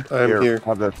 spider. I'm here.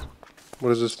 Have this. What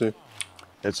does this do?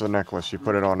 It's a necklace. You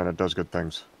put it on and it does good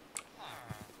things.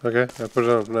 Okay, I put it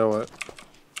on. Now what?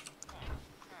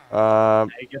 Now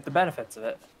you get the benefits of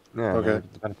it. Yeah. Okay.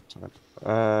 The benefits of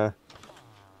it.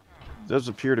 Does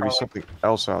appear to be something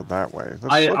else out that way.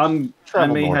 I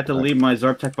travel may north have to a bit. leave my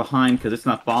Zartek behind because it's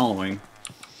not following.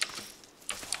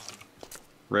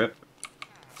 Rip.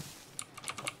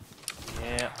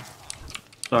 Yeah.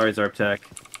 Sorry, Zarptek.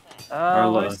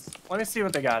 Arla. Let me see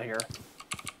what they got here.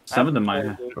 Some of them might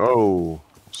have. Oh,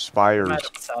 I spires. might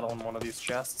have settled in one of these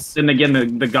chests. Then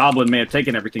again, the goblin may have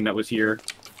taken everything that was here.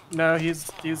 No, he's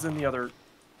in the other.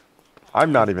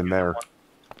 I'm not even there.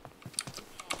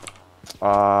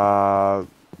 Lava.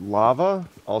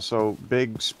 Also,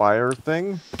 big spire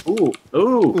thing. Ooh.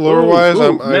 Lore-wise,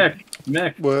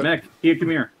 Mech. What? Mech. Here, come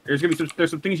here. There's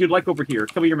some things you'd like over here.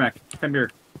 Come here, Mech. Come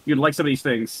here. You'd like some of these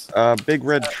things. Big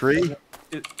red tree.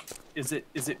 Is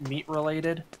it meat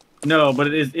related? No, but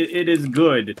it is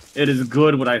good. It is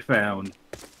good what I found.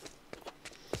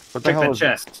 What the Check hell that is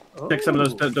chest. Check some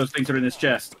of those things that are in this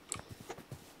chest.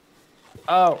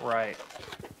 Oh, right.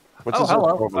 What's Oh, this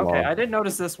hello. overlog? Okay, I didn't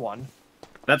notice this one.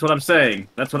 That's what I'm saying.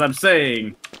 That's what I'm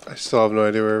saying. I still have no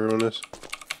idea where everyone is.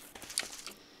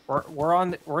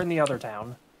 We're in the other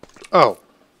town. Oh,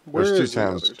 There's where two is the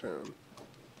towns. other town?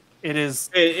 It is.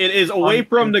 It is away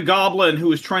from the goblin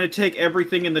who is trying to take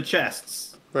everything in the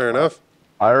chests. Fair enough.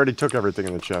 I already took everything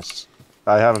in the chests.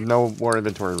 I have no more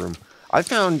inventory room. I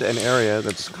found an area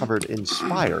that's covered in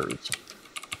spires.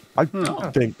 I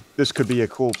think this could be a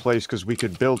cool place because we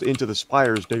could build into the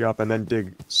spires, dig up, and then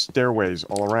dig stairways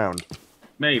all around.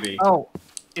 Maybe. Oh,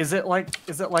 is it like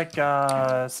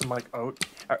some like oat?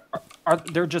 Are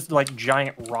they're just like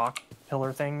giant rock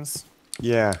pillar things?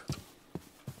 Yeah.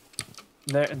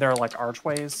 They're like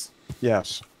archways.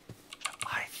 Yes.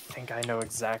 I think I know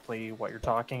exactly what you're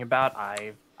talking about.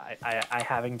 I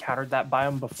have encountered that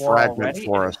biome before Fragment already.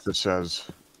 forest, it says.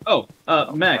 Oh,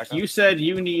 Mech, you said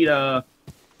you need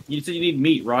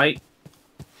meat, right?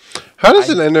 How does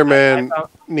an Enderman I found-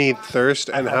 need thirst,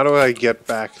 and how do I get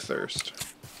back thirst?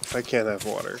 I can't have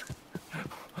water.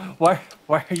 Why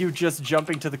are you just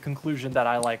jumping to the conclusion that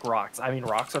I like rocks? I mean,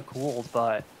 rocks are cool,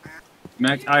 but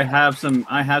Mech, I have some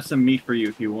meat for you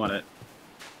if you want it.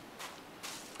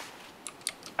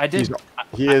 I did.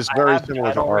 He is very have similar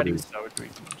that to already, Arby. so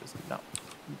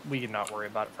we can not worry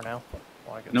about it for now.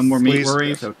 Well, I guess- No more meat Please.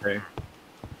 worries? Okay.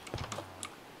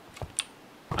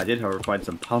 I did, however, find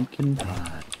some pumpkin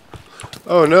pie.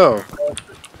 Oh no.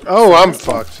 Oh, I'm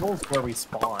fucked. This is where we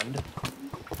spawned.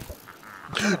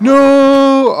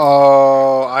 No!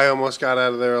 Oh, I almost got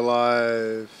out of there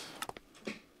alive.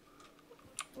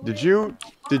 Did you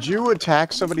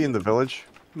attack somebody in the village?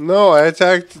 No, I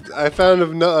found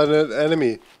an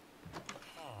enemy.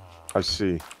 I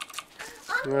see.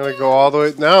 I'm gonna go all the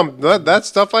way. Now, that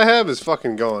stuff I have is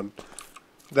fucking gone.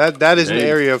 That is an Hey.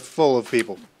 area full of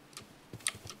people.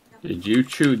 Did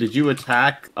you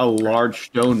attack a large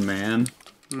stone man?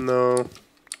 No.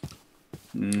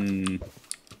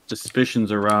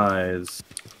 Suspicions arise.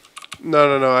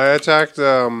 No. I attacked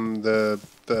the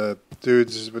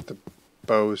dudes with the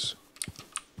bows.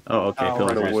 Oh, okay, Oh, right.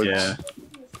 pillagers, Woods.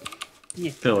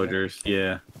 yeah. Pillagers,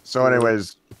 yeah. So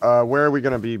anyways, where are we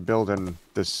going to be building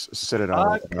this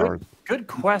citadel of ours? Good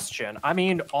question. I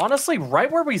mean, honestly, right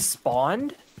where we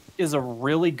spawned is a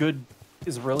really good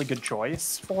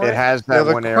choice for It it. has Now that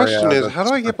the one area. question is, that's how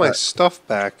do I get my stuff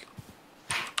back?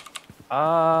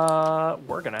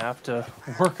 We're gonna have to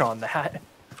work on that.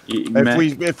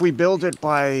 If we build it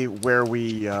by where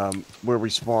we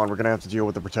spawn, we're gonna have to deal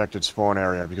with the protected spawn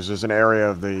area because there's an area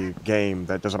of the game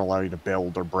that doesn't allow you to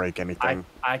build or break anything.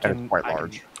 I and can it's quite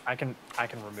large. I can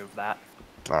remove that.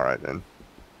 All right then.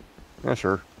 Yeah,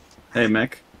 sure. Hey,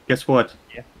 Mech, guess what?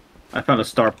 Yeah. I found a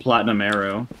star platinum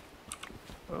arrow.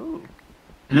 Ooh.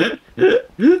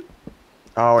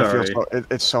 Oh, it Sorry. feels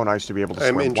it's so nice to be able to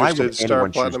I'm swim. Why interested. would Star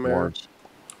anyone choose platinum arrow. dwarves?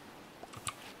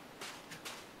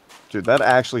 Dude, that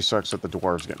actually sucks that the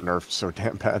dwarves get nerfed so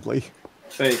damn badly.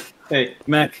 Hey,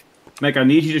 Mech, I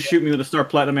need you to shoot me with a star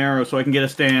platinum arrow so I can get a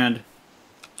stand.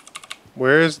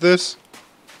 Where is this?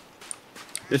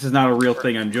 This is not a real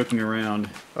thing. I'm joking around.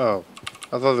 Oh,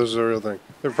 I thought this was a real thing.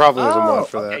 There probably is a mod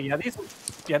for okay,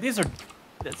 that. these are.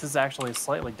 This is actually a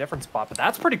slightly different spot, but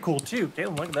that's pretty cool too.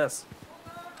 Caitlin, look at this.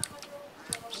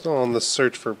 Still on the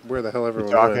search for where the hell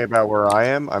everyone Talking went. about where I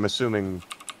am, I'm assuming.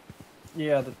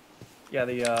 Yeah, the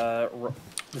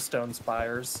stone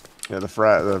spires. Yeah, the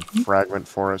fragment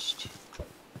forest.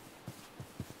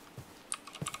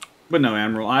 But no,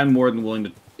 Admiral, I'm more than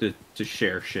willing to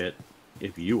share shit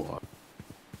if you are.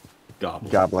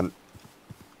 Goblin.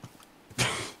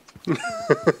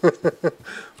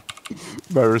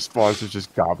 My response is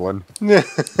just goblin.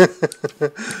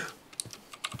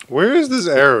 Where is this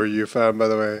arrow you found, by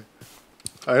the way?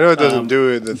 I know it doesn't do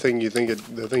it the thing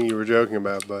you were joking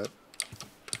about, but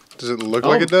does it look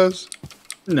like it does?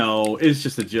 No, it's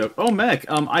just a joke. Oh, Mech,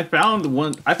 I found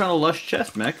a lush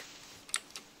chest, Mech.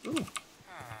 Ooh.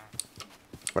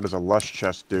 What does a lush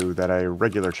chest do that a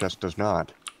regular chest does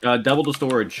not? Double the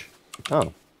storage.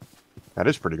 Oh. That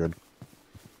is pretty good.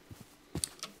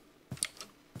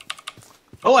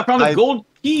 Oh, I found a gold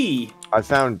key! I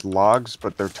found logs,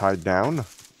 but they're tied down.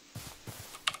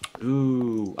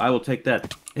 Ooh, I will take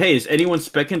that. Hey, is anyone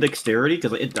specking dexterity?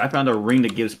 Because I found a ring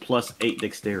that gives +8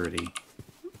 dexterity.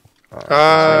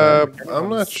 I'm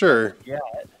not sure. Yeah.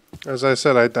 As I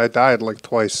said, I died like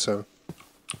twice, so.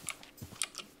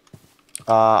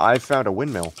 I found a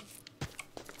windmill.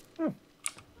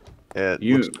 It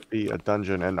looks to be a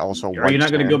dungeon and also Are you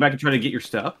not going to go back and try to get your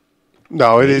stuff?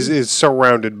 No, it's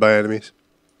surrounded by enemies.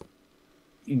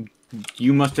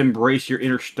 You must embrace your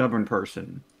inner stubborn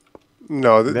person.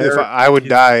 No, if I would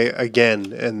die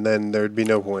again, and then there'd be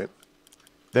no point.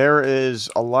 There is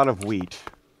a lot of wheat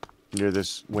near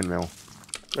this windmill.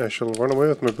 I shall run away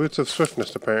with my boots of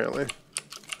swiftness, apparently.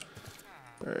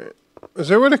 Alright. Is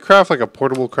there a way to craft like a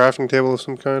portable crafting table of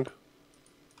some kind?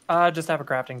 Just have a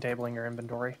crafting table in your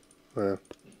inventory. Yeah.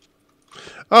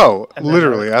 Oh, And then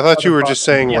literally. I thought you were just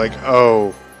saying, like,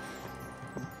 oh.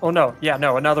 Oh, no. Yeah,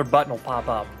 no, another button will pop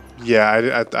up.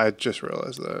 Yeah, I just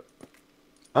realized that.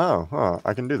 Oh,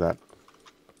 I can do that.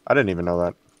 I didn't even know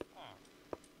that.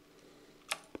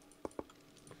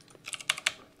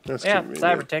 That's Yeah, convenient.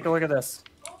 Cyber, take a look at this.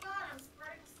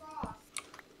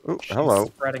 Ooh, She's hello.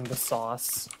 spreading the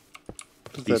sauce.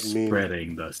 What does that mean?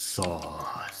 Spreading the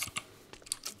sauce.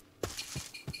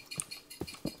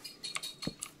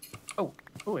 Oh,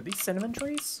 are these cinnamon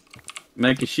trees?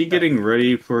 Mike, is she getting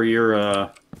ready for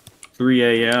your 3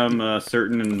 a.m.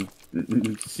 Certain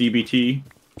CBT?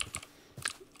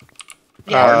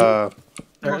 Yeah.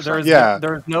 There is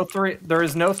no 3 a.m.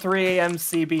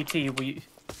 CBT.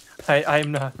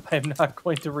 I'm not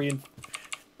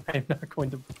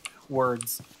going to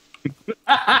words.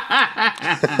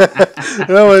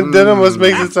 No, and then almost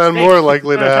makes it sound more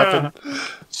likely to happen.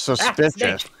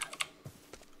 Suspicious.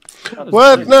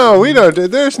 What? No, we don't.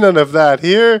 There's none of that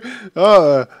here.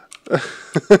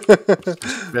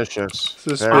 Suspicious.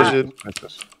 Suspicion.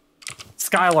 Suspicious.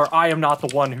 Skylar, I am not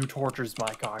the one who tortures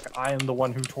my cock. I am the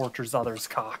one who tortures others'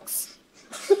 cocks.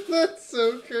 That's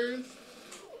so cursed.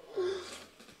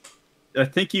 I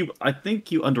think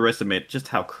you underestimate just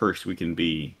how cursed we can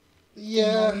be.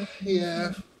 Yeah.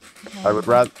 I would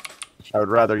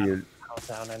rather you. Not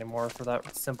down anymore for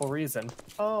that simple reason.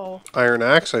 Oh. Iron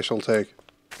axe I shall take.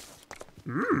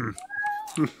 Iron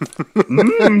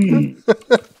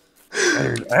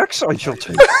axe I shall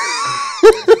take.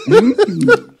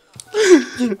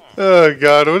 Oh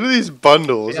god, what are these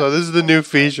bundles? Oh, this is the new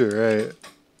feature, right?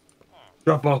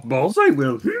 Drop off balls, I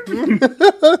will.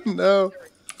 No.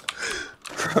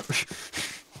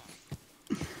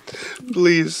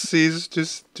 Please cease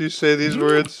to say these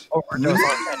words. Overdose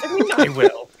on I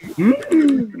will.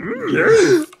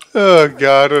 Yes. Oh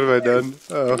god, what have I done?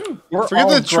 Oh. We're Forget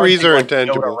all that trees are grunting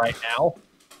like Yoda intangible. right now.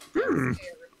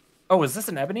 Oh, is this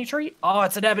an ebony tree? Oh,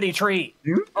 it's an ebony tree.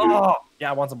 Oh, yeah,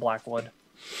 I want some blackwood.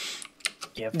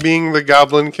 Give. Being the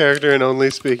goblin character and only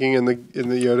speaking in the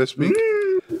Yoda speak.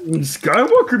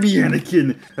 Skywalker me,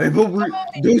 Anakin. I will.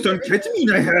 Those on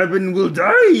ketamine I have and will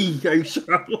die. I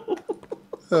shall.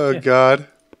 Oh god.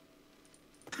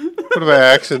 What have I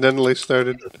accidentally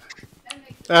started?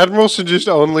 Admiral should just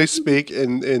only speak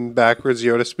in backwards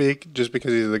Yoda speak just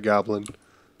because he's the goblin.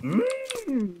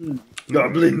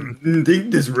 Goblin,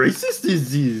 think this racist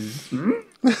is.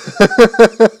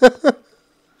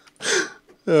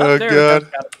 Oh god.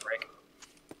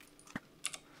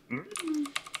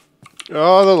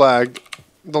 Oh, the lag.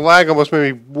 The lag almost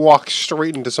made me walk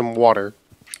straight into some water.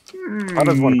 How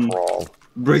does one crawl?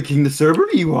 Breaking the server,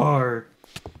 you are.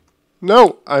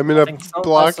 No, I'm in a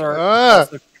block.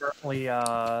 Also currently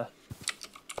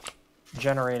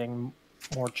generating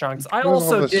more chunks. I What is all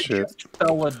also this did shit? just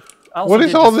spell a. What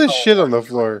is all this shit on the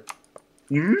floor?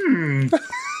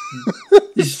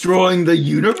 Destroying the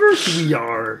universe, we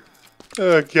are.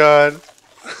 Oh god.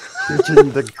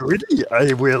 Getting the gritty,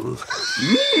 I will.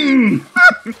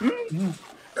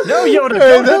 No, Yoda,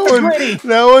 Hey, don't hit the gritty.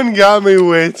 that one got me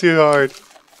way too hard.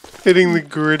 Hitting the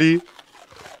gritty.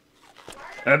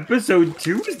 Episode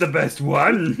 2 is the best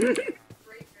one.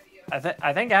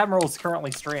 I think Admiral's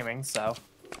currently streaming, so.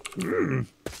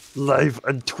 Live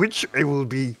on Twitch, I will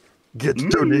be get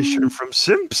donation from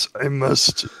simps. I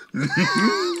must.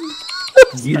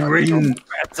 You win.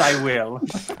 Yes, I will.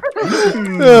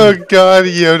 Oh god,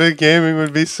 Yoda Gaming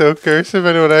would be so cursed if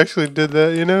anyone actually did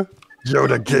that, you know?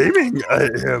 Yoda Gaming, I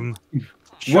am.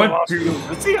 What?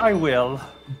 See, I will.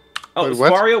 Oh, Wait,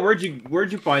 what? Spario,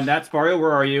 where'd you find that? Spario,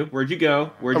 where are you? Where'd you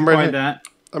go? Where'd I'm you right find here. that?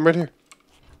 I'm right here.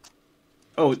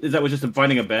 Oh, is that was just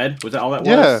finding a bed? Was that all that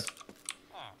Yeah. was?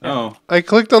 Oh. I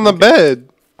clicked on the bed.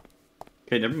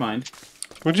 Okay, never mind.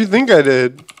 What'd you think I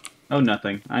did? Oh,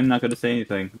 nothing. I'm not going to say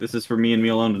anything. This is for me and me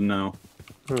alone to know.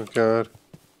 Oh god.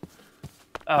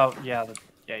 Oh, yeah,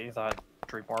 you thought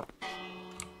Dream Warp.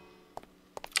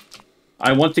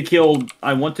 I want to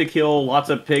kill lots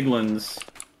of piglins.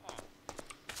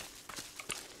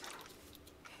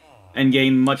 And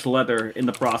gain much leather in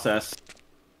the process.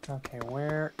 Okay,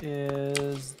 where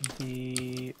is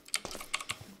the...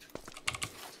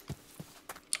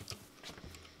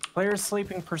 Player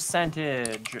sleeping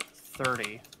percentage?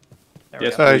 30. There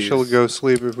Yes, we go. I please. shall go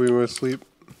sleep if we must sleep.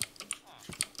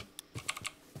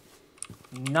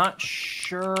 Not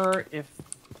sure if...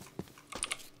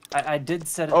 I did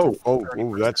set it Oh, to oh,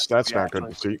 30%. that's We not good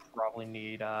actually to see. Probably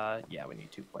need, yeah, we need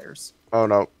 2 players. Oh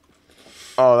no.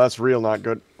 Oh, that's real not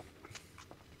good.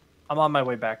 I'm on my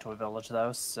way back to a village,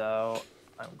 though, so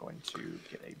I'm going to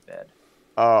get a bed.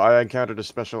 I encountered a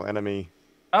special enemy.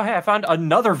 Oh, hey, I found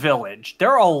another village.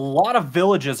 There are a lot of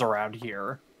villages around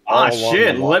here. Ah, All along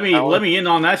shit! the Let tower. me in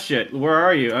on that shit. Where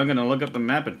are you? I'm gonna look up the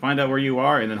map and find out where you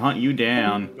are, and then hunt you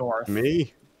down. North.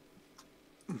 Me?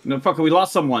 No, fuck, we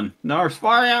lost someone. No,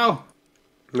 Spario!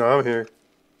 No, I'm here.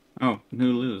 Oh,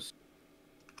 who lose?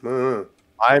 No.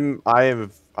 I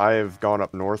have gone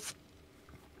up north.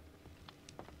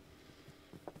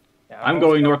 Yeah, I'm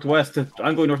going northwest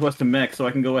to mech, so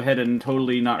I can go ahead and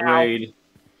totally not Ow. raid.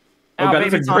 Oh Ow, god,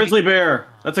 that's baby a zombie. grizzly bear!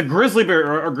 That's a grizzly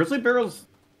bear! Are grizzly bears...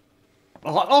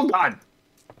 Oh god!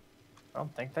 I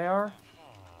don't think they are.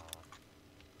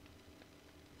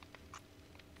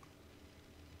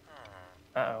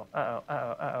 Uh-oh, uh-oh, uh-oh,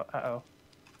 uh-oh, uh-oh.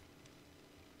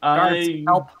 Guards,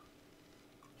 help!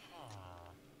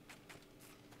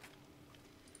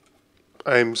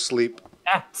 I'm sleep.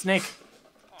 Ah, snake!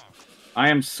 I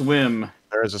am swim.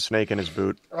 There is a snake in his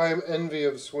boot. I am envy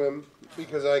of swim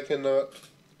because I cannot.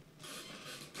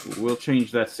 We'll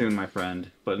change that soon, my friend.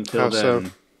 But until How so?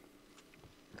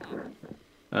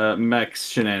 then... mechs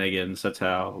shenanigans, that's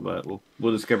how. But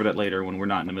we'll discover that later when we're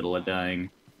not in the middle of dying.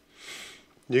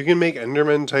 You can make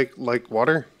Endermen take like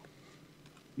water.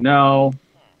 No.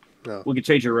 No. We can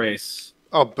change your race.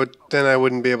 Oh, but then I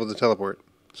wouldn't be able to teleport.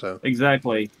 So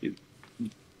Exactly.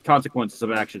 Consequences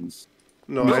of actions.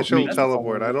 no, No, I shall me.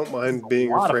 teleport. I don't mind being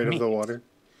lot of afraid of meat. the water.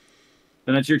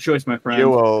 Then that's your choice, my friend.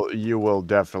 You will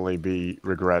definitely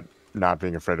regret not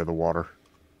being afraid of the water.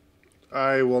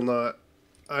 I will not.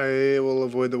 I will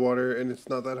avoid the water, and it's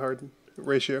not that hard.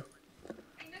 Ratio.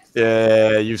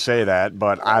 Yeah, you say that,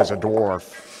 but as a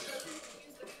dwarf,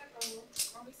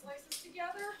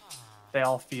 They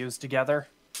all fuse together.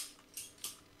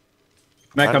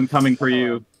 Mech, I'm coming for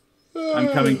you. I'm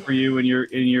coming for you in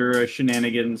your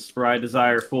shenanigans, for I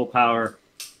desire full power.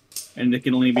 And it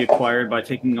can only be acquired by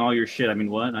taking all your shit. I mean,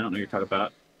 what? I don't know what you're talking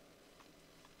about.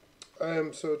 I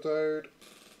am so tired.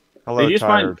 hello, Did you just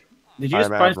tired. Did you just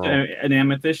find Admiral. an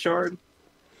amethyst shard?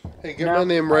 Hey, get No, my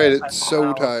name right. I'm It's so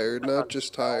out. tired, not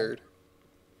just tired.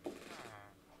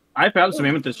 I found some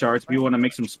amethyst shards. If you want to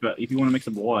make some,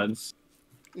 ones.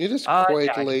 You're just Yeah, quite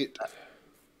I can late,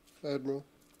 Admiral.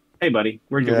 Hey, buddy,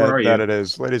 where Yeah, are you? that it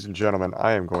is. Ladies and gentlemen,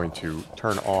 I am going to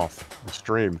turn off the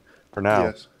stream for now.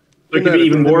 Yes. There could be In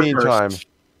even In the more meantime, first.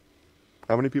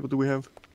 how many people do we have?